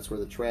Hinnom. That's where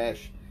the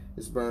trash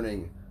is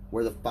burning,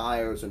 where the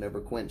fires are never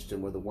quenched,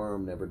 and where the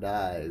worm never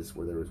dies,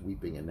 where there is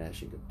weeping and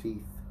gnashing of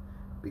teeth,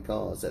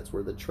 because that's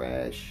where the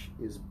trash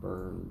is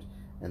burned,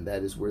 and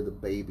that is where the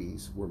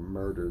babies were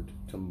murdered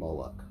to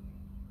Moloch.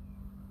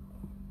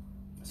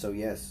 So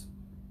yes,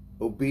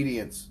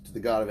 obedience to the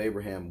God of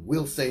Abraham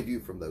will save you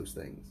from those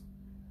things,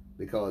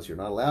 because you're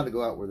not allowed to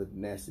go out where the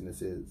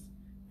nastiness is.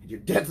 And you're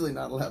definitely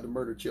not allowed to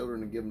murder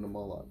children and give them to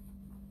Moloch.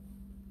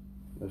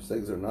 Those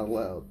things are not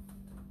allowed.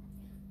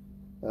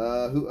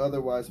 Who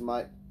otherwise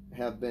might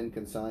have been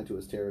consigned to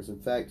his terrors. In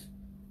fact,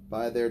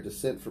 by their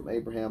descent from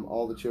Abraham,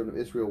 all the children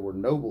of Israel were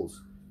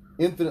nobles,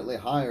 infinitely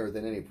higher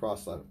than any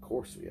proselyte. Of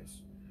course,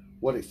 yes.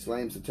 What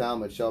exclaims the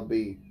Talmud shall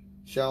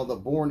the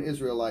born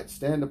Israelite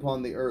stand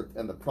upon the earth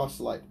and the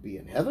proselyte be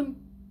in heaven?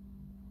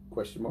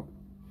 Question mark.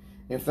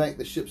 In fact,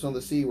 the ships on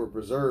the sea were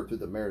preserved through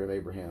the merit of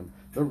Abraham.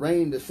 The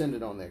rain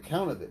descended on the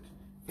account of it.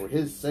 For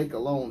his sake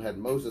alone had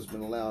Moses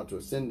been allowed to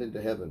ascend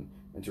into heaven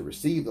and to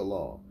receive the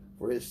law.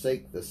 For his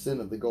sake the sin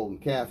of the golden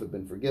calf had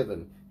been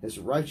forgiven. His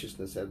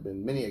righteousness had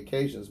been many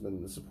occasions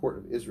been the support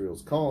of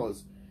Israel's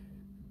cause.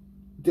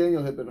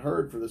 Daniel had been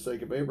heard for the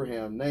sake of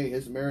Abraham. Nay,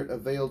 his merit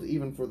availed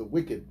even for the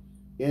wicked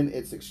in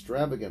its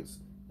extravagance.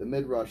 The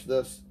Midrash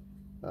thus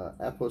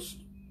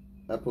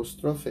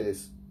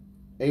apostrophes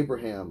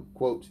Abraham,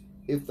 quote,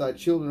 "If thy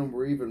children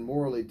were even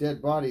morally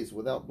dead bodies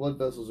without blood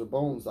vessels or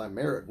bones, thy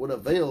merit would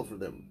avail for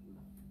them."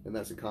 And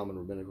that's a common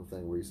rabbinical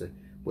thing where you say,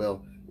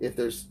 well, if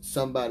there's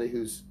somebody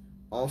who's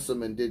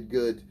awesome and did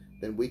good,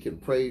 then we can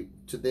pray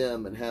to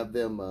them and have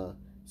them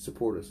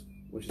support us,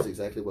 which is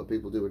exactly what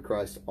people do with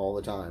Christ all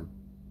the time.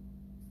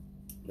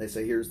 They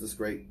say, here's this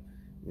great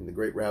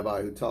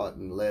rabbi who taught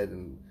and led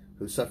and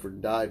who suffered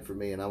and died for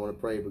me, and I want to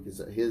pray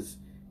because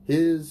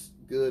his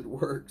good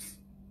works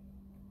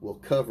will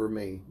cover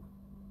me.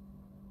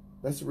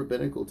 That's a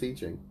rabbinical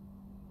teaching.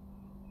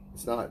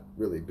 It's not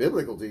really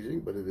biblical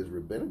teaching, but it is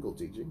rabbinical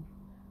teaching.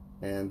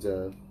 And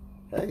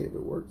hey, if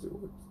it works, it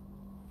works.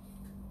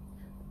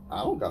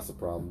 I don't got a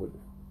problem with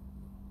it.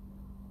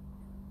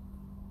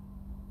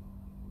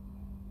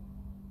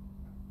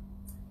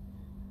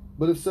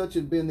 But if such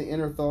had been the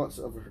inner thoughts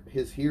of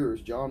his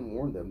hearers, John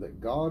warned them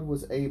that God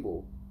was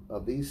able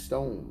of these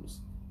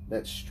stones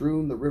that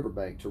strewn the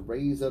riverbank to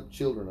raise up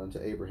children unto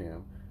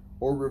Abraham,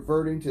 or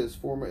reverting to his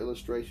former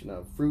illustration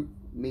of fruit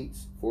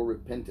meets for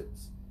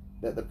repentance,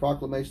 that the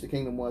proclamation of the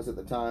kingdom was at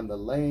the time the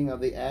laying of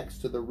the axe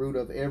to the root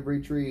of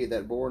every tree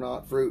that bore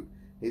not fruit.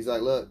 He's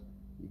like, look,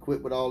 you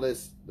quit with all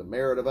this, the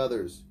merit of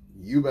others.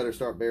 You better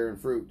start bearing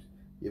fruit.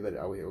 You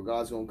better,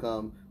 God's going to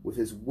come with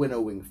his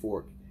winnowing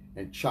fork,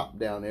 and chop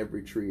down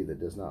every tree that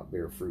does not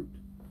bear fruit.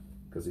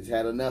 Because he's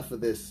had enough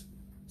of this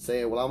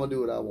saying, well, I'm gonna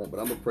do what I want, but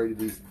I'm gonna pray to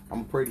these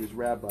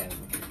rabbis,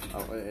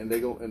 and they're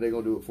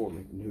gonna do it for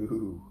me.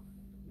 No.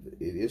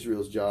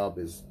 Israel's job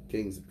is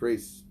kings and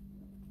priests.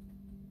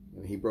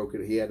 And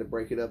he had to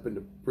break it up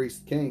into priests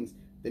and kings.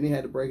 Then he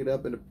had to break it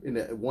up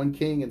into one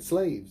king and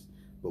slaves.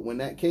 But when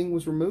that king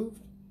was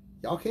removed,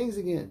 y'all kings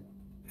again.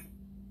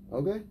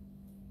 Okay?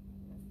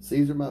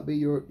 Caesar might be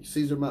your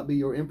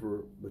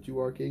emperor, but you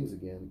are kings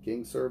again.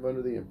 Kings serve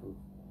under the emperor.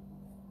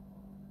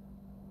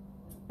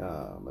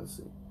 Let's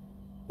see.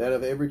 That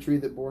of every tree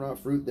that bore not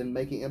fruit, then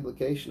making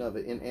implication of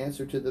it in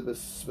answer to the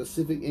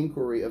specific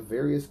inquiry of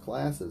various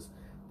classes,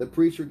 the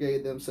preacher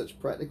gave them such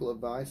practical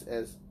advice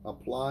as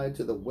applied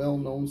to the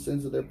well-known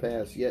sins of their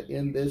past, yet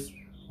in this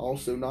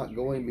also not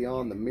going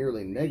beyond the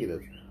merely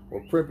negative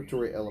or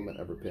preparatory element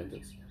of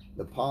repentance.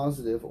 The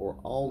positive or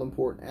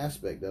all-important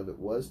aspect of it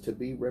was to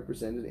be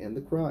represented in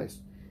the Christ.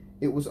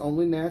 It was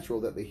only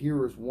natural that the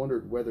hearers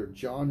wondered whether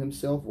John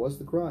himself was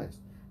the Christ,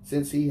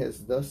 since he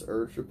has thus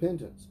urged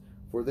repentance.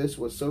 For this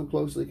was so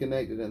closely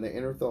connected in their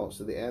inner thoughts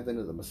to the advent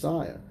of the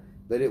Messiah,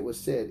 that it was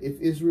said, if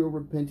Israel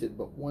repented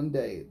but one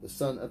day, the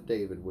Son of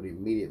David would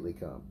immediately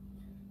come.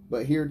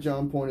 But here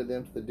John pointed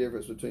them to the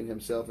difference between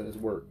himself and his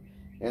work,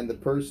 and the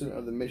person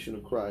of the mission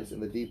of Christ. In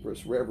the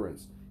deepest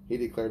reverence, he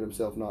declared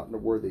himself not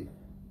worthy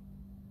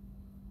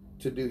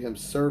to do him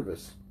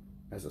service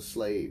as a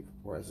slave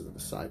or as a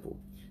disciple.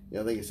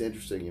 I think it's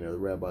interesting, the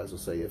rabbis will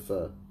say, if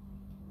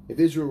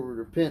Israel would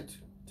repent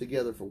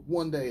together for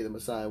one day, the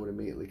Messiah would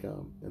immediately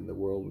come, and the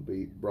world would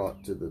be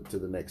brought to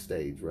the next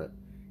stage, right?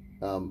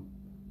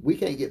 We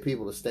can't get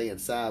people to stay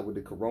inside with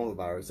the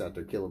coronavirus out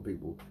there killing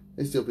people.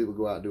 And still people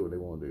go out and do what they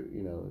want to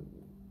do,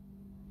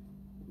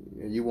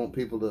 And you want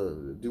people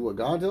to do what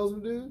God tells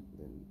them to do?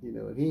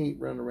 And he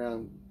ain't running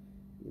around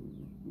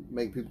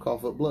making people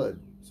cough up blood.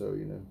 So,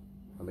 he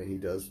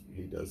does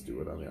do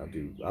it.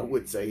 I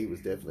would say he was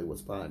definitely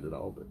what's behind it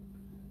all, but,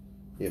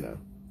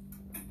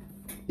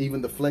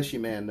 even the fleshy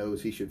man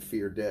knows he should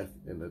fear death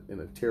in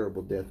a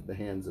terrible death at the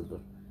hands of a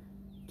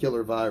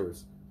killer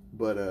virus.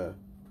 But,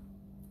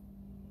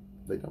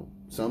 they don't.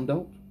 Some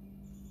don't.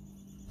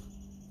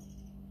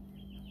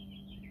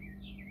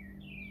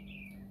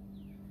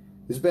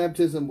 His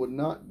baptism would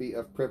not be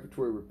of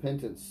preparatory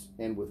repentance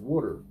and with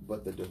water,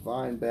 but the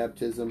divine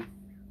baptism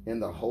in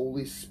the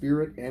Holy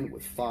Spirit and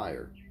with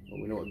fire.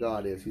 Well, we know what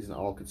God is. He's an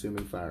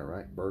all-consuming fire,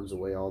 right? Burns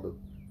away all the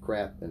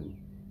crap and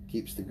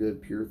keeps the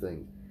good, pure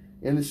things.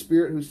 In the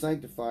Spirit who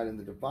sanctified, and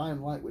the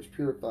divine light which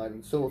purified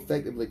and so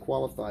effectively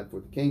qualified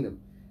for the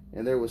kingdom.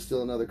 And there was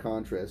still another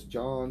contrast.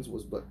 John's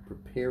was but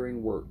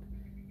preparing work.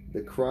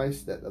 The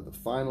Christ that of the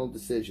final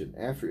decision.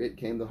 After it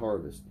came the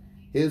harvest.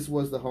 His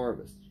was the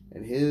harvest,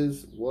 and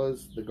his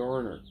was the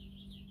garner.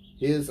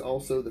 His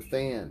also the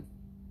fan,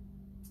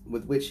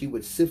 with which he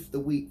would sift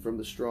the wheat from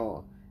the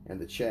straw and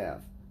the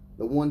chaff.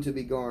 The one to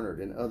be garnered,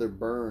 and other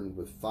burned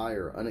with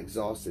fire,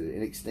 unexhausted,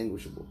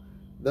 inextinguishable.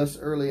 Thus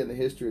early in the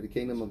history of the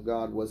kingdom of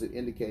God was it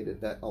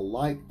indicated that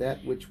alike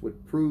that which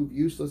would prove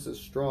useless as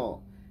straw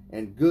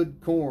and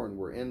good corn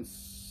were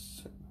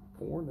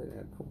corn? They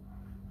had corn.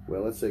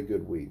 Well, let's say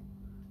good wheat.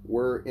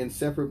 Were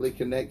inseparably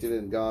connected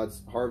in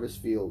God's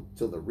harvest field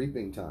till the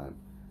reaping time.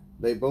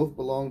 They both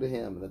belong to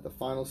him, and that the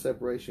final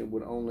separation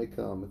would only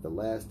come at the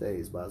last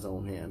days by his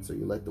own hand. So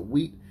you let the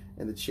wheat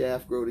and the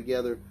chaff grow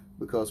together,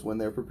 because when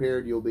they're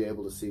prepared, you'll be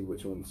able to see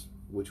which one's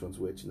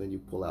which, and then you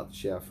pull out the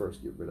chaff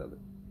first, get rid of it.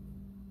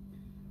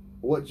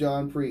 What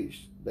John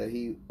preached, that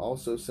he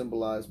also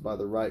symbolized by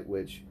the rite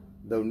which,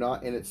 though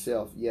not in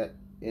itself, yet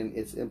in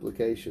its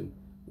implication,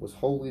 was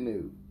wholly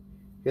new.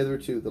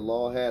 Hitherto the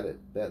law had it,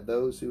 that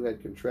those who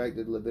had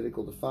contracted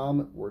Levitical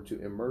defilement were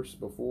to immerse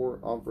before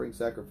offering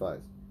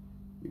sacrifice.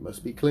 You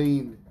must be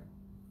cleaned.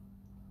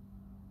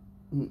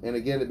 And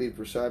again to be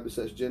prescribed to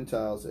such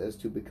Gentiles as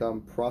to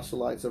become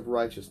proselytes of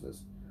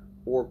righteousness,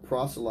 or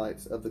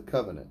proselytes of the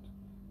covenant.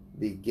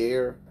 The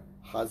Ger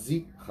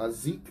Hazik,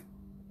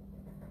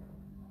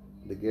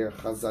 the Ger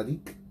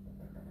Hazadik,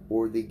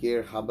 or the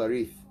Ger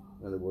Habarith.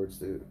 In other words,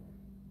 the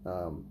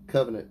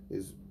covenant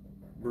is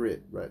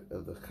Brit, right?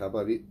 Of the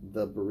Chabarit,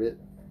 the Brit.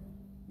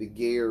 The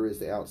Ger is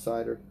the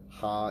outsider.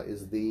 Ha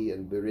is the,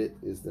 and Brit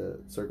is the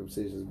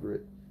circumcision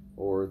Brit,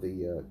 or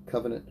the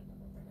covenant,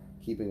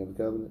 keeping of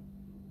the covenant.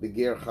 The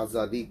Ger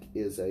Hazadik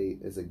is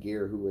a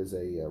Ger who is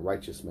a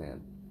righteous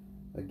man,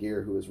 a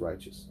Ger who is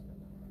righteous,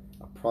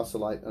 a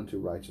proselyte unto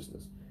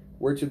righteousness.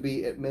 Were to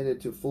be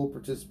admitted to full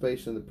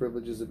participation in the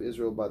privileges of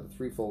Israel by the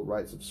threefold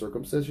rites of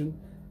circumcision,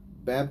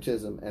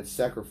 baptism, and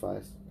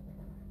sacrifice.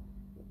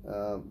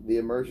 The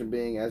immersion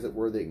being, as it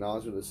were, the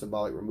acknowledgement of the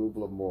symbolic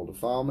removal of moral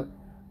defilement,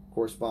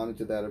 corresponding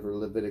to that of her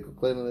Levitical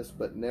cleanliness,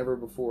 but never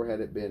before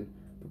had it been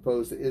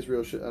proposed that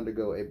Israel should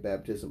undergo a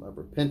baptism of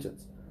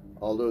repentance,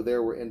 although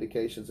there were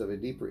indications of a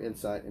deeper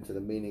insight into the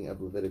meaning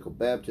of Levitical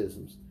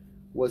baptisms.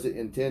 Was it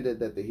intended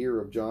that the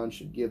hearer of John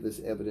should give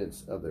this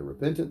evidence of their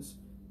repentance,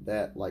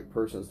 that, like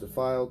persons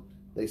defiled,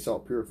 they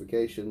sought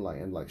purification,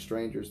 and like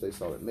strangers, they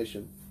sought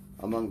admission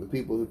among the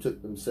people who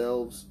took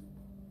themselves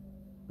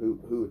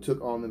who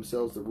took on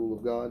themselves the rule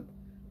of God.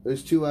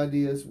 Those two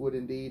ideas would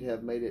indeed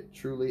have made it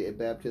truly a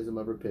baptism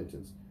of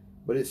repentance.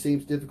 But it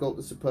seems difficult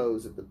to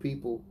suppose that the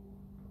people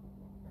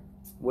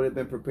would have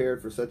been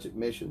prepared for such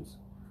admissions,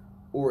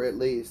 or at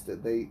least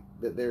that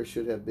there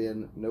should have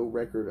been no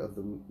record of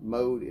the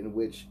mode in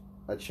which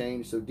a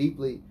change so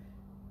deeply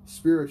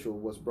spiritual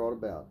was brought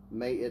about.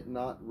 May it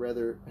not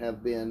rather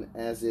have been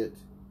as it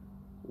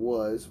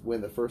was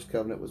when the first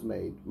covenant was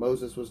made?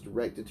 Moses was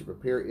directed to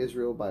prepare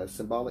Israel by a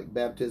symbolic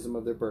baptism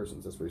of their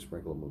persons. That's where he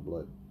sprinkled them with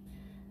blood.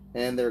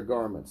 And their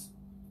garments.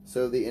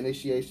 So the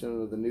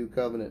initiation of the new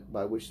covenant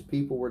by which the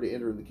people were to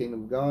enter the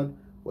kingdom of God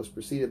was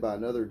preceded by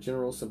another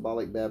general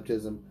symbolic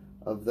baptism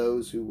of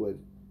those who would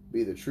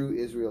be the true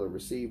Israel and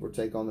receive or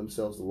take on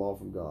themselves the law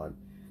from God.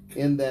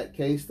 In that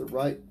case, the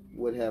rite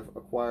would have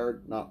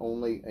acquired not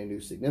only a new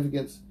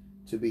significance,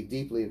 to be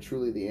deeply and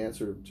truly the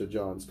answer to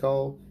John's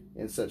call.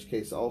 In such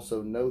case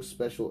also no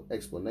special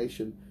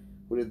explanation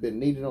would have been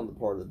needed on the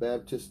part of the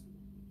Baptist,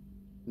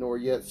 nor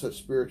yet such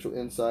spiritual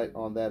insight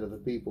on that of the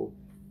people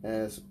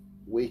as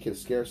we can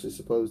scarcely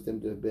suppose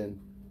them to have been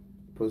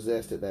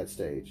possessed at that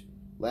stage.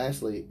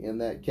 Lastly, in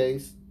that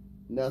case,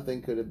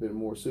 nothing could have been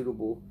more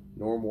suitable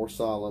nor more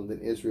solemn than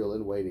Israel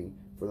in waiting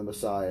for the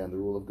Messiah and the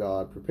rule of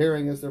God,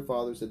 preparing as their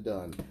fathers had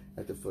done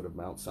at the foot of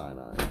Mount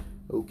Sinai.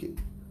 Okay.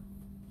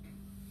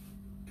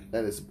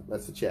 That's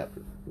the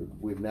chapter.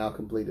 We've now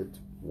completed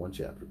one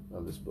chapter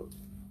of this book.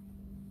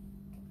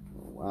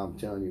 Well, I'm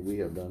telling you, we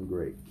have done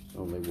great.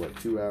 Only,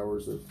 2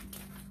 hours of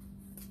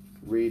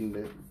reading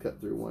to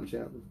cut through one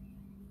chapter.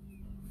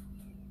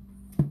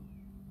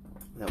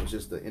 That was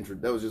just a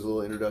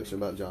little introduction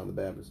about John the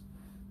Baptist.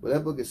 But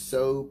that book is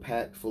so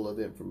packed full of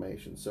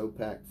information, so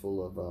packed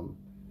full of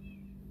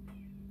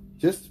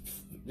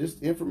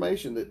just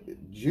information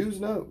that Jews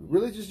know.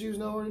 Religious Jews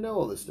already know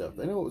all this stuff.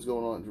 They know what was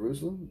going on in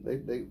Jerusalem.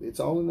 It's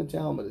all in the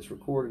Talmud. It's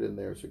recorded in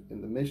there.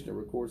 In the Mishnah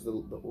records the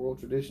oral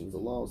traditions, the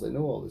laws. They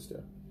know all this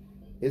stuff.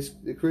 It's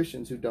the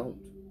Christians who don't,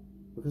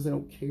 because they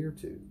don't care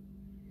to,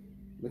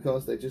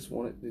 because they just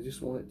want it. They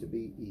just want it to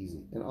be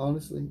easy. And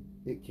honestly,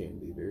 it can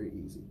be very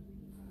easy.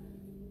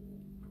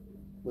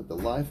 But the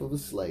life of a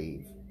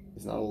slave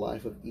is not a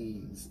life of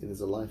ease. It is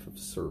a life of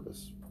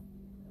service.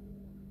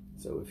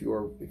 So if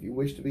you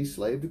wish to be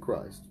slave to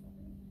Christ,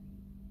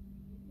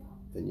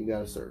 then you got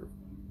to serve.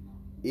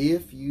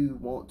 If you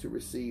want to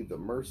receive the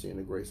mercy and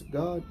the grace of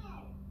God,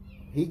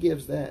 He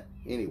gives that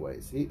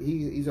anyways.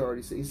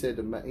 He said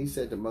to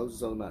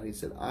Moses on the mountain, He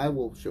said, "I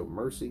will show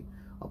mercy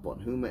upon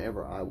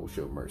whomever I will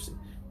show mercy,"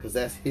 because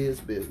that's His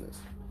business.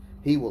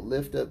 He will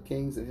lift up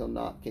kings and He'll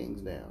knock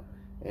kings down.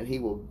 And he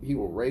will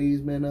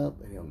raise men up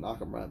and He'll knock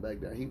them right back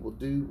down. He will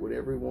do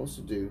whatever He wants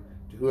to do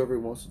to whoever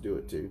He wants to do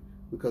it to,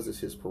 because it's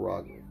His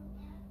prerogative.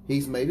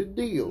 He's made a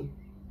deal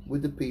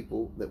with the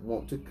people that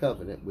want to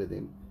covenant with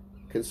Him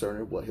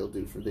concerning what He'll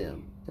do for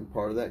them. And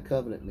part of that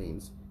covenant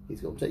means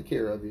He's going to take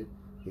care of you.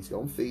 He's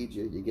going to feed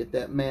you. You get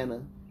that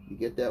manna. You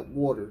get that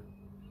water.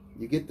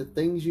 You get the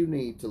things you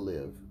need to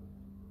live,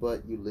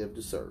 but you live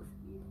to serve.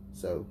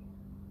 So,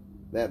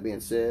 that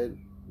being said,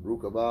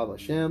 Baruch Haba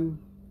Hashem.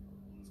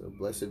 So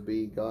blessed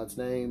be God's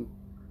name,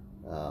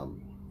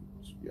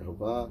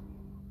 Jehovah,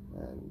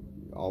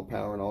 and all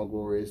power and all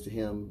glory is to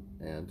Him.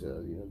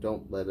 And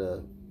don't let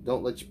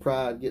your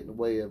pride get in the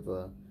way of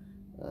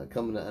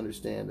coming to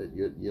understand that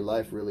your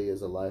life really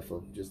is a life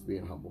of just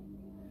being humble.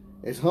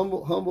 It's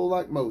humble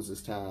like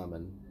Moses' time,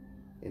 and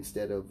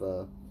instead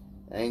of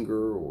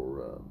anger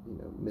or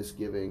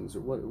misgivings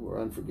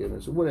or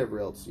unforgiveness or whatever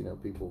else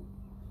people,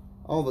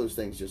 all those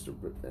things just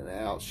an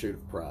outshoot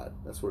of pride.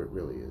 That's what it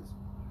really is.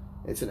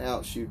 It's an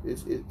outshoot.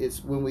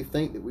 It's when we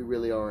think that we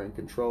really are in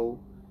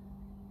control,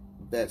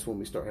 that's when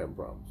we start having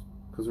problems,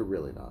 because we're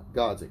really not.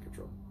 God's in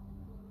control.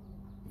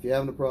 If you're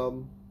having a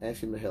problem,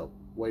 ask Him to help.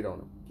 Wait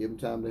on Him. Give Him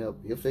time to help.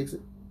 He'll fix it.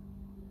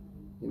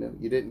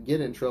 You didn't get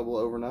in trouble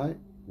overnight.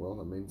 Well,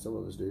 I mean, some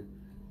of us do.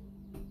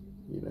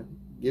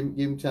 Give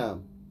Him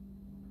time.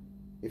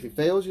 If He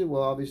fails you,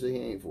 well, obviously He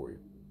ain't for you.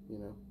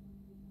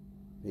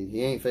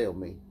 He ain't failed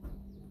me.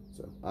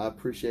 So I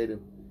appreciate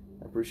Him.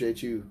 I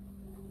appreciate you.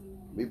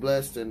 Be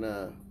blessed, and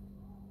I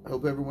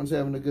hope everyone's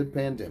having a good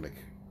pandemic.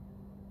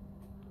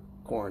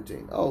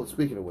 Quarantine. Oh,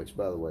 speaking of which,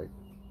 by the way,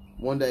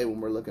 one day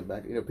when we're looking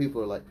back,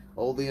 people are like,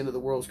 "Oh, the end of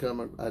the world's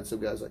coming." I had some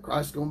guys like,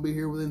 "Christ's going to be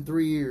here within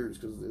 3 years,"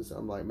 because this.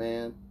 I'm like,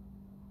 man,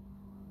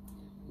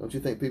 don't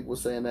you think people were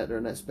saying that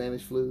during that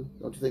Spanish flu?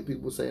 Don't you think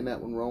people were saying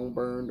that when Rome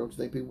burned? Don't you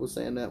think people were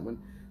saying that when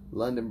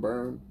London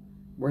burned?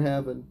 We're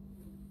having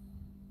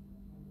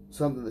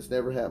something that's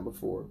never happened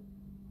before.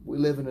 We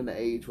live in an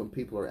age when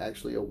people are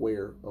actually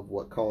aware of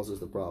what causes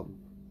the problem.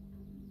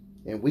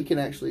 And we can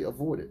actually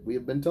avoid it. We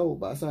have been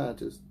told by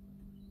scientists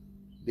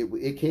that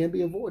it can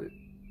be avoided.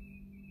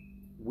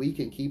 We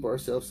can keep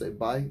ourselves safe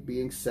by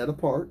being set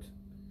apart,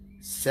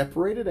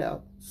 separated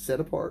out, set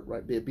apart,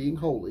 right? By being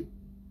holy,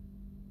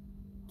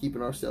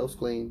 keeping ourselves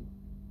clean,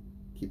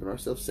 keeping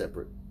ourselves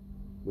separate.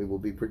 We will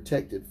be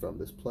protected from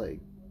this plague.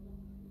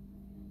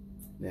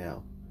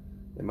 Now,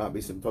 there might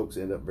be some folks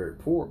that end up very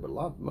poor, but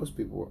most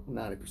people,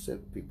 90%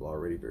 of people are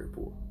already very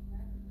poor.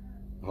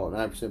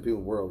 9% of people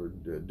in the world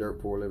are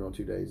dirt poor, living on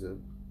 2 days of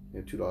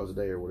 $2 a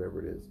day or whatever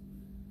it is.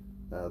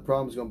 The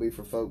problem is going to be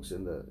for folks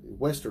in the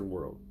Western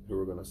world who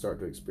are going to start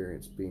to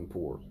experience being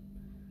poor.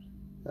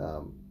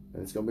 And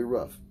it's going to be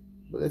rough.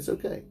 But it's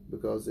okay,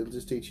 because it'll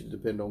just teach you to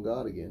depend on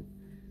God again.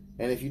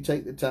 And if you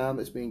take the time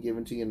that's being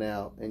given to you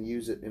now and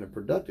use it in a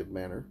productive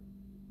manner,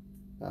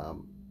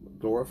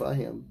 glorify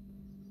Him,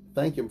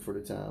 thank Him for the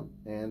time,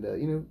 and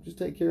just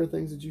take care of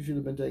things that you should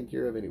have been taking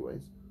care of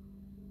anyways,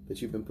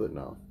 that you've been putting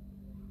off.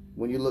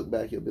 When you look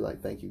back, you'll be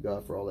like, thank you,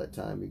 God, for all that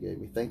time you gave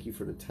me. Thank you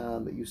for the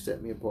time that you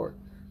set me apart.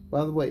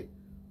 By the way,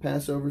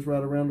 Passover's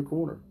right around the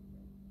corner.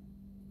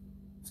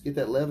 Let's get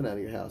that leaven out of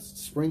your house.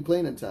 It's spring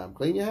cleaning time.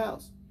 Clean your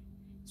house.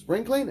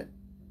 Spring clean it.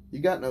 You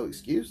got no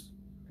excuse.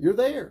 You're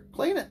there.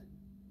 Clean it.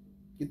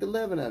 Get the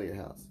leaven out of your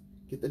house.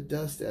 Get the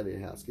dust out of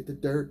your house. Get the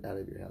dirt out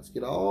of your house.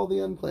 Get all the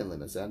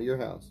uncleanliness out of your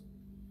house.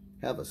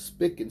 Have a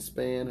spick and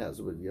span.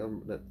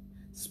 That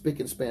spick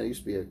and span, it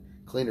used to be a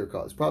cleaner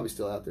called. It's probably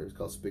still out there. It's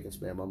called spick and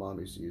span. My mom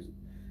used to use it.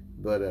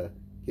 But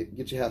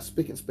get your house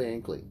spick and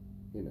span clean.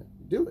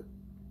 Do it.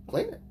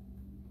 Clean it.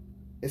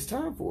 It's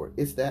time for it.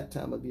 It's that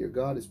time of year.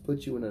 God has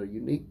put you in a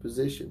unique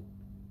position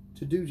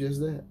to do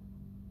just that.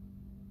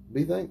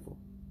 Be thankful.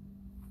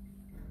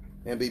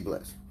 And be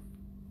blessed.